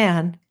as a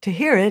fan to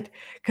hear it,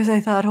 because I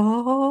thought,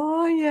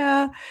 oh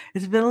yeah,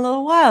 it's been a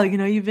little while.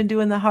 You've been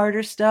doing the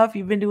harder stuff,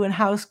 you've been doing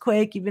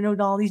Housequake, you've been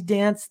doing all these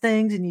dance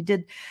things, and you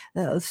did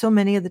so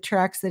many of the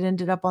tracks that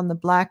ended up on the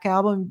Black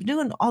Album. You've been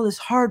doing all this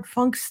hard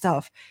funk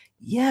stuff.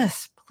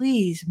 Yes,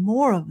 please,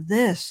 more of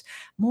this,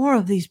 more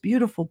of these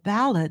beautiful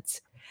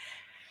ballads.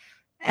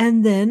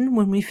 And then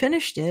when we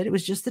finished it, it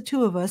was just the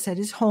two of us at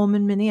his home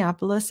in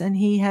Minneapolis, and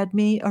he had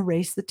me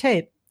erase the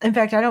tape. In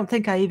fact, I don't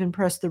think I even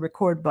pressed the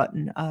record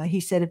button. He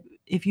said,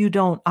 if you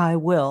don't, I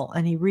will.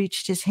 And he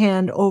reached his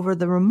hand over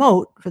the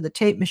remote for the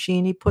tape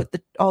machine. He put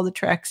all the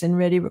tracks in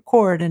ready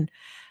record, and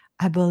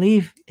I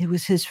believe it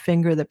was his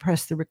finger that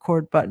pressed the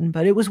record button,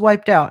 but it was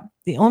wiped out.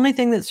 The only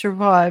thing that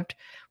survived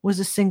was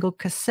a single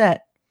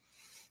cassette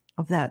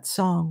of that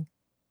song.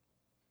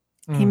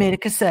 He made a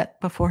cassette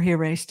before he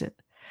erased it.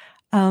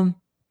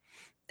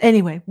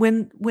 Anyway,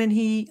 when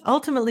he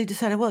ultimately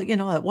decided, well,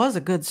 it was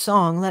a good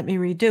song, let me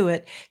redo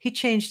it, he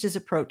changed his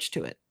approach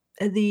to it.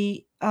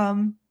 The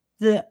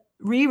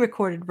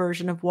re-recorded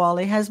version of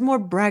Wally has more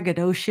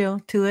braggadocio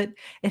to it.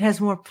 It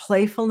has more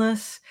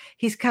playfulness.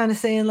 He's kind of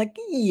saying like,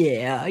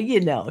 yeah,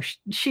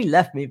 she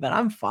left me, but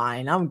I'm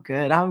fine. I'm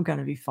good. I'm going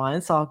to be fine.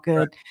 It's all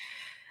good. Right.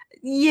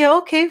 Yeah,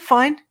 okay,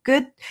 fine,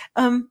 good.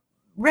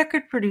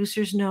 Record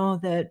producers know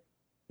that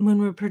when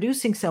we're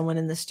producing someone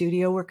in the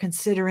studio, we're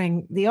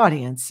considering the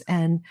audience,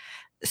 and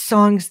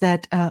songs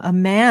that a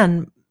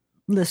man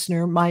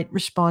listener might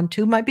respond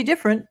to might be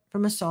different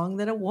from a song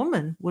that a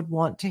woman would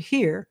want to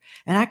hear.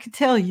 And I can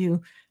tell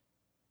you,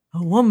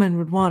 a woman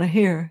would want to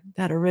hear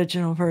that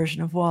original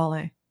version of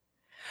Wally.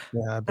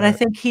 Yeah, but I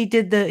think he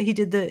did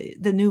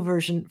the new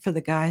version for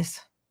the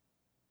guys.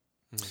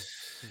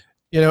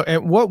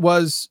 And what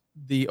was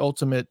the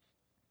ultimate?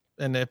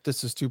 And if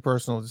this is too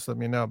personal, just let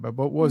me know. But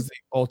what was the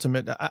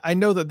ultimate? I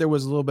know that there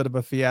was a little bit of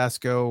a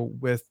fiasco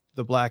with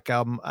the Black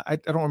Album. I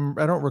don't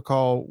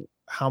recall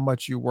how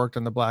much you worked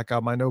on the Black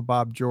Album. I know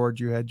Bob George,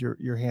 you had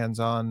your hands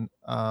on,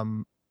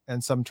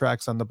 and some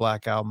tracks on the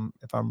Black Album,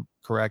 if I'm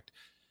correct.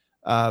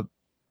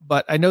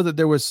 But I know that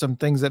there was some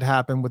things that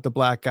happened with the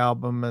Black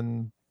Album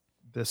and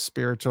the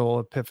spiritual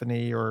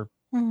epiphany or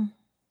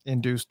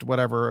induced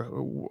whatever.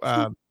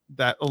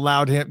 That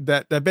allowed him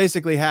that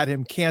basically had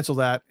him cancel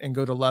that and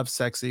go to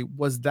Lovesexy.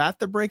 Was that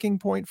the breaking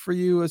point for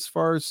you as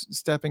far as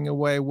stepping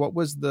away? What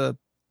was the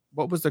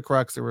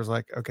crux that was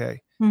like,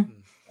 okay,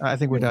 I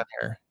think we're done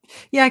here?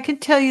 Yeah, I can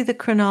tell you the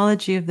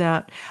chronology of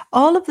that.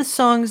 All of the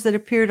songs that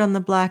appeared on the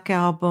Black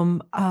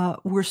Album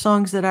were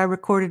songs that I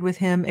recorded with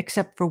him,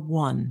 except for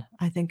one.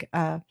 I think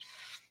I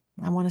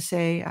want to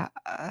say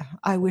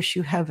I Wish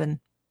You Heaven.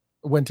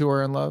 When Two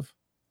Are in Love?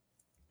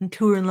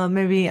 Tour in Love,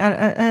 maybe.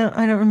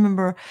 I don't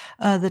remember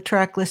the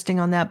track listing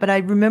on that, but I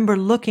remember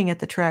looking at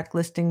the track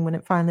listing when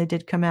it finally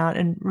did come out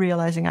and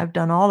realizing I've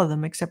done all of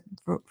them except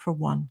for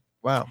one.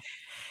 Wow.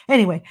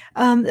 Anyway,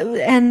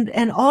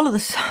 and all of the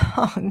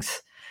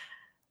songs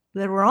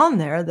that were on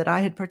there that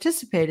I had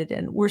participated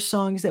in were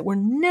songs that were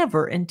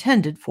never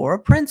intended for a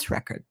Prince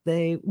record.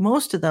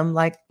 Most of them,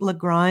 like La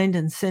Grind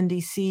and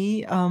Cindy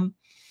C,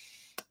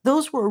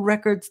 those were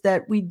records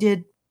that we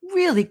did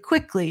really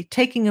quickly,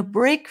 taking a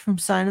break from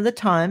Sign of the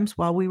Times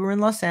while we were in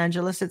Los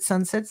Angeles at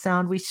Sunset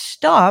Sound. We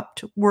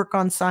stopped work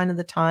on Sign of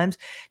the Times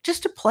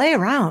just to play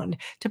around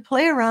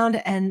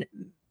and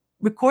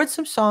record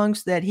some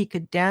songs that he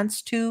could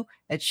dance to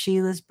at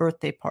Sheila's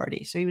birthday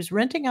party. So he was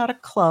renting out a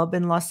club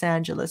in Los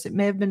Angeles. It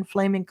may have been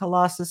Flaming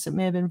Colossus, it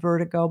may have been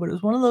Vertigo, but it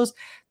was one of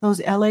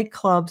those LA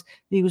clubs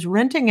that he was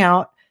renting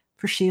out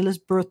for Sheila's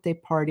birthday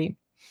party.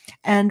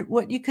 And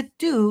what you could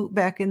do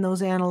back in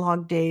those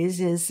analog days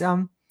is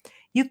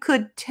you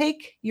could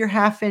take your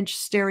half-inch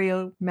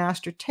stereo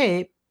master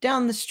tape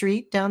down the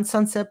street, down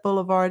Sunset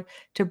Boulevard,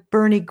 to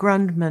Bernie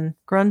Grundman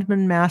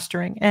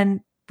Mastering, and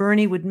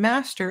Bernie would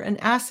master an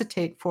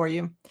acetate for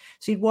you.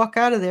 So you'd walk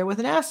out of there with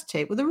an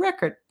acetate, with a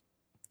record,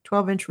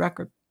 12-inch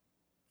record.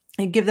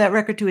 And give that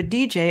record to a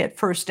DJ at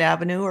First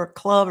Avenue or a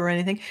club or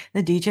anything.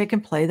 The DJ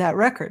can play that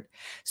record.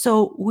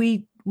 So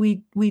we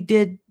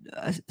did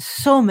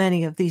so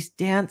many of these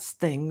dance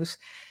things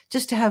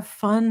just to have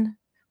fun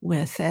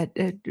with.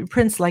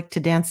 Prince liked to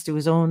dance to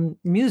his own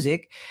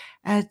music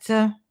at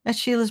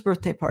Sheila's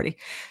birthday party.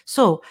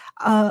 So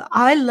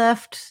I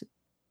left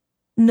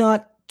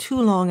not too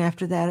long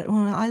after that.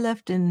 Well, I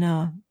left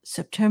in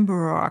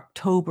September or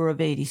October of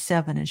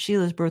 '87, and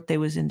Sheila's birthday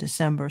was in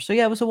December. So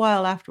yeah, it was a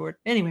while afterward.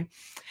 Anyway,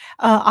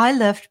 I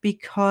left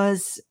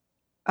because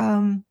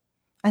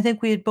I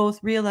think we had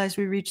both realized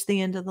we reached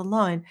the end of the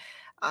line.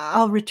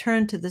 I'll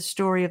return to the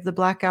story of the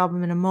Black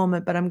Album in a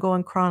moment, but I'm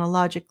going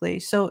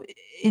chronologically. So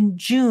in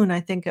June, I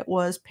think it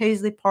was,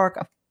 Paisley Park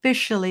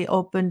officially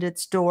opened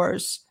its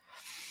doors.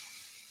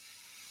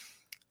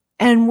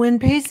 And when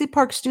Paisley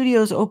Park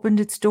Studios opened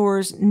its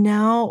doors,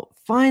 now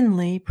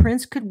finally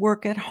Prince could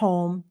work at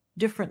home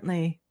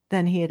differently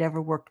than he had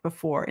ever worked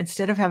before.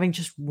 Instead of having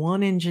just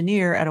one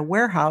engineer at a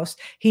warehouse,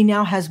 he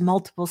now has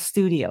multiple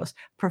studios,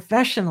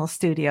 professional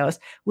studios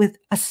with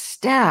a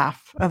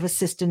staff of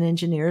assistant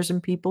engineers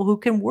and people who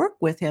can work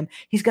with him.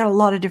 He's got a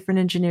lot of different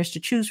engineers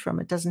to choose from.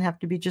 It doesn't have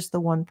to be just the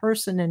one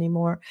person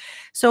anymore.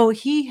 So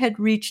he had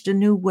reached a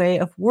new way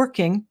of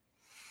working.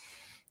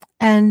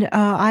 And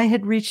I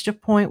had reached a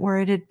point where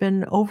it had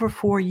been over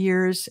 4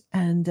 years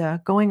and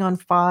going on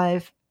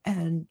 5,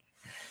 and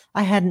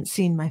I hadn't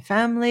seen my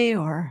family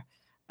or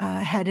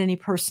had any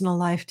personal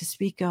life to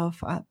speak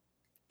of.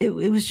 It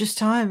was just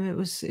time. It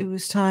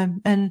was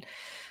time. And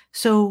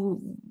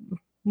so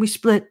we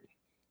split.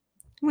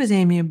 It was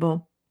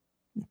amiable,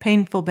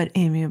 painful, but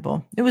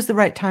amiable. It was the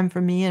right time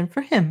for me and for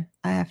him,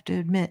 I have to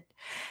admit.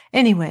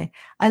 Anyway,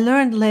 I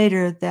learned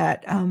later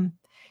that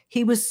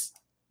he was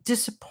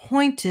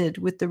disappointed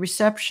with the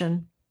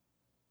reception,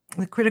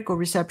 the critical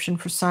reception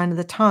for Sign of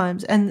the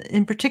Times. And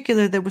in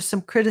particular, there was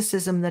some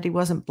criticism that he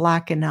wasn't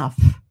black enough.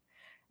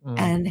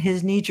 And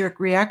his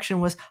knee-jerk reaction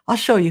was, I'll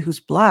show you who's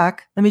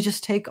black. Let me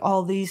just take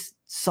all these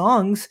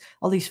songs,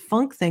 all these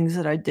funk things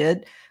that I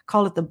did,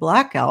 call it the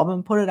Black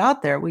Album, put it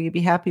out there. Will you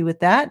be happy with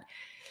that?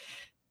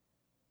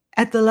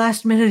 At the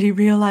last minute, he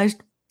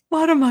realized,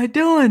 what am I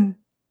doing?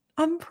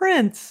 I'm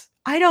Prince.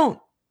 I don't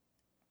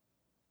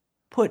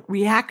put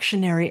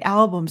reactionary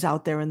albums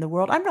out there in the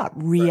world. I'm not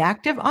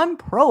reactive. I'm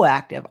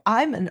proactive.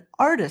 I'm an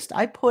artist.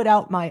 I put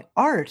out my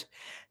art,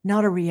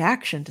 not a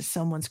reaction to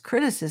someone's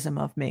criticism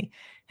of me.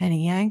 And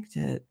he yanked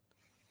it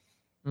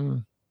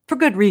for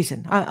good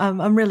reason.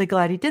 I'm really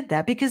glad he did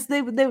that, because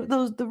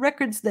the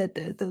records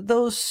that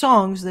those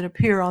songs that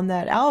appear on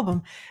that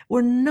album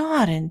were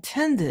not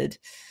intended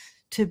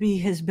to be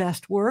his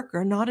best work,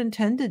 or not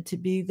intended to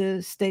be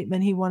the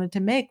statement he wanted to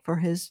make for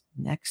his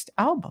next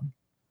album.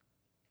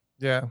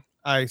 Yeah.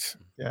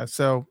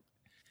 So,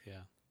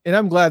 Yeah. and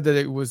I'm glad that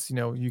it was,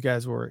 you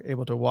guys were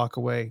able to walk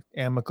away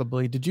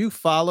amicably. Did you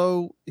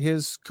follow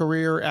his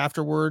career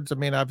afterwards? I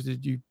mean, obviously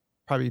you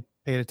probably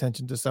paid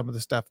attention to some of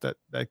the stuff that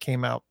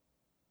came out.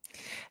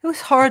 It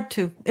was hard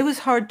to.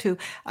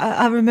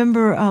 I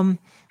remember,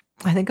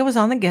 I think I was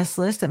on the guest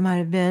list. It might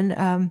have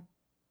been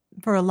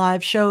for a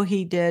live show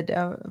he did.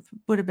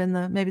 Would have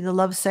been maybe the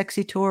Love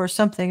Sexy tour or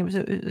something. It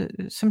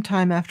was some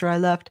time after I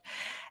left.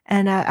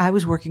 And I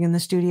was working in the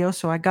studio,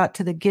 so I got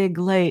to the gig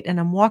late, and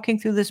I'm walking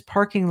through this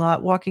parking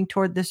lot, walking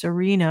toward this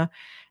arena,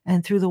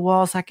 and through the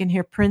walls I can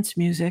hear Prince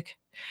music.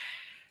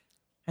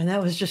 And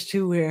that was just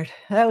too weird.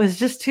 That was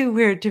just too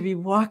weird to be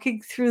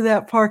walking through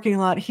that parking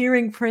lot,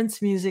 hearing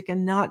Prince music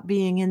and not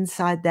being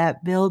inside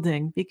that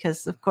building,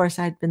 because, of course,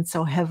 I'd been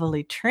so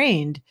heavily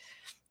trained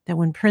that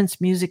when Prince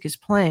music is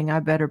playing, I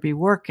better be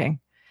working.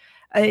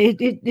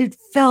 It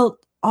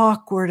felt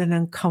awkward and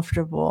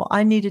uncomfortable.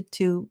 I needed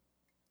to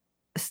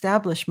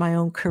establish my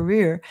own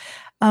career.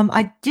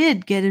 I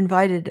did get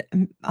invited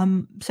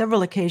on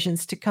several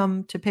occasions to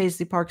come to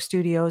Paisley Park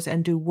Studios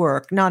and do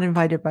work, not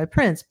invited by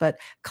Prince, but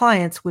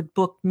clients would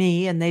book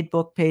me and they'd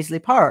book Paisley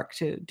Park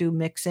to do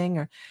mixing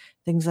or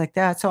things like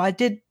that. So I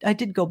did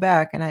go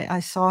back, and I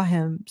saw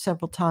him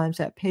several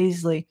times at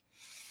Paisley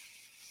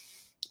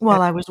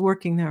while I was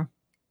working there.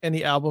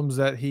 Any albums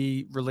that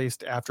he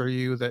released after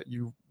you that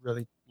you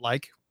really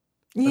like?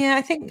 Yeah,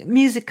 I think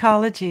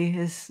Musicology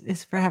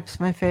is perhaps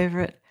my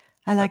favorite.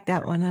 I like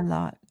that one a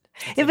lot.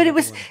 Yeah, but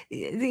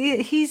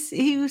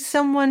he was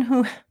someone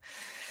who,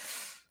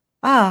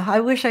 I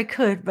wish I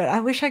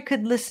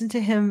could listen to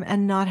him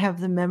and not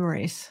have the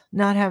memories,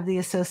 not have the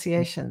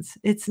associations.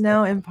 It's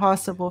now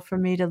impossible for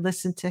me to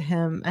listen to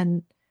him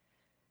and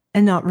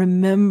not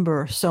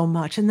remember so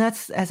much. And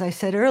that's, as I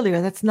said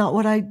earlier, that's not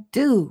what I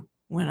do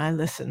when I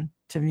listen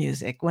to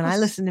music. When I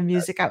listen to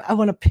music, I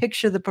want to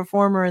picture the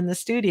performer in the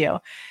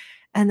studio.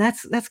 And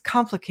that's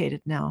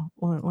complicated now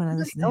when I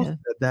listen to him.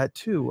 Said that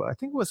too. I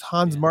think it was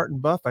Hans Martin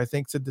Buff, I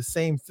think, said the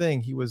same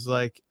thing. He was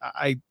like,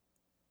 I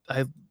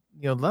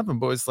love him,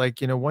 but it's like,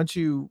 once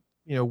you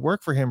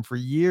work for him for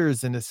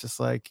years, and it's just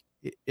like,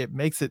 it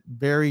makes it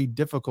very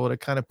difficult. It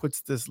kind of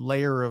puts this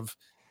layer of,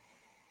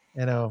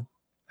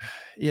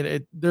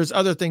 there's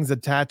other things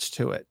attached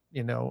to it,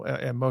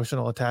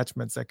 emotional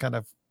attachments that kind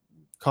of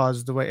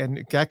cause the way,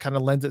 and that kind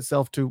of lends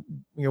itself to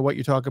what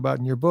you talk about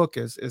in your book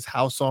is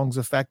how songs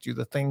affect you,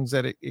 the things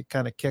that it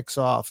kind of kicks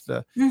off.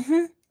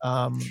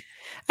 I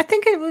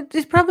think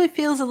it probably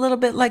feels a little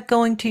bit like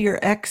going to your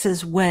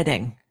ex's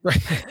wedding.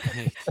 Right.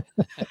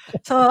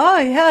 So,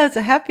 it's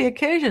a happy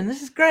occasion.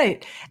 This is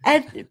great.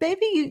 And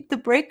maybe the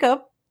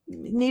breakup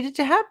needed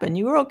to happen.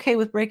 You were okay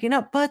with breaking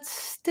up, but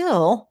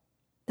still,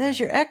 there's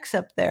your ex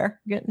up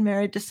there getting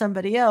married to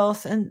somebody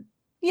else, and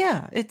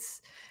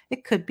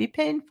it could be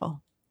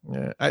painful.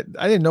 Yeah, I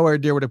didn't know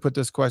idea where to put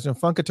this question.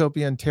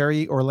 Funkatopian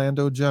Terry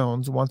Orlando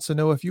Jones wants to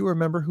know if you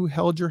remember who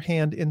held your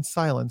hand in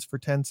silence for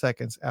 10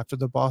 seconds after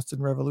the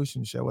Boston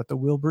Revolution show at the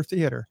Wilbur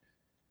Theater.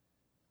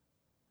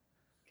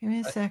 Give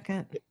me a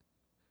second.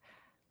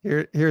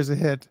 Here's a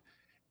hint.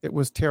 It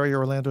was Terry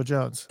Orlando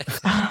Jones.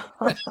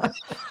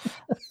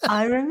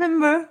 I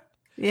remember.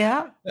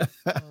 Yeah.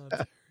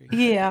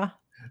 Yeah.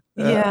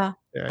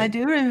 I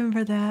do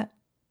remember that.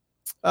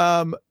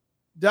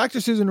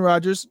 Dr. Susan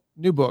Rogers,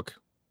 new book.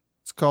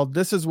 It's called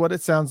This Is What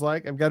It Sounds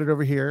Like. I've got it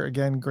over here.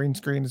 Again, green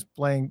screen is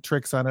playing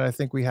tricks on it. I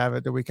think we have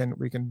it that we can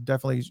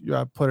definitely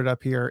put it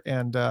up here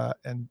and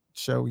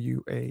show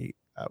you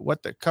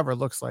what the cover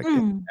looks like.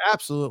 It's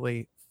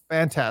absolutely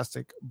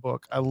fantastic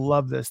book. I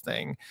love this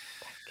thing.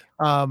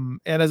 And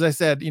as I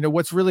said,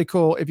 what's really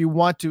cool, if you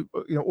want to,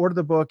 order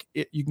the book,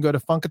 you can go to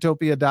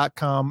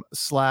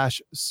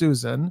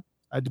funkatopia.com/Susan.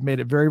 I made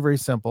it very, very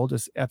simple.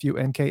 Just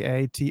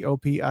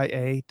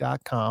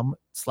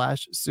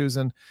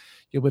funkatopia.com/Susan.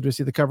 You'll be able to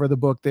see the cover of the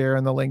book there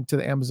and the link to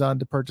the Amazon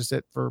to purchase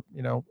it for,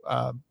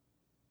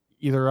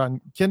 either on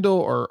Kindle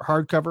or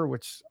hardcover,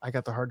 which I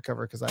got the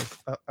hardcover because I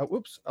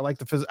like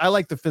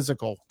the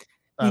physical.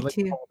 Me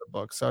too. The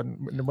book. So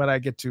when I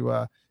get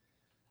to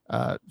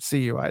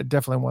see you, I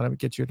definitely want to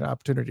get you an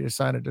opportunity to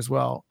sign it as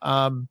well.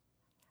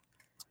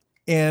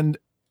 And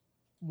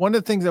one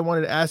of the things I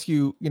wanted to ask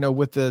you,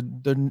 with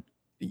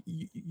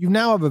you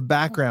now have a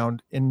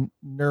background in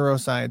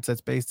neuroscience that's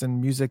based in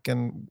music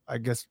and I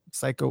guess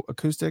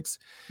psychoacoustics.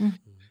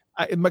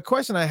 My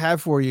question I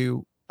have for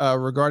you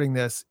regarding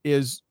this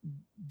is,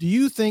 do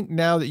you think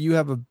now that you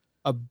have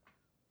that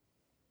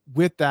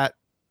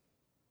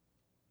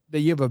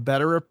you have a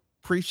better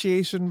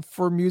appreciation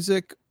for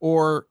music,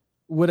 or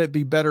would it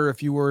be better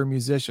if you were a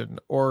musician,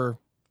 or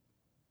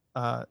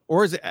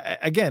is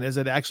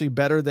it actually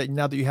better that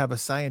now that you have a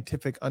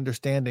scientific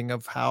understanding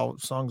of how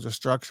songs are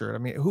structured? I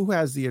mean, who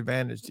has the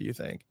advantage, do you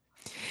think?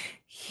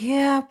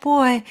 Yeah,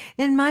 boy,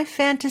 in my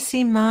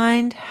fantasy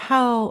mind,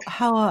 how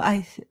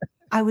I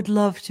would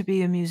love to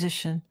be a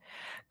musician.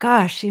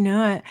 Gosh,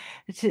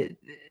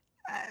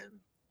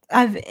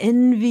 I've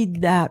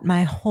envied that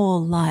my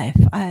whole life.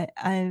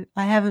 I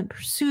haven't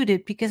pursued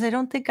it because I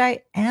don't think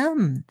I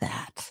am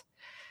that.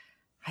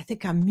 I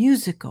think I'm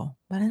musical,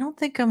 but I don't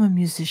think I'm a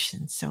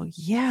musician. So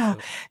yeah,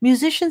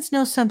 musicians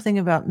know something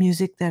about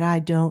music that I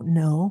don't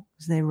know,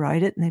 because they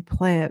write it and they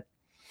play it.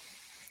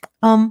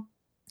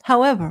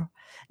 However,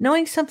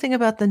 knowing something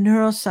about the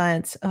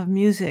neuroscience of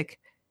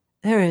music,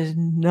 there is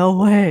no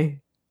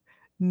way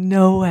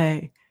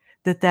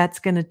that that's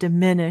going to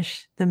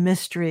diminish the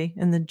mystery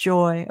and the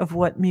joy of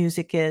what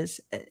music is.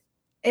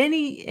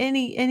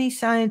 Any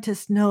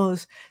scientist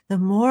knows the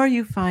more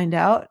you find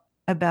out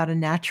about a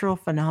natural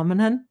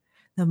phenomenon,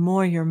 the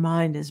more your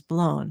mind is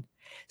blown.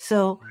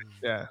 So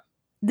yeah,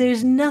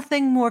 there's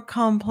nothing more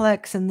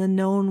complex in the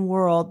known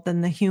world than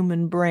the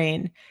human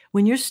brain.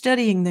 When you're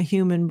studying the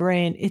human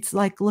brain, it's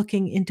like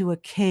looking into a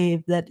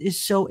cave that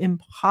is so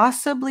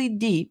impossibly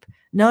deep.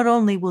 Not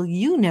only will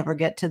you never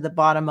get to the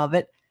bottom of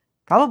it,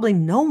 probably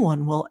no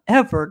one will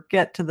ever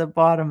get to the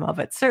bottom of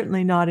it.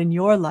 Certainly not in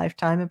your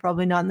lifetime, and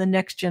probably not in the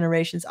next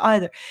generations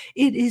either.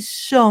 It is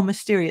so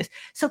mysterious.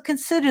 So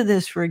consider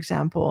this, for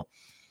example.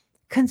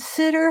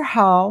 Consider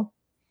how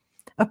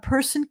a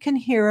person can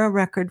hear a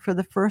record for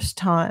the first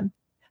time,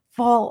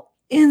 fall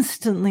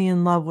instantly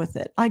in love with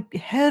it, like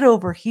head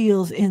over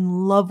heels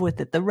in love with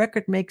it. The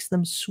record makes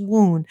them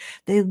swoon.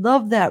 They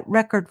love that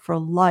record for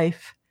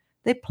life.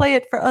 They play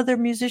it for other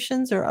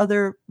musicians or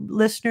other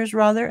listeners,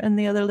 rather, and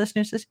the other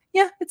listener says,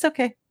 yeah, it's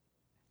okay.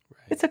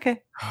 Right. It's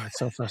okay. Oh, it's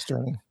so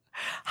frustrating.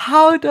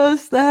 How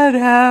does that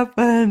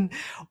happen?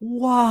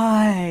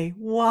 Why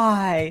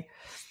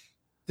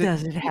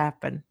does it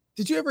happen?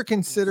 Did you ever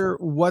consider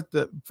what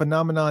the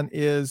phenomenon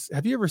is?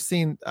 Have you ever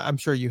seen, I'm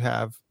sure you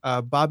have,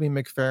 Bobby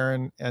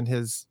McFerrin and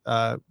his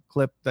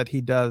clip that he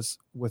does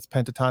with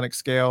pentatonic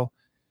scale?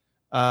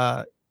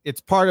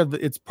 It's part of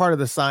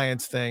the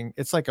science thing.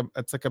 It's like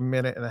a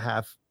minute and a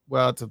half.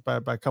 Well, it's by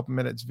a couple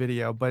minutes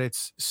video, but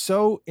it's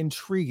so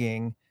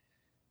intriguing.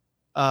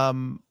 I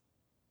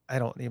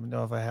don't even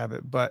know if I have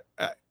it, but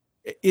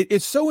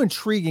it's so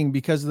intriguing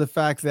because of the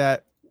fact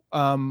that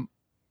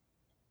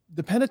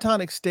the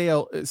pentatonic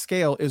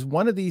scale is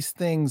one of these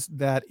things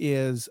that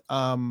is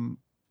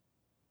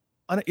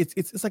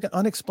it's like an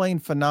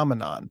unexplained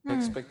phenomenon.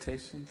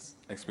 Expectations.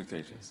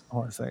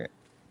 Hold on a second.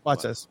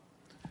 Watch this.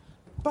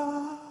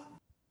 Ba,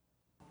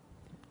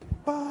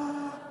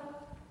 ba.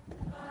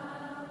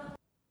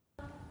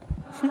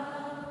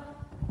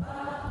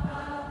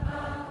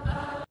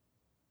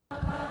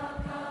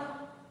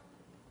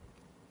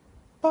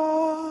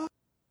 Ba,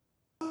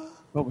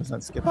 What was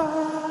that skip?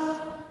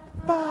 ba,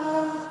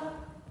 ba.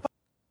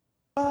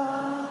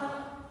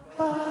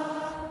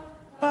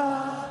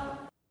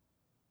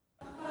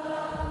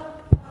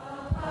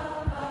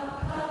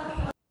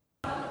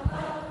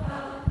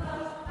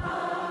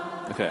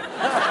 Okay.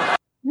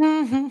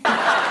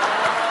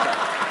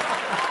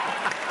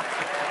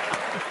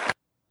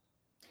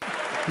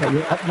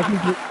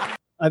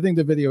 I think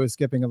the video is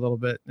skipping a little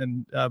bit,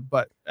 and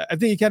but I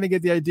think you kind of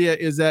get the idea.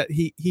 Is that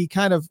he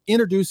kind of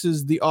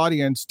introduces the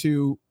audience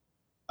to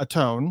a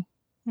tone,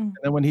 and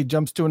then when he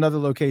jumps to another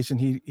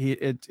location,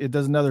 it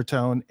does another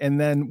tone, and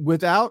then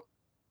without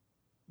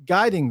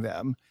guiding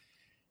them,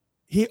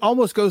 he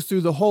almost goes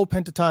through the whole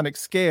pentatonic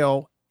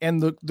scale,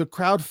 and the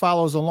crowd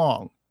follows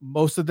along.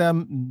 Most of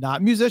them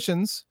not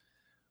musicians,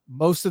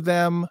 most of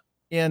them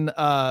in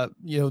and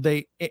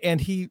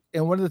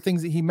one of the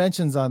things that he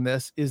mentions on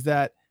this is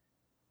that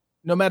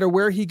no matter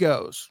where he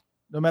goes,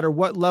 no matter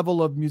what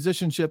level of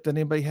musicianship that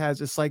anybody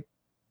has, it's like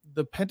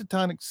the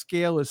pentatonic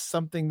scale is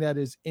something that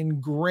is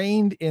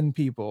ingrained in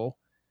people,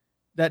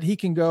 that he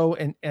can go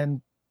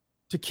and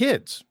to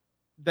kids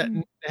that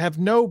have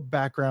no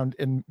background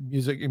in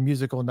music and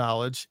musical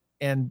knowledge,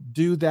 and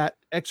do that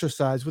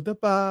exercise with the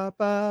ba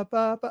ba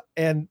ba ba,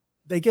 and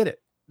they get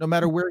it no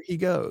matter where he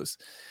goes.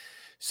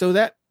 So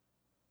that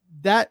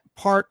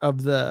part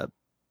of that's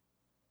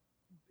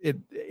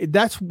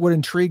what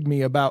intrigued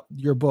me about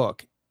your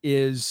book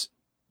is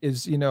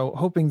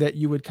hoping that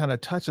you would kind of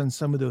touch on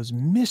some of those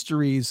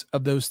mysteries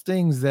of those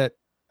things that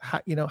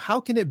how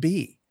can it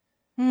be?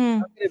 How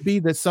can it be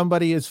that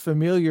somebody is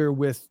familiar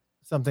with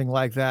something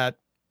like that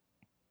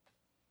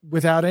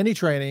without any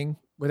training,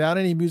 without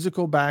any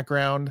musical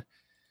background?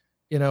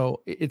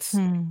 It's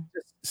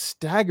just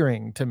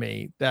staggering to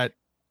me that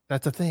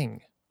that's a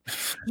thing.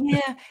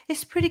 Yeah,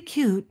 it's pretty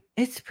cute.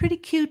 It's pretty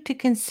cute to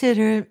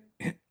consider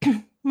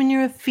when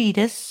you're a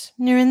fetus,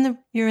 and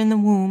you're in the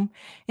womb,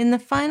 in the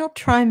final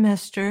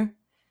trimester.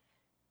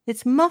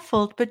 It's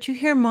muffled, but you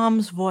hear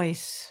mom's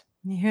voice.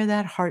 You hear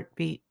that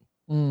heartbeat.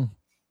 Mm.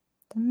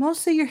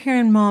 Mostly you're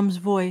hearing mom's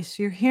voice.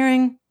 You're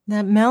hearing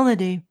that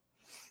melody.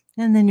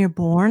 And then you're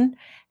born,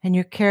 and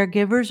your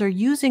caregivers are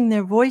using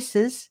their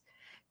voices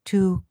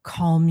to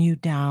calm you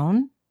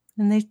down.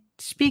 And they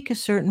speak a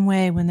certain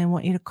way when they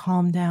want you to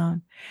calm down.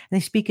 And they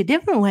speak a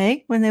different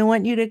way when they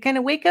want you to kind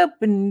of wake up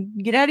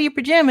and get out of your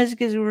pajamas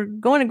because we're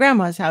going to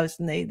grandma's house,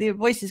 and their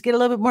voices get a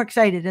little bit more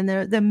excited, and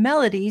their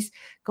melodies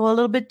go a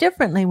little bit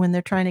differently when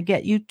they're trying to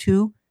get you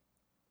to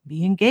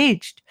be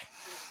engaged.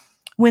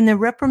 When they're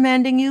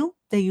reprimanding you,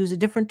 they use a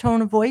different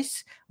tone of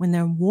voice. When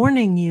they're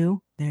warning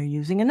you, they're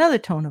using another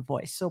tone of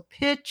voice. So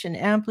pitch and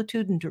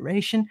amplitude and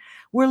duration,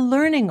 we're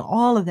learning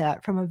all of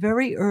that from a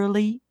very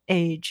early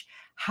age,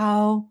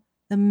 how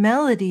the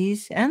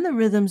melodies and the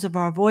rhythms of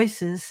our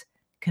voices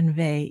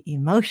convey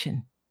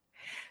emotion.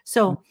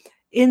 So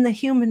in the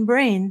human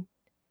brain,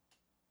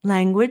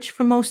 language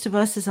for most of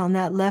us is on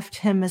that left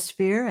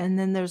hemisphere, and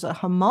then there's a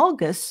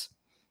homologous,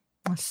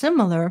 a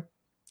similar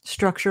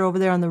structure over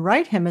there on the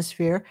right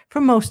hemisphere for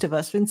most of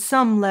us. In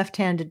some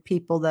left-handed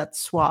people that's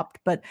swapped,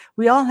 but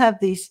we all have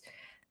these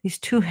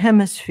two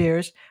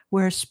hemispheres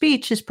where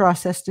speech is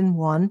processed in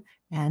one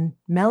and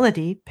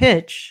melody,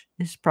 pitch,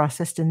 is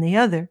processed in the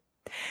other.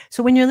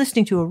 So when you're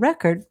listening to a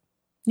record,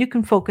 you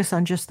can focus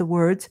on just the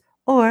words,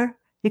 or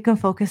you can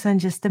focus on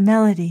just the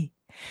melody.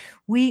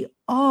 We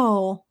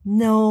all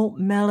know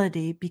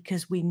melody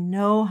because we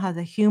know how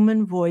the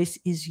human voice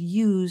is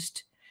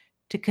used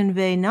to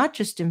convey not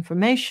just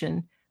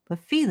information, but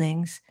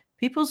feelings.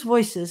 People's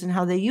voices and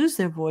how they use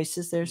their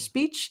voices, their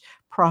speech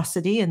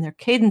prosody and their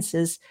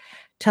cadences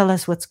tell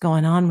us what's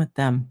going on with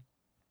them.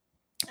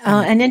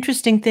 An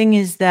interesting thing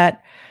is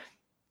that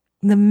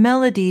the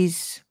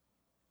melodies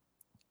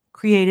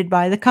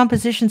the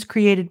compositions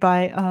created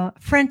by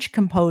French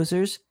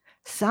composers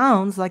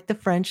sounds like the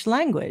French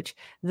language.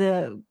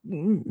 The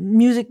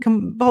music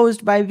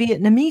composed by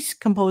Vietnamese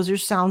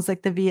composers sounds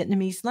like the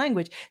Vietnamese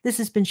language. This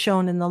has been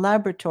shown in the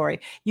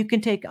laboratory. You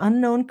can take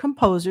unknown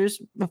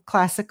composers of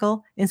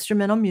classical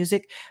instrumental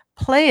music,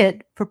 play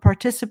it for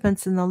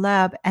participants in the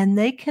lab, and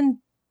they can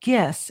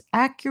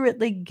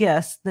accurately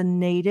guess the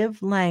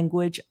native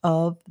language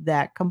of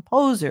that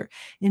composer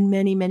in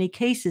many, many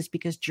cases,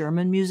 because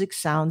German music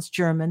sounds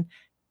German,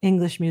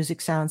 English music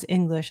sounds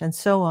English, and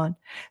so on.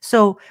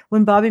 So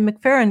when Bobby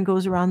McFerrin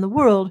goes around the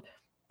world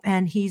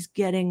and he's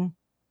getting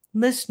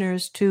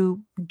listeners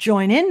to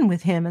join in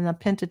with him in the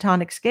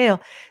pentatonic scale,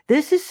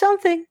 this is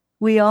something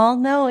we all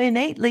know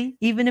innately.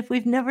 Even if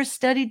we've never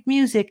studied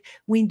music,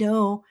 we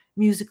know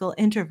musical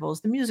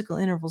intervals. The musical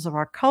intervals of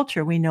our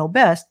culture we know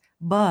best,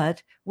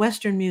 but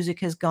Western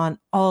music has gone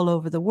all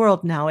over the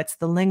world now. It's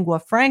the lingua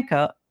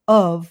franca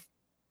of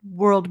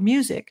world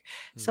music.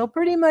 So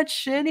pretty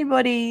much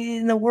anybody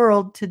in the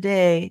world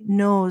today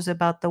knows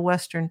about the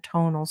Western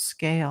tonal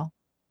scale.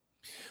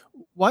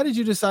 Why did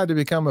you decide to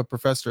become a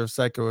professor of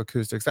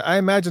psychoacoustics? I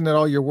imagine that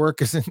all your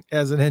work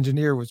as an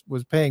engineer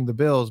was paying the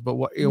bills, but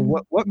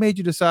what made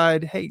you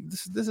decide, hey,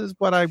 this is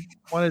what I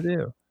want to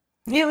do?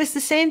 It was the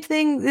same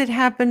thing that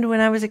happened when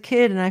I was a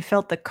kid, and I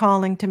felt the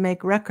calling to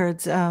make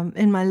records.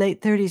 In my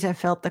late 30s, I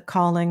felt the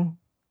calling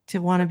to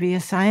want to be a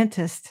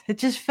scientist. It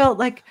just felt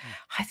like,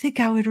 I think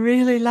I would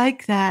really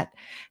like that.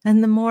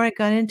 And the more I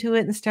got into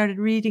it and started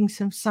reading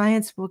some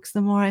science books,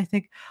 the more I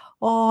think,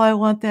 oh, I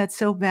want that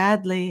so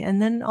badly.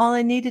 And then all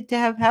I needed to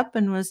have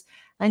happen was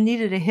I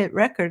needed a hit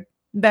record.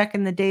 Back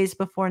in the days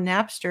before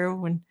Napster,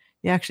 when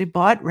you actually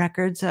bought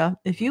records,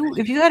 if you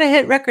had a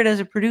hit record as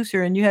a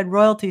producer and you had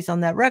royalties on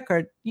that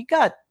record, you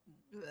got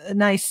a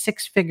nice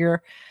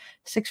six-figure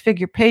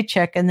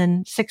paycheck, and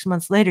then 6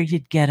 months later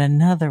you'd get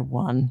another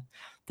one.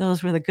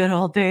 Those were the good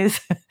old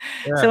days.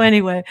 Yeah. So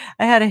anyway,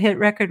 I had a hit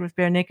record with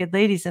Bare Naked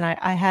Ladies, and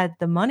I had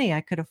the money.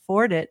 I could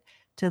afford it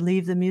to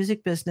leave the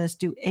music business,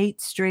 do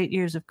 8 straight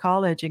years of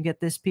college, and get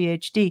this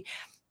PhD.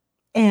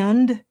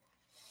 And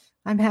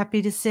I'm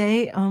happy to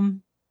say,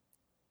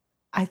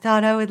 I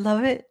thought I would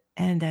love it,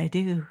 and I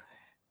do.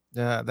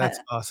 Yeah, I that's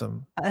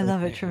awesome. I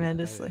love it Yeah, that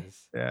tremendously.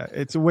 is. Yeah,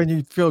 it's when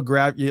you feel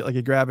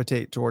you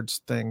gravitate towards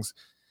things.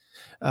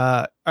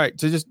 All right,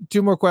 so just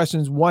two more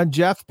questions. One,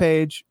 Jeff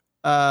Page,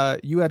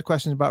 you had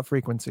questions about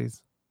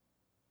frequencies.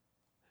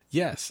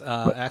 Yes,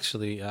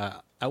 actually,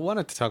 I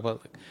wanted to talk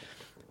about.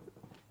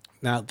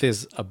 Now,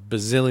 there's a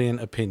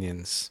bazillion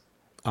opinions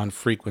on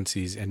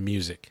frequencies and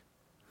music,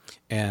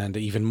 and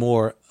even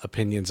more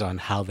opinions on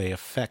how they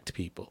affect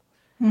people,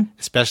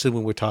 especially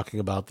when we're talking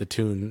about the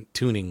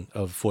tuning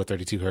of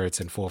 432 hertz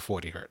and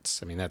 440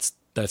 hertz. I mean,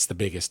 that's the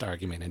biggest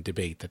argument and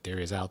debate that there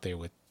is out there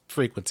with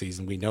frequencies,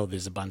 and we know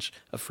there's a bunch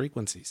of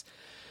frequencies.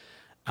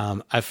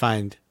 I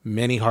find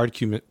many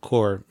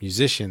hardcore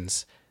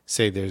musicians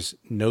say there's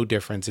no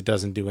difference; it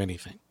doesn't do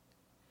anything.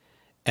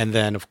 And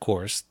then, of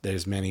course,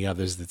 there's many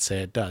others that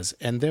say it does.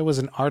 And there was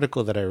an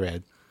article that I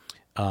read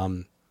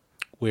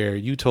where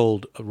you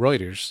told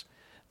Reuters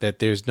that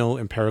there's no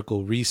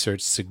empirical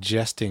research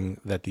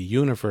suggesting that the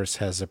universe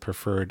has a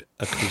preferred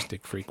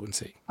acoustic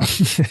frequency.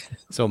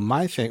 So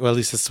my thing, well, at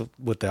least that's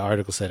what the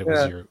article said. It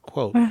was your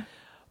quote.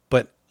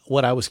 But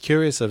what I was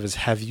curious of is,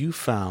 have you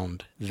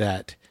found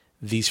that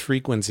these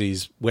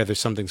frequencies, whether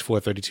something's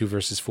 432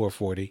 versus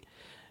 440,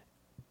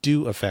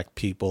 do affect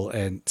people,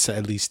 and so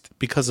at least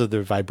because of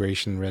their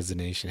vibration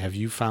resonation, have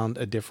you found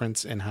a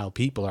difference in how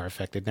people are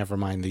affected, never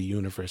mind the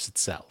universe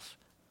itself?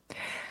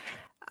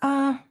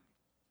 Uh,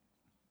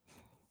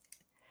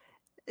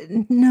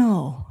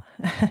 no.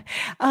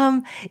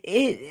 I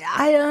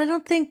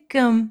don't think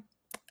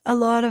a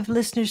lot of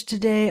listeners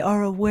today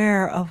are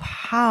aware of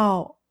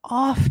how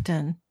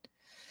often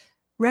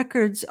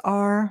records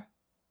are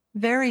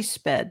very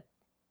sped.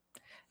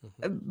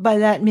 By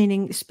that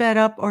meaning sped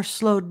up or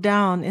slowed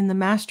down in the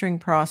mastering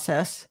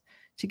process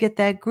to get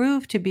that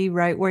groove to be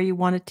right where you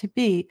want it to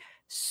be.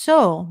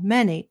 So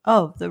many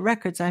of the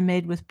records I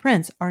made with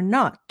Prince are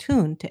not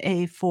tuned to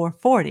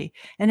A440,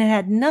 and it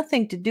had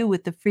nothing to do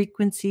with the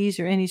frequencies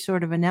or any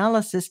sort of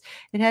analysis.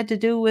 It had to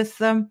do with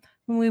when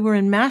we were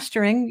in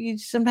mastering, you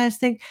sometimes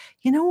think,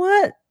 you know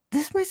what?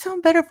 This might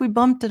sound better if we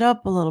bumped it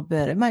up a little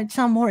bit. It might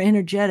sound more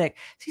energetic.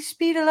 So you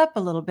speed it up a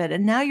little bit.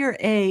 And now your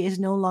A is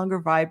no longer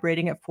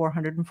vibrating at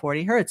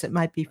 440 hertz. It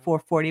might be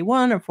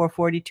 441 or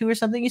 442 or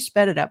something. You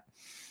sped it up.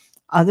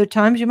 Other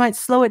times you might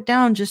slow it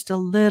down just a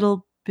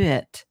little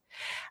bit.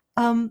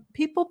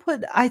 People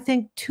put, I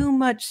think, too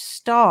much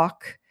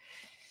stock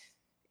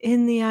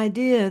in the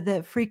idea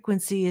that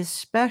frequency is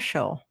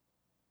special.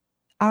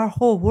 Our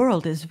whole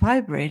world is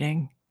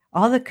vibrating.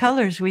 All the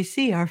colors we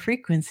see are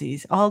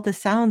frequencies. All the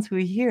sounds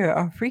we hear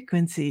are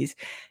frequencies.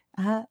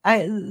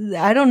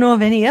 I don't know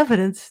of any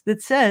evidence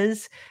that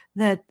says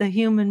that the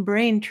human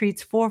brain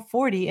treats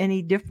 440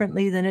 any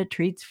differently than it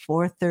treats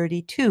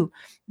 432.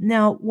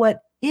 Now,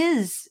 what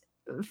is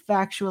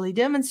factually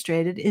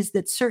demonstrated is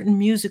that certain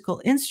musical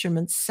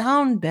instruments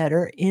sound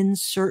better in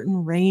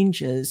certain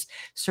ranges,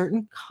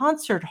 certain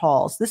concert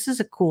halls. This is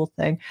a cool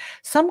thing.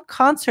 Some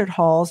concert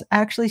halls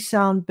actually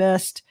sound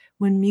best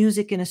when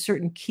music in a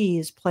certain key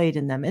is played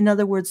in them. In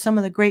other words, some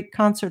of the great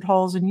concert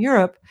halls in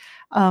Europe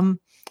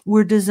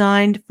were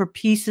designed for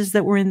pieces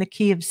that were in the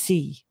key of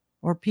C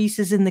or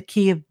pieces in the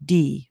key of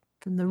D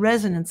from the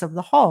resonance of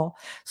the hall.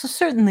 So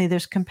certainly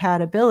there's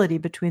compatibility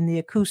between the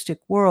acoustic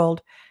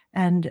world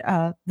and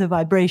the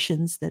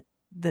vibrations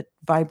that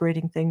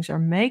vibrating things are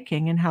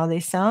making and how they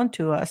sound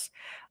to us.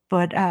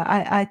 But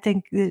I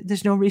think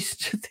there's no reason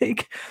to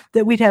think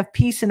that we'd have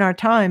peace in our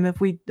time if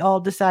we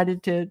all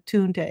decided to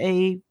tune to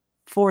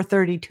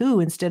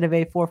A432 instead of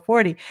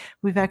A440.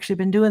 We've actually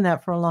been doing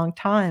that for a long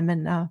time,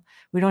 and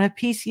we don't have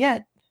peace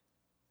yet.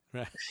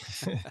 Right.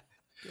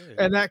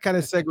 And that kind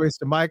of segues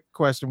to my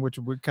question, which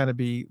would kind of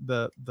be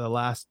the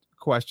last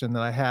question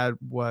that I had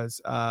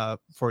was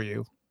for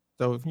you.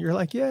 So you're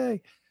like,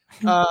 yay.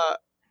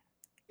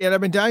 And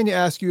I've been dying to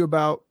ask you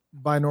about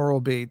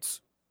binaural beats.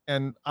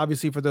 And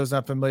obviously, for those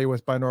not familiar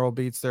with binaural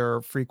beats, there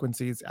are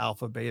frequencies,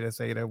 alpha, beta,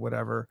 zeta,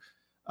 whatever.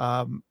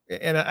 And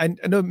I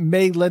know it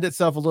may lend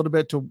itself a little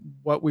bit to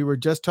what we were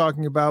just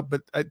talking about,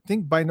 but I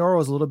think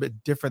binaural is a little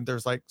bit different.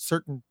 There's like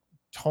certain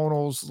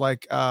tonals,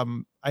 like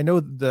I know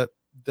the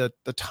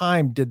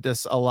Time did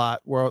this a lot,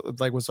 where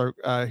like was our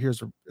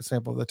here's a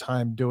sample of the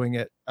Time doing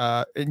it,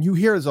 and you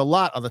hear this a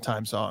lot on the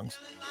Time songs.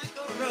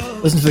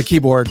 Listen to the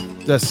keyboard.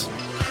 This.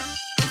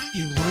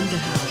 You wonder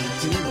how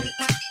to do it.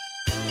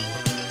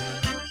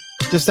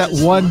 Just that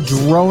one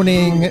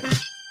droning.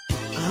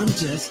 I'm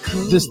just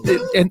cool.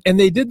 And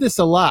they did this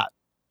a lot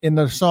in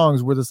their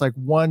songs, where there's like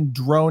one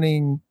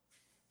droning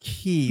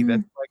key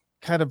that's like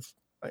kind of.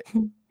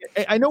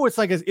 I know it's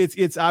like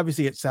it's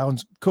obviously it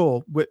sounds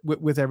cool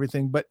with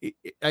everything, but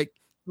I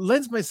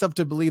lends myself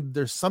to believe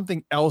there's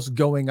something else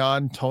going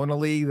on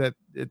tonally, that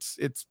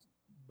it's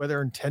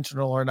whether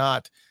intentional or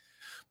not.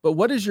 But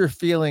what is your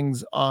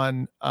feelings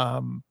on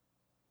and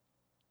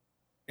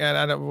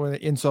I don't want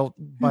to insult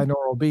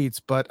binaural beats,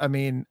 but I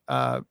mean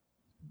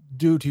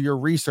due to your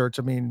research,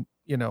 I mean,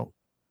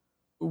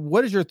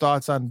 what is your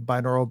thoughts on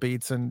binaural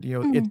beats and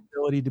its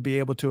ability to be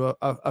able to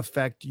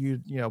affect you,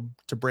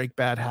 to break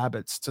bad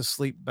habits, to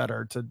sleep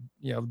better, to,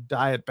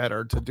 diet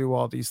better, to do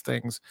all these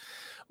things.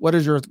 What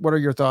are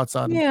your thoughts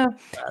on Yeah,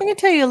 that? I can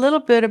tell you a little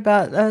bit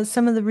about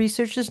some of the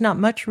research. There's not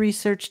much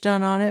research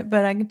done on it,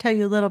 but I can tell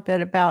you a little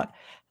bit about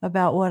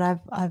what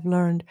I've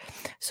learned.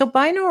 So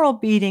binaural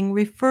beating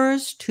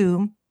refers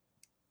to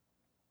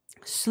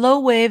slow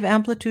wave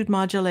amplitude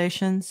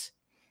modulations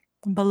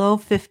below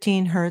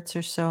 15 hertz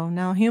or so.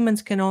 Now,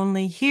 humans can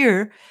only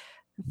hear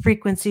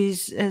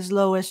frequencies as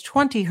low as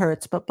 20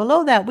 hertz, but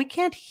below that, we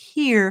can't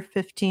hear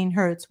 15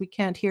 hertz. We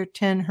can't hear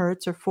 10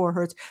 hertz or 4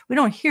 hertz. We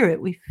don't hear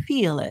it, we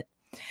feel it.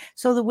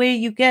 So the way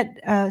you get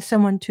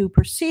someone to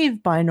perceive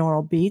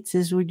binaural beats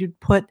is when you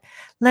put,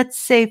 let's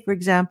say, for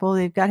example,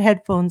 they've got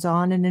headphones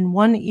on, and in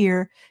one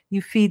ear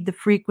you feed the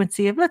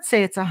frequency of, let's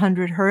say it's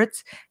 100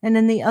 hertz, and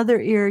in the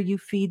other ear you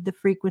feed the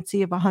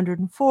frequency of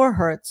 104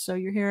 hertz. So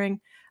you're hearing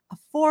a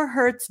 4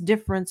 hertz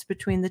difference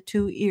between the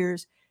two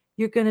ears.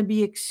 You're going to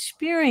be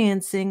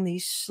experiencing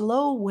these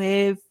slow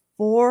wave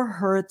 4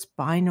 hertz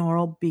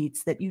binaural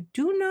beats that you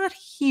do not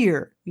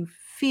hear, you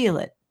feel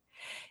it.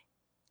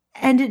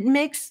 And it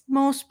makes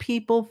most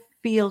people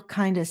feel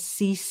kind of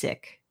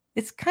seasick.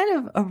 It's kind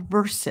of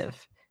aversive.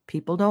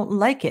 People don't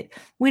like it.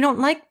 We don't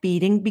like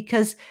beating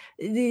because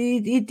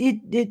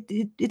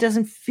it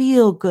doesn't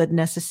feel good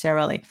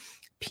necessarily.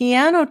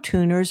 Piano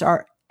tuners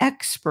are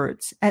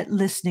experts at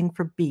listening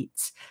for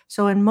beats.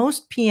 So in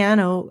most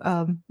piano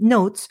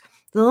notes,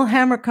 the little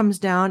hammer comes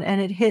down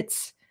and it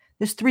hits.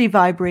 There's 3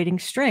 vibrating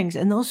strings,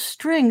 and those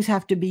strings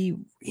have to be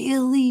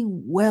really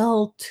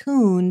well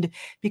tuned,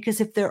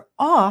 because if they're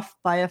off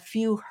by a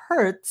few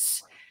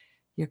hertz,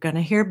 you're going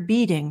to hear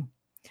beating.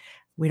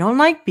 We don't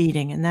like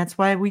beating, and that's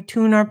why we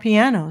tune our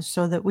pianos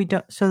so that we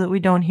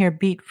don't hear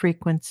beat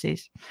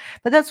frequencies.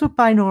 But that's what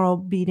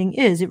binaural beating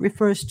is. It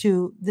refers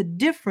to the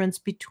difference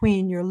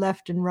between your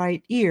left and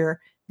right ear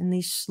in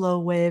these slow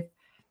wave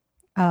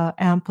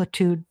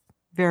amplitude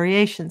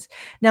variations.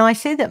 Now, I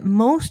say that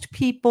most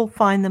people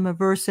find them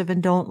aversive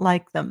and don't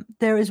like them.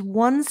 There is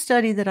one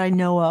study that I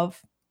know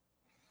of,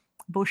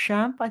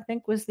 Beauchamp, I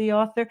think was the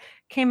author,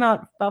 came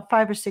out about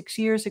 5 or 6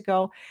 years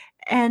ago,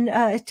 and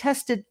it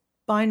tested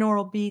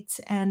binaural beats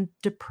and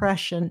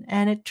depression.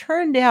 And it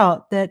turned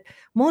out that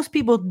most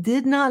people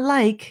did not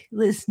like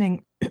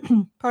listening,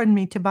 pardon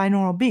me, to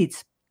binaural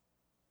beats.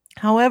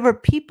 However,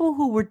 people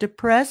who were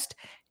depressed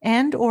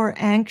and or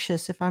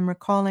anxious, if I'm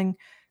recalling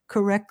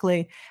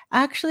correctly,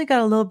 actually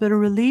got a little bit of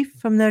relief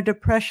from their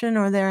depression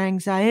or their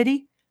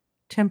anxiety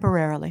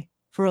temporarily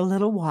for a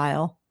little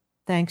while,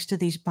 thanks to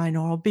these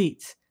binaural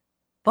beats.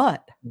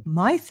 But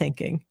my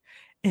thinking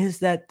is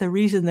that the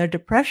reason their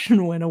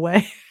depression went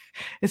away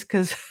is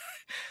because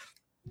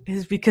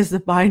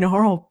the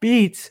binaural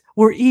beats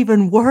were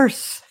even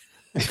worse.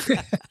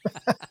 Okay.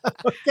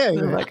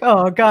 They're like,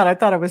 oh God, I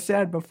thought I was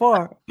sad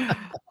before.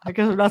 I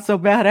guess I'm not so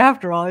bad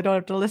after all. I don't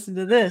have to listen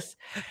to this.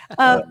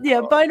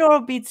 Yeah,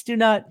 binaural beats do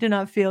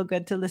not feel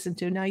good to listen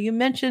to. Now, you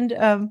mentioned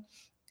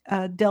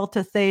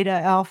delta, theta,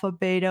 alpha,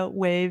 beta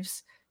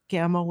waves,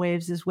 gamma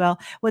waves as well.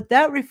 What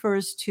that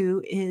refers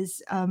to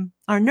is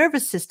our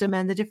nervous system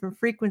and the different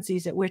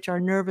frequencies at which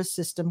our nervous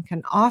system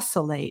can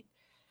oscillate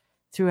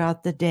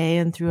throughout the day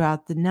and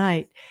throughout the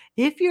night.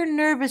 If your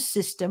nervous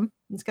system,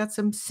 it's got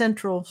some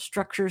central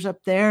structures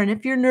up there, and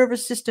if your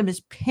nervous system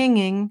is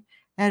pinging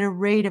at a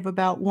rate of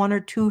about 1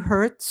 or 2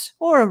 hertz,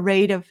 or a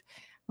rate of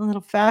a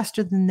little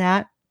faster than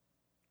that,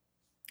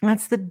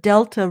 that's the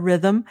delta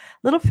rhythm.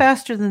 A little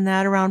faster than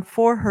that, around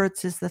 4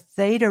 hertz, is the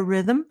theta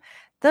rhythm.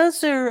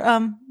 Those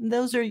are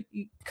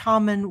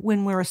common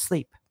when we're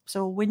asleep.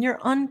 So when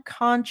you're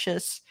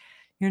unconscious,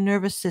 your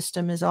nervous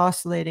system is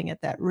oscillating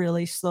at that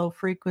really slow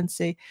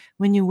frequency.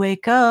 When you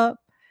wake up,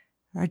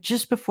 or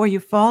just before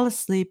you fall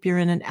asleep, you're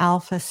in an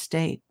alpha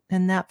state.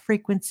 And that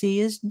frequency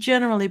is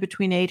generally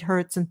between 8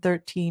 hertz and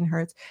 13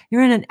 hertz.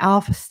 You're in an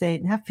alpha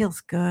state, and that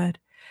feels good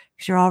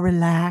because you're all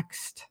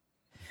relaxed.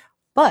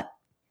 But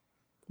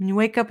when you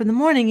wake up in the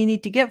morning, you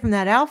need to get from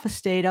that alpha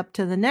state up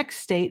to the next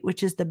state,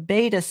 which is the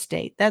beta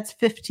state. That's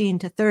 15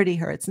 to 30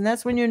 hertz. And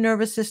that's when your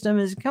nervous system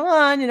is, come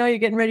on, you're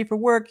getting ready for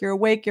work, you're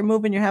awake, you're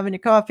moving, you're having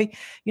your coffee.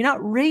 You're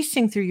not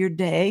racing through your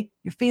day.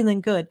 You're feeling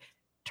good.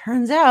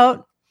 Turns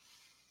out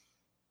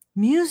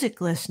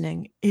music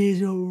listening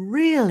is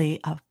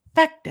really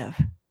effective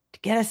to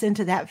get us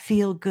into that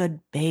feel-good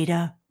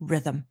beta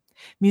rhythm.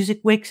 Music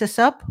wakes us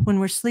up when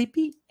we're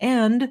sleepy,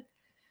 and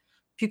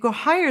if you go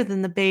higher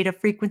than the beta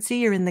frequency,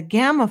 you're in the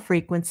gamma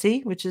frequency,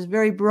 which is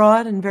very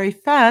broad and very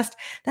fast.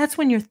 That's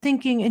when you're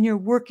thinking and you're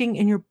working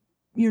and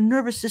your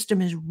nervous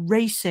system is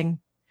racing.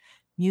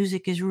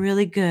 Music is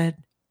really good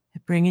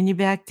at bringing you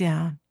back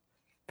down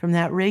from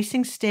that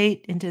racing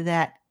state into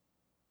that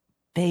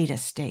beta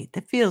state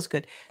that feels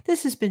good.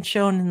 This has been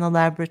shown in the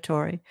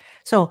laboratory.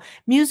 So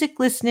music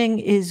listening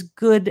is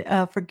good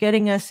for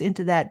getting us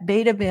into that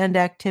beta band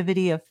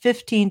activity of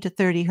 15 to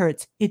 30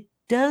 hertz. It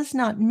does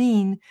not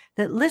mean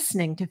that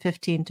listening to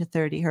 15 to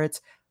 30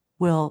 hertz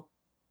will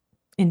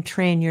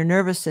entrain your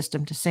nervous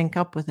system to sync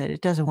up with it.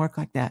 It doesn't work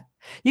like that.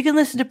 You can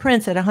listen to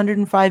Prince at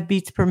 105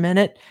 beats per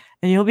minute,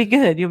 and you'll be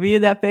good. You'll be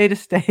in that beta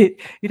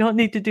state. You don't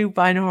need to do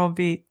binaural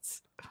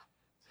beats.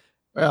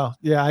 Well,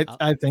 yeah,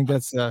 I think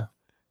that's what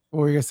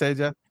were you gonna say,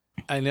 Jeff?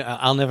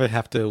 I'll never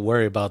have to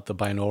worry about the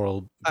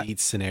binaural beat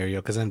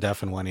scenario because I'm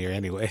deaf in one ear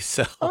anyway,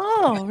 so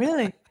Oh,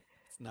 really?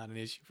 it's not an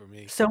issue for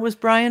me. So was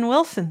Brian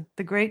Wilson,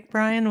 the great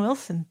Brian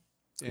Wilson.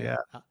 Yeah.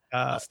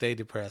 I'll stay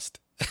depressed.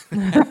 You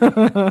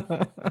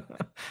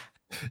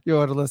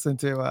want to listen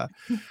to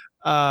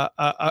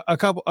a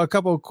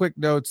couple of quick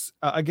notes.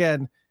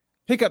 Again,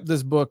 pick up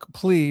this book,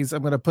 please.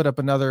 I'm going to put up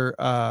another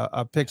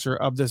a picture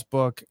of this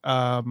book.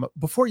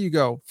 Before you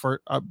go,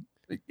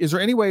 is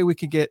there any way we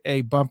could get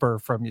a bumper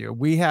from you?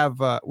 We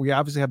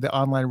obviously have the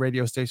online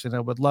radio station. I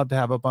would love to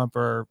have a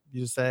bumper.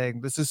 You saying,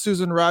 "This is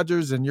Susan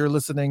Rogers, and you're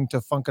listening to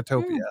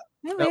Funkatopia."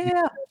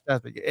 Yeah.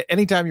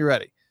 Anytime you're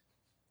ready.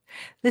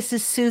 This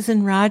is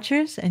Susan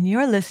Rogers, and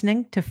you're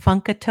listening to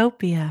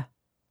Funkatopia.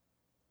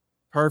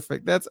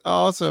 Perfect. That's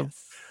awesome.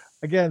 Yes.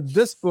 Again,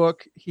 this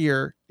book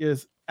here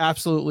is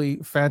absolutely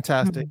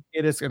fantastic.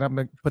 It is, and I'm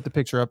going to put the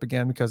picture up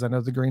again because I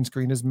know the green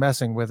screen is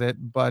messing with it,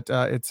 but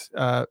it's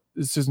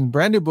Susan's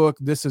brand new book.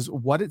 This is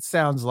What It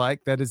Sounds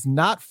Like. That is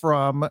not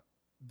from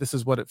This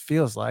Is What It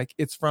Feels Like.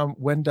 It's from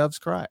When Doves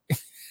Cry.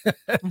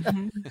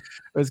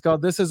 It's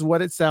called This Is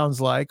What It Sounds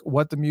Like,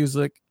 What the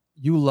Music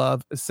You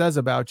Love Says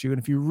About You.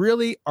 And if you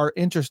really are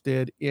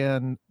interested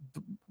in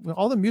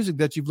all the music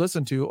that you've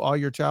listened to all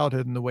your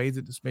childhood and the ways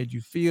that it's made you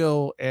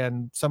feel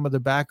and some of the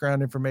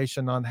background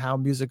information on how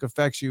music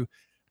affects you,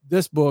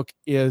 this book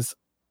is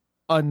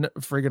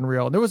unfriggin'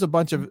 real. And there was a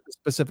bunch of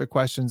specific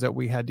questions that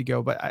we had to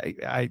go, but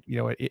I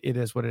it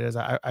is what it is.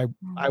 I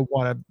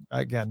want to,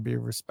 again, be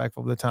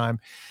respectful of the time.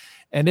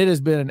 And it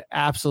has been an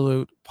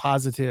absolute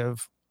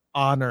positive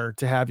honor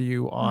to have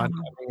you on.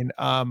 I mean,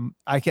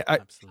 I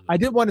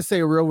did want to say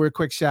a real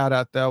quick shout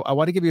out though. I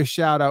want to give you a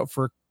shout out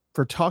for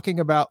talking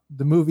about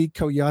the movie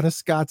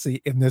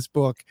Koyaanisqatsi in this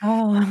book.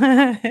 Oh,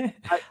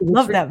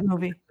 love that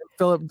movie.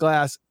 Philip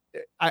Glass.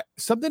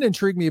 Something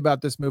intrigued me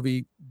about this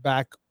movie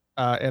back,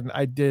 and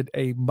I did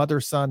a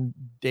mother-son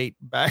date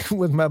back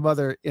with my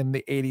mother in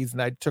the 80s,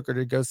 and I took her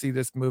to go see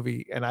this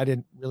movie, and I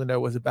didn't really know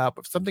what it was about,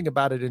 but something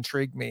about it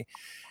intrigued me.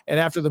 And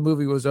after the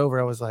movie was over,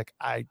 I was like,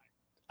 I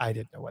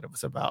didn't know what it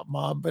was about,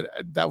 Mom, but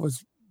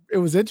it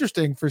was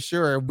interesting for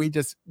sure. We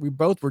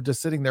both were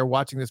just sitting there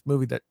watching this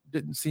movie that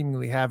didn't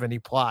seemingly have any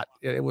plot.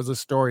 It was a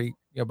story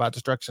about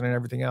destruction and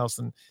everything else.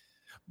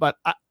 But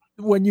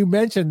when you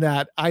mentioned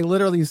that, I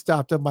literally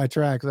stopped in my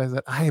tracks. I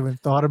said, I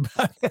haven't thought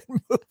about that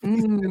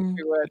movie.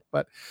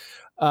 But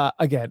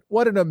again,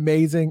 what an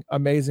amazing,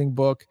 amazing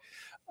book.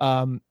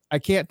 I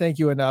can't thank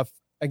you enough.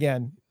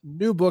 Again,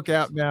 new book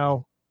out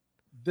now.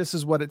 This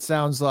is what it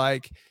sounds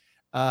like.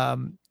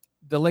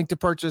 The link to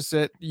purchase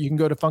it, you can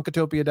go to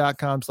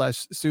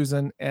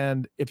funkatopia.com/Susan.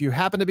 And if you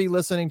happen to be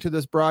listening to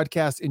this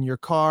broadcast in your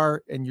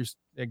car and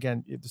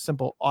the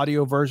simple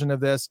audio version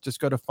of this,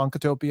 just go to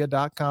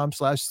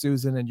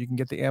funkatopia.com/Susan and you can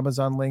get the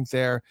Amazon link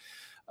there.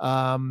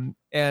 And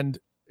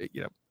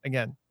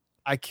again,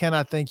 I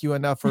cannot thank you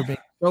enough for being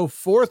so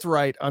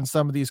forthright on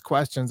some of these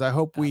questions. I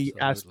hope we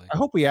asked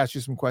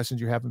you some questions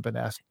you haven't been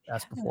asked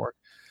before.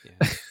 Yeah.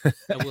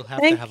 And we'll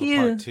have to have a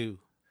part 2.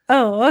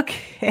 Oh,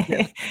 okay.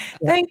 Yeah.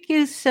 Thank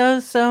you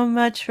so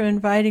much for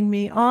inviting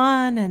me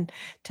on and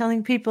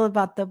telling people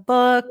about the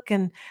book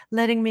and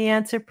letting me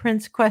answer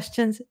Prince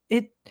questions.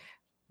 It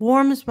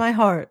warms my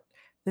heart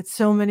that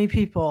so many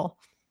people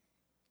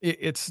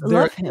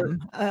love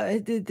him.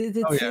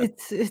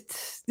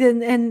 It's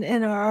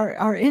and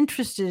are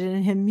interested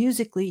in him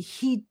musically.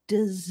 He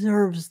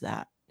deserves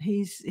that.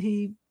 He's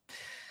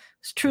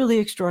truly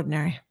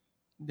extraordinary.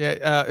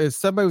 Yeah,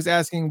 somebody was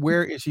asking,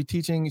 where is she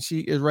teaching? She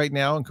is right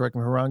now, and correct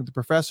me if I'm wrong, the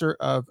professor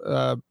of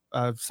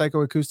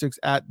psychoacoustics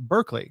at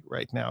Berklee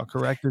right now.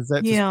 Correct? Is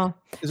that? Yeah.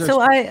 So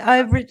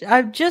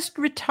I've just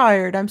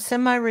retired. I'm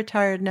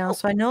semi-retired now,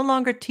 so I no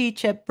longer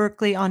teach at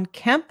Berklee on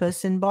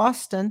campus in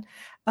Boston,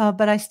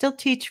 but I still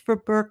teach for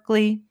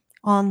Berklee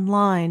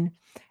online,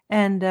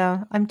 and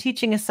I'm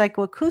teaching a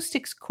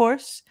psychoacoustics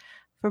course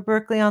for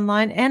Berklee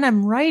Online, and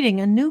I'm writing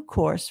a new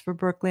course for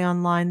Berklee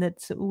Online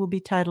that will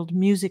be titled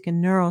Music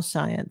and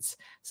Neuroscience.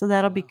 So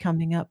that'll be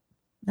coming up,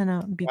 and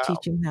I'll be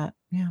teaching that.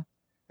 Yeah.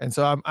 And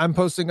so I'm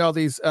posting all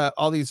these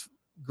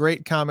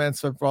great comments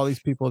for all these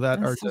people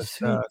that are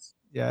just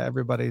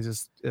everybody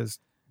just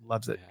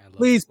loves it. Yeah,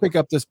 please pick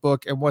up this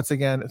book. And once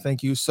again,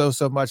 thank you so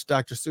much,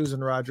 Dr.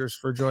 Susan Rogers,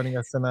 for joining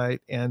us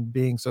tonight and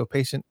being so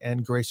patient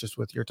and gracious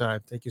with your time.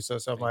 Thank you so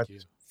much.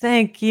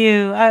 Thank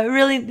you.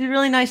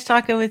 Really nice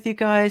talking with you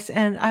guys,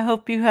 and I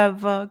hope you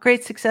have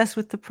great success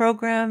with the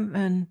program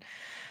and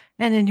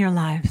in your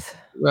lives.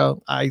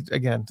 Well,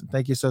 again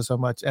thank you so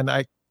much, and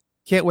I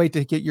can't wait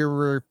to get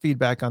your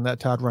feedback on that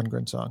Todd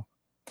Rundgren song.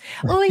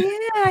 Oh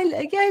yeah,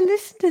 I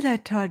listened to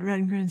that Todd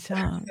Rundgren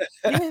song.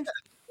 Yeah.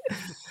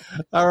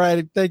 All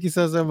right, thank you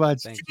so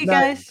much. Thank you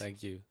guys.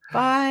 Thank you.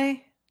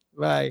 Bye.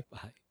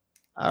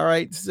 All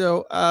right,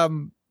 so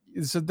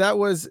So that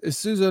was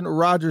Susan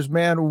Rogers.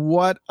 Man,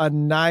 what a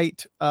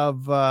night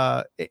of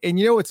and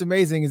you know what's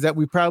amazing is that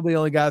we probably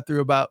only got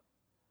through about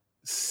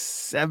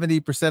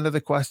 70% of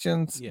the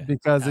questions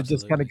because it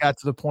just kind of got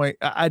to the point.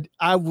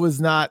 I was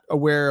not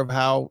aware of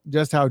how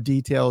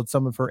detailed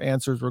some of her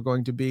answers were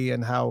going to be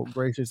and how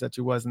gracious that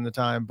she was in the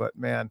time. But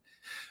man,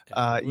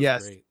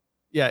 yes, great.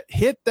 Yeah,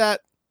 hit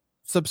that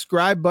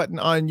subscribe button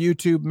on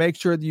YouTube. Make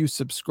sure that you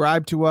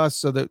subscribe to us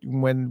so that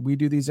when we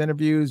do these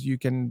interviews, you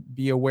can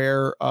be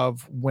aware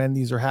of when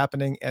these are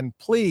happening. And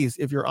please,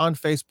 if you're on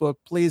Facebook,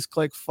 please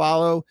click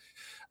follow.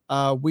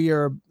 We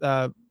are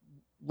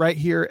right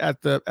here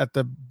at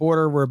the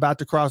border. We're about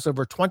to cross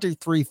over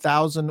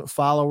 23,000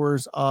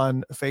 followers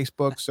on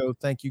Facebook. So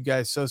thank you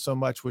guys so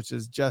much, which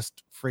is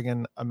just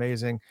friggin'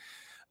 amazing.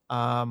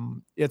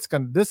 This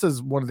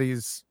is one of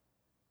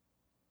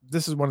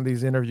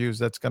these interviews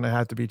that's going to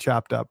have to be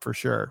chopped up for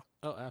sure.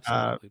 Oh,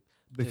 absolutely.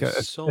 Because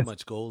there's so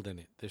much gold in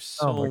it. There's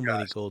so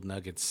many gold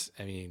nuggets.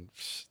 I mean,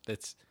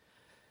 that's,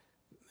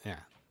 yeah.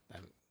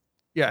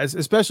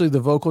 Especially the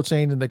vocal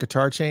chain and the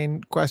guitar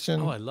chain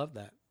question. Oh, I love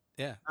that.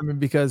 Yeah. I mean,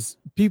 because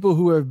people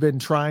who have been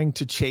trying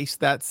to chase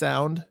that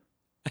sound,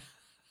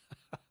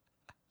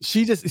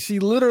 she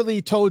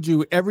literally told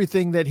you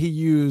everything that he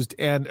used.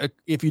 And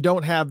if you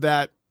don't have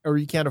that, or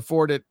you can't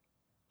afford it,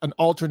 an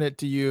alternate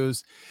to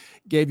use,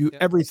 gave you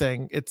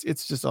everything.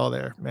 It's just all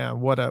there, man.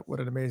 What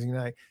an amazing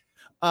night.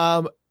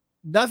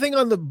 Nothing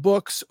on the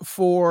books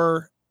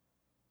for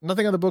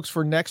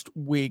next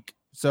week.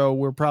 So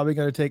we're probably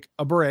going to take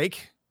a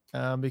break.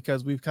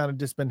 Because we've kind of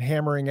just been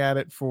hammering at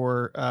it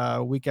for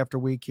week after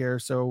week here.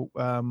 So,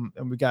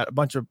 and we got a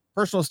bunch of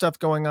personal stuff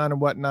going on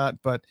and whatnot,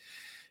 but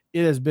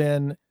it has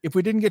been, if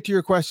we didn't get to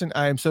your question,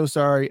 I am so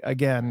sorry.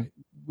 Again,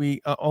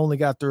 we only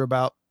got through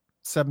about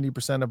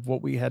 70% of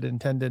what we had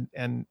intended.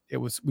 And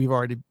we've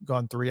already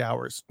gone 3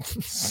 hours.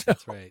 So,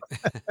 that's right.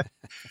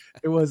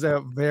 It was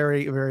a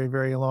very, very,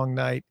 very long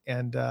night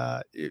and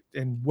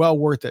well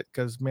worth it.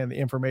 Cause man, the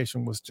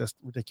information was just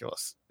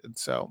ridiculous. And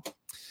so,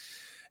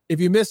 if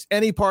you missed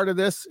any part of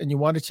this and you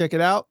want to check it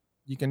out,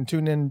 you can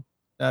tune in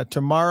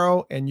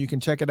tomorrow and you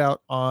can check it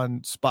out on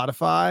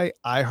Spotify,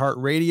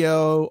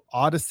 iHeartRadio,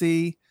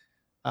 Odyssey,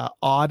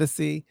 Apple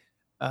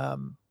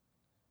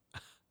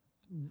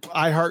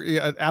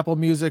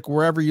Music,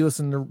 wherever you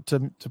listen to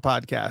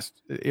podcasts.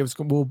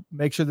 We'll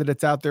make sure that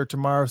it's out there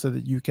tomorrow so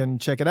that you can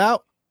check it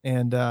out.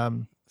 And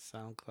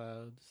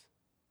SoundCloud.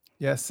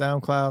 Yes,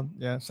 SoundCloud.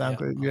 Yeah,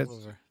 SoundCloud. Yeah,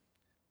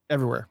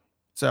 everywhere.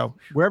 So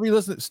wherever you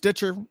listen,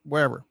 Stitcher,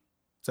 wherever.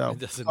 So it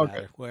doesn't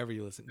matter wherever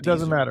you listen. It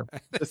doesn't matter.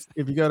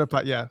 If you go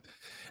to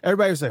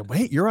everybody was like,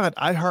 wait, you're on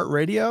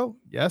iHeartRadio?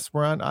 Yes,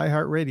 we're on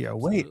iHeartRadio.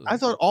 Wait, I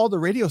thought all the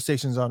radio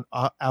stations on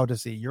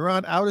Odyssey. You're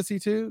on Odyssey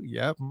too?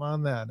 Yep, I'm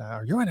on that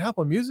now. You're on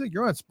Apple Music?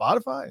 You're on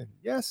Spotify?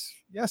 Yes.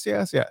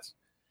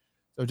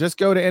 So just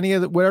go to any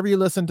of whatever you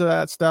listen to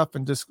that stuff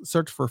and just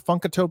search for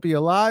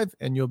Funkatopia Live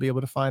and you'll be able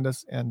to find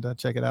us and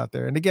check it out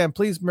there. And again,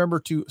 please remember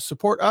to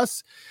support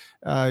us.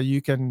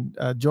 You can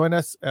join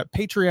us at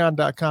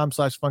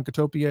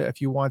patreon.com/Funkatopia if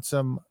you want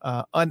some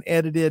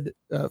unedited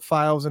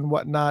files and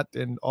whatnot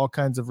and all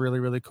kinds of really,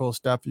 really cool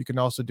stuff. You can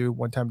also do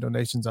one-time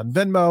donations on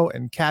Venmo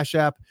and Cash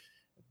App,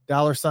 $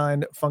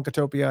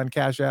 Funkatopia on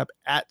Cash App,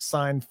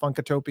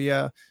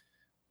 @Funkatopia.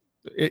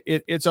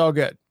 It's all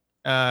good.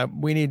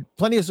 We need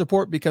plenty of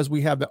support because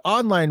we have the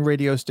online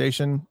radio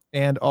station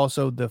and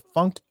also the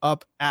Funked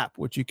Up app,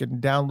 which you can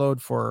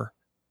download for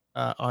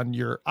on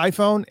your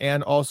iPhone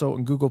and also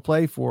in Google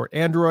Play for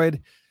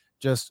Android.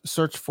 Just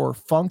search for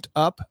Funked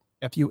Up,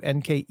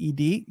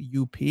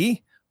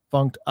 FUNKEDUP,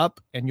 Funked Up,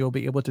 and you'll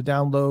be able to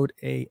download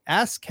a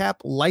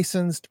ASCAP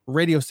licensed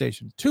radio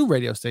station, 2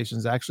 radio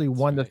stations, actually.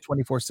 One that's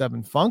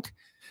 24/7 funk.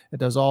 It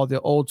does all the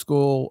old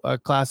school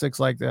classics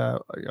like the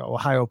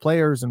Ohio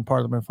Players and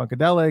Parliament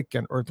Funkadelic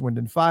and Earth, Wind,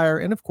 and Fire.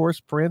 And of course,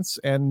 Prince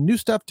and new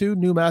stuff too,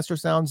 New Master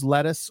Sounds,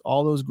 Lettuce,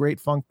 all those great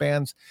funk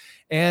bands.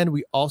 And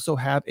we also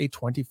have a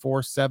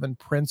 24/7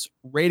 Prince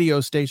radio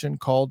station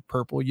called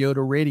Purple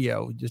Yoda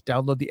Radio. You just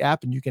download the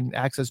app and you can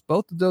access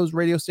both of those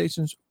radio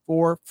stations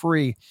for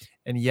free.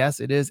 And yes,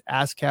 it is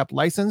ASCAP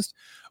licensed,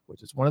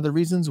 which is one of the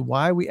reasons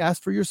why we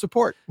ask for your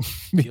support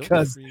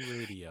because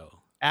radio.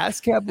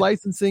 ASCAP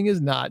licensing is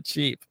not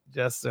cheap,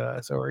 just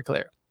so we're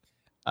clear.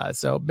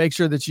 So make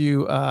sure that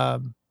you,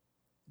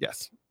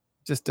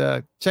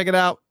 check it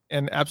out.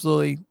 And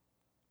absolutely,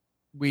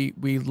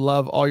 we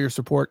love all your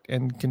support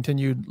and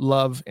continued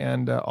love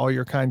and all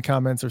your kind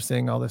comments or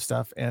seeing all this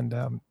stuff.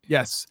 And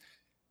yes,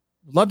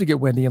 love to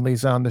get Wendy and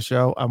Lisa on the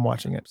show. I'm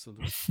watching it.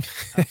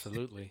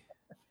 Absolutely.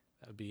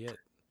 That would be it.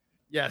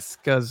 Yes,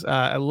 because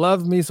I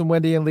love me some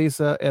Wendy and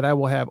Lisa, and I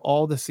will have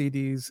all the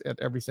CDs and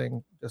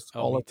everything just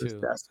all at this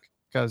desk.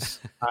 Because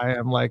I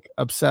am like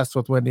obsessed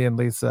with Wendy and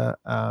Lisa.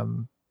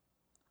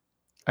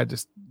 I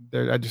just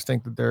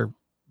think that they're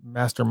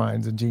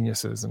masterminds and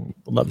geniuses, and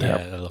love to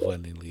have. I love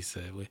Wendy and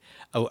Lisa.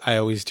 I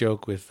always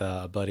joke with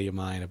a buddy of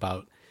mine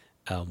about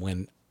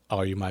when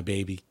 "Are You My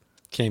Baby"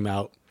 came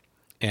out,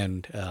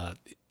 and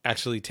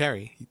actually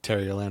Terry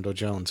Orlando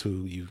Jones,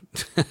 who you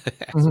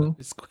asked Mhm.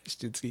 his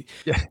questions.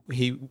 Yeah.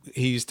 He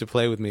used to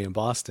play with me in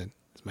Boston.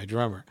 He's my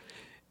drummer,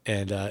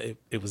 and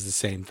it was the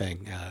same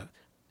thing.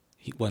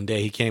 One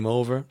day he came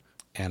over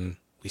and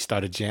we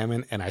started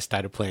jamming, and I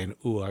started playing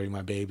 "Ooh, Are You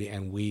My Baby,"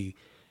 and we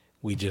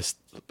just,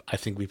 I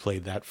think we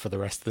played that for the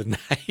rest of the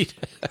night.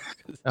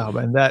 Oh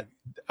man, that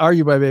 "Are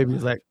You My Baby"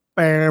 is like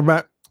bam,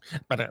 bam,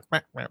 bam,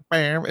 bam,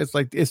 bam. It's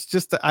like it's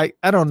just I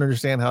don't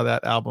understand how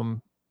that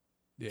album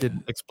Yeah.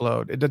 didn't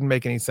explode. It didn't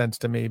make any sense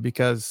to me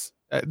because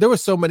there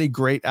was so many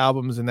great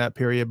albums in that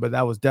period, but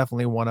that was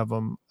definitely one of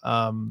them.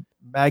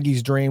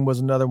 Maggie's Dream was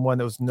another one.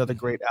 That was another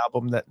great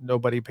album that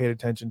nobody paid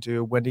attention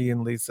to. Wendy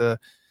and Lisa,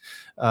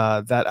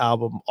 that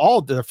album,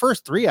 all the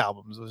first 3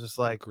 albums was just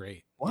like,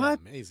 Great. what?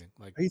 Yeah, amazing.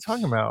 Like, What are you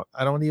talking about?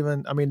 I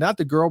mean, not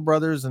the Girl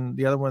Brothers and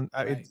the other one.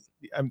 Right.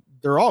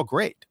 They're all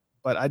great,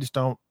 but I just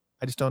don't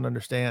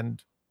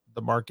understand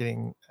the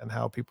marketing and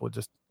how people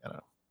just, I don't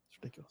know, it's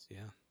ridiculous.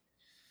 Yeah.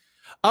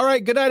 All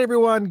right. Good night,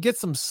 everyone. Get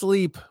some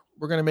sleep.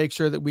 We're going to make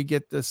sure that we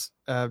get this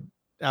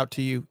out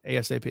to you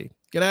ASAP.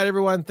 Good night,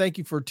 everyone. Thank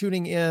you for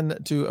tuning in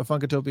to A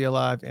Funkatopia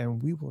Live,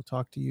 and we will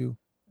talk to you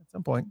at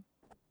some point.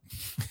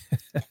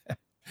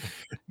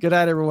 Good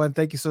night, everyone.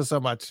 Thank you so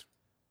much.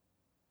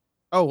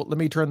 Oh, let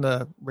me turn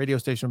the radio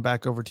station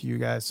back over to you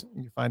guys,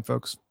 you fine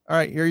folks. All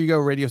right, here you go,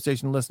 radio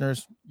station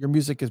listeners. Your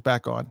music is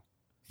back on.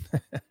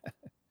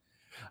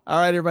 All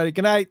right, everybody.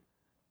 Good night.